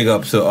want to big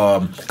up to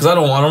because I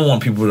don't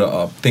want people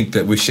to think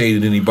that we're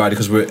shading anybody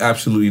because we're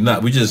absolutely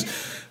not. We just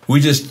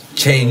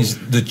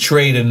changed the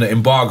trade and the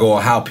embargo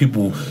of how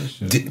people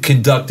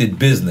conducted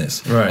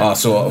business. Right.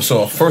 So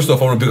first off,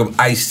 I want to big up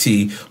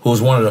Ice-T, who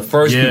was one of the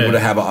first people to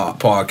have a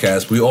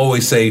podcast. We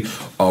always say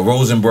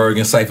Rosenberg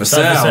and Cypher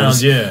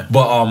Sounds. Yeah.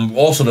 But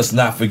also let's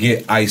not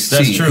forget Ice-T.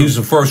 That's true. He was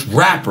the first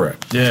rapper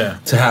to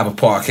have a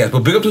podcast.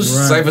 But big up to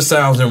Cypher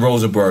Sounds and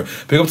Rosenberg.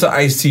 Big up to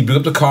Ice-T. Big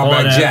up to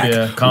Combat Jack.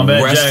 Yeah.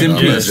 Combat Rest Jack. in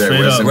peace.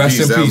 Rest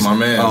in peace. My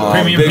man.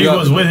 Premium Pete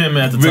was with him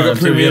at the time. Big up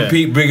Premium too,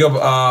 Pete. Big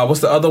up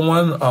what's the other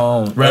one?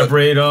 Rap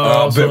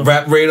Radar.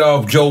 Rap Radar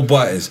of Joe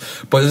Buttons.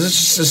 But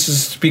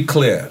just to be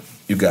clear,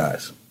 you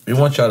guys, we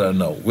want y'all to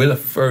know we're the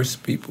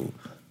first people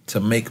to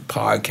make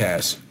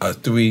podcasts a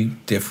 3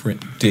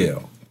 different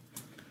deal.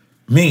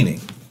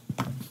 Meaning,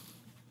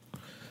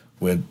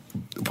 when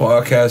the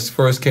podcast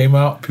first came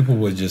out, people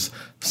were just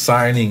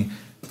signing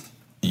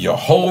your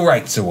whole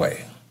rights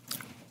away.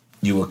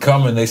 You would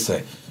come and they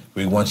say,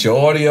 we want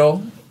your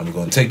audio, and we're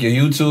going to take your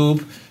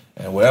YouTube,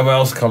 and whatever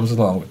else comes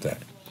along with that.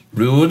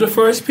 We were the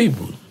first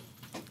people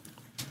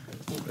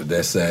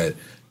that said,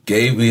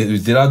 we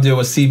did our deal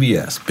with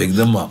CBS, big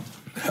them up.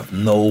 Have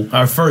no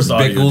our first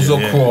bickles deal,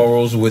 or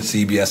quarrels with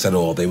CBS at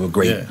all. They were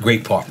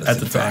great partners at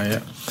the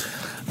time.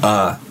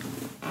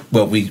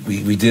 But we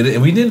did it,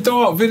 and we didn't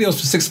throw out videos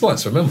for 6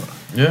 months. Remember?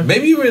 Yeah.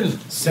 Maybe you were in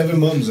 7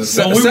 months.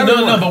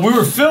 But we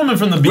were filming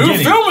from the beginning. We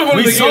were filming from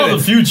the beginning. We saw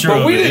the future.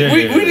 But of we it.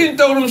 didn't. We didn't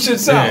throw them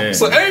shits out. Yeah.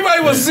 So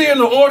everybody was seeing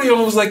the audio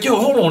and was like, "Yo,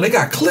 hold on, they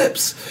got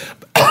clips."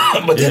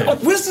 But then,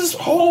 where's this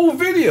whole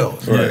video?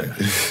 Right.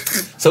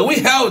 So we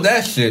held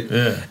that shit,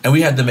 and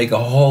we had to make a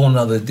whole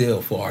nother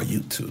deal for our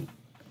YouTube.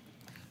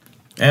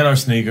 And our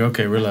sneaker.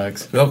 Okay,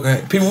 relax.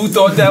 Okay. People who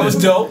thought that was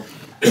dope.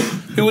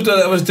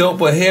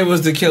 But here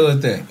was the killer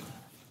thing.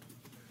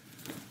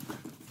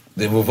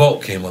 Then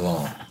Revolt came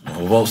along.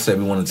 Revolt said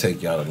we want to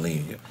take y'all to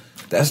linear.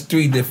 That's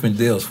 3 different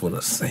deals for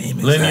the same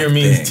exact Linear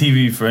means thing.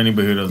 TV for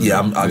anybody who doesn't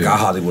know. I got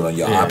Hollywood on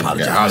y'all. I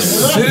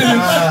apologize. Yeah.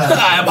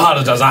 I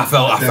apologize. I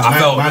felt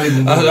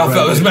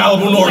it's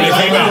Malibu North that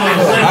came out.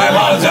 I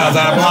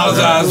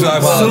apologize.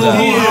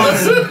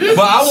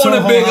 But I want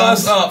to big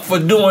us up for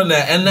doing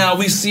that. And now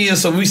we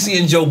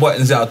seeing Joe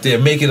Buttons out there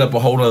making up a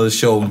whole other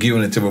show and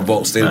giving it to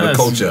Revolt State of the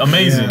Culture.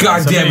 Amazing.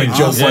 God damn it,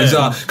 Joe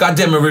Buttons. God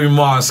damn it, Ricky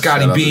Mars,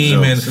 Scotty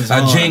Beam, and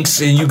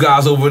Jinx, and you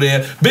guys over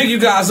there. Big you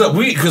guys up.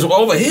 Because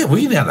over here,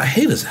 we didn't have the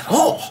haters at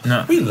all.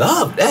 No. We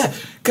love that.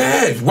 Go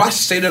ahead. Watch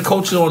State of the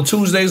Culture on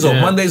Tuesdays or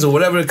Mondays or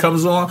whatever it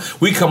comes on.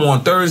 We come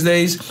on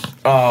Thursdays.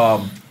 Check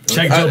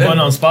Joe Budden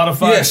on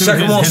Spotify. Yeah, check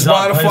him on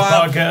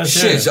Spotify.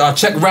 His podcast.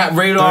 Check Rap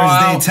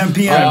Radar Thursday, 10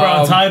 p.m.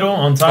 on Tidal.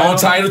 On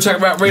Tidal.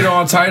 Check Rap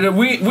Radar on Tidal.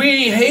 We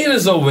ain't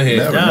haters over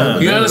here.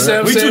 You understand what I'm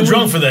saying? We too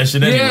drunk for that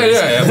shit anyways.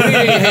 Yeah. We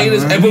ain't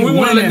haters. But we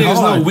want to let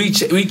niggas know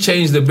we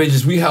changed the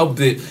business. We helped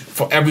it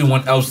for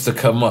everyone else to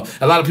come up.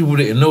 A lot of people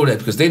didn't know that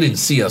because they didn't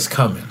see us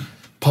coming.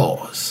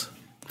 Pause.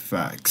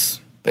 Facts.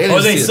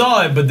 They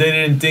saw it, but they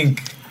didn't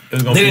think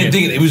gonna They didn't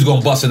think it was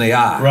gonna bust in their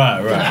eye.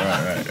 Right.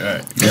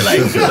 They're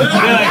like,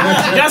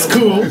 that's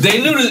cool.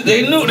 They knew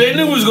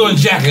it was gonna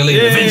ejaculate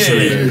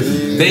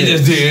eventually. They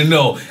just didn't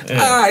know.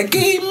 I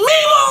keep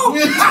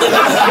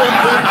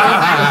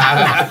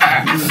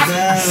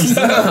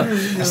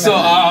So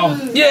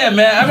yeah,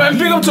 man. I mean,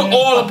 big up to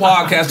all the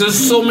podcasts. There's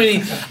so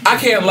many. I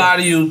can't lie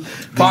to you.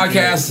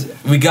 Podcasts.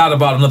 We got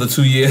about another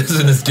 2 years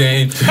in this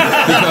game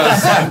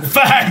because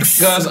facts.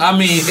 Because I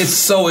mean, it's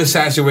so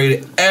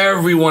saturated.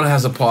 Everyone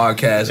has a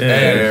podcast.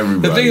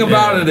 And the thing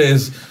about it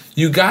is,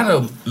 you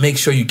gotta make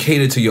sure you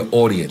cater to your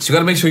audience. You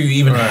gotta make sure you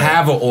even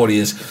have an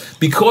audience.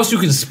 Because you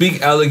can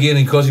speak elegant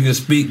and because you can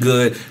speak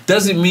good,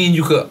 doesn't mean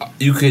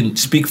you can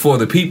speak for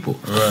the people.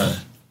 Right.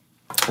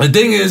 The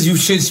thing is, you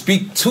should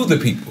speak to the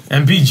people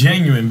and be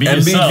genuine. Be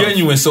yourself. Be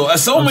genuine. So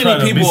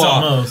many people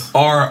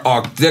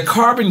are they're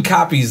carbon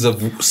copies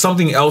of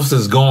something else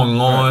that's going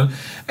on,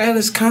 and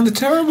it's kind of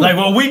terrible. Like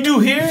what we do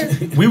here,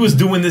 we was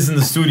doing this in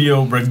the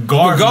studio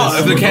regardless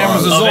if the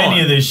cameras is of on.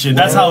 any of this shit.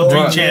 That's how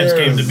Drink Champs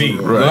came to be.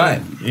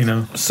 Right. You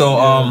know. So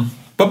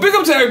but big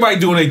up to everybody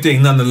doing their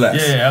thing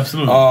nonetheless. Yeah,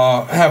 absolutely.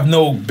 Have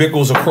no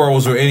bickles or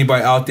quarrels or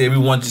anybody out there. We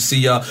want to see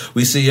y'all.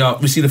 We see y'all.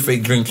 We see the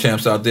fake Drink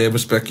Champs out there.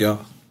 Respect y'all.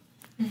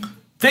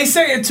 They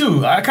say it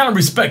too. I kind of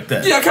respect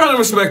that. Yeah, I kind of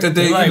respect that.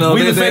 They, like, you know,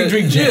 we the fake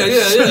Drink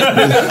Champs.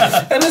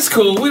 Yeah. And it's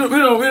cool. We ain't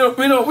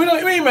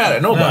mad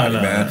at nobody,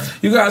 man.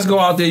 You guys go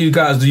out there. You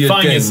guys do your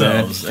Find thing,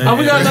 yourselves. man.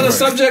 We got another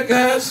subject,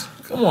 guys.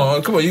 Come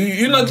on.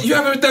 You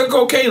haven't done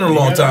cocaine in a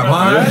long time,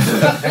 huh?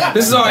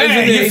 This is our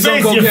engineer. He's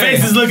on cocaine. Your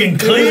face is looking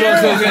clear.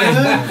 He's on cocaine.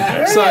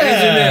 It's our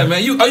engineer,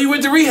 man. Are you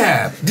into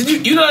rehab?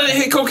 Did you not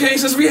hit cocaine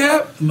since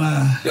rehab?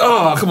 Nah.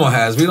 Oh, come on,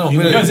 Has.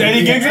 Because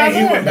Eddie Gigs out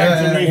there? He went back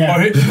to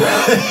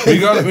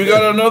rehab. We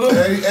got another?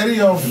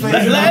 Eddie on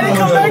Facebook. Let Eddie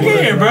come back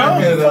here,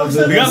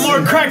 bro. We got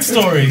more crack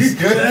stories.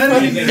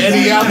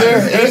 Eddie out there?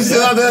 Eddie's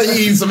still out there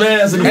eating some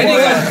ass in the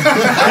park.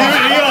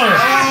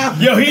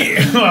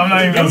 I'm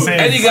not even gonna say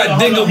it. Eddie got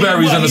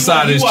dingleberries on the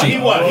side of his cheek. He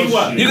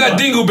what? You got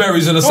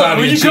dingleberries on the side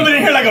of your cheek. You coming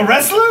in here like a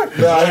wrestler?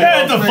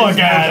 Get the fuck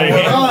out of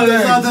here. Oh,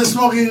 they're out there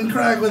smoking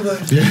crack with a...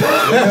 We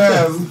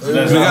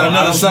got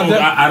another subject?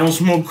 I don't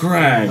smoke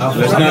crack.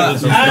 Let's not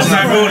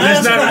go.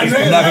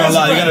 I'm not gonna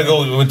lie, you gotta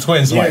go with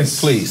twins, Mike.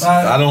 Please.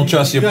 I don't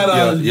trust your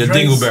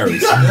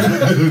dingleberries.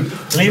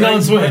 Lean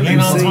on twin. Lean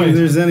on twin. If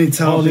there's any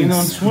topics. Lean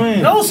on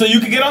twin. No, so you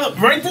can get on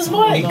the right this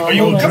mic. Or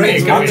you come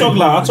here. I'll talk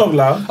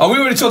loud. Oh, we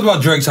already talked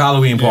about Drake's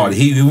Halloween party.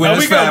 He went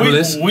as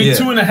Fabulous. We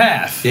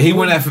 2.5. Yeah, he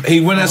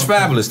went as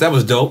Fabulous. That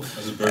was dope.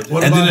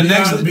 What and about then the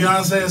next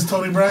Beyonce as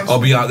Tony Braxton? Oh,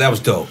 Beyonce, that was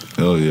dope.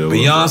 Oh yeah,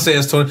 Beyonce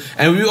as Tony.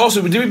 And we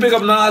also did we pick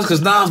up Nas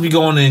because Nas be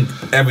going in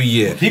every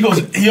year. He goes,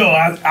 yo,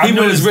 I he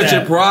went as noticed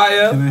Richard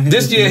Pryor.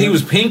 This year he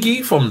was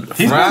Pinky from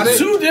Friday.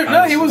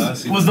 No, he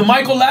was the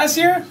Michael last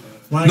year.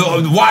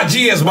 No,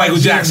 YG as Michael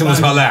Jackson was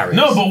hilarious.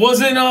 No, but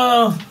wasn't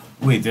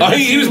wait.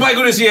 He was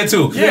Michael this year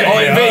too. Yeah,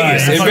 in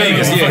Vegas. Right. In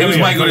Vegas, yeah, he was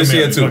Michael this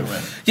year too.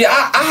 Man. Yeah,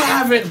 I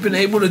haven't been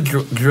able to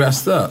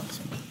dress up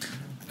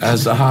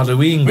as a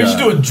Halloween guy. We should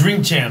do a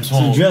Drink Champs So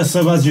one. dress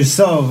up as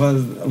yourself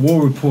as a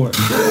war report.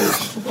 I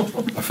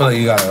feel like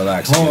you gotta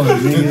relax. Oh,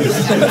 nigga. You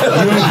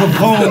ain't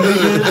Capone,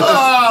 nigga.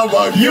 Oh my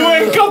God. You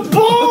ain't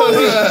Capone.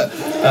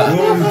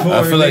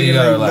 I feel like you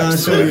gotta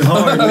relax.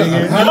 Hard,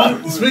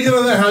 nigga. Speaking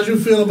of that, how'd you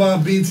feel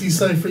about BT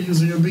Cypher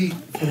using your beat?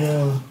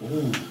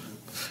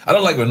 I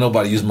don't like when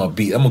nobody uses my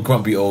beat. I'm a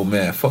grumpy old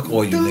man. Fuck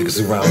all you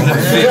niggas around.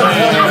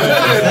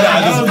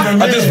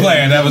 I'm just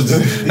playing. That was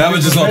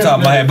just on top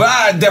of my head. But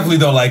I definitely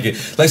don't like it.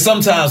 Like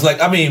sometimes, like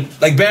Banned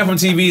from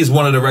TV is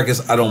one of the records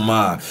I don't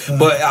mind.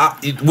 But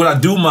what I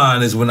do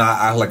mind is when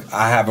I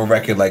have a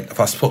record, like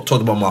if I talked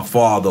about my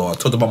father or I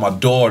talked about my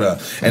daughter,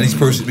 and these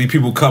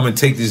people come and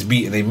take this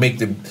beat and they make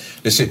the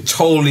shit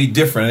totally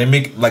different. And they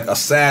make like a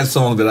sad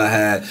song that I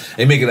had,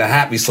 they make it a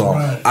happy song.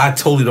 Right. I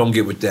totally don't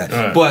get with that.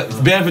 Right.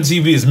 But Banned from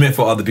TV is meant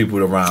for other people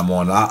to rhyme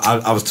on.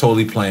 I was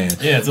totally playing.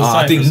 Yeah, it's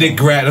I think Nick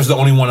Grant was the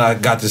only one I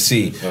got to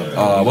see.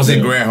 Was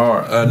it Grant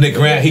Hart? Nick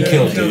Grant, he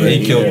killed it.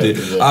 He killed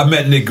it. I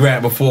met Nick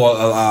Grant before.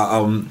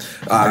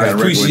 I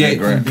appreciate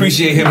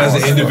him as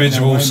an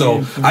individual.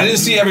 So I didn't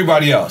see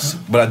everybody else,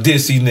 but I did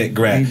see Nick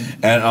Grant.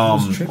 And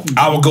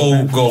I would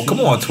go. Come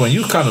on, twin,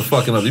 you kind of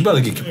fucking up. You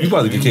better get kicked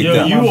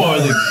out. You are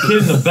the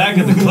kid in the back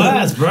of the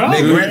class, bro.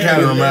 Nick Grant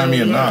kind of remind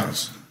me of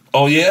Nas.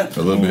 Oh yeah,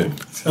 a little bit.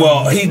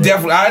 Well, he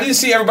definitely. I didn't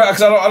see everybody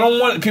because I don't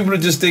want people to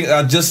just think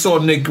I just saw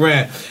Nick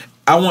Grant.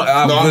 I know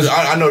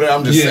that.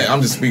 I'm just saying.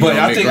 I'm just speaking. But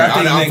I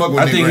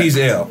think he's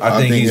ill. I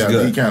think he's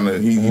good. He kind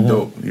of he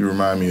dope. He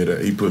remind me of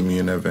that. He put me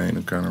in that vein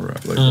of kind of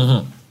rap like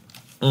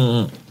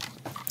that.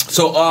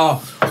 So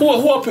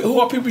who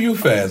are people you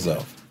fans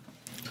of?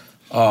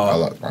 I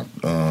like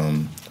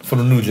for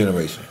the new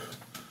generation.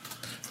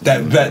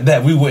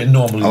 That we wouldn't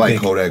normally. I like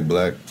think. Kodak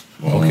Black.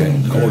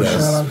 Okay, Kodak.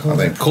 I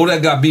think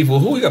Kodak got beef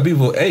with who? He got beef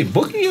with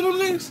Boogie and them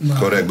niggas. niggas?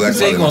 Kodak Black.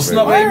 They gonna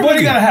snub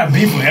Everybody gotta have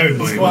beef with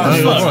everybody. What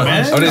the fuck,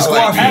 man? Oh, they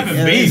squad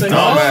having beef,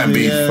 dog.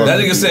 That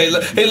nigga say,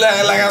 he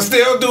like I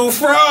still do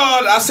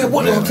fraud. I said,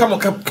 what? Come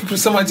on,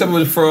 somebody tell me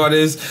what fraud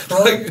is.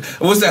 Like,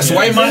 what's that?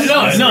 Swipe money?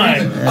 No.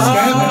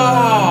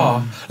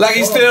 Oh, like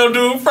he still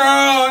do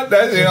fraud.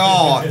 That's it.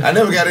 Oh, I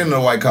never got into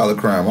the white collar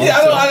crime. Yeah,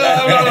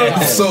 I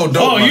don't. So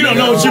dope. Oh, you don't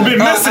know what you've been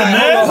missing,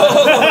 man.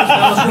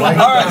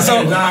 All right,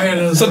 so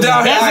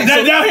down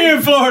here, down here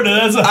in Florida.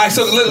 That's all right.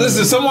 So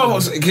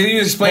listen, can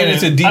you explain it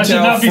to detail? I should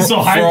not be so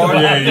hyped fraud?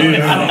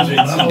 about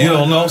it. You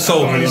don't know,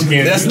 so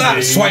that's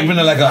not swiping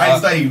it like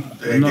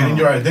getting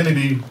your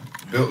identity.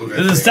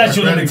 There's a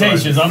statute of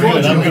limitations. I'm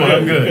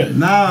good.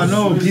 Nah,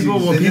 no.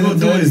 What people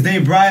do is they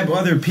bribe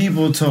other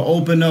people to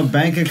open up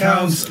bank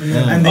accounts,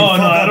 and they fuck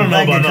up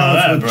bank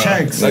accounts with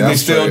checks. Like they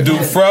still do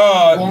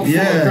fraud.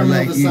 Yeah,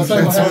 like that's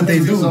what they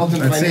do.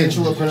 That's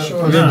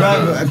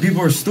it.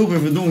 People are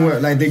stupid for doing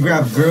what? Like they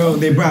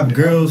bribe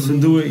girls to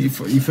do it. You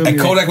feel me? And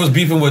Kodak was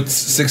beefing with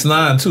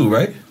 6ix9ine too,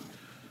 right?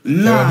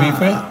 Nah,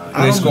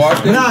 they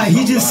squashed it. Nah,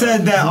 he just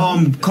said that.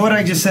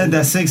 Kodak just said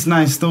that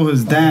 6ix9ine stole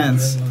his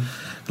dance.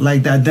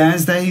 Like that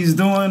dance that he's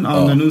doing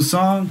on the new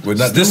song. Well,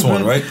 not this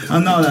one, right? Oh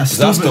no, that's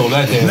stupid. I stole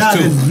that dance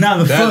too.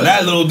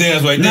 That little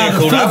dance right there,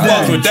 Kodak. I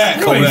fucked with that,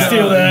 Kodak.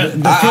 Steal that.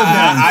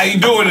 I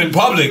ain't doing it in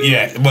public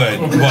yet, but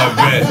in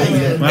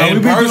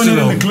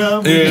personal. In the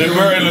club. Yeah,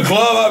 we're in the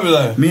club. I be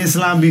like, me and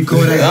Slime be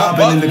Kodak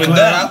hopping in the club.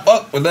 I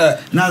fuck with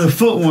that. Now the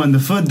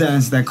foot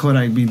dance that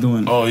Kodak be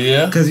doing. Oh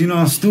yeah. Cause you know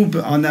on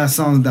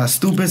that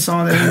stupid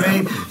song that he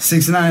made,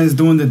 6ix9ine is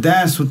doing the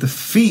dance with the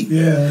feet.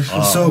 Yeah.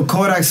 So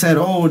Kodak said,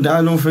 "Oh,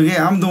 don't forget,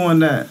 I'm doing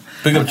that."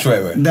 Big up Trey,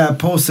 right? That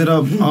posted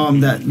up,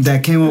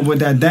 that came up with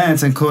that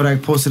dance, and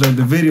Kodak posted up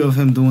the video of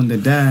him doing the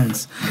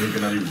dance.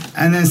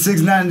 And then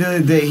 6ix9ine the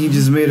other day, he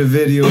just made a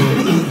video,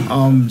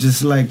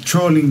 just like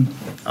trolling,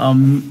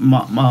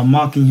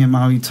 mocking him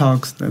how he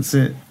talks. That's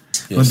it.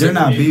 Yeah, but they're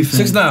not beefing.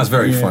 6ix9ine is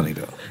very funny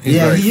though. He's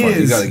very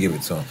funny. You gotta give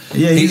it to him.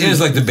 Yeah, he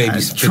is like the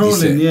baby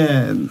trolling.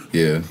 Yeah.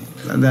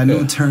 That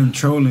new term,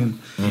 trolling.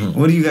 Mm-hmm.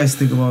 What do you guys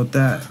think about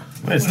that?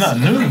 It's not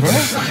new, bro.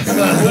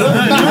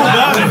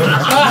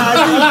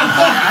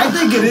 I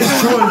think it is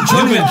trolling.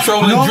 You've been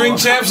trolling Drink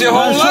Champs your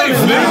whole life,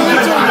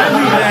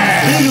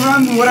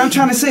 nigga. What I'm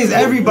trying to say is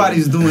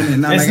everybody's doing it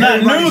now. It's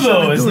not new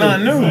though. It's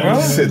not new, bro.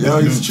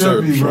 Yo, he's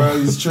trippy, bro.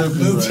 He's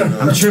trippy right now.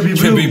 I'm Trippy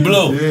Blue. Trippy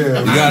Blue.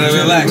 Yeah. You gotta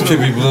relax,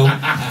 Trippy Blue.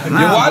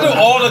 Yo, why do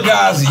all the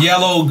guys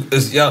yellow?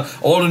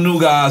 All the new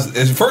guys.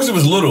 First it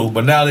was Little,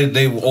 but now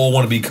they all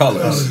want to be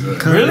colors.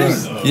 Really?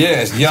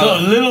 Yeah, it's yellow.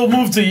 So Little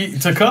moved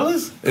to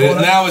colors?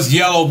 Now it's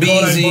Yellow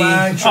Beezy,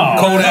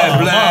 Kodak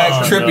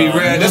Black, Trippy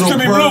Red. That's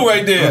Trippy Blue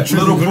right there.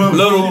 Little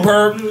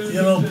Perp.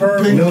 Yellow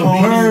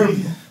Perp.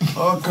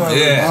 Okay.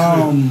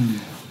 Yeah.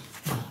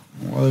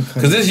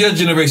 Because this is your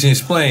generation.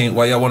 Explain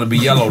why y'all want to be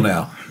yellow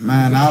now.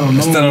 Man, I don't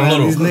know. Instead of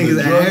Little. These niggas,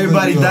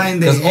 everybody dying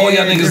their Because all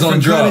y'all niggas on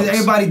drugs.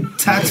 Everybody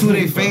tattoo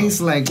their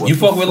face like. You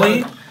fuck with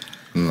lean?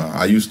 No,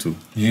 I used to.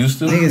 You used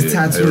to? Niggas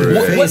tattoo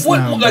their face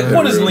now.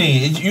 What is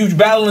lean? You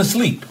battling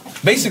sleep.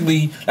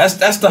 Basically,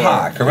 that's the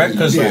high, correct?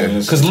 Because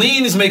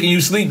lean is making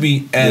you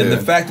sleepy, and the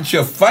fact that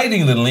you're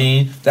fighting the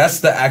lean, that's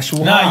the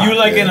actual high. Nah, you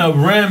like in a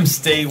REM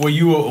state where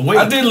you were awake.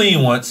 I did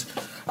lean once.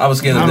 I was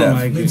scared to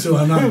death. Me too.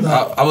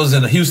 I was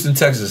in Houston,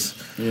 Texas.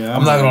 Yeah,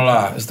 I'm not gonna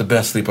lie, it's the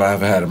best sleep I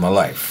ever had in my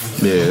life.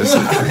 Yeah.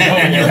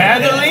 You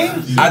had the lean?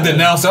 I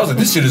denounced it. I was like,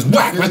 this shit is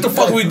whack. What the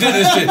fuck we did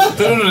this shit?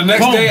 The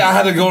next day, I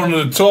had to go on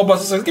the tour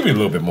bus. I said, give me a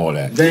little bit more of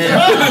that. Damn.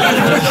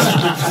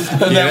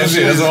 That was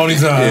it. That's the only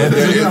time. Yeah,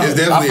 it's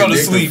definitely I fell addictive.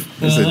 asleep.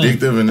 It's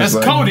addictive. And that's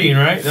it's codeine,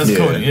 right? That's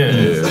codeine.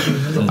 Yeah.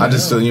 I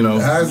just,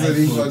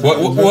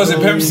 What was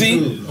it, Pimp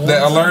C,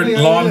 that I learned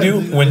long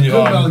you when you?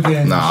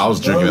 Nah, I was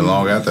drinking it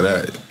long after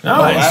that.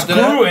 No,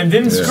 Screw and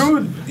didn't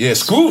Screw. Yeah,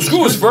 Screw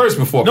was first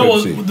before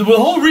No, Pimp C. the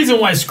whole reason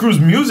why Screw's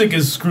music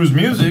is Screw's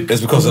music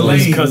is because of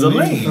lean. Because of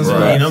lean.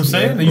 Right. You know what I'm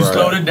saying? You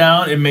slowed it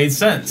down. It made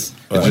sense.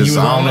 It's just,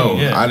 I don't know.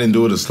 I didn't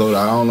do it to slow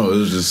down. I don't know. It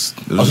was just.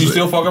 You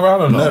still fuck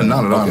around or no?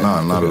 Not at all. Okay.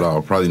 Not at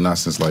all. Probably not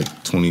since like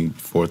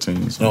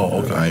 2014. So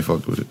okay. I ain't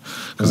fucked with it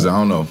because I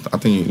don't know. I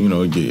think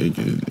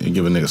it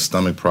give a nigga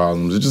stomach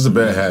problems. It's just a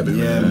bad habit,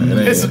 man.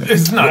 It's not.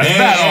 It's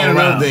bad all and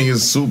around. another thing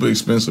is super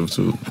expensive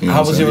too. You know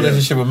How was your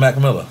relationship with Mac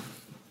Miller?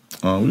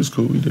 We was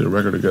cool. We did a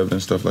record together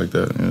and stuff like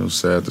that. And it was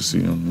sad to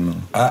see him. You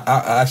know.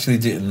 I actually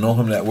didn't know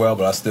him that well,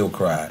 but I still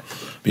cried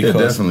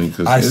because definitely,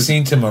 I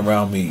seen him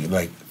around me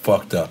like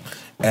fucked up,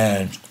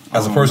 and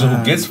as a person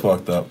who gets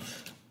fucked up,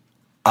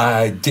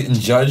 I didn't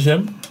judge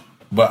him,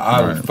 but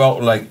I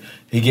felt like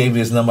he gave me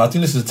his number. I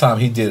think this is the time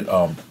he did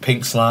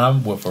Pink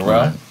Slime with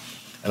Pharrell,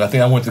 and I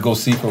think I went to go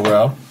see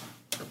Pharrell,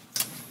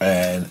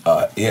 and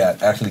he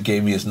actually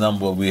gave me his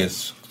number. We had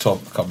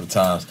talked a couple of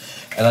times,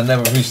 and I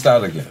never reached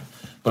out again.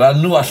 But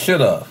I knew I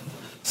should have.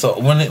 So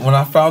when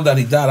I found out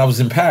he died, I was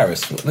in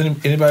Paris.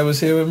 Anybody was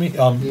here with me?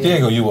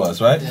 Diego, you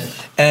was, right? Yeah.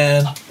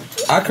 And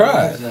I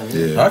cried.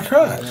 Yeah. I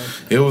cried.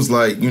 It was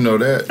like,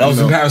 that. I was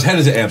in Paris,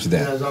 headed to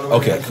Amsterdam.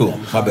 Okay, cool.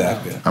 My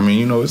bad. Yeah. I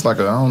mean, it's like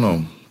I don't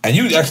know. And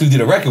you actually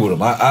did a record with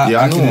him.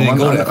 I knew him. Didn't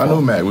go that I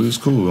know Mac. We was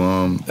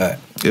cool.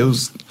 It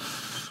was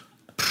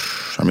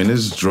I mean, this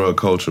is drug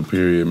culture,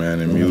 period, man,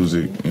 in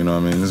music. You know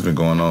what I mean? This has been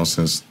going on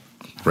since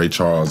Ray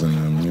Charles and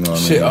them. You know what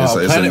Shit, I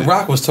mean? Planet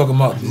Rock was talking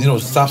about,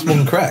 stop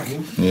smoking crack.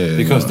 Yeah.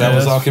 Because that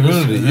was our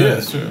community.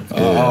 Yeah.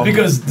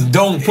 Because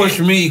don't push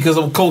me because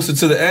I'm closer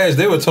to the edge.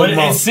 They were talking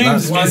about it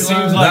seems like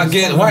not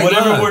getting white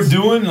whatever lines. we're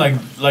doing, like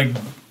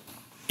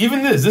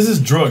even this is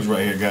drugs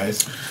right here,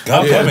 guys.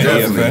 God damn it,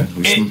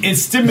 It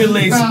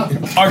stimulates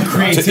our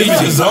creativity. To each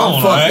his own,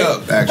 I'm right?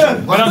 fucked up,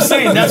 actually. But I'm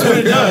saying that's what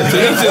it does. To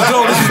each his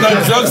own. This is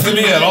not drugs to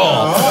me at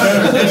all.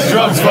 It's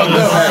drugs fucked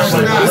up,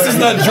 actually. This is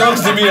not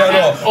drugs to me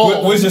at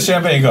all. Where's your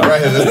champagne cup?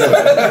 Right here, let's do it.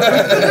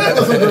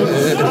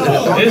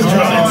 It's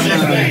drugs.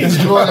 It's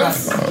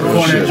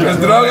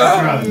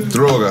droga?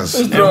 Drogas.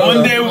 And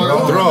one day,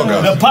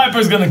 the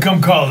Piper's gonna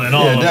come calling.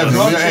 All Yeah, of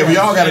definitely. us. Hey, we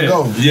all gotta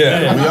go.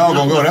 Yeah. We all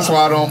gonna go. That's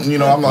why I don't,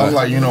 I'm like,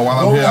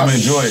 while I'm here, I'm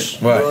enjoy it.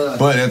 Right.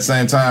 But at the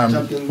same time,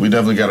 we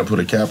definitely gotta put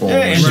a cap on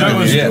Yeah, it.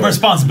 enjoy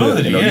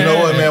responsibility. You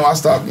know what, man? I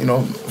stopped,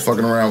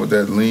 fucking around with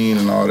that lean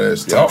and all that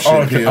stuff.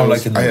 I Pills.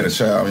 like the I had a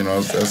child,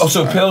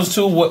 so pills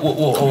too? What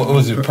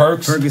was it?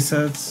 Perks?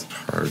 Percocets.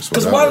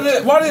 Because why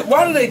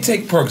do they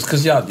take perks?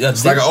 Because y'all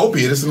it's like an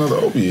opiate. It's another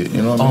opiate.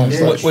 You know what I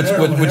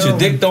mean? With your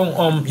dick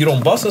don't you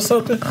don't bust or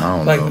something? I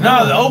don't know.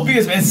 No, the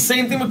opiates. It's the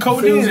same thing with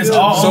codeine. It's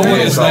all. So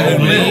it's like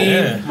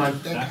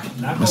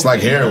it's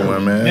like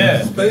heroin, man.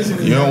 Yeah.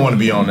 You don't want to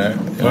be on that.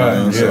 You know what I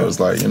mean? Right, So yeah.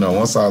 it's like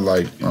once I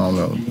realize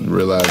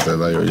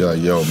that you're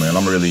like, yo, man,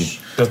 I'm really.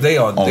 Because they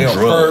on drugs.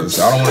 perks.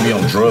 I don't want to be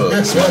on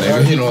drugs, my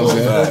nigga. You know what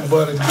I'm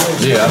saying?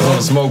 Yeah, I don't want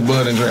to smoke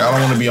bud and drink. I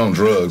don't want to be on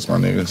drugs, my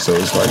nigga. So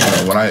it's like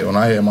when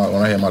I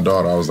had my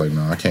daughter, I was like,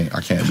 no, I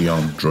can't be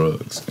on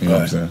drugs. You know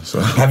what I'm saying? So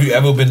have you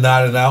ever been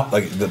nodding out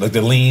like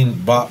the lean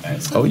bop?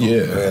 Oh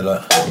yeah,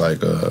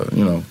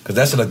 because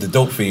that's like the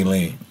dope fiend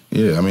lean.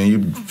 Yeah, I mean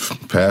you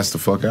pass the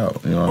fuck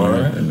out. You know what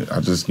I mean? And I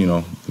just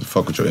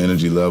fuck with your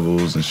energy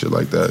levels and shit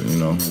like that.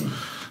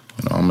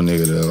 I'm a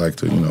nigga that like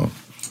to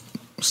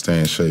stay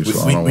in shape. So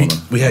I don't want to.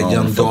 We had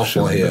Young Dolph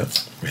on here.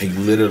 He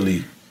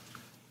literally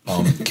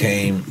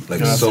came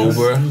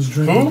sober.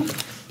 Who?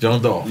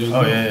 Young Dolph.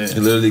 Oh yeah. He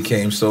literally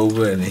came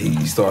sober and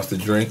he starts to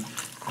drink.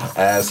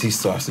 As he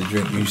starts to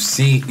drink, you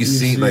see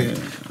like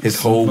his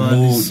whole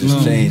mood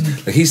just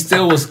changed. Like he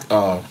still was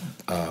how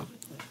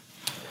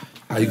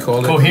you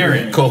call it?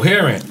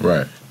 Coherent.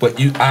 Right. But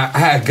I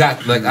had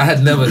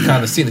never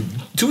kind of seen it.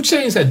 2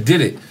 Chainz had did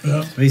it.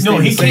 No,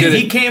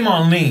 he came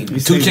on lean. 2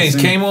 Chainz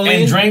came on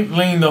lean and drank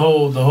lean the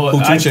whole. Who,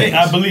 2 Chainz?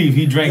 I believe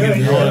he drank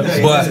it.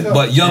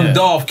 But Young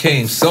Dolph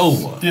came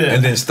sober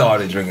and then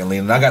started drinking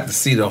lean, and I got to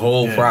see the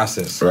whole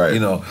process.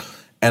 Right.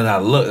 And I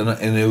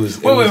looked, and it was.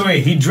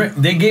 Wait. He drank.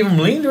 They gave him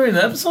lean during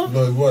the episode.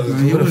 No, what?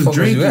 Where the fuck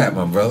was you at,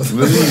 my brother?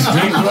 You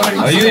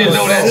didn't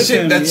know that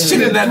shit. That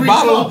shit in that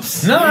bottle.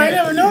 No, I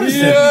never noticed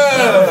it.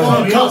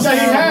 Yeah. Cups that he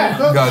had.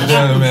 God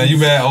damn it, man, you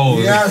mad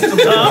old?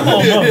 I'm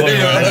on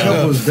That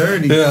cup was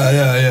dirty.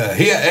 Yeah.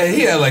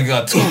 He had like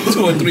 2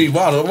 or 3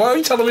 bottles. Why are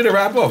you telling me to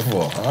wrap up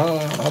for?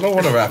 I don't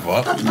want to wrap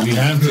up. We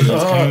have to.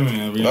 All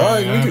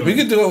right, we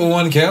could do it with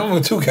 1 can,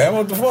 with 2 can.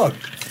 What the fuck?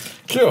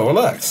 Chill,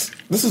 relax.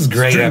 This is a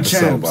great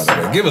episode, by the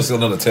way. Give us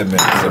another 10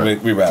 minutes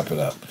and we wrap it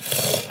up.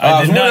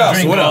 I did not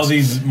drink all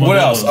these. What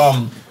else?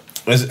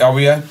 Are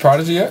we at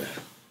Prodigy yet?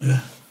 Yeah.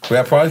 We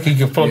at Prodigy? Can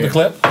you pull up the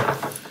clip?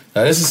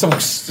 Now, this is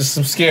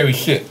some scary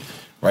shit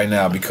right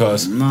now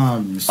because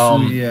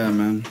yeah,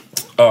 man.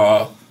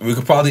 we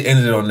could probably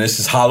end it on this.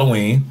 It's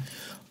Halloween.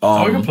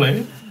 We can play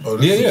it.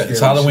 Yeah, it's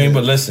Halloween.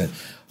 But listen,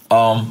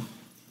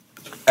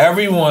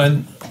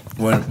 everyone.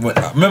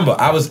 Remember,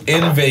 I was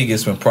in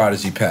Vegas when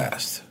Prodigy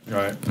passed.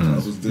 Right.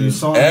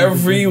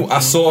 I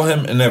saw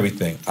him and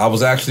everything. I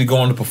was actually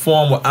going to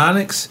perform with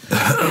Onyx.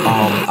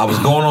 I was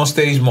going on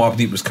stage. Mobb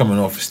Deep was coming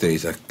off the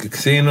stage. I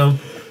seen him.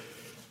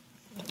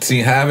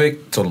 Seen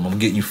Havoc. Told him I'm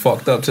getting you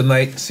fucked up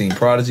tonight. Seen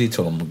Prodigy.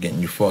 Told him I'm getting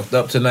you fucked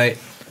up tonight.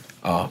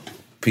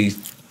 P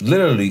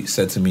literally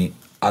said to me,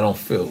 I don't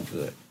feel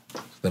good.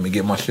 Let me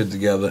get my shit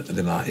together and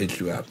then I'll hit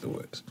you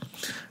afterwards.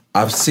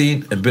 I've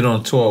seen and been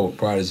on tour with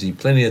Prodigy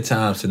plenty of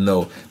times to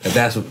know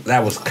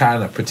that was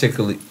kind of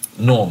particularly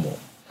normal.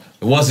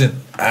 It wasn't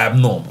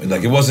abnormal.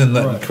 Like, it wasn't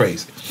nothing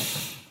crazy.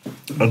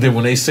 But then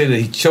when they say that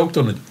he choked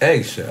on an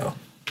eggshell,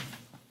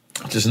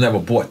 I just never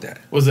bought that.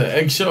 Was it an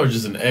eggshell or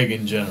just an egg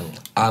in general?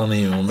 I don't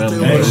even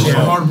remember.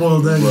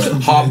 Hard-boiled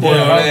egg. Hard-boiled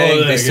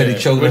egg. They said he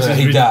choked on it.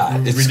 He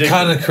died. It's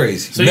kind of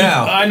crazy. So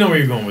now, I know where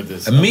you're going with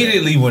this.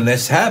 Immediately when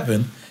this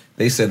happened,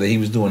 they said that he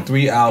was doing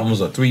 3 albums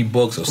or 3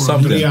 books or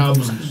something. 3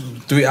 albums.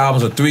 3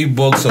 albums or 3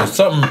 books or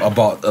something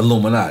about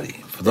Illuminati.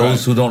 For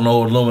those who don't know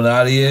what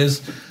Illuminati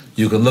is,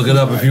 you can look it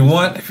up if you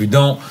want. If you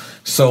don't,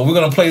 so we're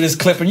gonna play this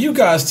clip and you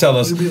guys tell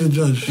us. You be the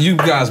judge. You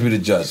guys be the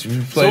judge.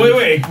 So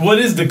wait. What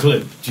is the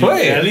clip?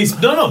 Play it. At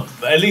least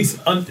At least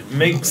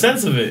make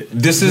sense of it.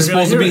 This is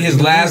supposed to be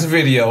his last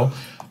video.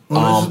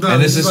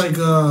 And this is like.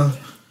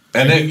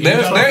 And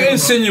they're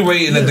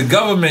insinuating that the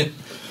government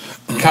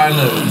kind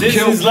of This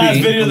is his last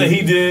video that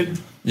he did.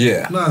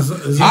 Yeah. No,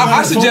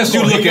 I suggest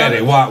you look at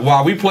it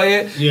while we play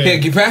it. Yeah.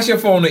 Here, pass your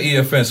phone to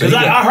EFN. So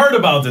I heard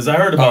about this.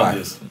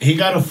 He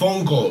got a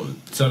phone call.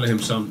 telling him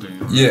something.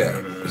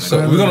 Yeah. So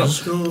we're gonna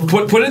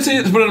put it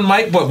in the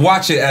mic, but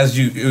watch it as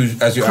you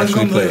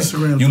actually play it.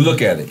 You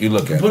look at it.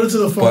 Put it to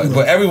the phone.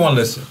 But everyone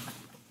listen.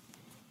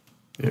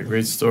 Yeah,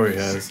 great story,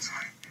 has.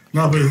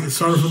 No, but it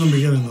started from the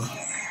beginning though.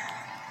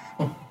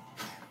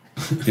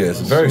 Yeah, it's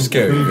a very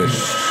scary video.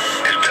 It's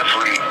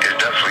definitely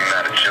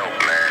not a joke,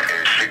 man.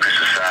 Secret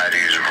society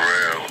is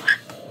real.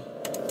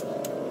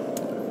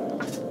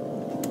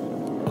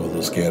 I'm a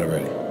little scared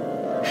already.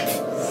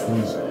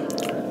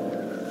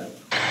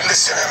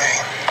 Listen to me.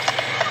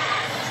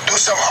 Do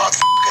some hard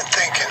f***ing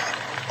thinking.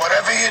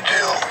 Whatever you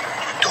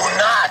do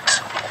not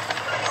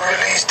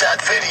release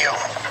that video.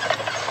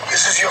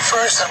 This is your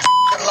first and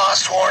f***ing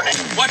last warning.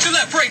 Watch your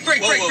left. Break.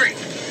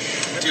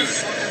 Dude.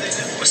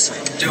 Listen.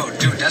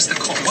 Dude, that's the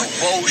call. What?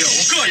 Whoa, yo,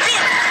 good.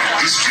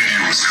 This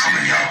video is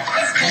coming out,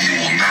 and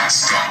you will not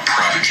stop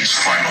Prodigy's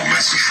final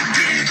message from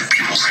getting into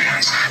people's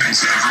hands. And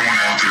to everyone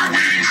out there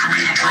waiting for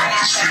me to drop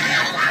this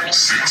video,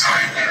 sit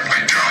tight.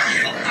 I got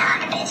you.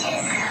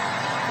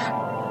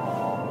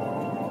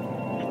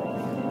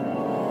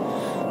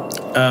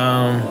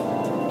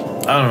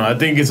 I don't know. I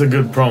think it's a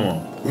good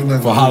promo.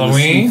 For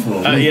Halloween?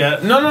 Yeah.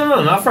 No,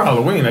 not for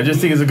Halloween. I just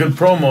think it's a good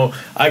promo.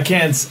 I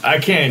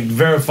can't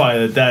verify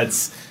that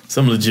that's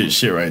some legit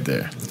shit right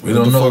there. We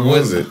don't know what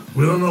was it.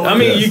 We don't know. I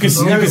mean, you can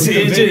see.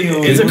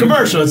 It's a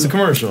commercial. It's a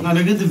commercial. No,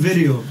 look at the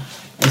video.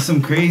 It's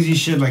some crazy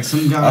shit, like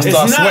some guy. I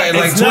start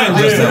sweating like twins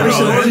just now.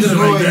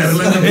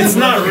 It's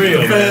not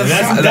real, man.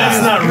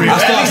 That's not real. I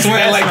start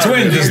sweating like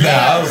twins just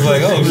now. I was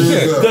like, oh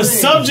shit. The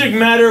subject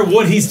matter,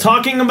 what he's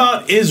talking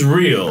about, is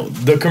real.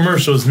 The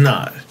commercial is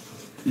not.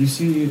 You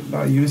see.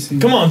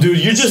 Come on, dude.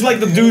 You're just like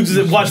the dudes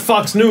that watch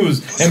Fox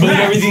News and believe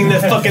everything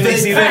that fucking they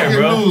see there,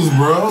 bro. News,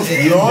 bro.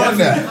 You're on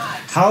that.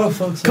 How the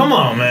fuck? Come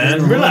on,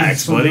 man.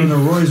 Relax, buddy. When the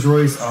Rolls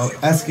Royce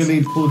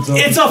Escalade pulls up.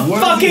 It's a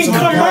fucking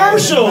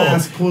commercial.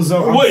 Pulls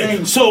up.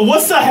 Wait, so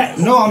what's the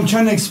No, I'm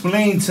trying to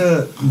explain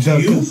to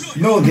the.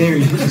 No,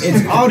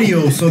 it's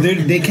audio, so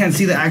they can't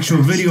see the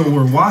actual video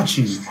we're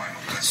watching.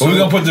 So we're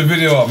gonna put the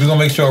video up. We're gonna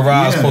make sure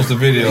Roz posts the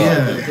video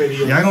up.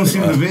 Yeah, I gonna see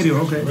the video.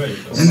 Okay.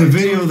 In the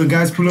video, the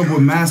guys pull up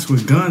with masks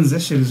with guns. That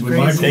shit is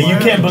crazy. And you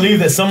can't believe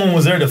that someone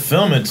was there to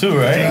film it too,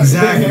 right?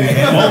 Exactly.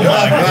 Oh my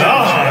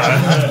god.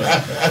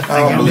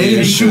 They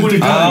didn't shoot the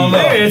gun.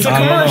 It's a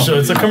commercial.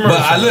 It's a commercial.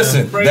 But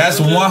listen, that's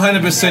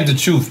 100% the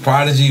truth.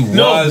 Prodigy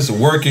was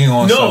working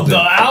on something. No,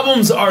 the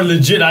albums are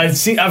legit.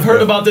 I've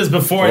heard about this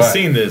before. I've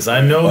seen this.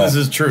 I know this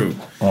is true.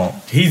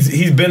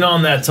 He's been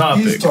on that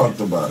topic. He's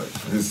talked about it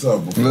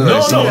himself before.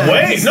 No,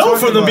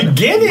 from the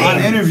beginning. On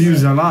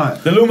interviews a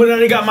lot. The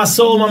Illuminati got my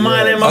soul, my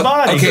mind, and my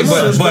body. Okay,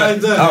 but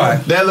all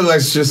right. That look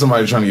like shit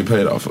somebody trying to get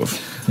paid off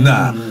of.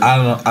 Nah, I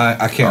don't know.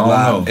 I can't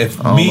lie.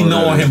 If me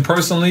knowing him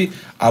personally,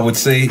 I would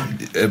say,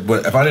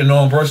 but if I didn't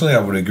know him personally, I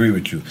would agree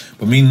with you.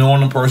 But me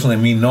knowing him personally,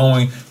 me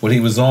knowing what he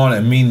was on,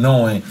 and me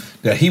knowing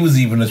that he was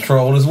even a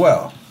troll as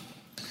well.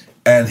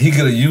 And he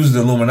could have used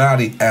the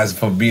Illuminati as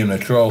for being a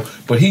troll,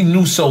 but he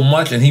knew so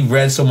much and he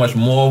read so much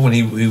more when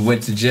he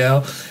went to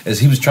jail, as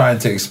he was trying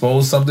to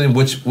expose something,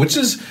 which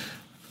is.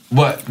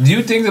 But do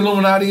you think the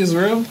Illuminati is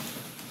real?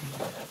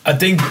 I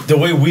think the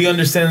way we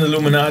understand the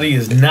Illuminati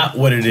is not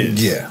what it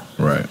is. Yeah,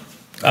 right.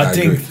 I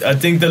think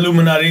the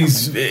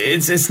Illuminati's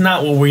it's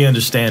not what we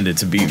understand it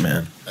to be,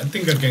 man. I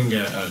think I can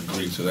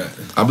agree to that.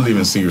 I believe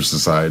in secret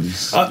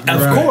societies.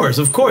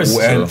 Of course.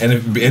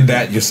 And in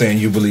that, you're saying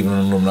you believe in the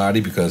Illuminati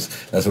because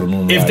that's what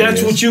Illuminati is. If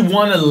that's what you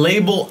want to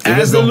label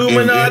as the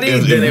Illuminati,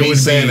 if then it me would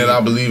saying be. that I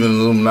believe in the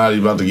Illuminati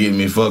about to get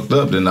me fucked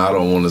up, then I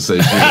don't want to say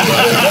shit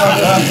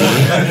about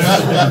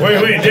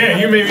it. Wait, damn,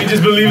 you made me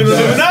just believe in the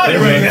Illuminati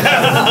right now.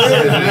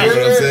 That's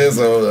what I'm saying,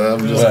 so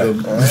I'm just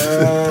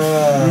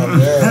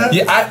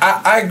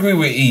I agree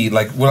with E.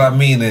 Like, what I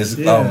mean is,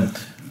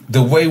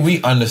 the way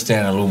we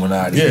understand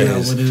Illuminati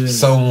is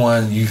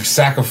someone, you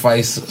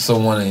sacrifice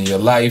someone in your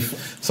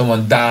life,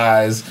 someone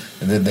dies,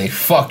 and then they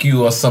fuck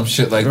you or some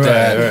shit like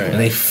that, and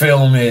they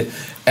film it.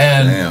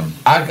 And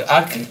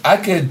I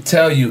could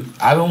tell you,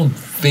 I don't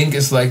think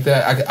it's like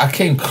that. I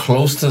came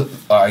close to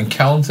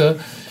encounter,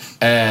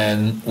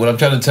 and what I'm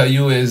trying to tell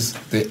you is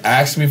they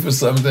asked me for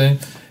something.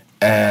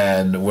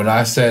 And when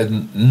I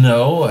said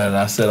no, and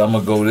I said I'm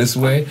gonna go this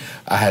way,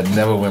 I had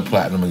never went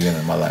platinum again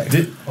in my life.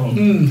 Did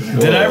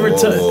I ever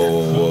tell?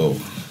 Whoa.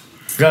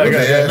 Go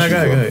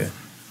ahead.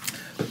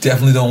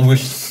 Definitely don't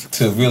wish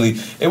to really.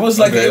 It was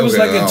like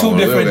two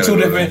different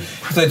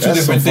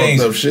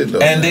things. Shit, though,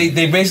 and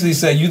they basically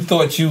said you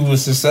thought you were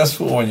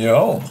successful on your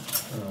own.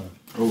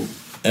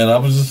 And I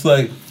was just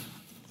like,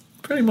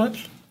 pretty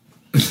much.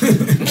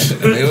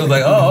 It was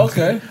like, oh,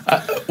 okay.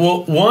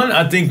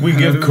 I think we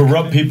give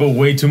corrupt people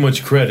way too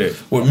much credit.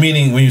 What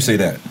meaning when you say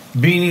that?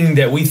 Meaning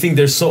that we think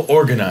they're so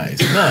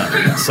organized. Nah,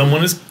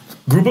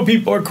 group of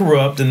people are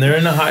corrupt and they're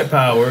in a high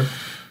power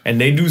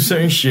and they do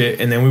certain shit,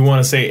 and then we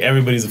want to say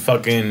everybody's a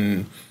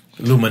fucking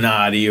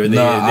Illuminati or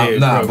they're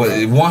but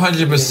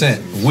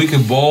 100%, we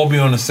could all be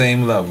on the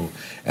same level.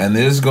 And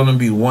there's going to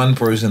be one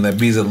person that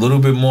be a little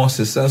bit more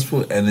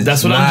successful, and it's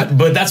that's what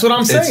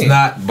I'm saying. It's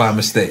not by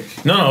mistake.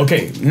 No,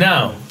 okay.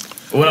 Now,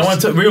 What I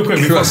want to real quick.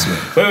 Trust me.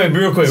 Wait,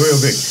 real quick.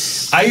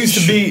 I used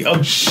to be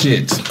of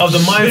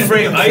the mind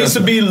frame. I used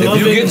to be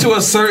loving. If you get to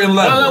a certain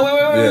level, No,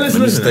 wait.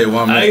 Listen. Stay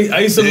 1 minute. I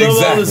used to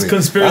love all this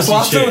conspiracy That's why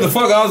I shit. said what the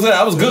fuck I was at.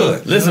 I was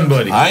good. Listen,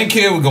 buddy. I ain't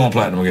care with going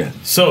platinum again.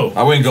 So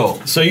I went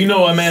gold. So you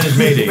know I managed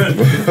Mayday.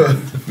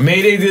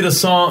 Mayday did a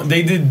song.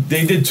 They did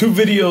 2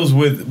 videos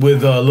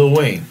with Lil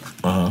Wayne.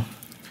 Oh,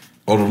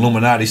 the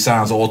Illuminati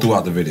sounds all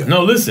throughout the video.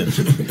 No, listen.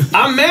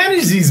 I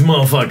manage these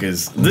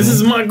motherfuckers. This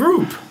is my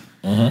group.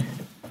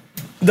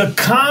 The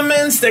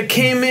comments that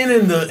came in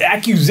and the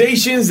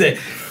accusations that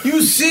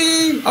you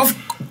see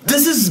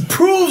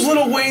proves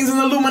Lil Wayne's in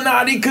the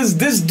Illuminati because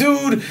this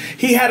dude,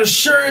 he had a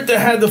shirt that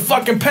had the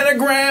fucking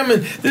pentagram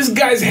and this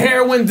guy's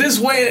hair went this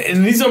way,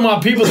 and these are my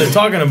people they're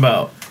talking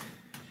about.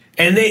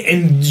 And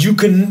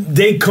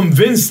they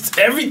convinced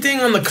everything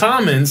on the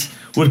comments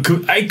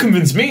I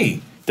convinced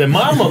me that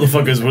my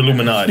motherfuckers were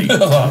Illuminati. I'm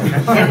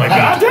like,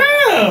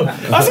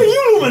 goddamn! I said,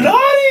 you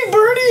Illuminati,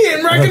 Bernie,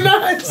 and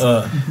recognize.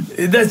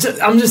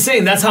 I'm just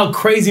saying, that's how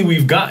crazy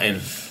we've gotten.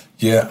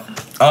 Yeah.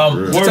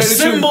 Where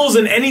symbols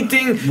and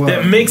anything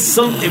that makes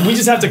some, we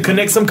just have to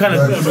connect some kind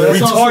of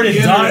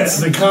retarded dots.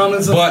 The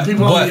comments of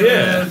people on the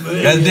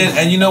internet.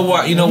 And you know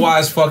what? You know why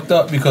it's fucked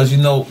up? Because you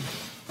know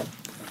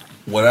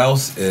what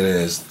else it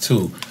is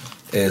too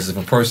is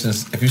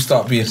if you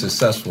start being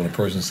successful and a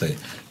person say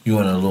you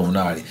in an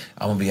Illuminati,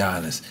 I'm gonna be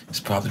honest, it's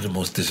probably the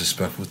most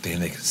disrespectful thing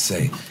they can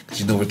say.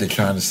 Because you know what they're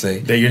trying to say?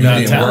 That you're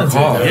not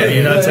talented. Yeah,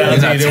 you're not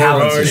talented.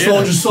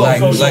 Sold your soul.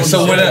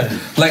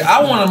 Like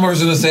I want a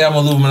person to say I'm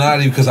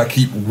Illuminati because I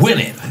keep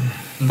winning.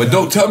 But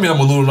don't tell me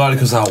I'm Illuminati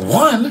because I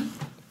won.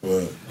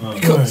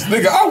 Because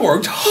nigga, I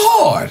worked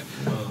hard.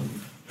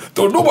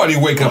 Don't nobody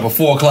wake up at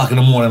 4 o'clock in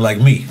the morning like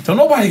me. Don't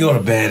nobody go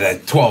to bed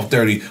at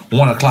 12:30,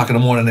 1 o'clock in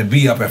the morning and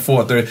be up at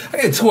 4:30.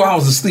 I get 2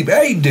 hours of sleep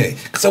every day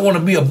because I want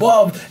to be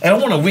above and I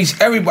want to reach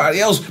everybody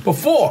else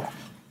before.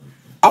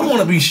 I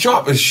want to be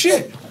sharp as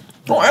shit.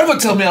 Don't ever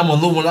tell me I'm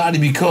Illuminati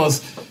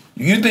because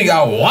you think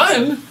I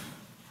won.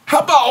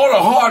 How about all the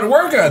hard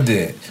work I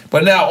did?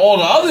 But now all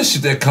the other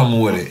shit that come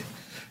with it.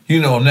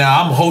 You know,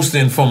 now I'm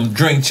hosting from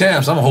Drink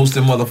Champs. I'm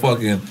hosting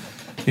motherfucking,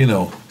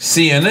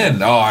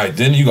 CNN. All right,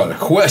 then you got to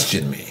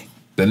question me.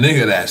 The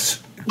nigga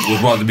was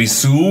about to be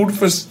sued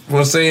for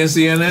saying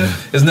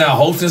CNN is now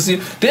hosting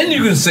CNN. Then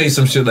you can say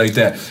some shit like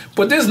that.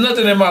 But there's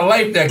nothing in my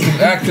life that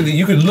can actually,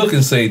 you can look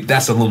and say,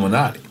 that's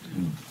Illuminati.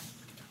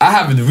 I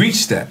haven't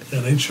reached that. Yeah,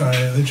 they try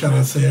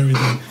to say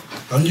everything.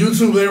 On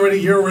YouTube,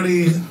 you're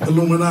already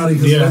Illuminati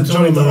because they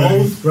told me the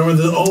oath.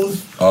 Remember the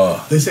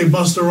oath? They say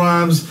Busta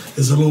Rhymes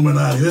is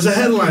Illuminati. There's a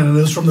headline and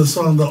it's from the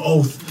song The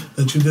Oath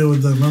that you did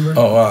with them, remember?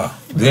 Oh, wow.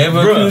 They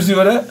ever accuse you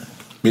of that?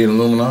 Being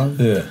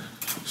Illuminati? Yeah.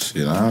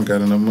 Shit, I don't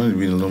got enough money to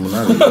be an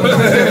Illuminati.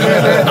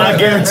 I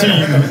guarantee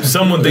you,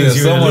 someone thinks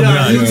you're an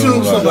Illuminati.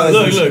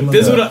 Look,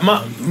 this is what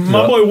my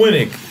boy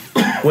Winnick,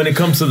 when it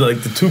comes to the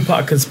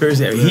Tupac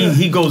conspiracy,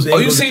 he goes in. Oh,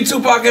 you seen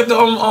Tupac at the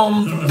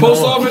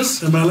post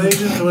office? Am I late?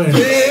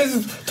 Yeah,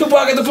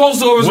 Tupac at the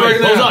post office right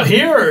now. Out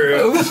here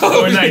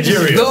or in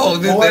Nigeria? No,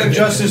 Poetic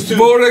Justice too.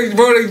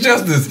 Poetic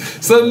Justice.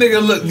 Some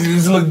nigga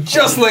look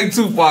just like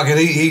Tupac, and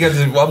he got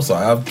this. Well, I'm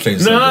sorry, I've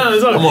changed. No,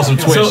 I'm on some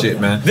twin shit,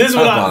 man. This is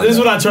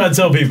what I try to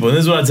tell people, and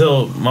this is what I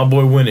tell my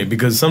boy Winnie,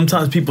 because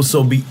sometimes people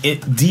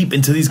deep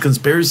into these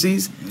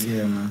conspiracies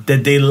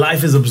that their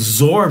life is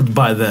absorbed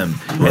by them,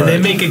 and they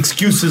make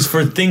excuses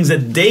for things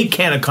that they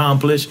can't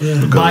accomplish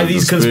by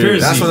these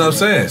conspiracies. That's what I'm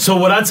saying. So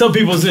what I tell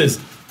people is this,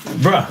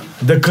 bruh,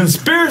 the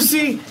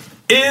conspiracy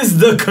is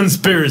the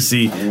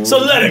conspiracy. So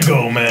let it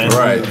go, man.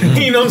 Right.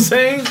 You know what I'm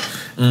saying?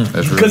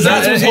 That's real. Because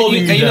that's what's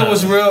holding you down. You know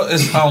what's real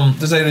is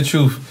to say the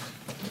truth.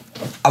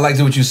 I liked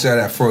what you said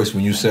at first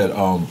when you said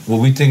what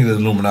we think of the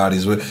Illuminati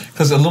is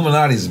because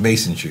Illuminati is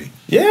masonry.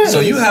 Yeah. So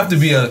you have to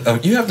be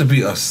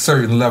a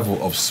certain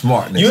level of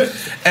smartness.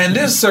 And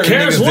there's certain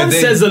Karis niggas One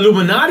says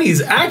Illuminati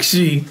is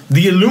actually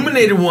the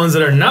illuminated ones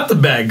that are not the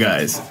bad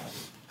guys.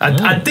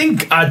 I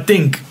think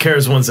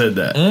Karis One said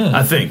that.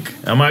 I think.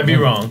 I might be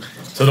wrong.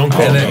 So don't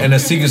quote me. And the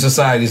secret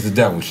society is the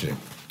devil shit.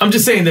 I'm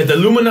just saying that the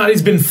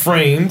Illuminati's been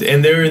framed,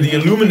 and they're the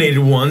illuminated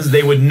ones.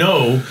 They would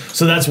know,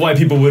 so that's why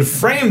people would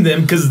frame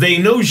them because they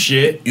know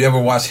shit. You ever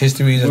watch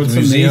Histories at the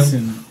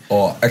museum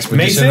or Expedition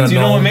Masons? Unknown? You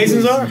know what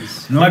Masons are?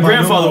 My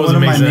grandfather was a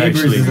Mason.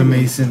 Actually, is a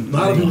Mason. A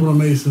lot of people are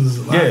Masons.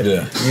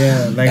 Yeah.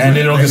 And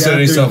they don't consider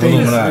themselves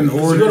Illuminati.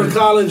 You go to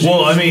college.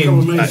 Well, I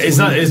mean, it's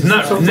not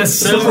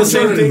necessarily the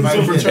same thing.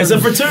 It's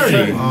a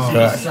fraternity. All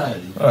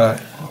right.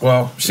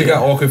 Well, she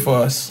got awkward for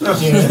us. It's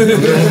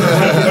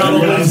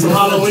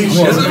Halloween.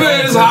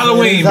 It's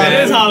Halloween, man.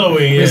 It's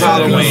Halloween. It's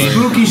Halloween.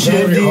 Spooky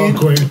shit,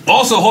 dude.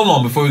 Also, hold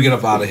on before we get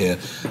up out of here.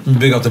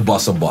 Big up to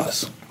Busta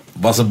Bus.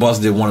 Busta Bus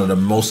did one of the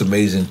most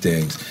amazing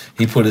things.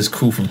 He put his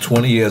crew from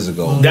 20 years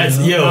ago. That's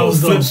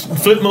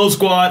Flip Mode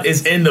Squad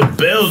is in the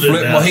building.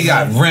 He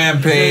got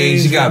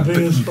Rampage. He got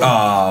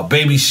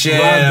Baby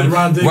Sham,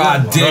 Rod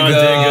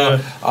Digger.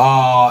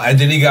 And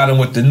then he got him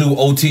with the new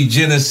OT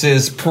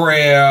Genesis,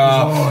 Prayer,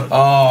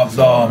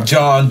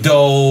 John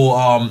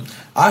Doe.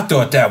 I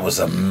thought that was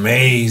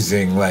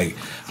amazing, like,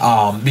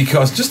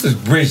 because just to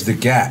bridge the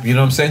gap, you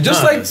know what I'm saying?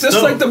 Just like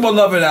the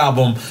Beloved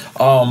album.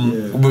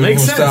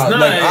 Makes sense. Like,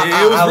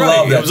 it was I right.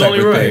 love that It was type only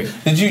of right.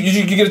 thing. Did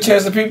you get a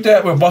chance to peep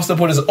that where Busta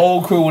put his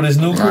old crew with his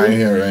new crew? I ain't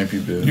hear it. I ain't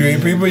peeped it. You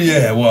ain't peep it?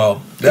 Yeah.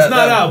 Well, It's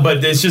not out,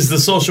 but it's just the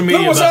social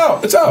media. No, it's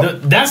out. It's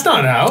out. That's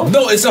not out.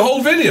 No, it's a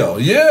whole video.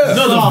 Yeah.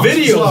 No, the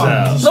video's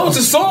out. No, it's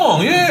a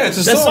song. Yeah, it's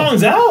a That song.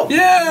 song's out?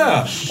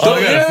 Yeah. Oh,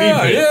 I gotta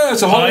peep it. Yeah,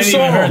 it's a whole I ain't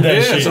song. even heard that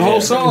Yeah, shit it's a whole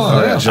yet.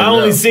 song. Yeah. I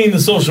only seen the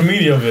social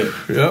media of it.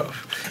 Yeah.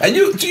 And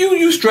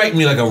you strike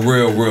me like a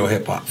real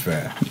hip hop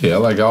fan. Yeah, I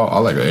like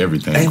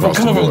everything. And across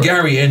coming the from board.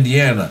 Gary,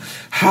 Indiana,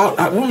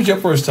 when was your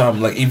first time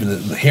like even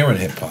hearing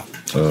hip hop?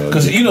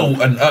 Because in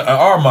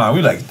our mind,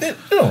 we like hip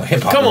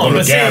hop. Come on,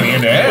 let's Gary, see.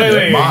 Indiana.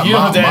 Wait, you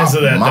don't have to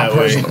answer that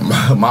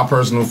way. My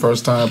personal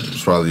first time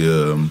was probably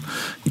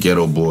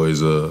Ghetto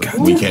Boys.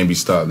 We Can't Be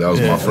Stopped. That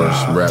was my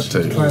first rap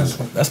tape.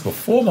 That's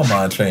before my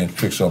mind trained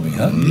tricks on me,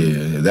 huh?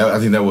 Yeah, I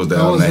think that was the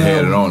album that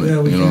had it on it.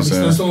 Yeah, You know what I'm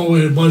saying? That's the one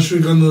with Bun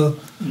Streak on the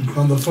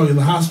fucking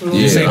the hospital.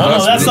 Yeah. Say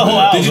no, that's the whole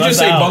album. Did you just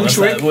say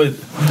Bushwick?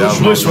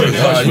 Bushwick.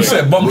 You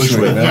said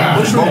Bushwick.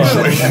 Who's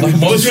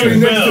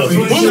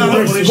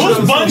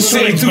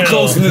Bushwick? Too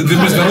close to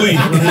Mr. Lee.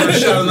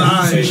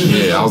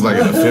 Yeah, I was like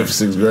in the 5th,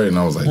 6th grade, and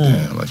I was like,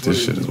 damn, like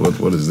this shit is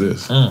what is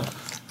this? And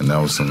that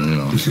was some,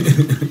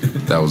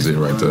 that was it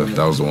right there.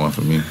 That was the one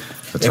for me.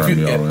 That turned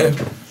me all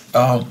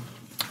around.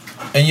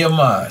 In your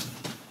mind,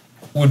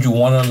 would you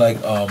want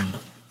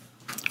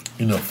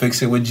to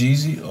fix it with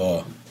Jeezy,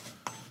 or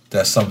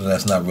that's something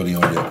that's not really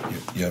on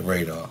your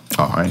radar?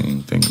 Oh, I ain't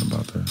even thinking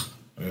about that.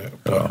 Yeah,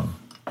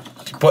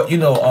 but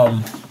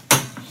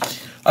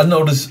I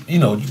noticed,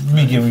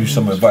 me giving you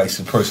some advice,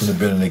 a person that's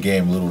been in the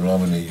game a little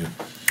longer than you.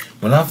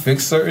 When I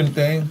fix certain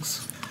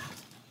things,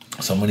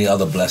 so many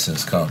other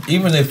blessings come,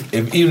 even if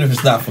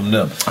it's not from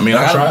them. I mean,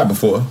 I tried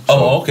before.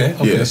 Oh, okay.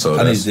 Yeah, so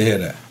I need to hear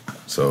that.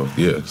 So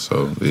yeah,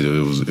 so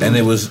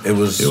it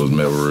was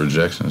met with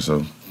rejection.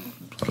 So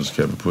I just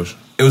kept it pushing.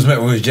 It was met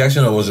with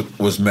rejection, or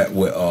was met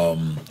with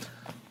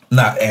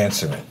not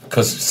answering?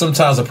 Because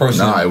sometimes a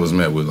person. Nah, it was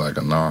met with like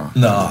a nah.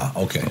 Nah,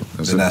 okay.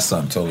 So then that's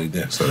something totally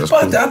different. So that's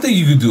but cool. I think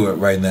you could do it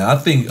right now. I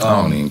think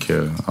I don't even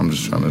care. I'm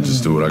just trying to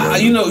just do what I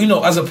got. You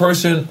know, as a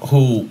person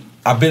who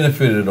I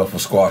benefited off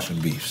of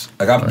squashing beefs.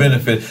 Like I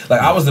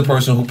I was the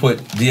person who put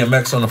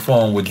DMX on the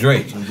phone with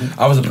Drake.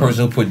 I was the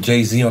person who put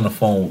Jay-Z on the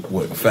phone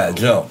with Fat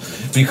Joe,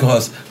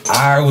 because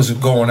I was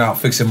going out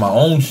fixing my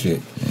own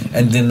shit.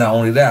 And then not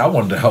only that, I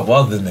wanted to help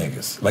other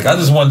niggas. Like I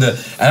just wanted to,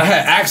 and I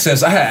had access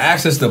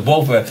to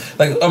both.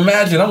 Like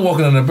imagine I'm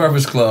walking in the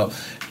Breakfast Club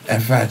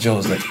and Fat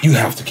Joe's like, you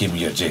have to give me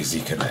your Jay-Z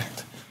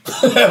connect.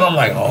 And I'm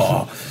like,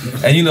 oh.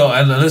 And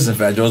and listen,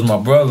 Fat Joe's my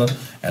brother,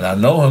 and I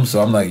know him,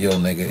 so I'm like, yo,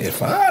 nigga,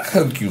 if I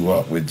hook you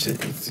up with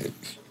Jay-Z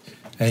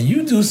and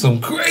you do some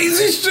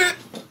crazy shit,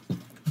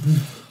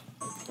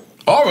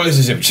 our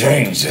relationship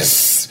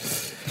changes.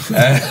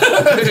 But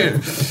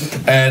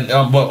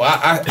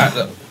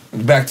I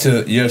back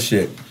to your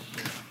shit.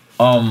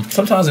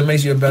 Sometimes it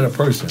makes you a better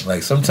person.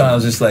 Like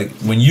sometimes it's like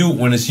when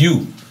it's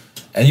you,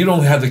 and you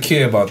don't have to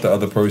care about the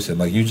other person.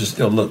 Like you just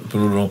look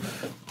through the room,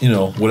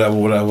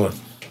 whatever.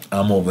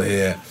 I'm over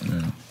here,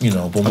 boom,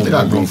 I think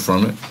I grew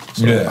from it.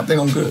 So yeah, I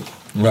think I'm good.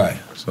 Right.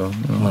 So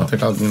I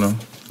think I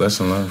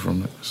lesson learned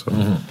from it. So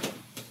ain't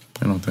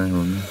no thing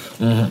with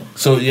me.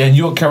 So and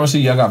you and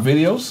Currency, y'all got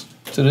videos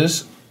to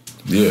this?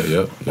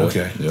 Yeah.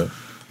 Okay. Yeah.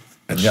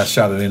 And y'all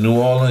shot it in New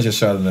Orleans, you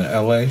shot it in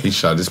LA? He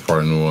shot this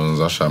part in New Orleans,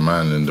 I shot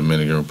mine in the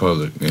Dominican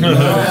Republic. With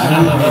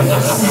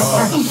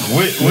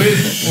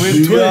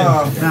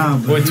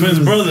Twins'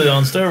 brother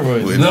on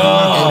steroids. In the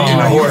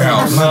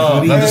whorehouse.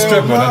 No, not the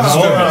stripper.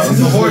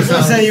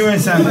 You said you were in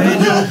San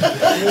Pedro.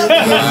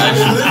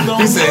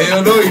 He said,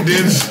 hell no, he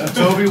didn't.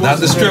 Not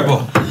the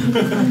stripper.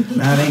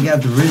 Nah, they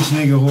got the rich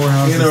nigga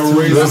whorehouse.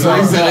 That's why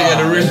he said they got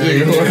the rich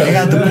nigga whorehouse. They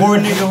got the poor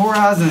nigga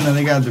whorehouse, and then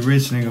they got the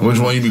rich nigga whorehouse. Which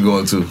one you be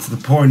going to? It's the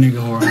poor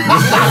nigga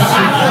whorehouse.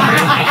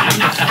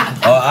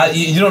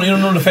 You don't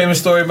know the famous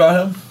story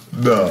about him?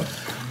 No.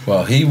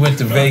 Well, he went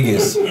to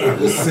Vegas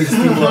for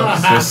 60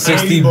 bucks. For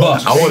 60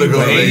 bucks. I want to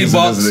go to Vegas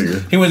with this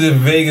nigga. He went to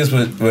Vegas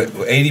with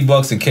 80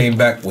 bucks and came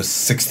back with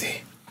 60.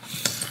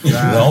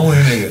 The only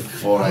nigga.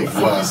 For like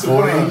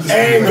 4 days.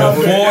 For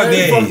 4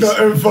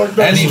 days.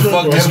 And he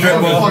fucked the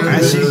stripper.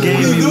 And she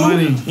gave me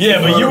money. Yeah,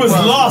 but you was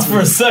lost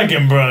for a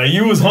second, bro.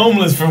 You was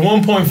homeless for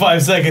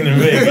 1.5 seconds in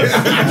Vegas.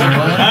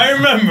 I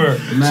remember.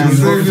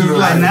 Man,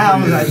 like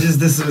now,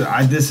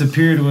 I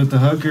disappeared with the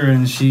hooker,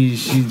 and she.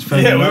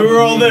 Yeah, we were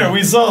all there.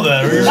 We saw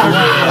that. I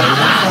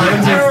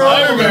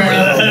remember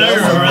that.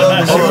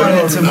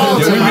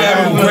 We be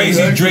having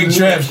crazy drink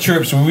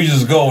trips where we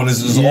just go and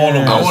this is all of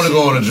us. I want to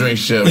go on a drink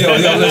trip. Yo,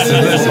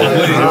 listen,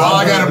 please. All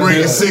I gotta bring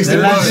is 60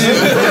 bucks.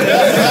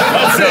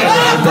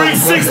 Bring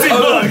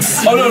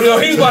 $60. Oh no,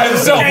 he's by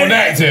himself on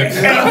that tip.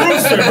 And a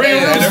rooster.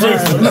 Bring a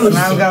rooster.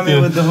 Now got me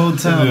with the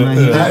hotel,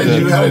 man.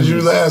 How did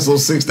you last on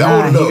 60?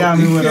 Nah, he got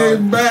me with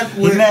Came back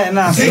with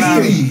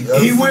 80.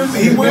 He went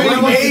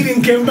with 80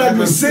 and came back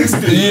with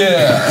 60.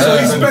 Yeah. So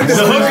he spent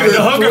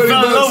The hooker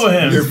fell in love with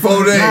him. In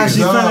 4 days. Nah, she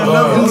fell in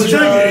love with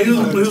him.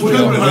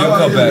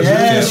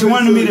 Yeah, she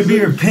wanted me to be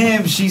her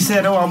pimp. She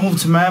said, "Oh, I moved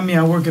to Miami.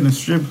 I work in a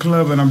strip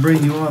club, and I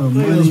bring you all the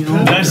money."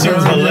 That shit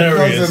was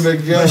hilarious.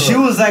 But she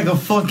was like a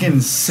fucking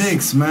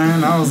 6,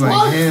 man. I was like,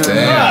 hell.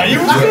 Nah, you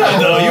was good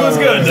though. You was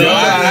good though.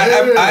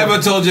 I ever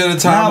told you at the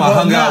time I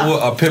hung out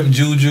with Pimp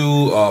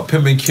Juju,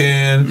 Pimpin'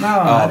 Ken,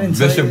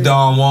 Bishop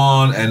Don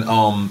Juan, and I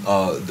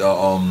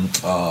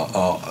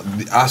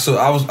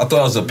thought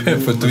I was a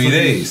pimp for 3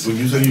 days. So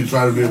you said you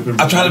tried to be a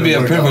pimp. I tried to be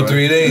a pimp for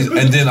 3 days,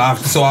 and then I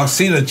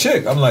seen a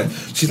chick. I'm like,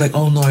 she's like,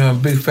 oh no, I'm a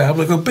big fan. I'm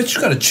like, oh bitch,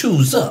 you gotta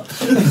choose up.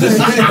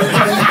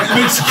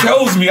 Bitch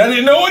chose me. I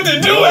didn't know what to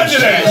do after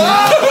that.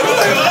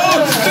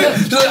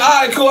 She's like,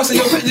 all right, cool. I said,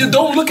 yo, bitch, you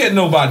don't look at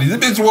nobody. This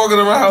bitch walking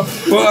around.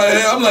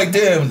 Well, I'm like,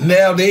 damn.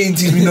 Now they ain't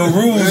teach me no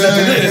rules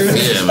after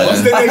this. Yeah,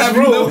 what's the next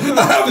rule?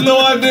 I have no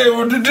idea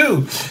what to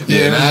do.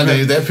 Yeah,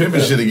 nowadays that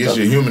pimping shit gets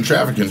you a human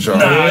trafficking charge.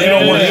 Nah, you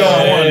don't want to do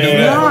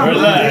that. Nah,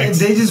 Relax.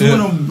 They just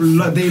want to.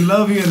 They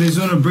love you and they just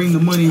want to bring the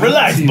money.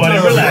 Relax, buddy.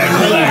 Relax,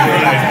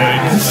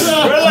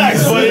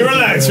 buddy.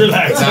 Relax. Nah,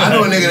 I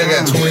know a nigga that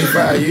got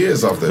 25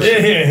 years off that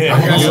shit. Yeah. I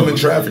got human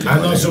trafficking. I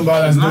know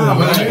somebody that's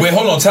doing it. Wait,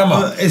 hold on. Time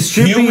out.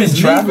 Human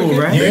trafficking,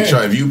 right?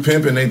 Yeah. If you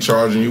pimping, they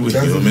charging you with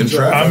human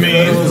trafficking. I mean, I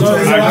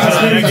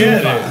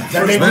get it.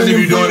 Especially if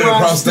you're doing it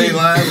across state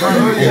lines.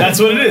 That's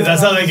what it is.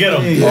 That's how they get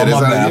them. Yeah, that's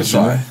how they get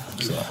sorry.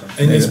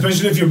 And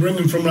especially if you're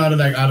bringing from out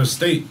of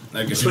state,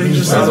 like if you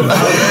just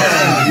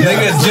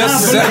nigga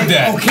just said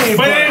that. Okay,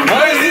 but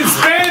why is it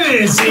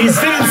Spanish? He didn't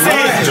say it.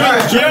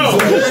 Yo,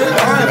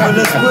 but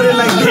let's put it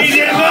like this. He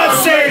did not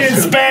say it in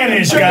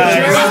Spanish,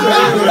 guys. We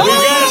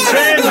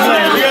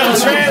gotta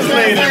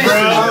translate it,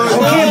 bro.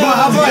 Okay, but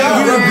how about if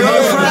your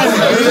girlfriend?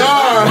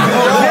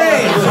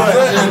 Okay,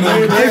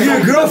 if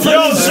your girlfriend.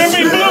 Yo,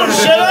 Jimmy Blue,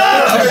 shut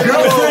up. Your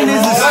girlfriend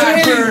is a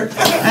stripper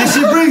and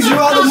she brings you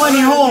all the money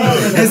home.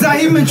 Is that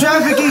human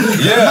trafficking?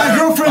 Yeah. My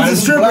girlfriend's a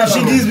stripper.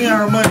 She gives me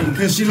her money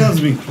because she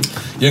loves me.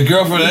 Your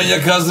girlfriend and your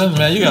cousin?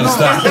 Man, you gotta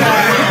stop.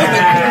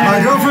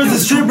 My girlfriend's a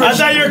stripper. I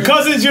thought your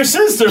cousin's your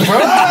sister,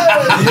 bro.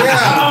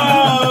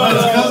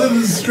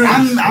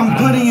 I'm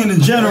putting in a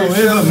general.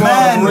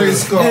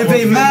 If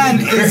a man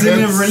is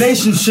in a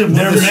relationship with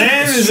Their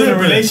man is in a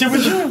relationship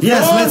with you?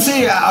 Yes, What? let's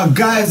say a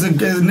guy is a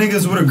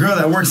nigga's with a girl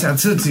that works at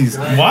Tootsie's.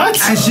 What?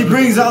 And she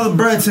brings all the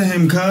bread to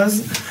him,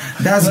 cuz.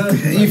 That's,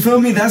 you feel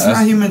me? That's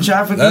not human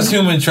trafficking. That's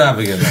human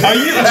trafficking. Are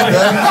you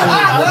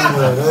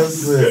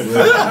That's it,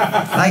 man.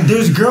 like,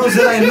 there's girls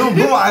that I know,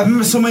 bro. I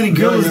remember so many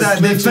girls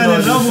that they fell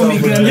in love with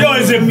me. Yo,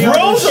 is it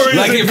bros or is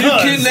Like it if you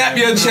kidnap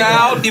your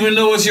child, even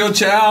though it's your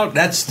child,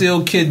 that's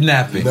still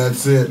kidnapping.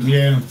 That's it.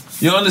 Yeah.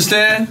 You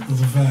understand?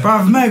 Bro,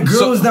 I've met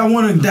girls that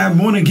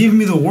wanna give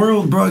me the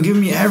world, bro. Give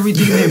me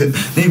everything.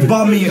 They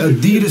bought me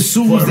Adidas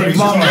shoes. They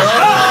bought me.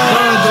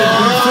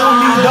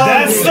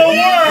 That's the world.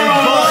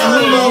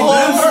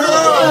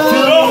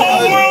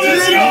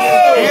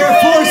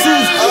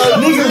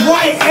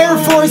 White Air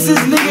Forces,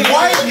 nigga.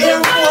 White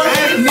Air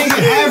Forces,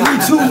 nigga. Every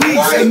 2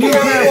 weeks, a new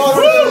pair of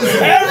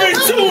forces. Every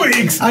 2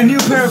 weeks. A new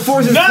pair of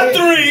forces. Not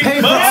 3, Pay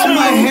for but all 2.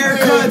 my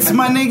haircuts,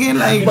 my nigga.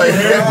 Like, buy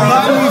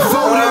me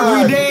food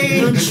every day.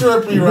 You're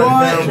trippy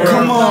right now, bro.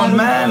 Come on,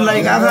 man.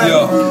 Like, I've had. You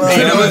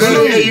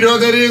know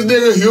what that is,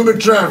 nigga? Human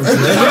trafficking.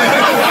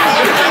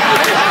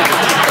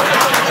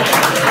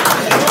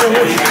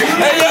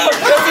 Hey yo,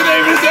 that's the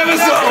name of this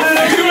episode.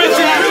 Human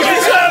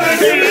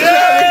trafficking.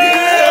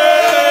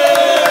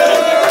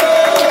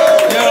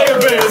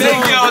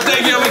 Thank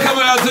y'all. We're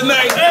coming out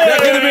tonight. Y'all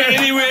could have been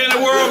anywhere in the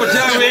world, but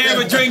y'all been here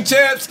for Drink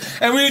Champs,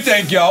 and we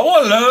thank y'all.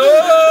 One love.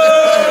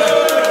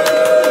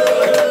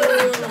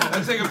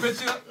 Let's take a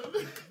picture.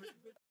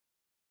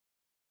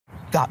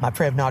 Got my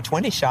Prevnar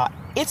 20 shot.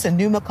 It's a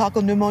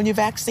pneumococcal pneumonia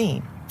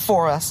vaccine.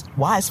 For us,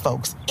 wise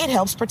folks, it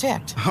helps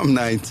protect. I'm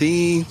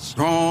 19,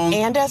 strong.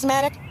 And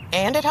asthmatic,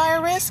 and at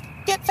higher risk?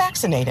 Get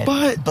vaccinated.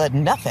 But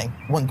nothing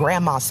when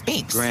grandma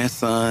speaks.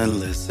 Grandson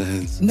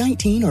listens.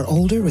 19 or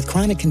older with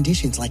chronic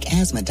conditions like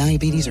asthma,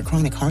 diabetes, or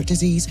chronic heart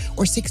disease,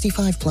 or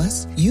 65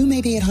 plus, you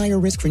may be at higher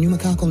risk for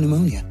pneumococcal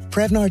pneumonia.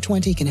 Prevnar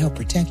 20 can help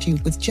protect you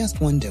with just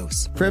one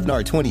dose.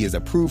 Prevnar 20 is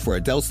approved for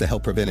adults to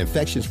help prevent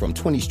infections from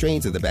 20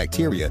 strains of the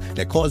bacteria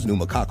that cause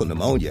pneumococcal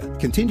pneumonia.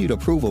 Continued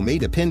approval may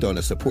depend on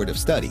a supportive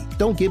study.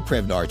 Don't give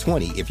Prevnar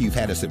 20 if you've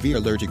had a severe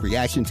allergic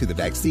reaction to the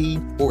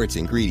vaccine or its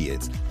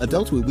ingredients.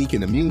 Adults with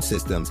weakened immune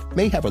systems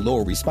may have a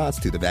lower response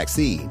to the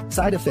vaccine.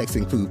 Side effects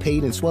include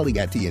pain and swelling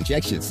at the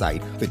injection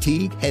site,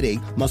 fatigue,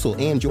 headache, muscle,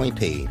 and joint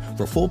pain.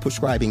 For full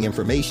prescribing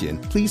information,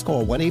 please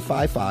call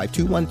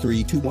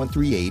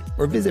 1-855-213-2138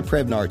 or visit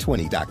Prevnar20.com.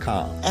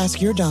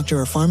 Ask your doctor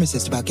or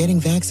pharmacist about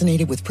getting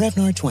vaccinated with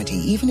Prevnar 20,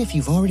 even if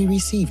you've already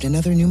received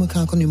another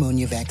pneumococcal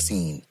pneumonia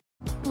vaccine.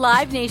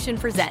 Live Nation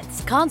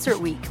presents Concert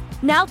Week.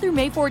 Now through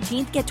May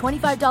 14th, get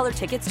 $25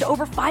 tickets to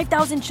over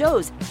 5,000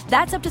 shows.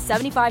 That's up to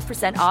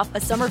 75% off a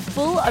summer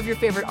full of your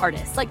favorite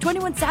artists like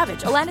 21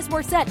 Savage, Alanis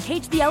Morissette,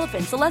 Cage the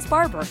Elephant, Celeste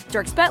Barber,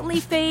 Dierks Bentley,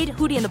 Fade,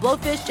 Hootie and the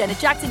Blowfish, Janet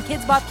Jackson,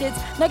 Kids Bop Kids,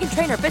 Meghan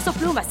Trainor, Peso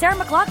Pluma, Sarah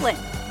McLachlan.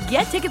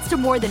 Get tickets to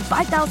more than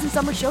 5,000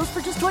 summer shows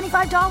for just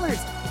 $25.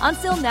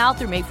 Until now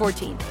through May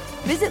 14th.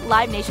 Visit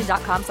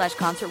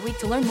LiveNation.com/Concert Week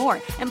to learn more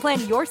and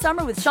plan your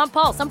summer with Sean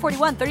Paul, Sum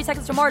 41, 30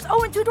 Seconds to Mars,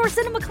 and Two Door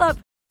Cinema Club.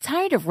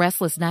 Tired of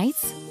restless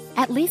nights?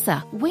 At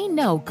Leesa, we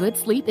know good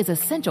sleep is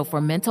essential for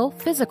mental,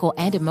 physical,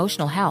 and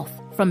emotional health.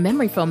 From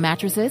memory foam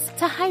mattresses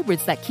to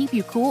hybrids that keep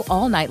you cool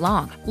all night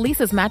long,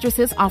 Leesa's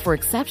mattresses offer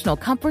exceptional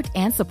comfort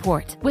and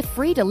support with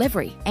free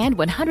delivery and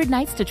 100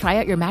 nights to try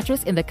out your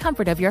mattress in the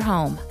comfort of your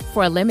home.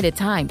 For a limited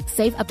time,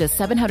 save up to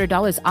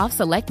 $700 off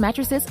select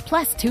mattresses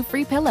plus 2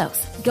 free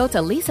pillows. Go to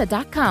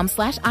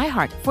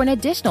Leesa.com/iHeart for an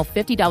additional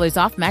 $50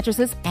 off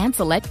mattresses and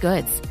select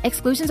goods.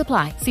 Exclusions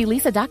apply. See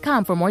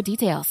Leesa.com for more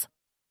details.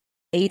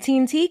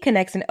 AT&T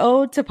connects an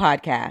ode to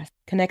podcasts.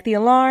 Connect the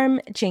alarm,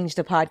 change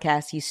the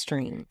podcast you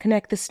stream.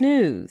 Connect the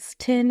snooze,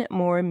 10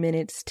 more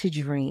minutes to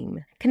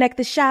dream. Connect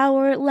the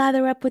shower,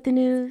 lather up with the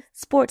news,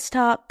 sports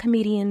talk,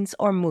 comedians,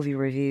 or movie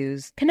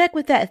reviews. Connect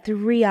with that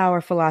 3-hour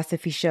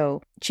philosophy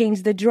show.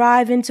 Change the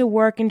drive into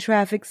work and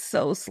traffic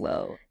so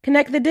slow.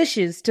 Connect the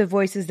dishes to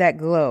voices that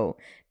glow.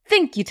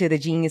 Thank you to the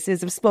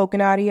geniuses of spoken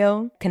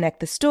audio. Connect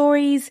the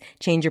stories,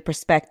 change your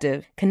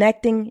perspective.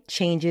 Connecting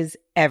changes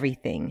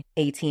everything.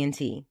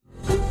 AT&T.